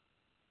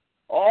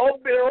 all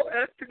Bill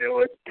has to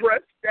do is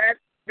press that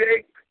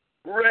big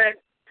red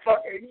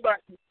fucking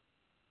button.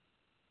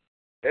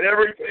 And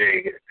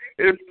everything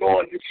is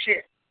going to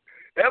shit.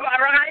 Am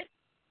I right?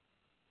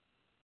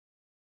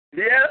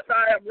 Yes,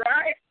 I am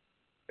right.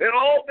 It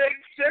all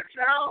makes sense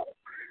now.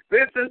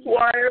 This is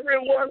why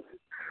everyone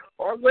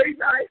on late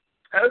night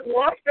has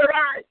lost their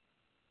eyes.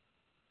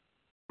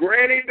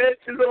 Granny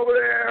bitch is over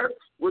there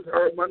with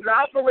her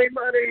monopoly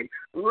money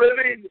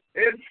living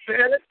in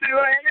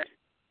Fantasyland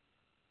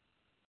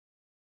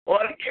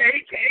on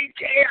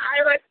KKK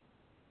Island.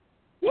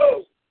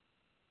 Woo!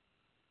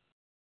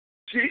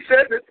 She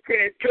says it's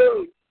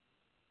Cancun.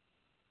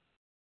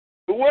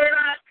 But we're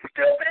not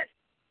stupid.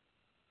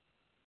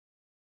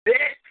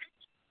 Bitch.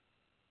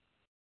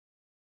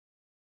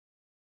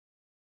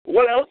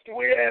 What else do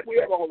we have? We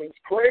have all this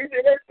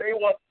craziness. They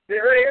want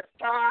serious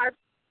time.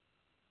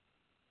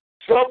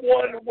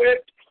 Someone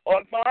went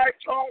on my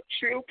talk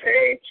show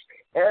page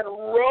and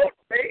wrote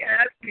they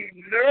had the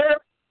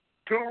nerve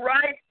to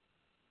write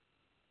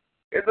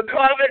in the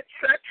comment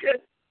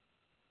section,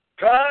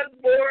 Todd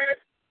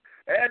Morris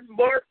and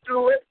Mark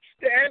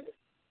Lipstead,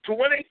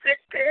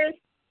 2016.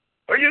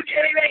 Are you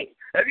kidding me?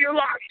 Have you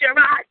lost your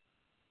mind?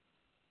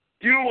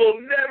 You will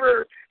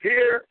never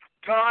hear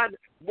Todd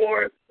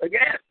Morris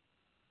again.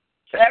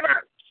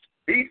 Ever.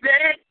 He's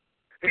dead.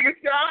 He's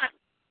gone.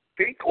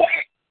 He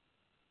quit.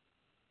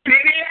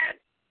 PBS.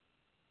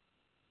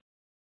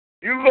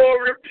 You go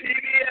over to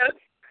PBS.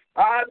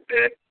 I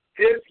bet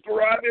his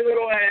grubby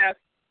little ass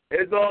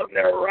is on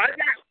there right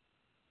now.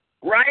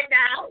 Right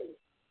now.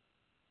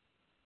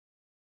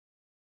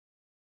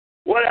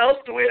 What else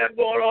do we have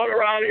going on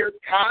around here?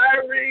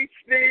 Tyree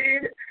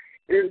Sneed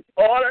is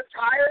on a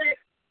tyrant.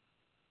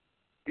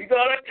 He's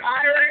on a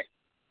tyrant.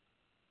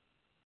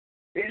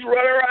 He's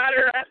running around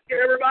here asking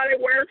everybody,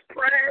 where's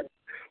press?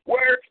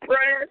 Where's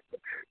press?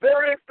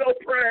 There is no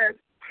press.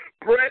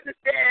 Press is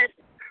dead.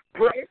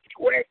 Press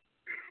quit.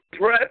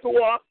 Press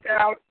walked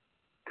out.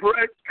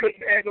 Press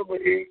couldn't handle the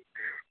heat.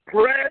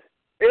 Press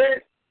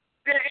is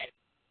dead.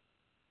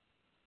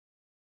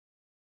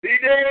 The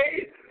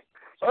days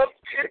of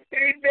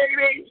 15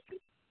 babies.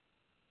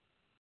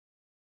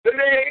 The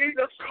days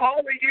of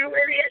calling you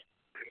idiots.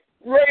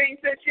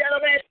 Ladies and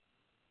gentlemen.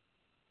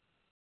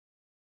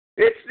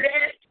 It's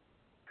dead.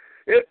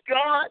 It's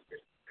gone.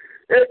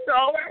 It's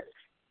over.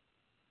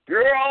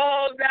 You're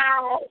all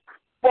now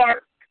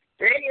bark.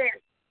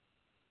 Idiots.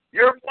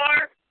 You're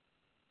bark.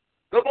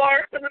 The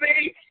bark of the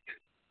beast.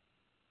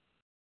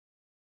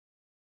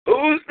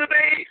 Who's the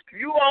beast?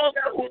 You all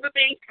know who the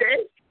beast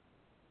is.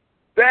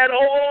 That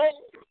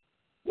old,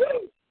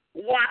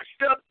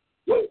 washed up,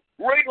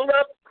 wrinkled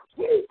up,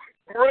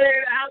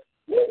 grayed out,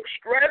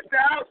 stressed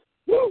out,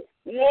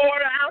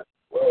 worn out,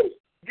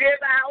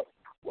 give out,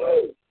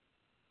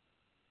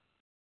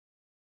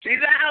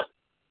 she's out.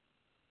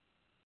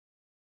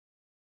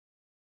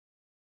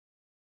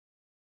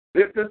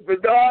 This is the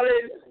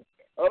dawning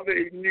of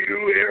a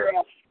new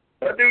era,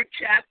 a new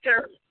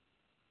chapter.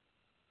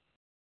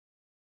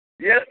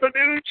 Yes, a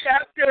new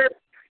chapter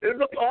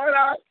is upon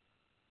us.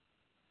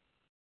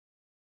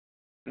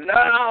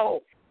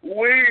 Now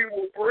we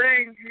will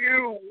bring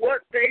you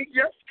what they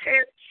just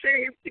can't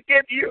seem to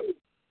give you.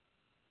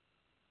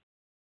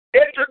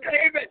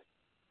 Entertainment.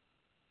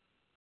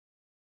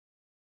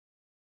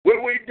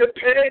 When we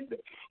depend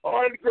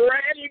on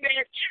Granny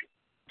Mitch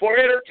for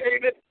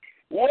entertainment,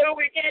 what do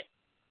we get?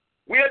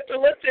 We have to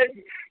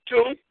listen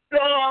to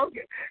song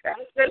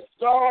after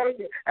song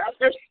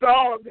after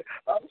song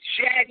of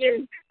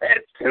Shaggy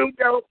and Snoop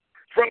Dogg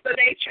from the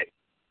nation.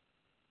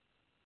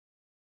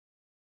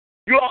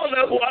 You all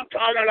know who I'm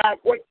talking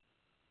about.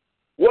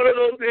 What are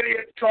those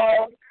idiots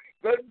called?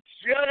 The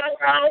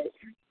generals.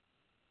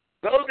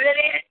 Those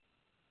idiots.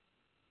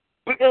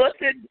 We can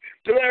listen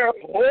to their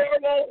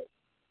horrible,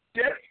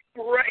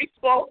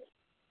 disgraceful,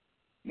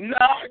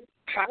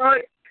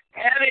 non-talent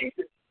heavy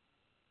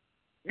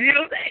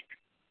music.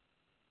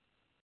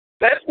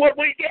 That's what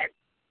we get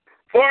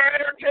for our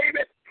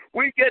entertainment.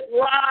 We get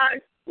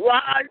lies,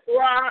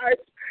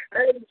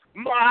 and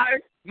my,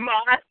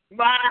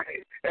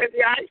 and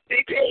the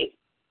ICP.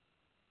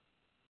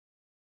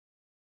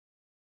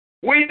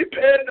 We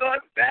depend on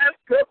Fast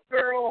Cook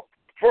Girl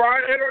for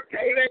our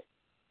entertainment,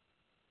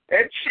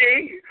 and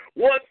she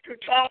wants to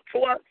talk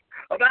to us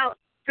about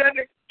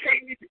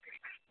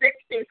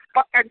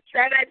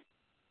 1767.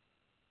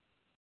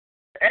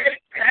 And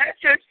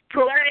Cassius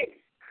Clay,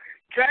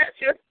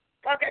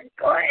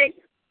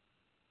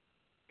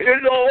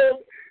 his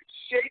old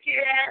shaky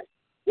ass,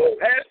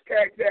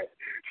 hashtag that,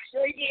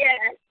 shaky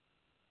ass,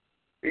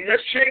 he's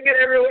just shaking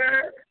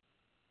everywhere.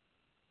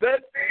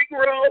 The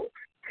Negro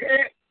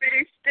can't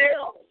be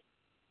still.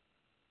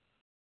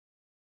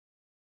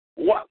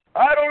 What?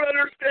 I don't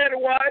understand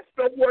why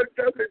someone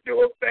doesn't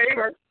do a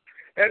favor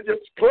and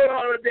just put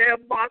on a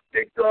damn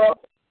boxing glove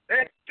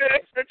and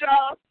finish the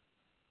job.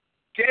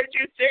 Can't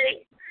you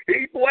see?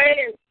 He's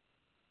waiting.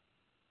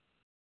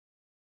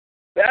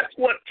 That's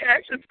what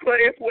Cassius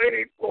Clay is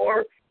waiting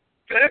for.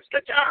 Finish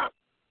the job.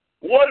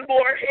 One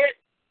more hit,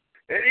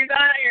 and he's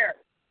out of here.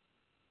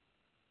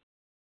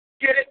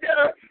 Get it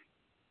done.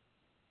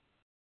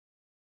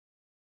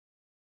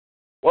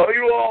 While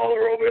you all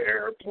are over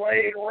here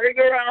playing Ring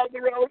Around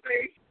the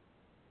Rosie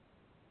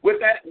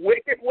with that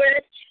wicked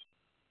witch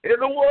in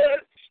the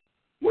woods,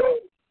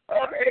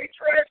 of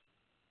hatred,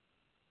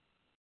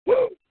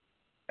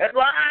 and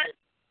lies,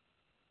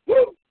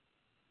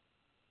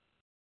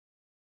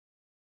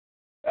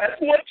 That's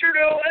what you're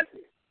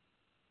doing.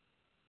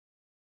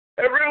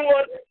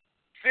 Everyone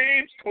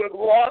seems to have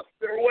lost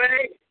their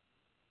way.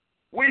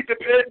 We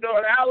depend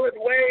on Alan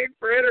Wayne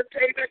for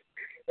entertainment.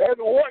 And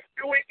what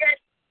do we get?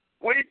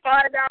 We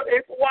find out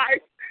his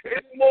wife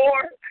is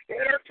more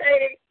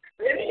entertaining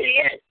than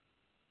he is.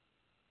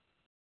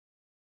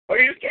 Are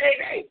you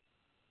kidding me?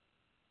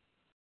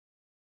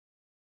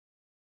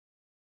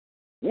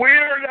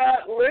 We're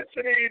not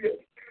listening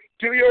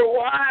to your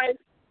wives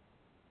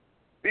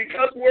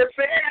because we're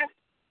fast.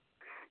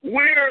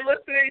 We're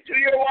listening to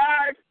your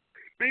wives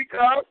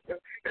because,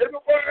 in the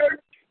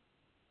words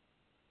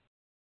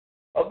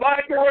of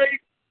my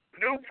great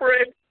new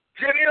friend,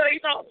 Jimmy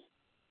Lethal,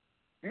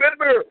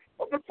 member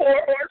of the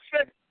Four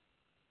Horsemen,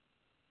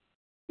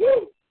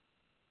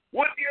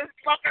 would you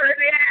fuck her in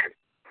the ass?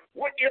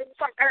 Would you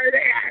fuck her in the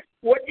ass?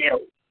 Would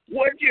you?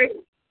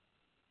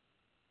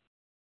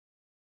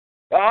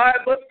 I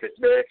must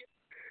admit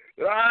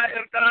that I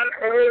have not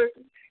heard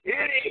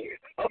any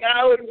of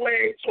Alan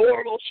Wayne's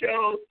horrible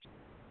shows.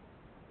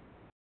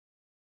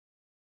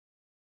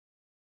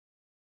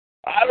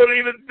 I don't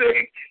even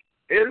think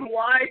his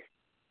wife,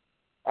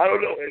 I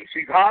don't know if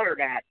she's hot or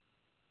not.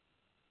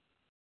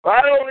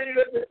 I don't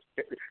even,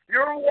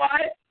 your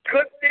wife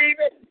couldn't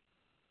even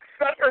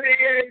sucker me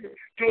in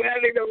to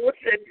having to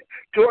listen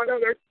to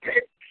another 10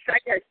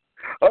 seconds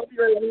of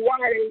your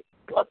whiny,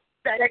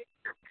 pathetic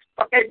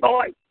fucking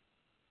voice.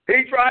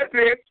 He drives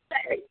me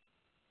insane.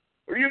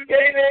 Are you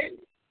kidding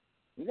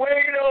me?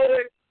 Wayno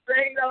and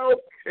Zano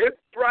is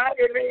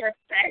driving me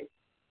insane.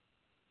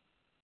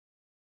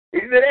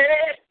 He's an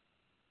idiot.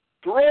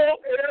 Throw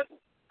him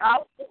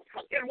out the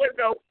fucking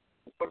window.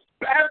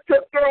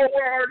 Bastard girl,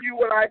 where are you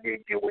when I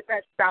need you with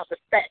that stuff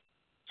instead?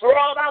 Throw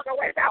him out the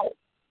window.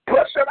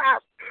 Push him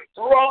out.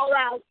 Throw him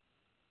out.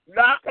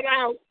 Knock him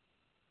out.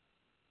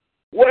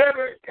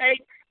 Whatever it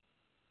takes.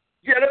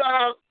 Get him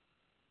out.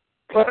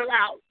 Put him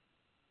out.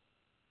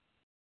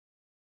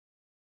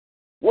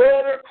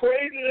 Whatever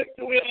craziness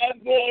do we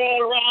have going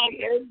on around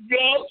here?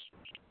 Ghosts.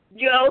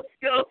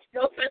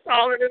 That's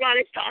all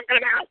everybody's talking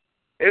about.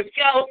 It's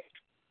ghosts.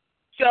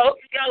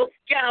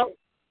 Ghosts.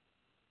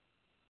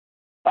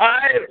 I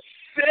am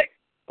sick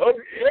of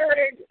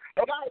hearing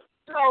about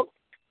ghosts.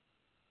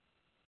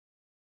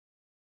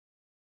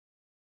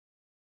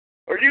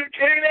 Are you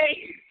kidding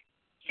me?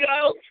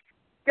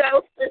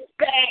 Ghosts is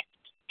bad.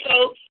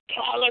 Ghost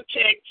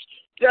politics.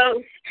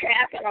 Ghost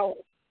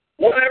capital.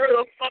 Whatever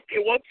the fuck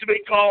it wants to be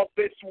called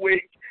this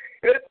week.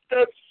 It's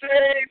the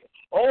same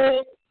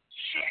old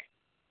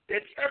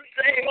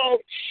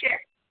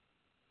shit.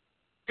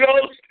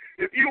 Ghost,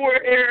 if you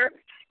were here,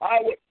 I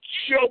would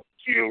choke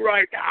you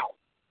right now.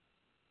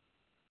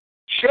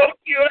 Choke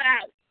you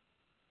out.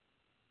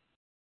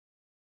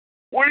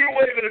 What are you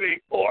waving at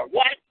me for?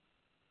 What?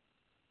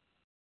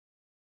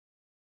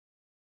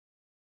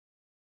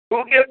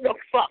 Who gives a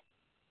fuck?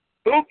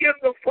 Who gives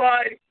a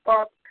flying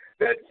fuck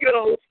that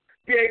Ghost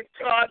gave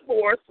Todd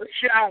Morris a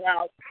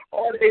shout-out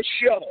on his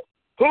show?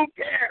 Who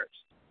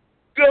cares?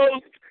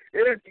 Ghost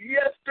is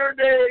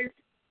yesterday's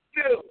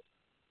news.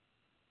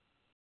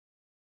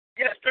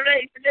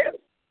 Yesterday's news.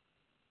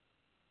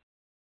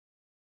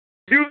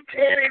 You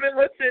can't even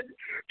listen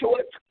to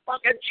its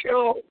fucking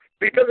show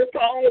because it's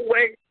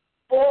always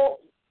full.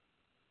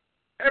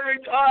 Every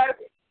time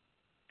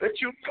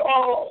that you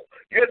call,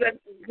 you're that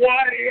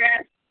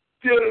whiny-ass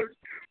dude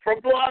from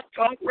Blog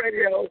Talk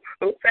Radio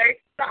who say,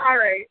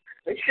 sorry,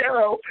 the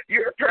show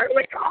you're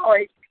currently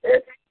calling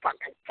is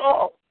fucking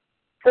full.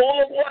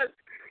 Full of what?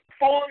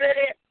 Full of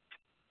idiots.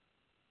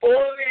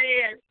 Full of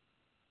idiots.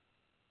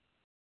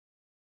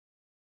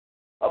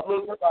 I'm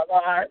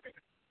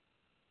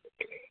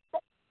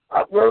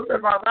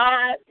losing my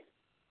mind.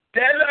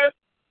 Dennis,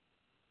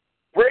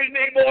 bring me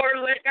more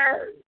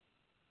liquor.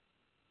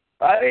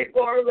 I need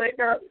more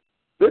liquor.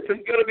 This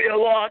is going to be a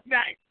long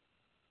night.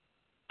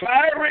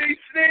 Kyrie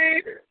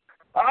Sneed,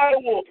 I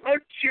will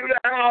hunt you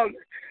down,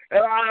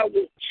 and I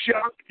will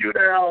chop you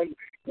down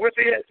with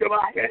the edge of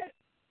my head.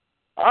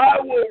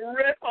 I will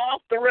rip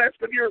off the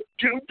rest of your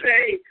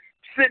toupee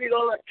sitting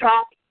on the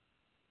top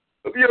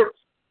of your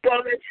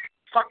bummish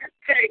fucking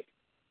tape.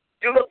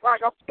 You look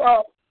like a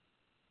bum.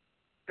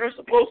 You're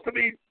supposed to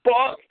be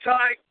boss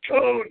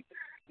tycoon,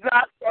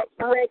 not a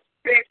broke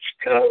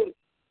bitch coon.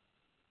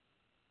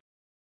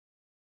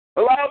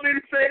 Allow me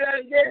to say that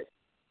again.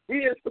 He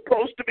is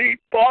supposed to be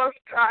boss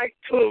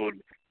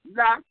tycoon,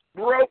 not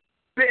broke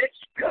bitch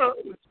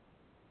coon.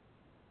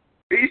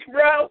 He's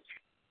broke.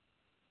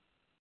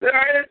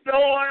 There is no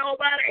oil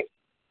money.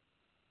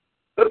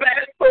 The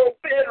basketball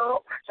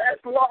Bill has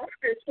lost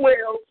his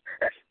wheels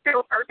and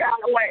still got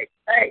away.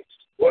 Hey,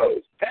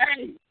 whoa,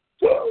 hey,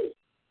 whoa.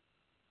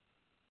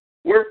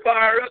 We're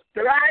fired up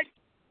tonight.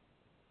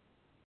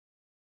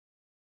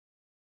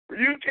 Are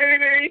you kidding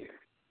me?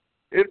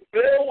 If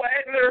Bill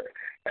Wagner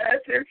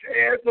has his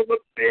hands on the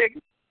big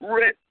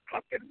red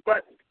fucking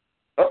button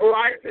of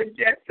life and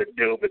death and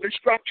doom and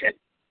destruction,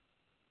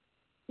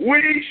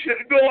 we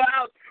should go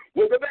out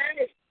with a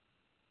bang.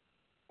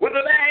 With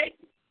a bang.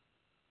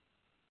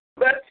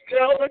 Let's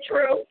tell the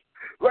truth.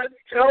 Let's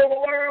tell the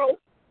world.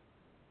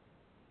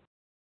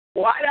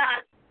 Why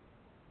not?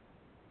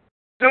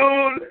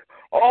 Soon,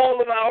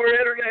 all of our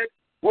internet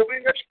will be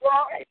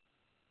destroyed.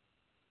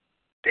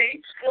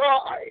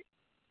 Destroyed.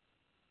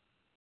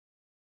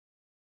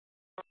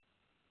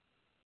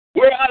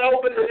 We're not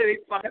opening any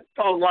fucking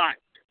phone lines.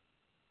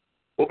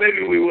 Well,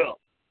 maybe we will.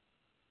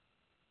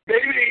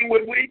 Maybe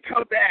when we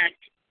come back,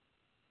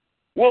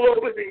 we'll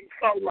open these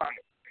phone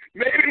lines.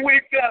 Maybe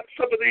we've got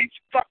some of these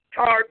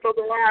fucktards on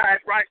the line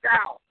right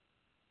now.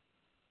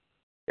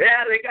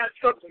 Yeah, they got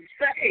something to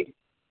say.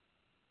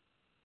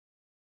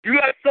 You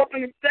got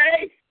something to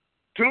say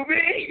to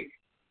me?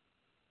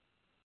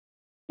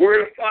 We're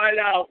going to find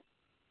out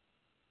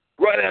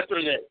right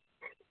after this.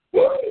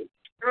 Whoa.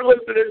 You're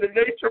listening to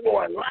Nature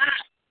Boy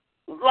live.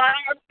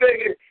 Live,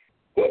 baby.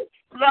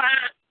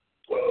 Live.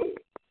 Whoa.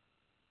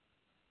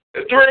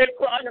 3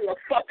 o'clock in the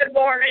fucking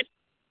morning.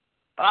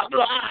 I'm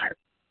live.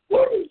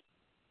 Woo!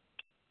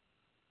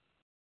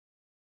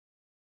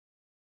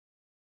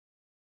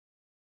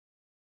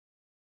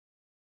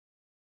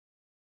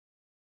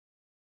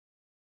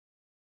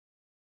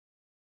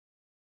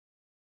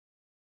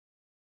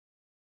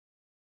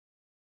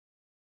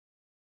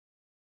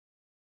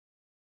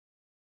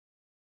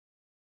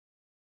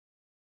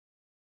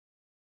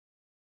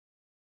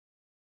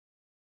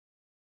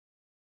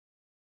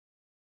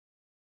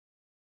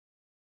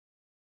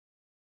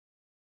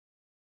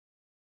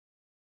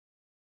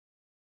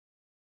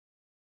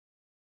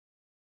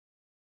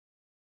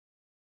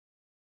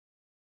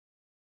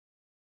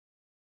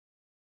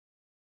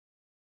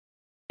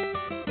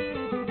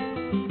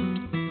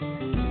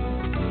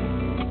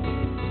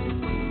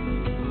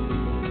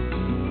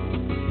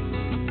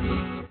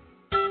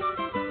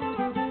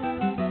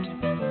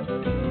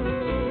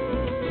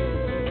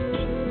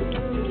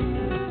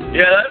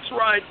 Yeah, that's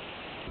right.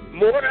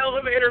 More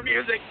elevator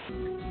music.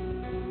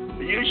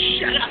 You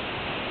shut up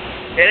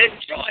and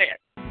enjoy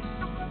it.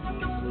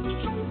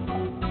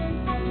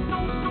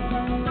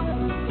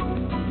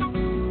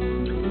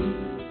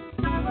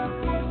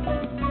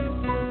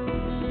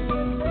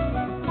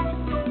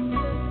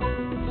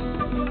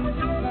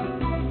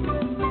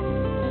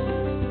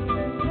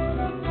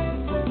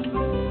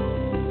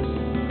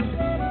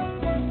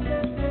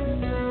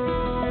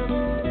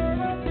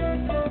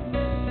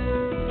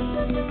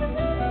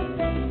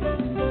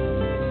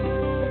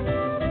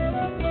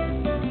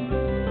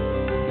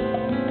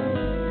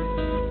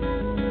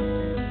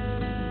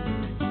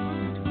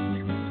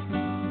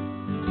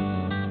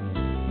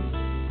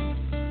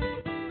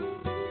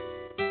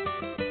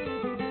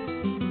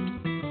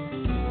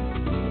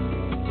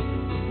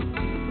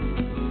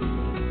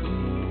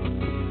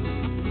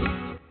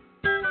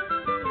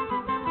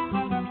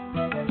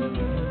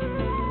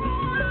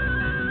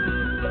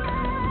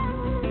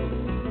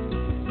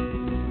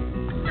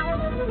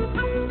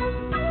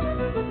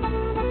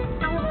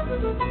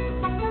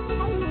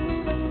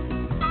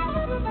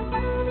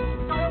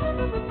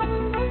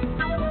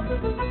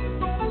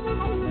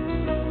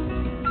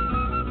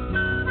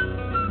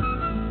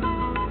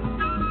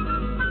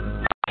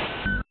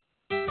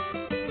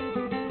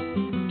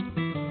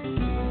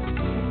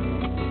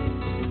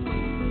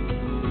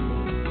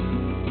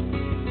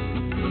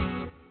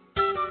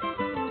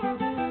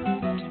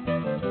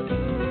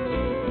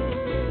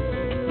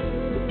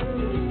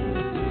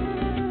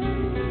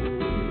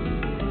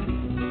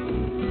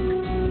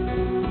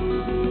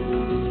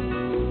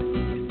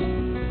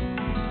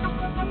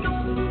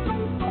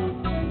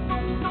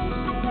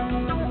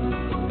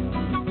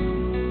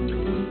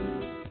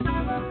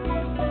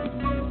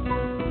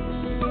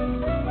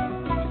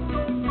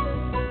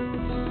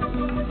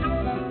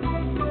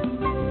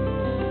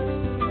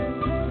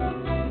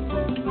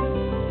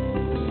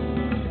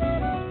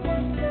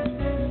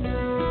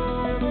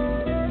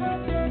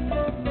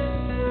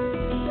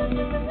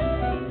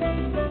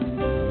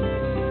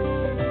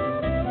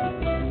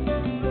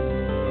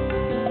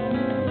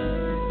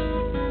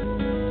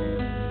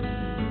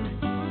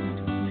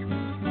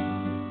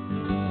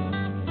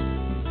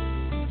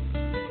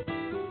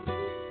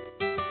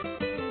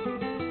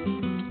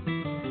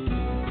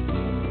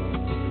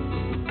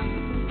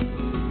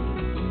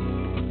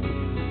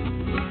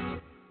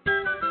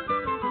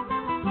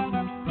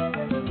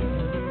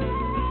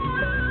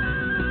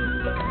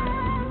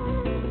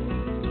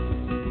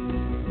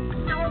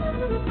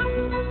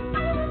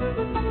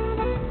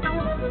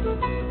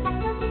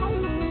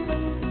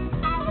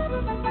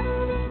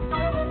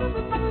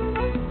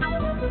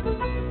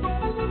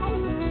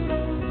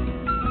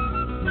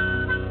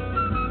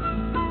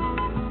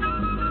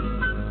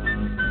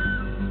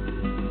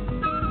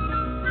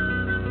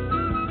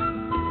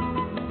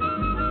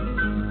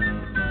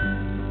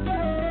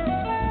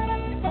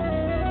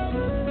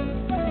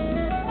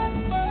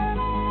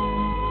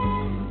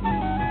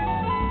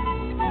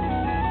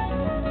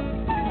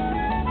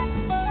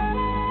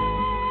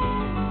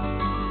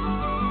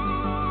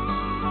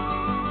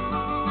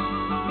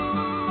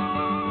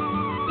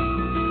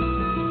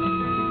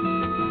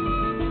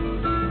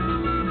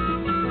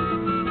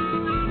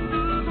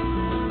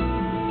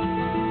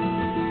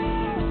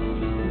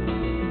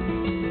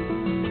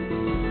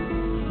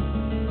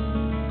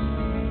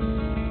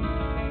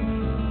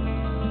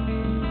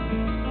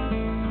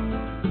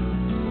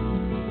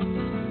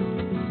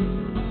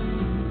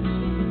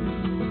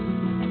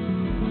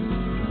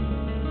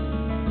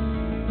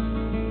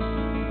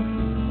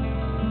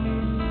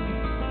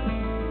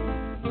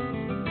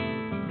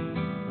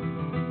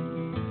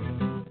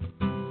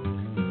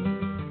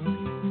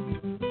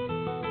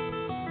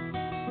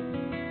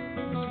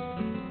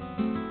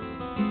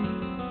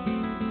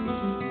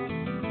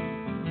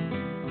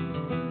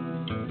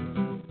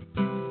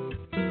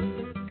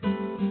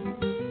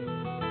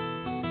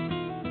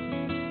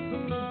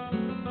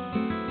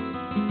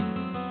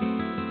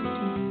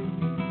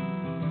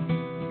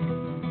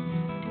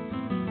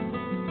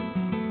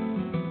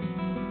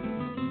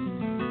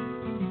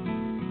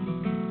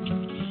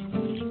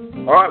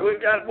 All right,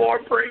 we've got more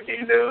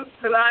breaking news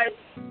tonight.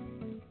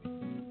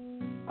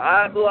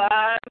 I'm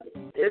live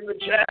in the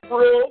chat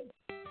room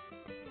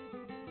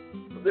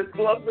for this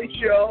lovely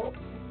show.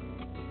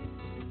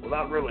 Well,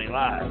 not really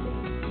live.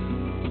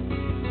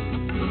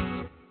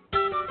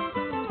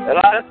 And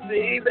I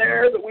see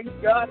there that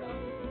we've got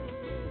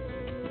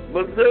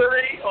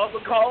Missouri on the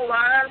call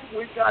line.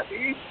 We've got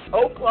East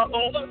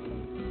Oklahoma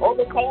on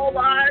the call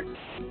line.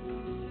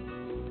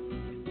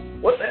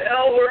 What the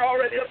hell? We're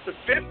already up to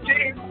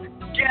 15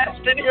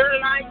 guests in here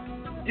tonight.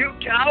 You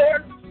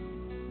cowards.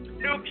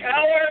 You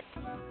cowards.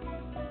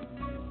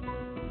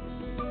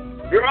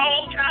 You're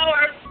all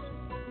cowards.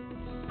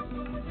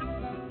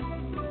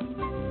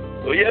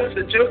 Well, yes,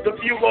 in just a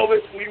few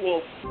moments, we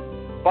will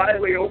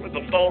finally open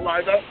the phone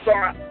lines. I'm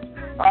sorry.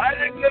 I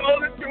didn't know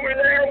that you were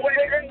there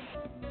waiting.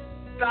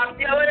 Stop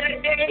yelling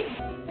at me.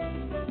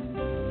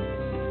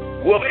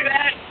 We'll be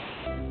back.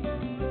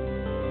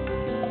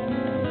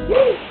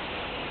 Woo.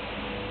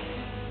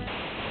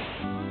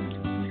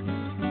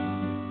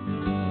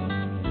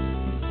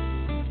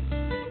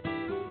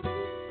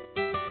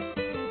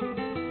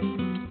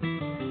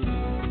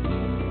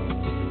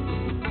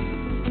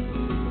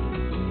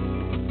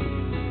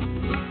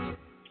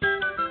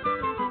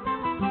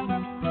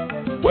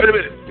 Wait a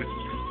minute.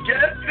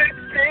 Guest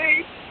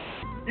 16,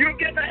 you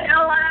get the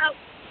hell out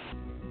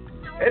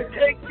and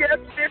take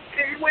guest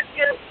 15 with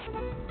you.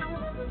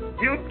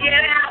 You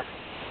get out.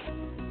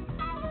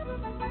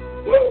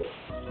 Woo.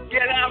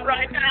 Get out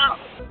right now.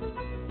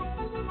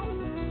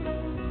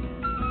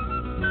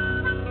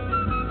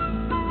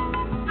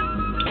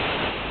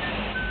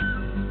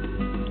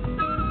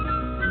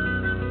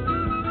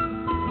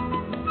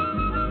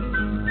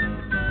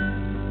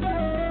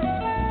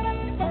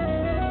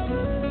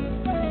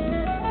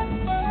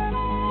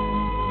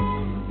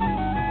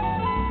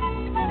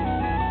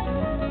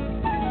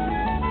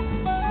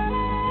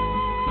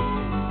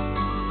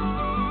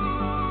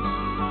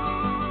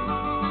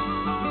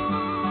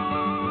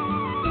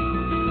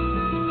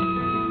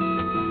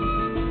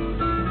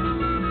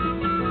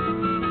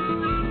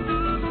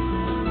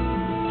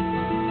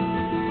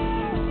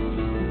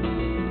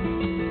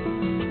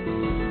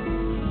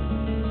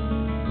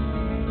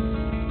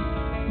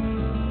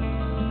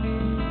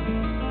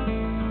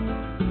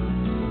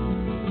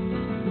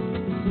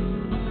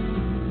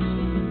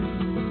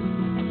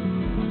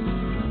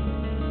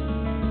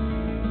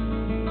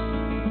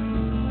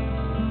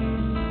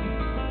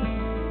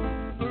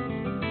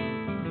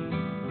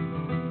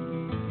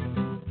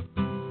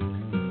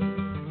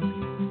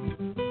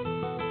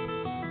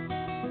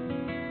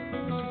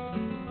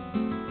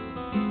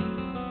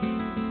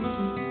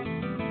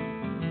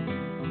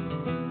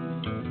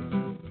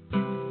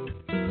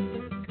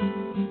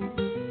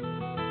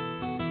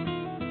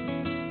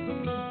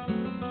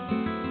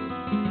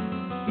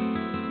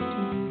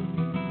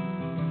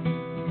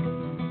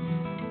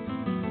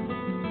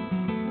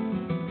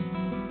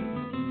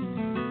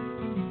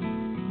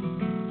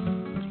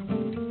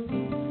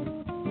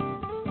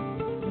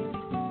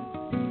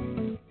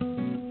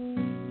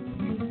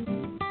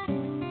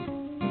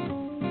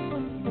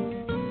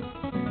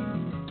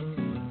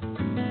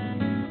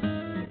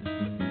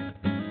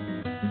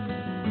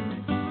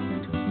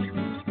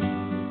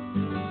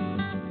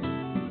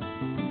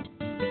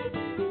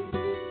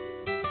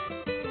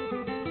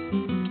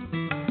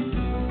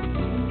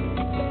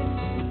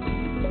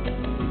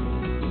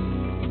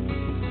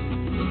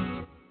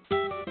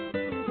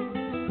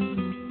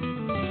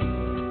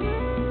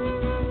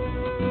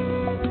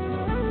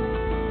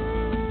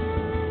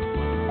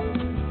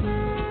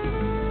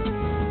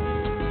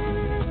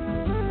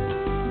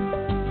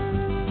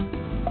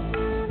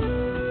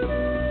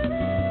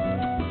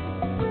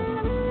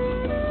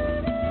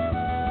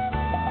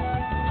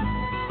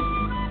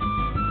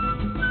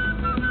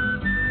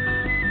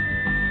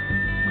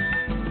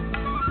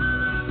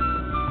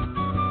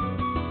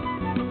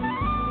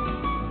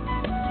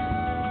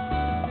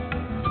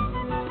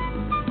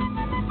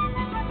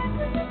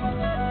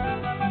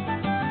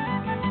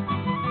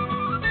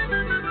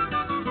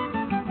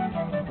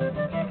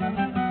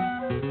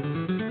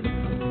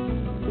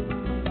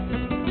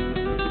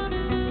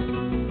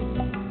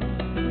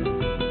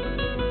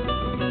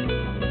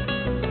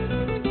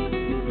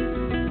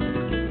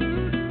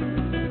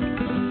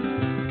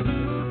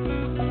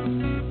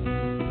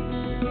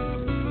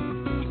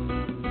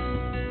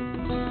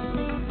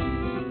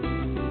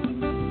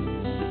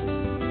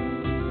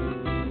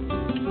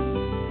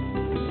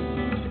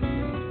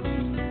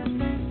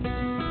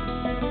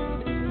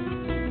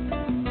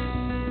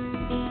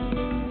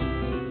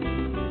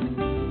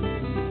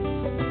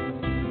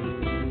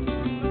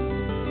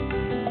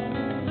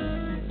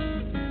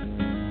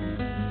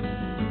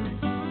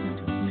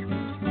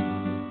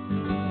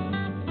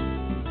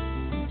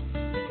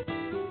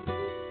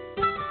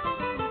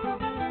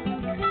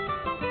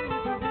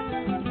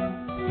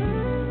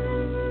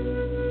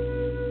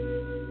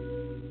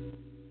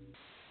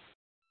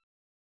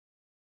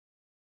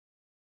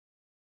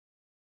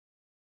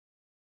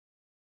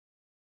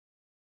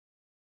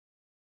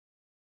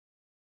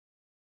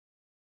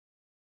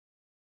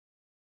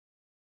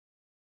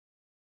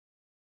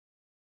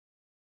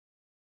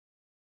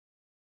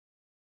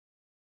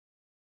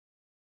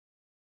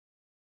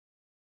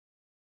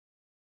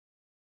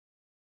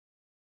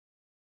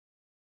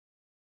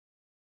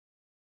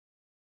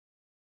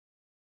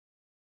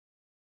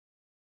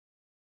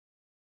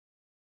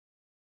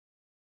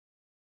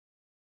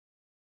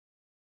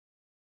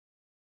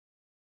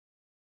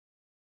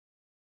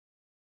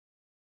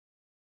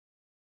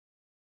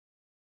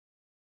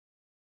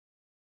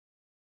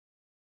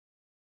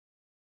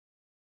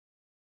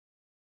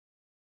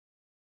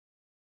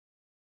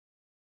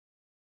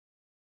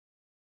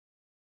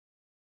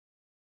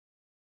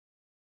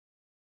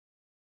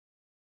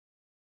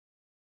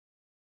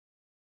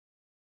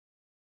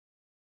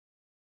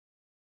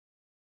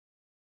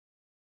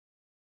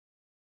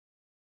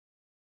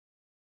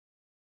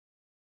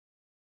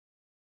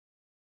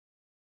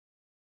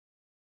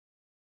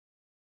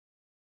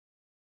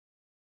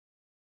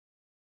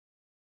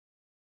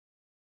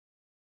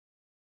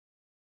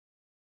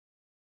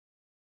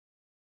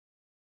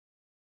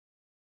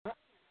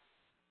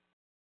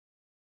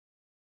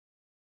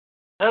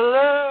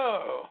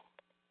 Hello.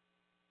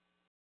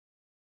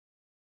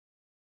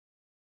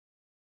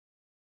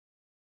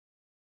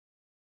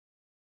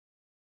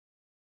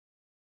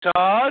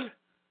 Todd?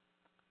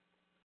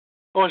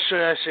 Or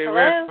should I say Hello?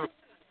 Rick?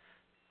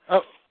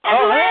 Hello,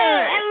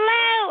 hey.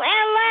 hello,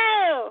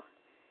 hello.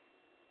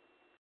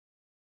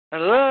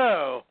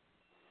 Hello.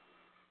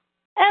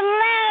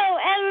 Hello,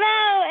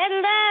 hello,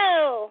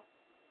 hello.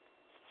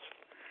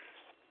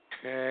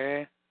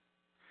 Okay.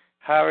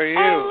 How are you?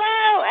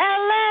 Hello,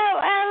 hello,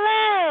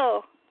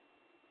 hello.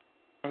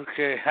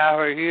 Okay, how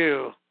are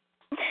you?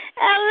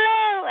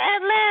 Hello,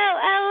 hello,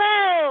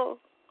 hello.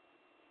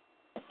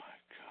 Oh my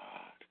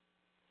God.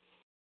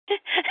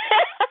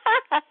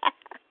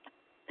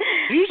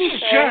 You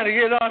just trying to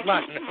get on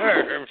my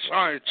nerves,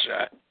 aren't you?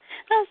 I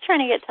was trying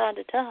to get Todd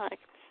to talk.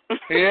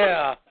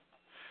 Yeah.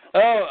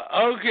 Oh,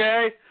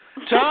 okay.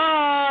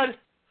 Todd!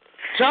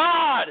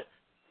 Todd!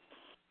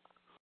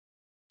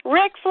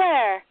 Ric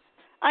Flair,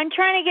 I'm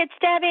trying to get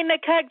Stabby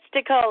McHugs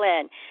to call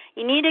in.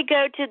 You need to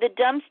go to the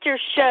dumpster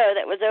show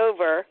that was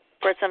over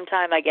for some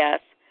time, I guess,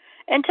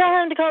 and tell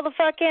him to call the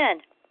fuck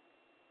in.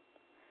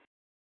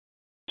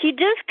 He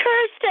just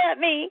cursed at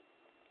me.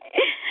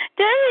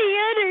 Doesn't he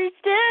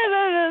understand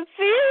I'm a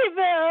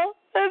female?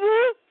 I'm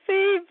a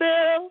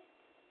female.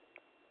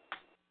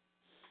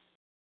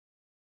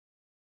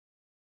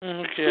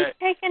 Okay. He's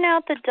taking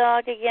out the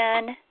dog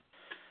again.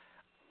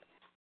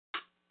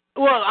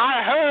 Well,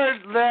 I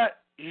heard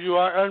that you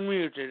are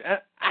unmuted.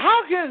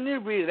 How can you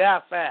be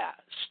that fast?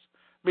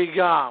 Be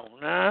gone,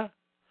 huh?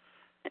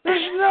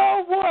 There's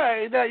no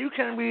way that you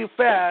can be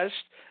fast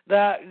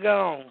that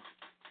gone.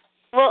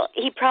 Well,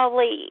 he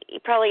probably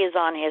is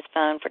on his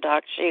phone for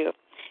Doc Shoe.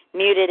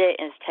 Muted it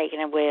and is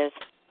taking a whiz.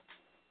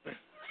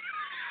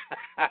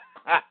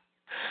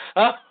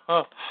 I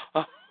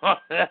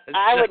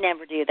would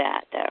never do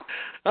that, though.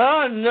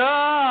 Oh,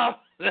 no!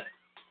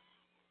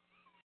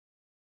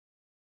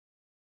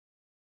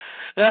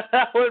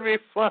 That would be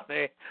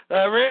funny.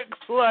 Ric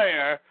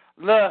Flair,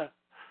 the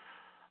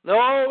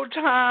old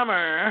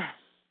timer,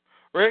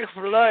 Ric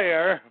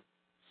Flair,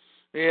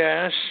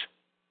 yes,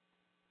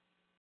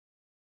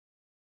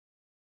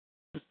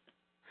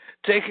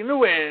 taking the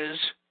whiz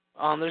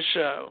on the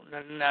show.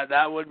 Now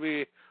that would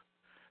be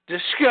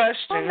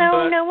disgusting.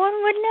 Well, no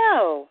one would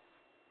know.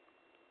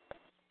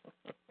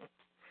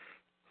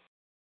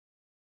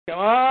 Come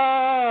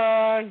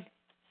on.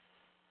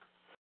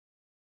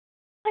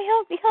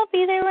 He'll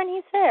be there when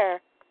he's there.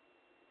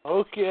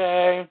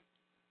 Okay.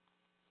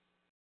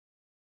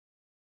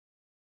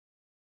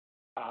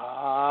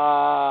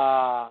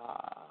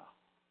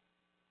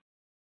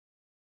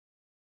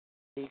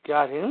 He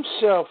got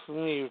himself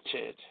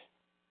muted.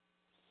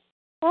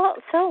 Well,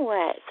 so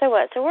what? So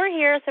we're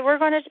here. So we're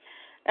going to.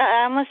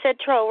 I almost said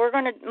troll. We're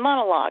going to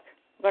monologue.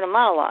 We're going to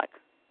monologue.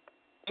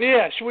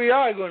 Yes, we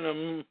are going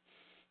to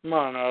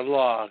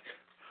monologue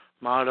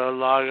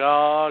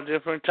all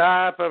different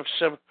type of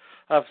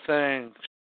things.